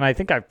told, and I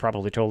think I've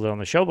probably told it on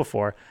the show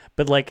before,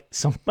 but like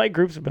some of my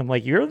groups have been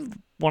like, you're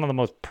one of the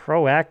most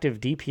proactive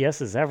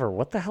DPSs ever.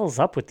 What the hell's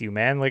up with you,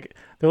 man? Like,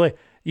 they're like,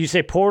 you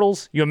say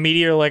portals, you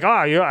immediately like,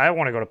 I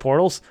want to go to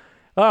portals.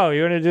 Oh,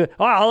 you're going to do,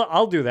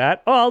 I'll do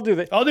that. Oh, I'll do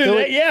that. I'll do they're that,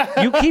 like,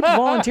 yeah. You keep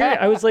volunteering.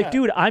 I was like,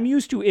 dude, I'm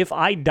used to if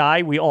I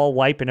die, we all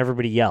wipe and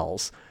everybody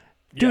yells.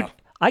 Dude,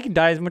 I can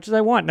die as much as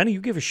I want. None of you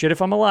give a shit if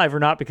I'm alive or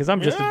not because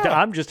I'm just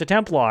I'm just a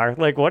Templar.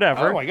 Like,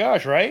 whatever. Oh my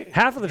gosh, right?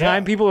 Half of the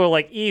time, people are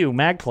like, "Ew,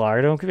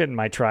 Magplar, don't get in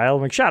my trial."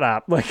 I'm like, "Shut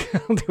up!" Like,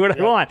 I'll do what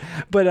I want.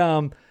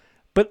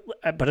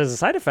 But as a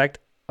side effect,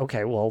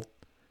 okay, well,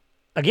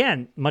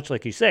 again, much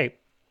like you say,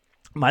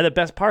 am I the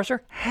best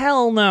parser?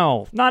 Hell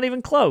no, not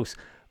even close.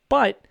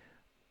 But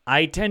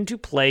I tend to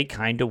play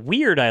kind of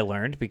weird. I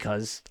learned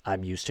because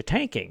I'm used to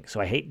tanking, so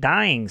I hate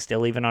dying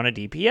still, even on a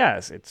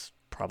DPS. It's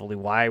probably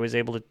why I was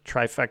able to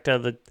trifecta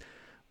the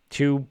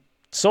 2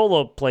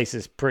 solo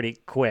places pretty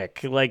quick.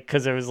 Like,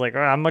 because I was like,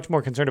 I'm much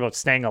more concerned about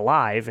staying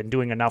alive and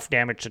doing enough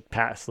damage to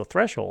pass the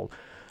threshold.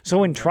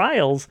 So in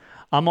trials,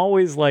 I'm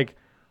always like,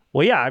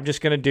 well, yeah, I'm going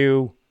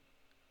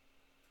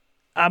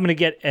to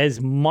get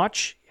as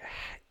much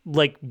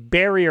like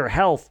barrier,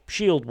 health,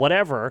 shield,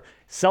 whatever,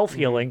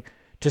 self-healing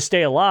to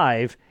stay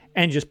alive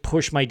and just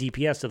push my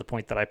DPS to the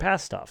point that I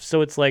pass stuff.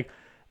 So it's like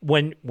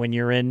when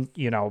you're in,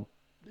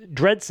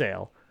 Dread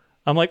Sale,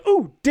 I'm like,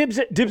 ooh,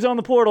 dibs on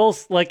the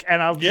portals. Like,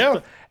 and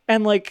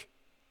and like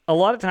a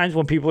lot of times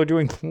when people are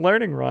doing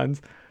learning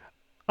runs,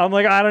 I'm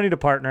like, I don't need a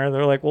partner.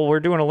 They're like, well, we're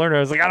doing a learner.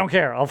 I was like, I don't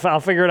care. I'll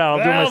figure it out.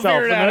 I'll do it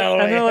myself.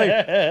 And they're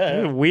like,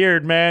 you're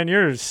weird, man.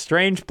 You're a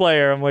strange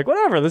player. I'm like,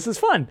 whatever. This is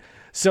fun.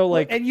 So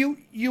like, and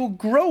you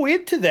grow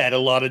into that a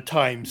lot of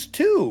times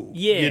too.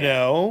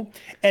 Yeah.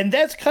 And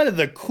that's kind of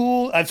the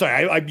cool. I'm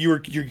sorry. You're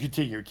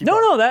continuing.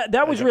 No.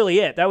 That was really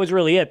it. That was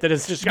really it. That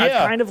it's just I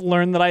kind of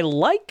learned that I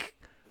like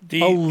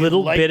a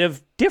little bit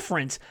of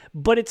difference,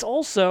 but it's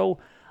also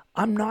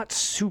I'm not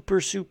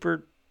super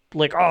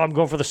like, oh, I'm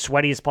going for the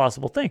sweatiest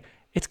possible thing.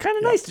 It's kind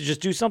of nice to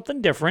just do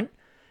something different,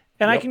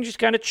 and I can just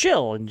kind of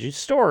chill and do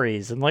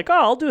stories and like, oh,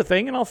 I'll do a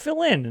thing and I'll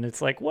fill in, and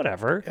it's like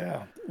whatever.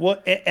 Yeah.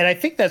 Well, and I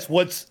think that's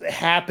what's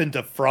happened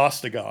to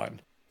Frostagon,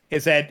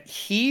 is that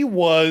he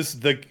was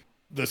the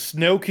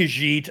Snow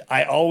Khajiit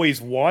I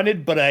always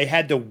wanted, but I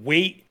had to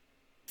wait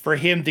for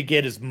him to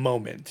get his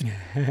moment.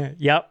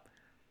 Yep.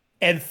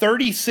 And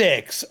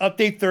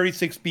update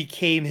 36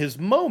 became his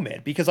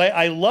moment because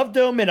I loved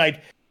him and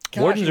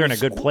Wardens are in a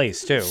good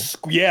place too.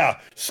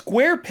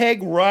 Square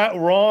peg,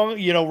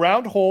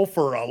 round hole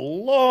for a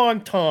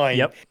long time.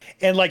 Yep.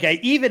 And like I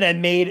even had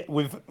made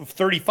with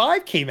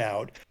 35 came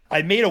out,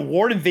 I made a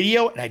Warden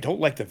video and I don't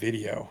like the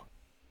video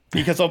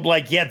because I'm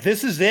like, yeah,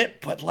 this is it,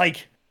 but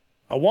like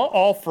I want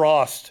all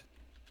Frost.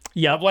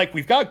 Yeah. I'm like,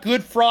 we've got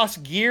good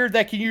Frost gear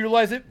that can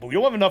utilize it, but we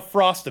don't have enough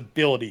Frost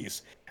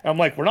abilities. And I'm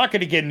like, we're not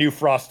going to get new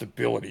Frost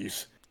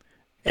abilities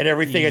and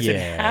everything. I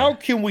said, how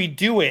can we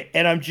do it?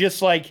 And I'm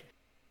just like,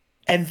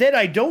 and then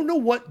I don't know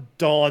what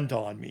dawned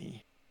on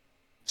me.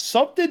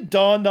 Something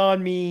dawned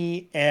on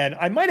me, and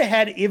I might have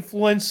had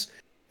influence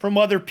from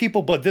other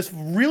people, but this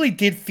really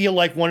did feel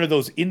like one of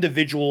those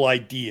individual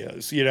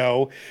ideas,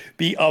 of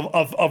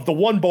the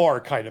one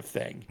bar kind of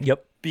thing.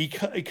 Yep.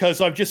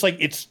 Because I'm just like,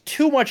 it's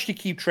too much to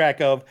keep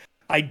track of.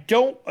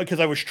 Because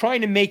I was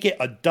trying to make it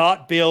a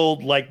dot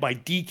build like my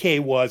DK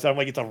was. I'm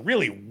like, it's a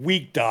really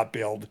weak dot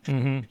build.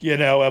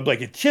 Mm-hmm. I'm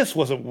like, it just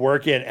wasn't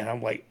working. And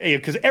I'm like,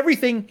 because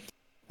everything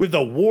with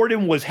the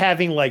Warden was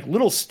having like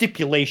little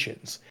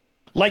stipulations.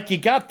 Like you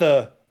got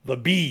the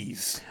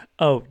bees.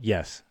 Oh,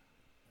 yes.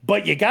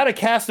 But you got to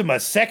cast them a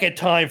second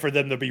time for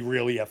them to be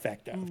really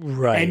effective.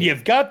 Right. And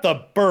you've got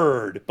the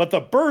bird, but the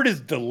bird is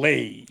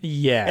delayed.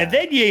 Yeah. And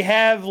then you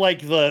have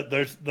like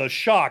the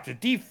shock, the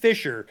Deep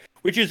Fissure,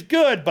 which is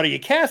good, but you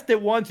cast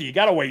it once and you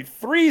got to wait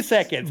 3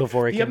 seconds.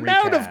 Before it can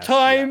recast. The amount of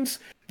times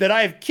that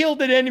I've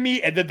killed an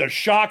enemy and then the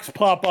shocks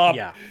pop up.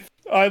 Yeah.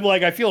 I'm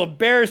like, I feel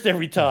embarrassed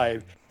every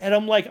time. And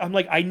I'm like,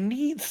 I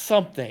need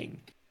something.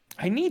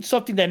 I need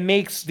something that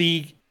makes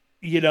the,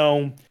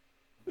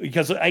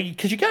 because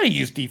you got to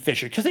use Deep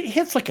Fissure because it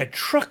hits like a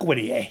truck when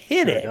you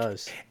hit it. It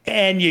does.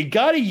 And you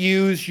got to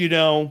use,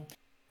 the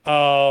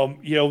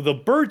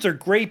birds are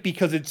great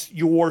because it's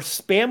your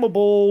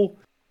spammable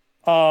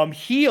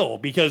heal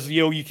because,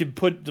 you can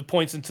put the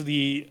points into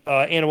the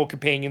animal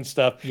companion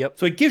stuff. Yep.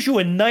 So it gives you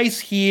a nice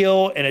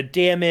heal and a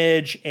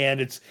damage and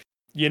it's,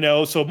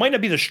 so it might not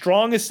be the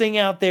strongest thing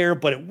out there,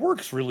 but it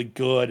works really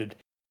good. And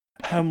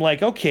I'm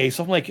like, okay.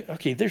 So I'm like,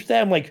 okay, there's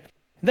that. I'm like,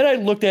 then I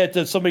looked at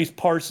somebody's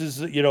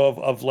parses,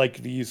 of like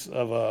these,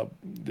 of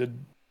the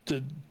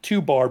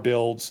 2-bar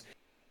builds.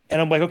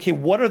 And I'm like, okay,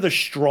 what are the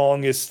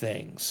strongest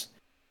things?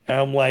 And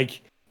I'm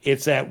like,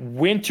 it's that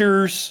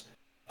Winter's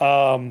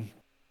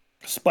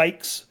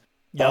spikes.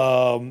 Yep.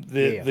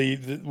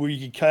 The where you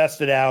can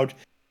cast it out.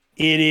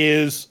 It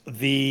is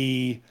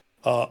the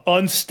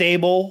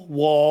unstable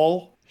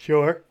wall.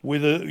 Sure.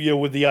 With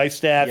the ice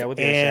staff. Yeah, with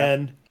the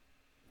ice staff.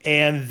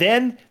 And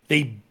then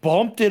they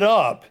bumped it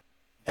up.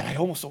 And I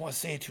almost don't want to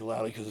say it too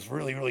loudly because it's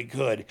really, really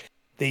good.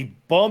 They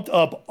bumped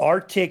up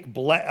Arctic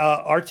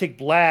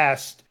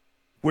Blast,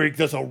 where it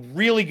does a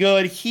really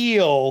good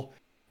heal,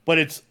 but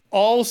it's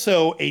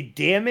also a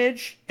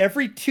damage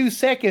every 2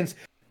 seconds,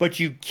 but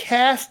you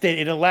cast it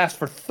and it lasts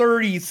for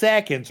 30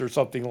 seconds or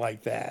something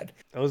like that.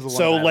 Those are the ones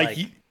so I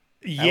like.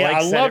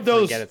 I love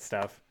those. Forget it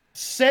stuff.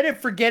 Set it,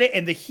 forget it,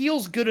 and the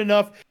heal's good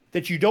enough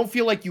that you don't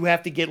feel like you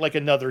have to get like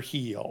another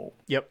heal.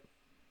 Yep.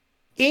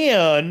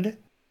 And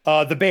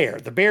The bear.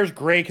 The bear's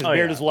great because the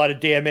bear yeah. does a lot of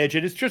damage,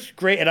 and it's just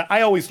great. And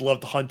I always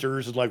loved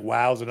hunters and like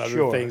wows and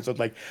other things. And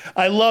like,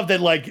 I love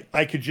that like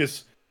I could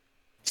just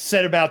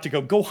set about to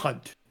go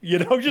hunt. You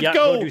know, just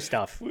go do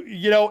stuff.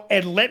 You know,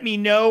 and let me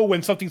know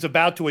when something's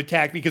about to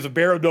attack because a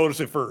bear will notice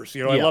it first.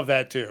 You know, I love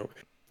that too.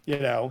 You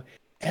know,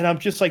 and I'm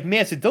just like,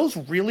 man, so those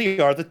really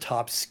are the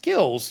top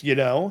skills. You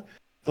know,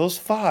 those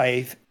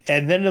 5.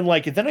 And then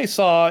then I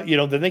saw, you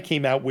know, then they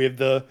came out with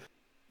the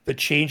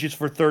changes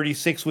for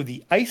 36 with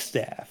the ice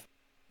staff.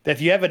 That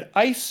if you have an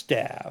ice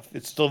staff,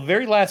 it's the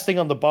very last thing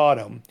on the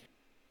bottom.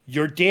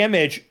 Your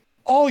damage,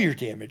 all your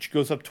damage,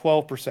 goes up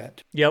 12%.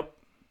 Yep.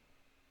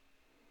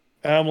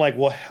 And I'm like,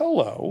 well,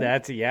 hello.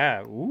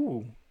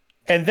 Ooh.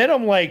 And then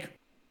I'm like,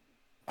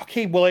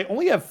 okay, well, I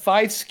only have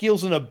 5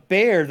 skills in a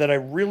bear that I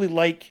really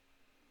like.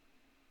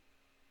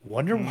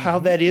 Wonder how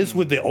that is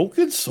with the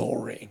Oaken Soul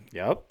Ring.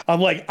 Yep.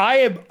 I'm like,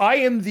 I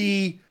am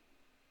the,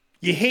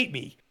 you hate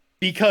me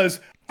because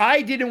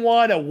I didn't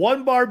want a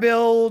 1-bar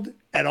build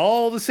at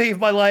all to save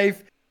my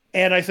life.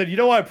 And I said, you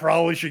know what? I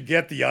probably should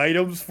get the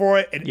items for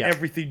it. And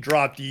everything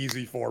dropped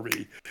easy for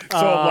me. So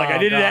I'm like, I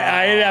didn't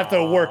have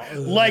to work.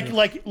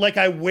 Like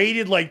I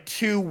waited like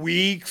 2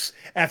 weeks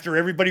after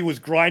everybody was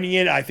grinding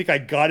it. I think I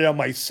got it on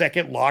my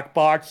second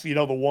lockbox, you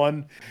know, the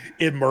one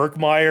in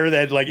Murkmire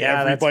that like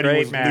everybody great,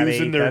 was Maddie.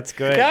 losing their. That's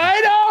good. I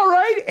know,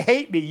 right?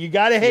 Hate me. You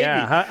gotta hate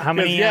me. How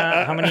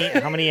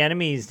many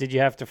enemies did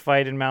you have to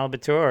fight in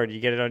Malabator? Did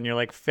you get it on your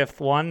like 5th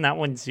one? That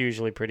one's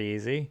usually pretty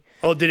easy.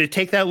 Oh, did it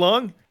take that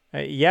long?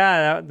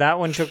 That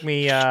one took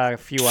me a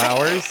few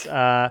hours.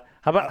 How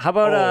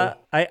about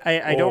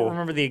I don't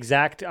remember the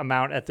exact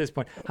amount at this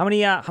point. How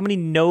many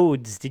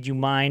nodes did you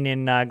mine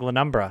in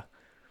Glenumbra?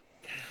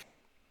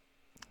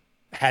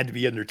 Had to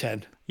be under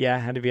 10. Yeah,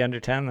 had to be under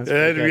 10. That's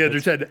had to be under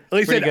 10. At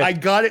least I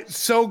got it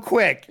so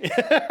quick.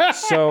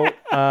 So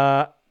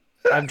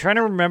I'm trying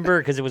to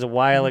remember because it was a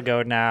while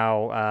ago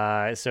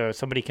now. So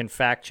somebody can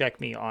fact check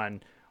me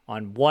on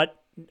what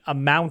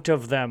amount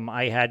of them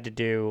I had to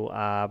do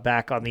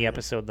back on the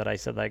episode that I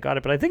said that I got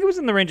it, but I think it was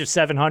in the range of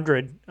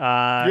 700,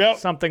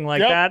 something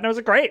like that. And I was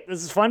like, great,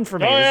 this is fun for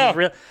me. This is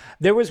real.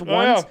 There was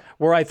once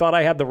where I thought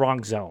I had the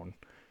wrong zone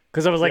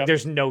because I was like,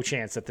 there's no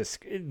chance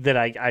that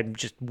I'm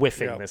just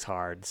whiffing this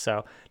hard.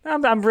 So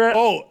I'm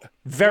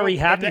very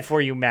happy for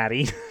you,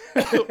 Maddie.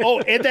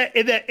 and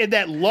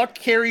that luck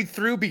carried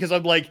through because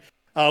I'm like,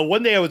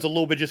 one day I was a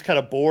little bit just kind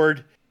of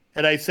bored.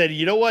 And I said,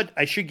 you know what?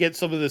 I should get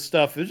some of this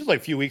stuff. It was just like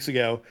a few weeks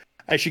ago.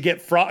 I should get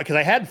because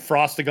I had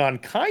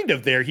Frostagon kind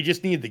of there. He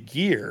just needed the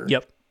gear.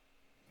 Yep.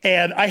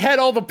 And I had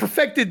all the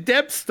perfected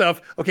depth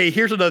stuff. Okay,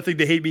 here's another thing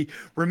to hate me.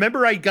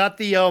 Remember I got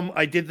the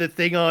I did the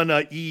thing on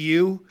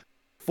EU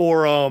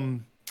for the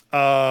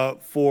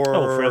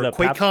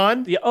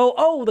QuakeCon? The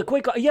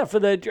QuakeCon. Yeah, for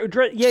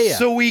the yeah.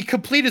 So we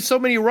completed so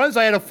many runs.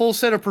 I had a full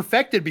set of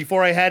perfected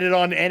before I had it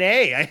on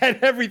NA. I had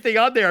everything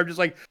on there. I'm just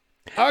like,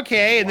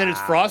 okay, and then it's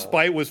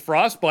Frostbite was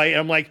Frostbite, and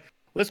I'm like,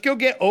 let's go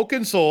get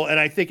Oaken Soul, and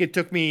I think it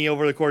took me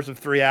over the course of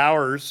 3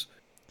 hours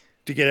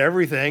to get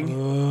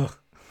everything.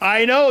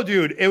 I know,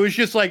 dude. It was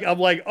just like, I'm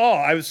like, oh,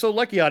 I was so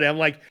lucky on it. I'm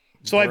like,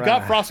 so I've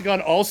got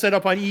Frostagon all set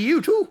up on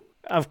EU too.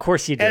 Of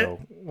course you do.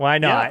 And, why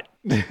not?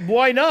 Yeah,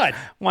 why not?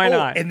 Why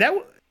not? And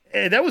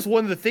that was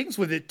one of the things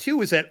with it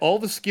too, is that all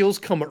the skills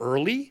come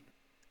early.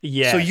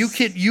 Yes. So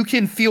you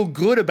can feel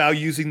good about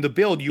using the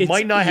build. You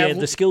might not have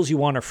the skills you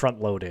want are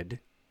front loaded.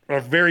 Are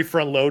very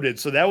front loaded.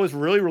 So that was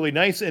really, really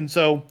nice. And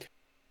so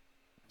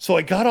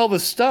I got all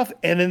this stuff,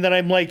 and then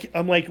I'm like,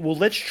 well,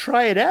 let's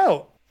try it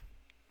out.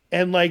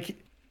 And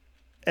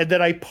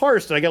then I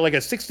parsed, and I got like a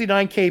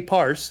 69K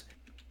parse.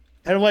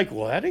 And I'm like,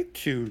 well,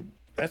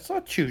 that's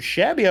not too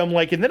shabby. I'm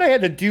like, and then I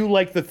had to do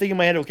like the thing in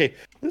my head, okay,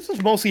 this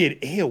is mostly an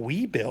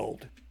AoE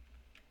build.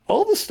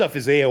 All the stuff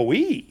is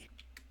AoE.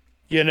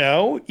 You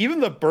know, even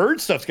the bird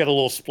stuff's got a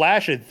little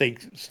splash and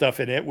stuff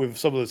in it with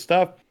some of the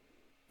stuff.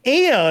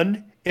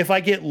 And if I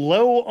get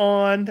low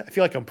on, I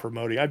feel like I'm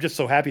promoting. I'm just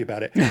so happy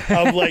about it.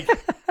 I'm like,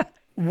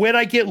 when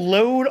I get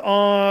low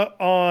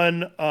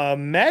on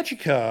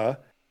Magicka,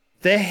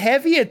 the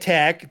heavy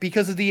attack,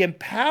 because of the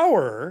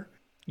Empower,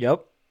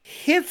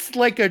 hits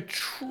like a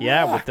truck.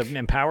 Yeah, with the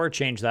Empower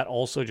change, that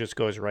also just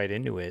goes right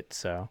into it.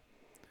 So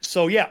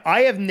yeah,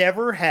 I have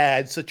never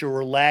had such a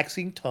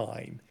relaxing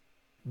time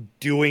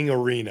doing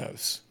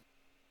arenas.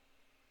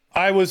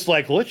 I was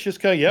like, let's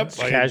just go,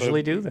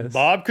 casually do this.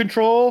 Mob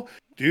control,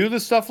 do the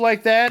stuff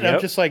like that. And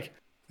I'm just like,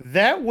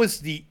 that was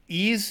the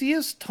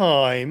easiest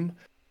time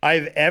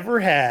I've ever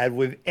had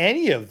with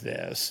any of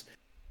this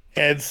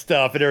and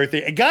stuff and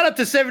everything. It got up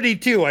to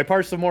 72. I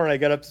parsed some more and I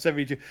got up to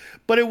 72.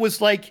 But it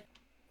was like,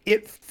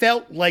 it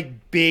felt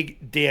like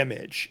big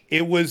damage.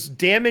 It was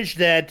damage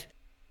that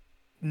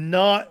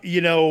not,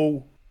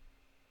 in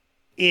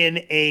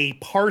a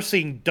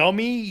parsing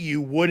dummy,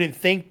 you wouldn't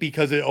think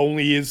because it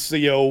only is,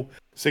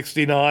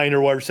 69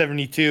 or whatever,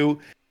 72.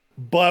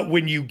 But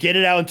when you get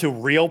it out into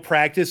real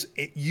practice,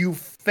 you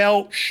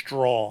felt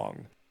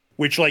strong,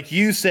 which, like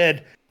you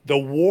said, the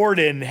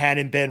Warden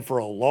hadn't been for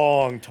a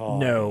long time.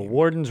 No,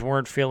 Wardens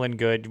weren't feeling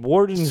good.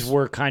 Wardens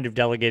were kind of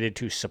delegated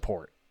to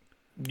support.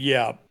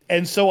 Yeah.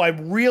 And so I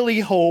really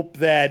hope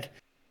that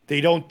they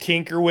don't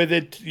tinker with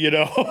it,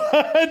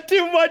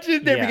 too much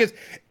in there because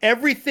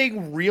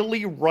everything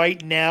really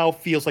right now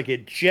feels like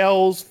it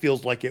gels,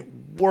 feels like it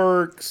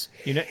works.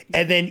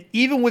 And then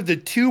even with the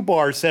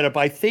 2-bar setup,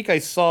 I think I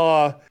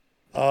saw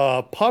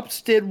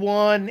Pups did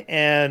one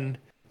and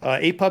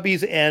 8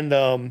 Puppies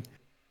and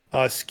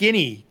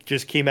Skinny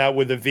just came out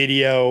with a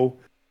video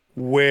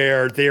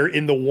where they're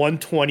in the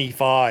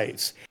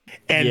 125s.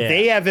 And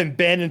they haven't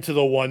been into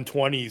the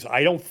 120s,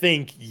 I don't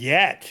think,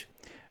 yet.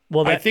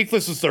 Well, I think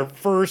this is their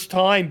first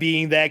time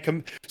being that.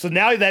 So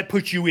now that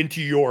puts you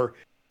into your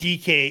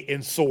DK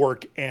and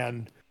Sork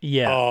and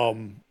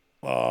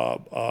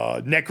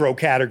Necro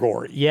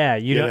category. Yeah,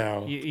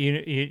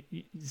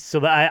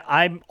 so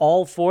I'm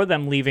all for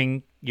them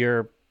leaving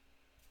your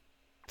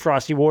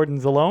Frosty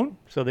Wardens alone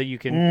so that you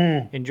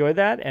can enjoy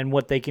that. And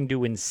what they can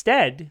do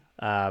instead,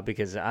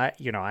 because I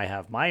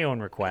have my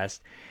own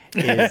request,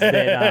 is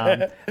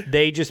that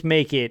they just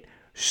make it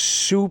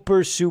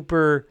super,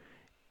 super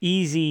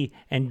easy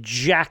and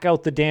jack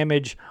out the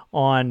damage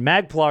on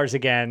Magplars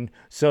again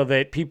so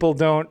that people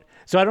don't.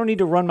 So I don't need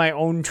to run my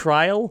own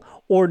trial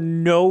or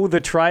know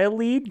the trial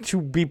lead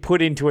to be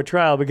put into a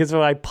trial, because if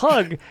I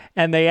pug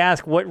and they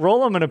ask what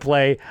role I'm going to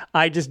play,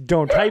 I just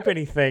don't type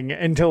anything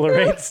until the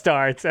raid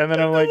starts. And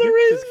then I'm like,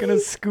 you're just going to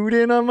scoot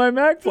in on my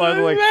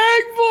Magplar.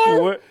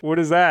 Like, what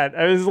is that?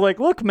 I was like,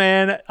 look,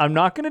 man, I'm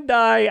not going to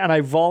die. And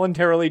I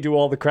voluntarily do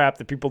all the crap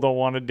that people don't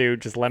want to do.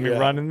 Just let me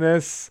run in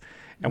this.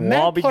 And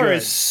we'll all be good. Magplar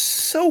is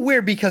so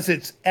weird because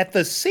it's at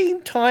the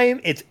same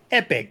time, it's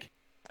epic.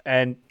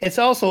 And it's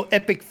also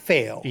epic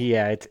fail.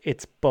 Yeah,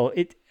 it's both.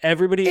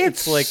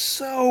 It's like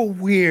so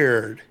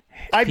weird.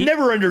 I've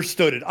never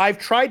understood it. I've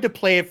tried to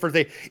play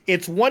it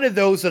it's one of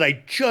those that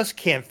I just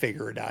can't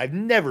figure it out. I've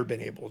never been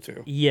able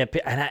to. Yeah,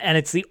 and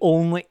it's the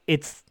only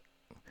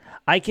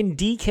I can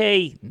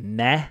DK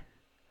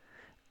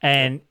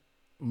and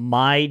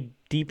my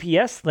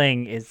DPS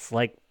thing is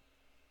like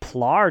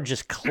Plar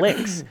just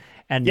clicks.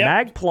 And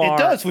Magplar, it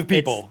does with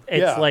people.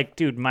 It's like,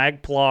 dude,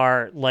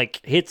 Magplar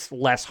like hits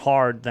less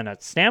hard than a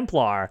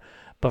Stamplar,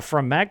 but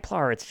from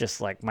Magplar, it's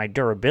just like my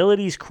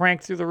durability's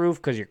cranked through the roof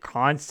because you're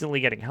constantly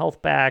getting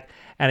health back,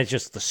 and it's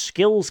just the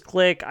skills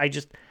click.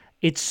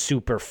 It's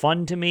super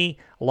fun to me.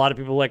 A lot of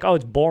people are like, oh,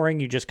 it's boring.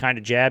 You just kind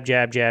of jab,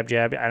 jab, jab,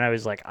 jab, and I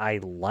was like,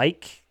 I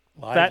like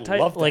that type.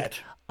 Love like,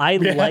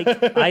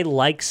 that. I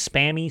like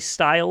spammy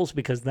styles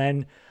because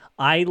then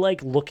I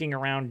like looking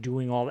around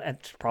doing all that.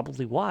 That's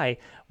probably why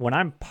when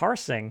I'm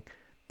parsing,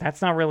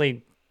 that's not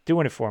really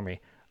doing it for me.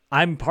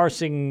 I'm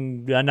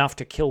parsing enough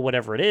to kill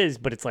whatever it is,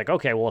 but it's like,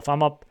 okay, well, if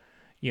I'm up,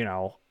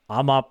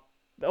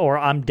 or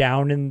I'm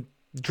down in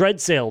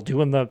Dreadsail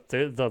doing the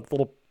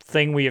little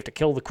thing where you have to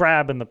kill the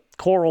crab and the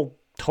coral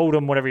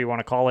totem, whatever you want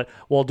to call it,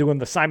 while doing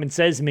the Simon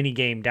Says mini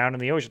game down in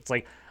the ocean. It's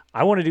like,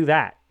 I want to do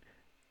that.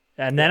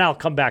 And then I'll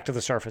come back to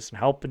the surface and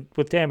help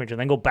with damage and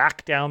then go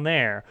back down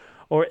there.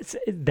 Or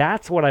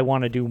that's what I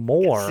want to do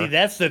more. See,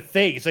 that's the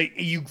thing. It's like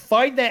you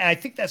find that. I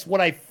think that's what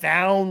I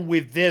found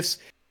with this,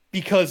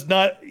 because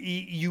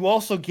you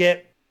also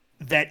get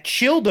that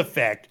chilled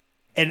effect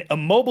and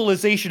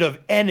immobilization of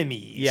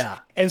enemies. Yeah.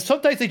 And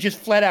sometimes they just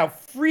flat out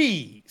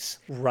freeze.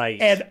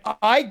 Right. And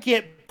I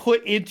get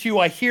put into,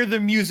 I hear the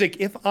music,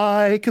 if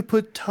I could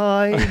put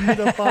time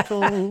in a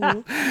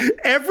bottle.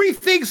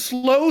 Everything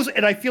slows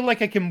and I feel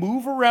like I can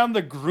move around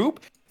the group.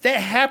 That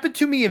happened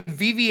to me in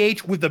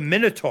VVH with the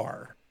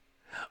Minotaur.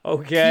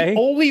 Okay.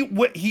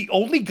 He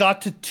only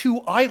got to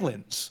 2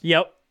 islands.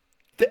 Yep.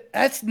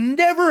 That's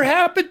never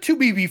happened to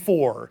me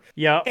before.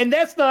 Yeah. And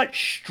that's not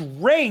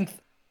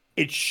strength.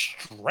 It's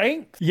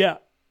strength. Yeah.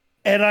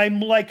 And I'm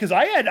like, because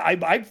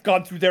I've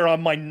gone through there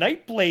on my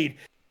Nightblade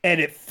and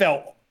it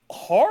felt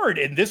hard.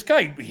 And this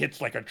guy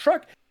hits like a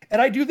truck.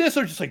 And I do this,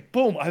 or just like,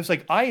 boom. I was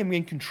like, I am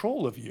in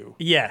control of you.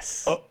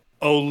 Yes.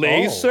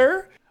 Olay,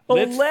 sir.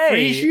 Let's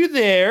freeze you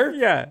there.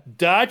 Yeah.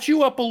 Dot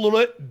you up a little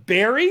bit.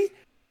 Barry.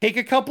 Take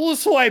a couple of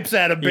swipes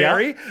at him,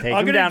 Barry. Yep.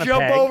 I'm going to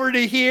jump over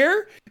to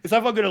here. Because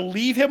I'm going to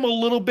leave him a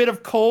little bit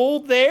of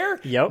cold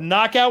there. Yep.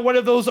 Knock out one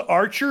of those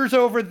archers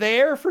over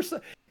there.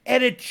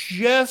 And it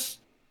just,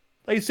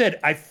 like I said,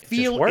 I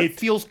feel it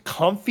feels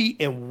comfy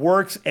and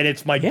works. And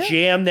it's my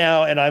jam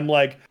now. And I'm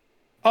like,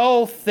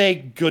 oh,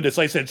 thank goodness.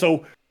 Like I said,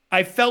 so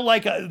I felt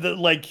like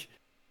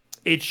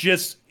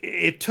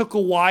it took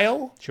a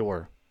while.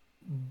 Sure.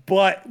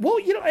 But, well,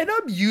 and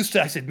I'm used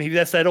to, I said, maybe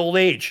that's that old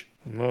age.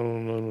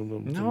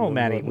 No,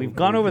 Matty, we've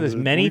gone over this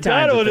many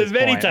times.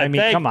 I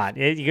mean, come on.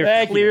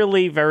 You're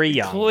clearly very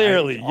young.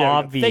 Clearly,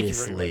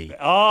 obviously.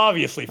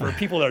 Obviously, for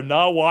people that are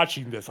not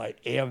watching this, I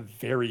am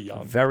very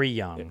young. Very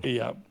young.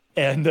 Yeah.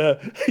 And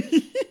now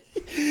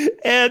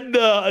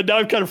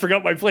I've kind of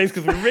forgot my place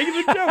because we're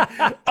making a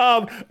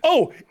joke.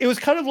 It was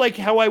kind of like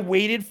how I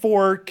waited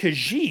for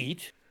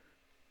Khajiit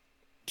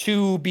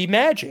to be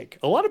magic.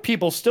 A lot of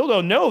people still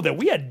don't know that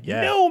we had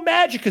no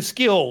Magicka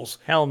skills.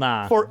 Hell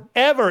nah.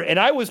 Forever. And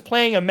I was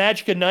playing a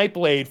Magicka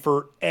Nightblade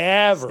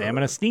forever.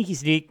 Stamina sneaky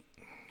sneak.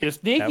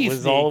 That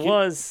was all it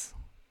was.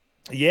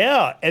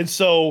 Yeah. And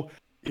so,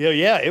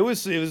 it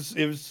was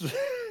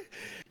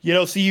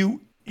so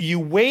you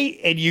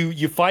wait and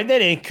you find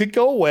that and it could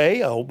go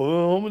away. Oh,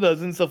 boom,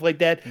 doesn't, stuff like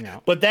that.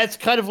 No. But that's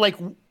kind of like,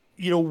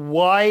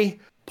 why,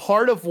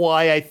 part of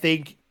why I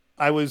think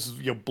I was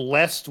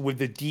blessed with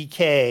the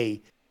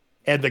DK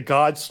and the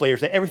God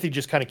Slayers, that everything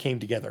just kind of came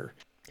together.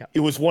 Yep. It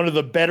was one of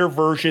the better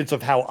versions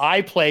of how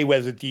I play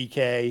as a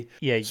DK.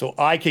 Yeah. So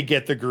I could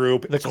get the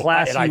group. The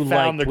class you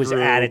liked was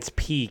at its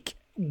peak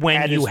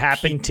when you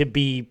happened to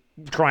be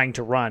trying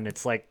to run.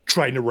 It's like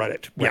trying to run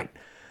it. Right.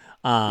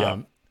 Yeah.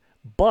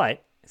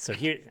 But so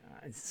here,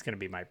 this is going to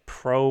be my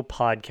pro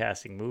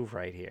podcasting move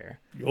right here.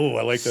 Oh,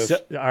 I like this. So,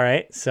 all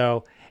right.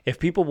 So if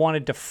people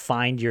wanted to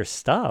find your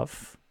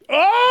stuff,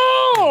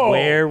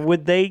 where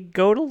would they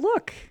go to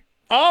look?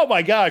 Oh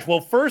my gosh. Well,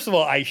 first of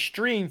all, I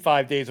stream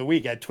 5 days a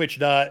week at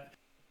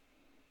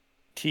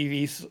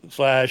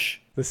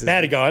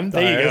twitch.tv/Madigan.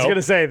 There you go. I was going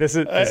to say, this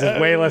is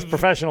way less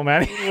professional,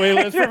 man. Way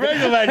less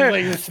professional, man.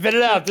 Like, spit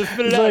it out. Just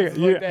spit it out.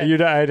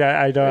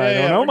 I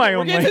don't know my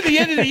own. We're getting to the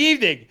end of the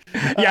evening.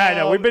 Yeah, I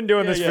know. We've been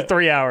doing this for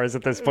 3 hours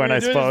at this point, I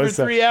suppose.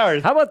 For 3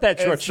 hours. How about that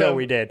short show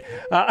we did?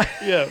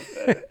 Yeah.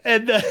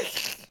 And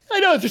I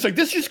know, it's just like,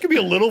 this just could be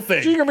a little thing.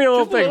 It's going to be a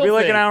little thing. It'll be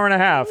like an hour and a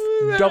half.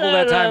 Double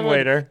that time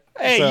later.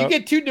 Hey, you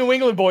get 2 New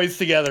England boys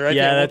together. Right?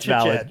 Yeah, that's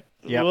valid.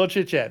 Yep. A little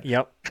chit-chat.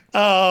 Yep.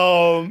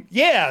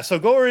 Yeah, so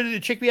go over to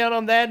check me out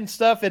on that and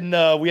stuff, and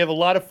we have a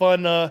lot of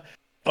fun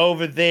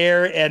over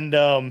there, and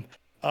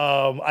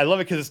I love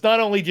it because it's not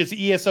only just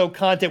ESO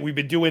content. We've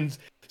been doing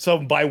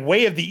some by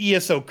way of the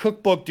ESO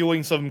cookbook,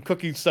 doing some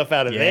cooking stuff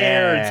out of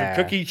there, and some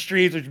cooking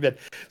streams, which have been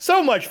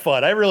so much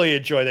fun. I really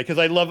enjoy that because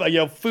I love,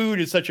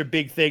 food is such a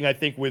big thing, I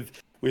think, with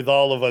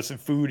all of us, and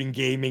food and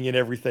gaming and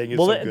everything is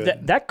so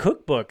good. That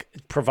cookbook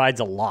provides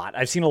a lot.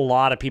 I've seen a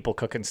lot of people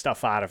cooking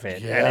stuff out of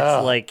it, and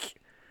it's like,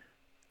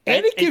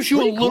 and it gives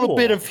you a little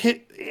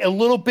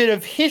bit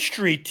of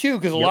history too,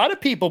 because a lot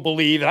of people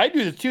believe, and I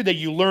do this too, that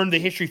you learn the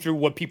history through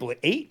what people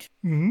ate,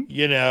 and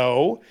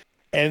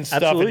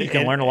stuff. Absolutely, and, you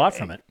can learn a lot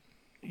from it.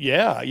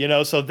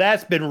 Yeah, so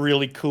that's been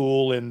really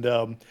cool, and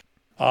I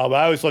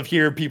always love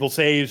hearing people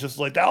say, it's just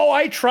like, oh,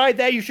 I tried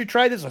that, you should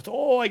try this. Like,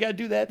 oh, I got to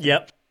do that.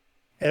 Yep.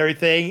 And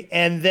everything.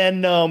 And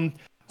then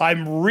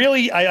I'm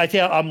really, I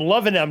tell you, I'm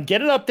loving it. I'm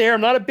getting up there.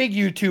 I'm not a big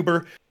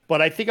YouTuber,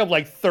 but I think I'm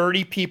like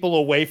 30 people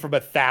away from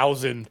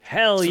 1,000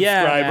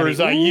 subscribers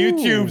on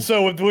YouTube.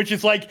 So, which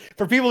is like,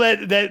 for people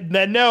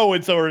that know,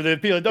 and so, or the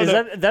people that don't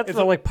know. That's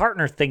the like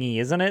partner thingy,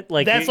 isn't it?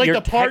 Like, that's like you're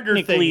the partner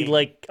technically thingy.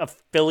 Like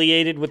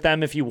affiliated with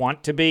them if you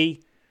want to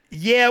be.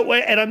 Yeah,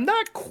 and I'm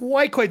not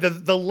quite.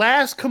 The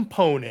last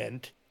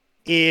component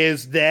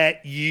is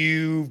that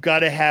you've got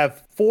to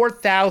have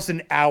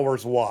 4,000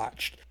 hours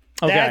watched.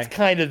 Okay. That's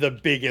kind of the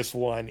biggest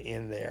one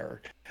in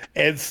there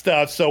and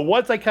stuff. So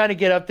once I kind of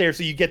get up there,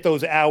 so you get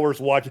those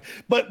hours watched.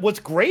 But what's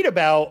great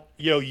about,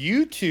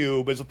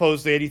 YouTube, as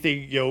opposed to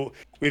anything,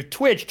 with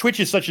Twitch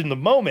is such in the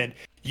moment.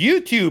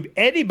 YouTube,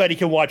 anybody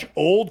can watch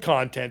old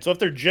content. So if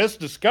they're just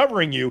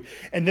discovering you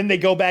and then they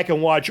go back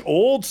and watch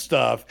old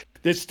stuff,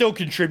 that's still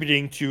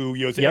contributing to,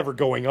 it's ever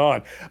going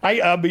on.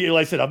 Like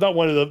I said, I'm not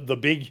one of the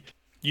big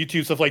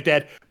YouTube stuff like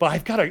that,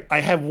 but I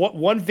have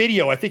one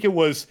video. I think it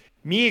was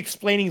me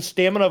explaining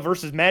Stamina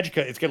versus Magicka.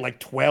 It's got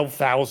like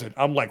 12,000.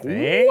 I'm like,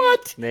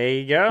 what? There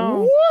you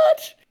go.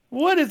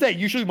 What is that?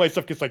 Usually my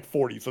stuff gets like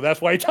 40, so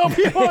that's why I tell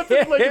people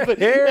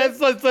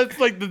that's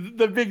like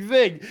the big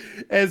thing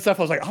and stuff.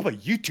 I was like, I'm a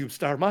YouTube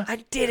star, man.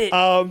 I did it.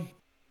 But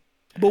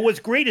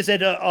what's great is that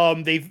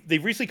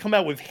they've recently come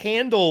out with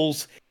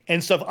handles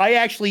and stuff. I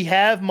actually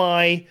have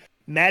my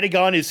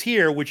Madigan is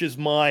here, which is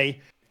my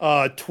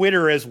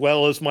Twitter as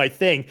well as my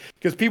thing,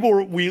 because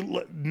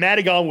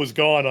Madigan was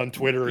gone on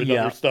Twitter and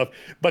other stuff,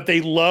 but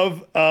they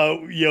love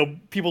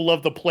people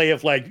love the play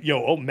of like,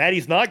 oh,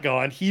 Maddie's not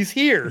gone, he's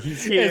here.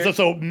 And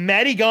so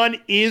Madigan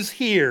is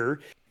here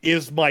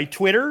is my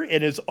Twitter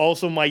and is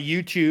also my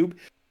YouTube.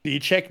 So you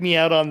check me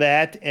out on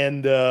that,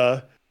 and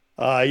so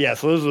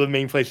those are the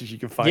main places you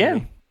can find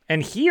me.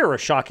 And hear a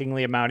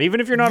shockingly amount. Even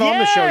if you're not on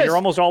the show, you're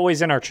almost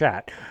always in our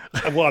chat.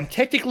 Well, I'm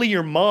technically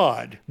your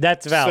mod.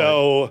 That's valid.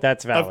 So,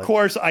 that's valid. Of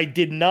course, I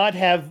did not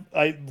have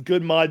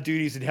good mod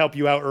duties and help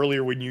you out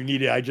earlier when you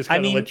needed. I just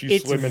kind of let you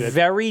swim in it. It's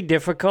very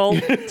difficult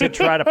to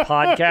try to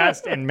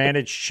podcast and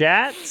manage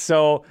chat.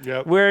 So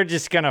we're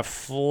just going to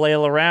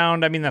flail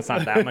around. I mean, that's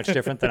not that much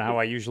different than how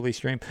I usually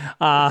stream.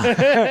 But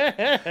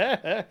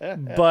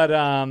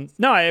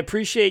no, I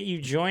appreciate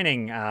you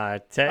joining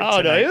tonight,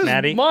 it was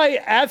Maddie. My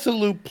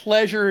absolute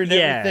pleasure and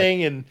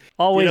everything. And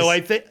always,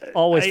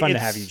 always fun to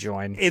have you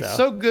join. It's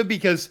so good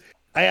because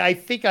I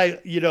think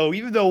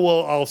even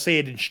though I'll say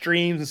it in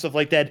streams and stuff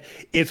like that,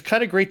 it's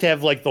kind of great to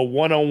have like the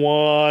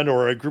one-on-one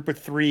or a group of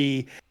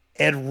 3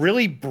 and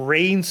really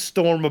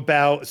brainstorm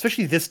about,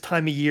 especially this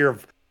time of year,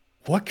 of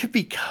what could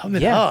be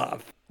coming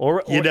up.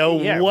 Or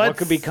what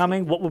could be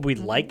coming? What would we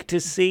like to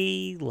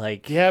see?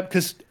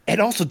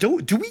 And also,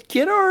 do we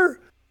get our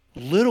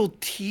little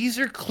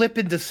teaser clip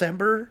in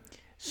December?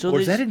 So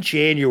or is that in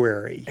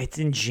January? It's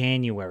in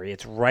January.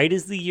 It's right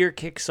as the year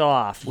kicks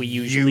off. We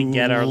usually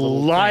get our little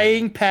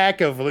lying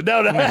pack of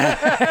no.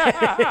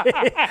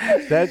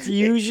 That's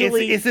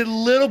usually it's a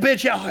little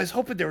bit. I was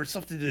hoping there was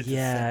something to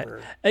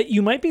December.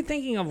 You might be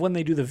thinking of when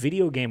they do the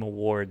video game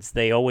awards.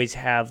 They always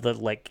have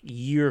the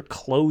year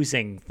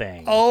closing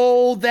thing.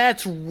 Oh,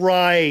 that's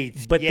right.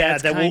 But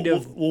that's kind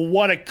of we'll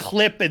want a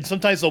clip, and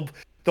sometimes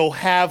they'll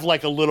have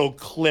like a little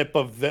clip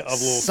of a little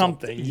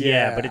something.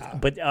 Yeah,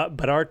 but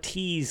our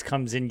tease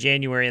comes in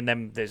January, and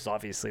then there's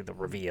obviously the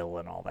reveal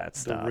and all that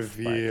stuff. The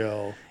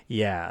reveal.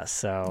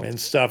 And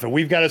stuff. And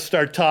we've got to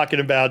start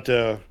talking about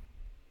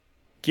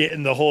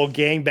getting the whole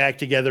gang back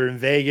together in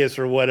Vegas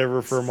or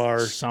whatever from our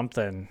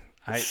something.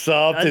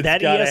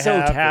 That ESO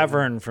happen.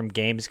 Tavern from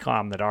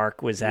Gamescom that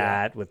Ark was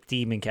at with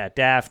Demon Cat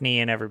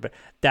Daphne and everybody.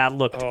 That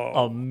looked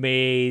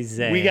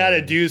amazing. We got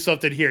to do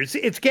something here.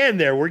 It's getting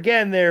there. We're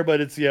getting there, but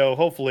it's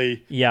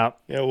hopefully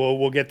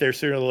we'll get there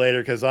sooner or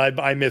later because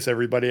I miss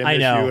everybody. I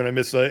miss you and I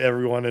miss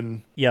everyone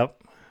and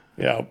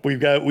we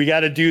got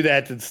to do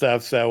that and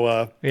stuff.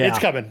 So it's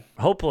coming.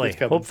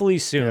 Hopefully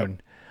soon.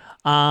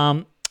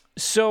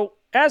 So.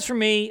 As for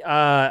me,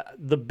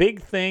 the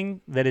big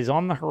thing that is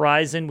on the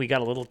horizon, we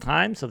got a little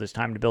time, so there's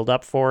time to build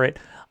up for it.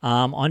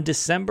 On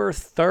December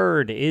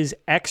 3rd is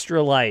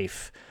Extra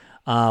Life,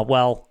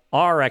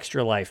 our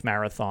Extra Life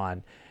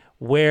marathon,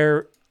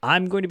 where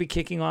I'm going to be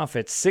kicking off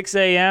at 6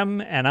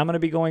 a.m., and I'm going to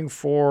be going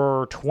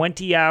for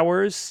 20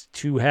 hours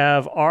to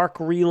have Arc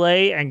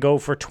Relay and go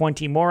for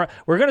 20 more.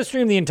 We're going to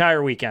stream the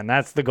entire weekend.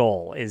 That's the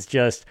goal, is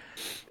just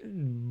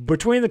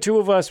between the two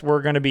of us,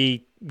 we're going to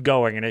be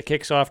going, and it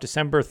kicks off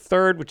December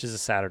 3rd, which is a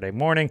Saturday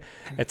morning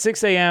at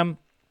 6 a.m.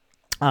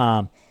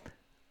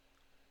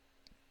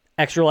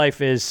 Extra Life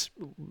is,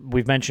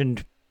 we've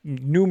mentioned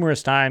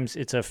numerous times,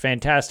 it's a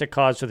fantastic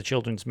cause for the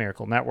Children's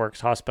Miracle Networks,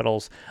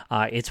 hospitals.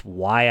 It's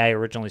why I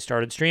originally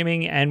started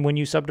streaming, and when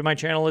you sub to my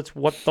channel, it's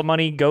what the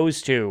money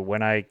goes to.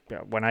 When I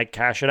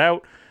cash it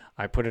out,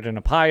 I put it in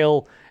a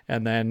pile,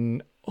 and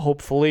then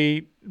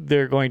hopefully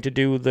they're going to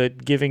do the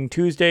Giving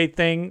Tuesday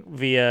thing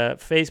via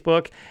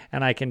Facebook,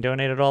 and I can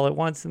donate it all at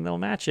once, and they'll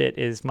match it,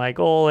 is my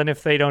goal. And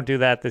if they don't do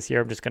that this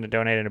year, I'm just going to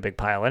donate in a big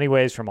pile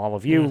anyways from all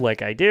of you,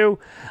 like I do.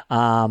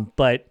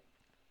 But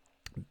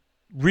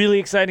really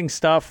exciting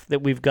stuff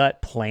that we've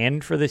got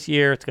planned for this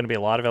year. It's going to be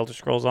a lot of Elder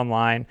Scrolls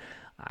Online.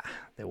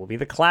 There will be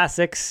the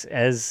classics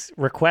as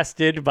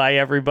requested by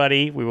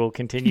everybody. We will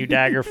continue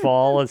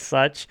Daggerfall as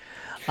such.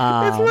 It's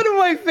one of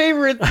my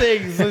favorite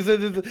things.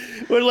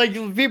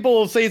 When people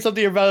will say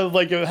something about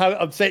how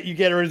upset you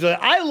get, or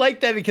I like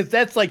that because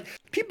that's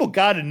people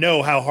got to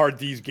know how hard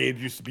these games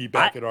used to be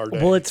back in our day.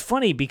 Well, it's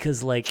funny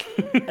because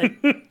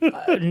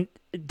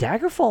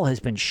Daggerfall has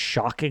been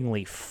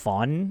shockingly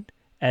fun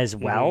as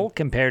well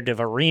compared to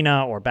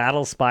Arena or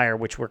Battlespire,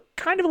 which were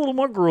kind of a little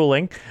more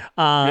grueling.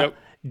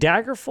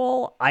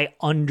 Daggerfall, I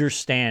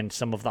understand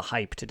some of the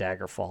hype to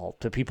Daggerfall,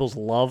 to people's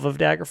love of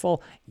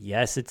Daggerfall.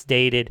 Yes, it's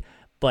dated,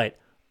 but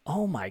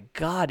oh my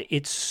God,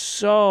 it's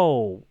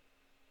so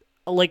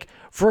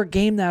for a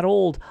game that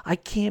old, I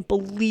can't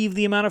believe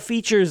the amount of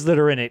features that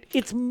are in it.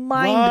 It's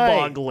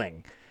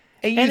mind-boggling.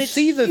 Right. And you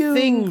see the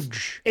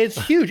things.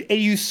 It's huge. And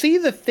you see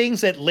the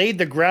things that laid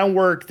the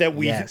groundwork that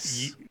we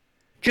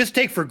just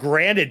take for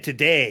granted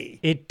today.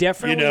 It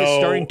definitely is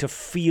starting to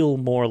feel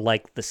more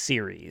like the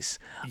series.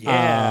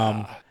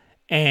 Yeah.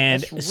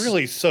 And it's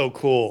really so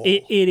cool.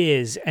 It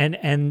is.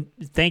 And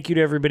thank you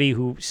to everybody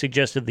who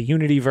suggested the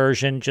Unity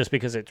version, just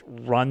because it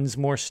runs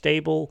more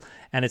stable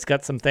and it's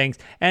got some things.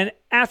 And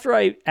after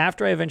I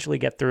eventually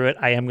get through it,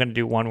 I am going to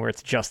do one where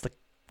it's just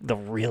the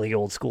really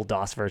old school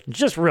DOS version.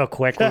 Just real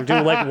quick, we'll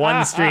do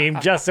one stream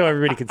just so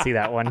everybody can see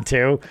that one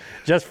too,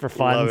 just for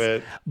fun. Love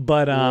it.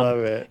 But love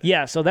it.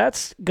 Yeah, so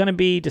that's going to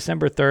be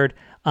December 3rd.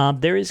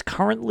 There is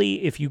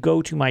currently, if you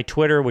go to my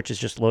Twitter, which is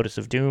just Lotus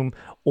of Doom,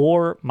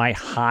 or my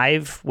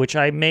Hive, which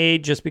I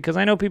made just because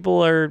I know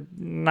people are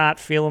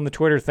not feeling the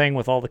Twitter thing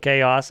with all the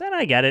chaos, and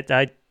I get it.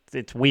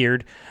 It's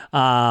weird.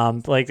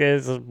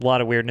 There's a lot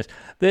of weirdness.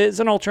 There's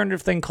an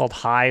alternative thing called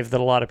Hive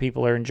that a lot of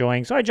people are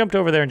enjoying. So I jumped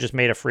over there and just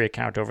made a free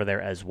account over there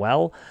as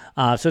well.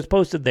 So it's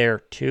posted there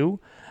too.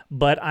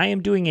 But I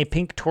am doing a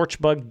Pink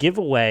Torchbug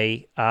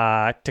giveaway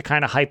to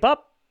kind of hype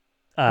up.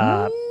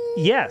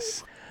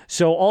 Yes.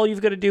 So all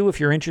you've got to do, if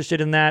you're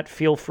interested in that,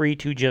 feel free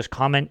to just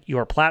comment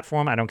your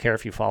platform. I don't care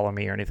if you follow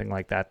me or anything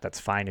like that. That's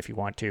fine if you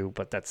want to.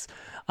 But that's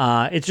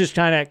it's just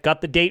kind of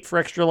got the date for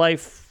Extra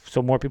Life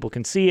so more people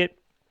can see it.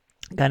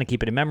 Kind of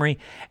keep it in memory.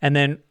 And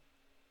then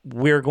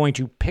we're going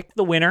to pick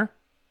the winner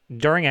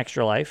during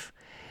Extra Life.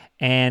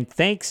 And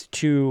thanks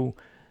to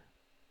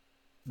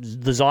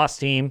the ZOS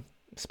team,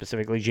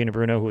 specifically Gina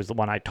Bruno, who was the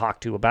one I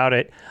talked to about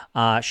it,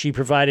 she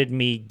provided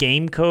me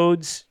game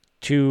codes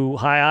to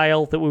High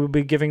Isle that we will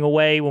be giving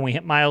away when we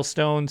hit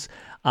milestones.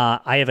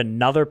 I have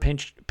another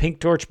Pink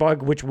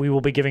Torchbug, which we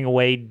will be giving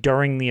away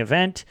during the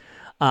event.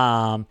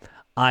 I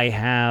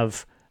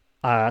have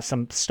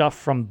some stuff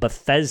from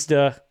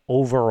Bethesda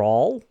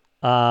overall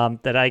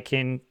that I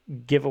can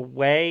give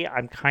away.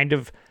 I'm kind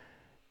of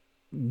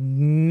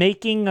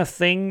making a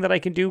thing that I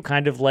can do,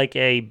 kind of like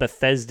a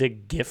Bethesda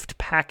gift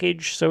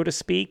package, so to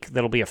speak.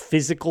 That'll be a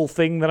physical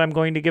thing that I'm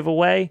going to give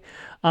away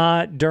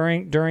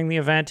during the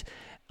event.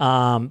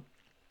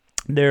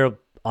 There'll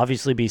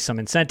obviously be some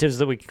incentives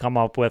that we can come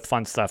up with,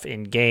 fun stuff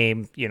in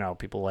game. You know,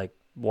 people like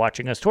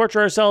watching us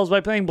torture ourselves by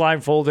playing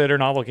blindfolded or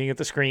not looking at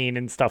the screen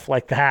and stuff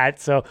like that.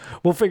 So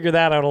we'll figure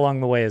that out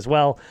along the way as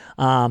well.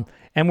 And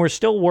we're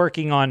still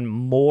working on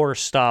more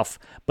stuff,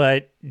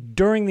 but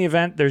during the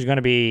event, there's going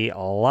to be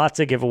lots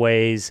of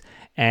giveaways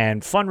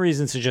and fun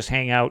reasons to just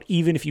hang out.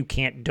 Even if you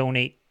can't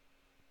donate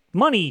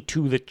money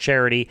to the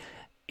charity,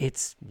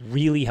 it's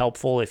really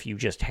helpful if you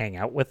just hang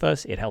out with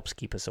us. It helps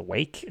keep us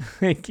awake.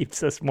 It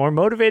keeps us more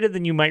motivated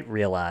than you might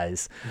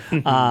realize.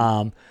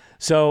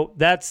 So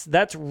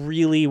that's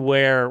really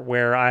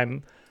where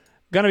I'm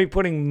going to be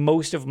putting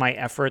most of my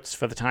efforts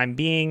for the time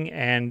being,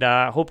 and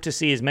hope to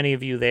see as many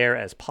of you there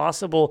as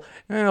possible.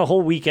 And the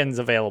whole weekend's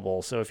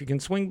available, so if you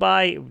can swing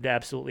by, we'd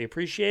absolutely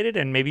appreciate it,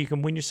 and maybe you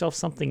can win yourself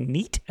something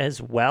neat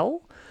as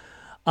well.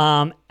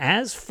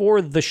 As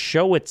for the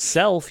show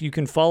itself, you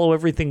can follow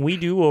everything we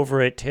do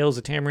over at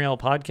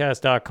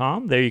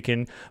talesoftamrielpodcast.com. There you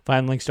can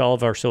find links to all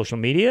of our social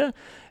media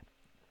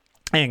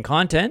and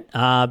content.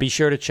 Be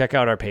sure to check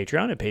out our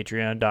Patreon at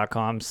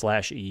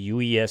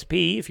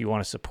patreon.com/UESP if you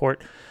want to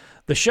support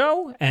the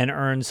show and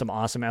earn some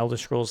awesome Elder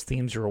Scrolls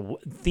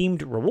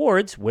themed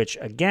rewards, which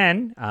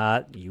again,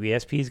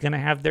 UESP is going to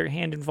have their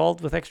hand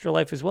involved with Extra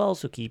Life as well.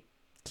 So keep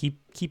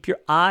your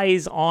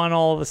eyes on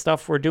all the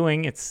stuff we're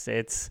doing.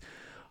 It's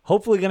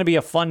hopefully going to be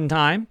a fun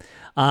time.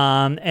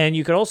 And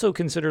you could also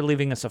consider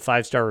leaving us a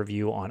 5-star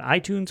review on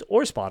iTunes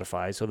or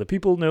Spotify so that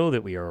people know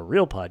that we are a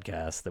real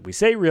podcast, that we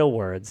say real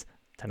words.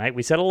 Tonight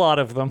we said a lot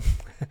of them.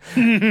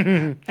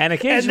 And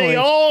occasionally... And they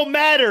all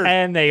matter.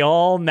 And they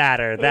all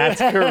matter. That's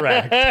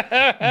correct.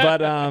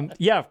 But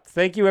yeah,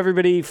 thank you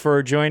everybody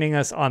for joining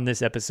us on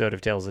this episode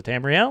of Tales of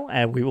Tamriel,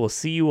 and we will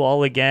see you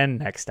all again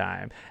next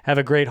time. Have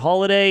a great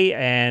holiday,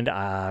 and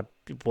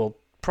we'll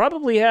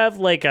probably have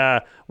like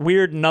a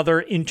weird another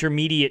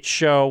intermediate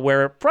show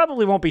where it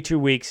probably won't be 2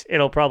 weeks.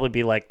 It'll probably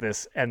be like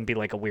this and be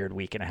like a weird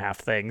week and a half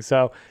thing.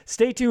 So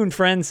stay tuned,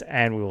 friends,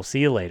 and we will see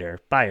you later.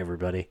 Bye,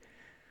 everybody.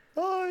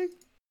 Bye.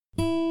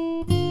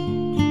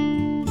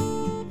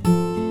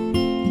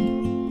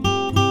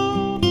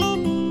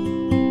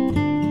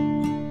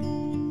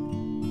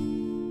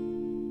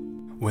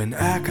 When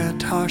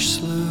Akatosh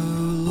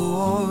slew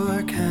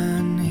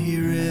Lorcan,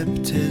 he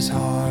ripped his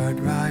heart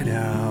right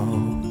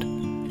out.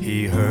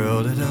 He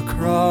hurled it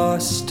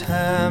across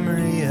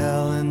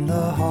Tamriel, and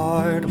the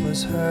heart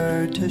was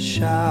heard to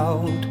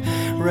shout,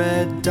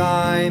 red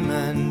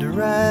diamond,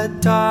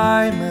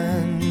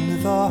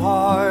 the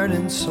heart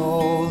and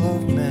soul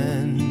of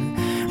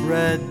men.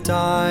 Red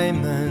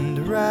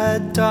diamond,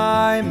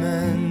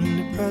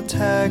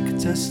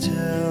 protect us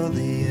till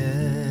the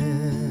end.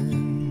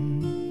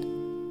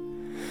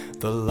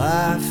 The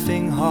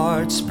laughing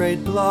heart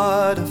sprayed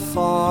blood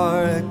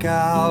afar, a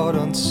gout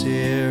on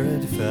Seir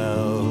it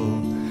fell,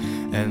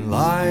 and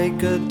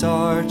like a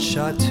dart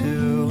shot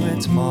to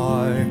its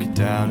mark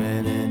down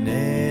in an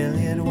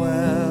alien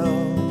well.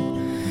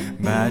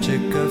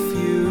 Magicka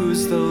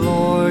fused the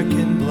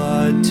Lorcan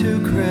blood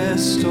to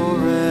crystal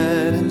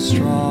red and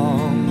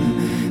strong.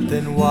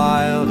 Then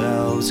wild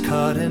elves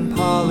cut and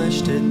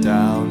polished it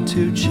down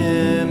to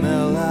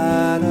Chimel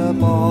at a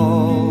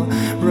ball.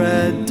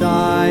 Red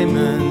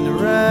diamond,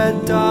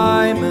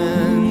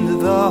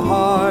 the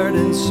heart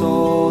and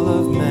soul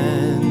of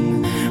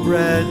men.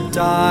 Red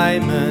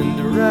diamond,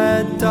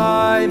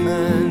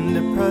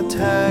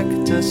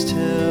 protect us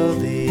till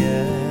the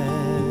end.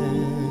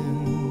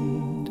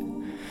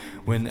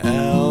 When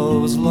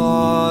elves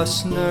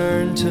lost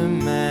Nirn to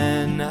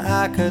men,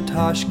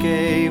 Akatosh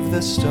gave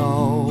the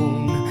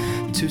stone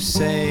to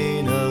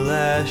Saint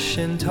Alesh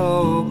in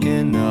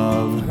token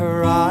of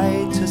her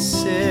right to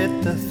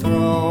sit the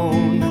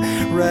throne.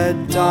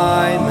 Red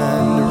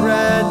diamond,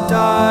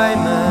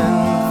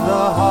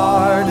 the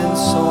heart and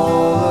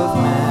soul of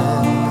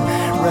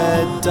men.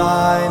 Red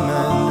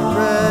diamond,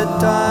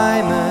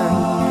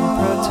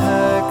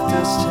 protect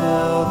us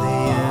till the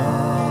end.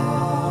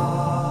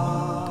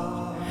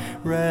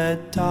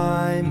 Red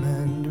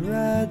diamond,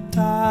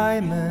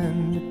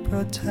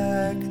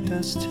 protect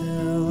us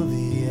till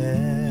the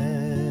end.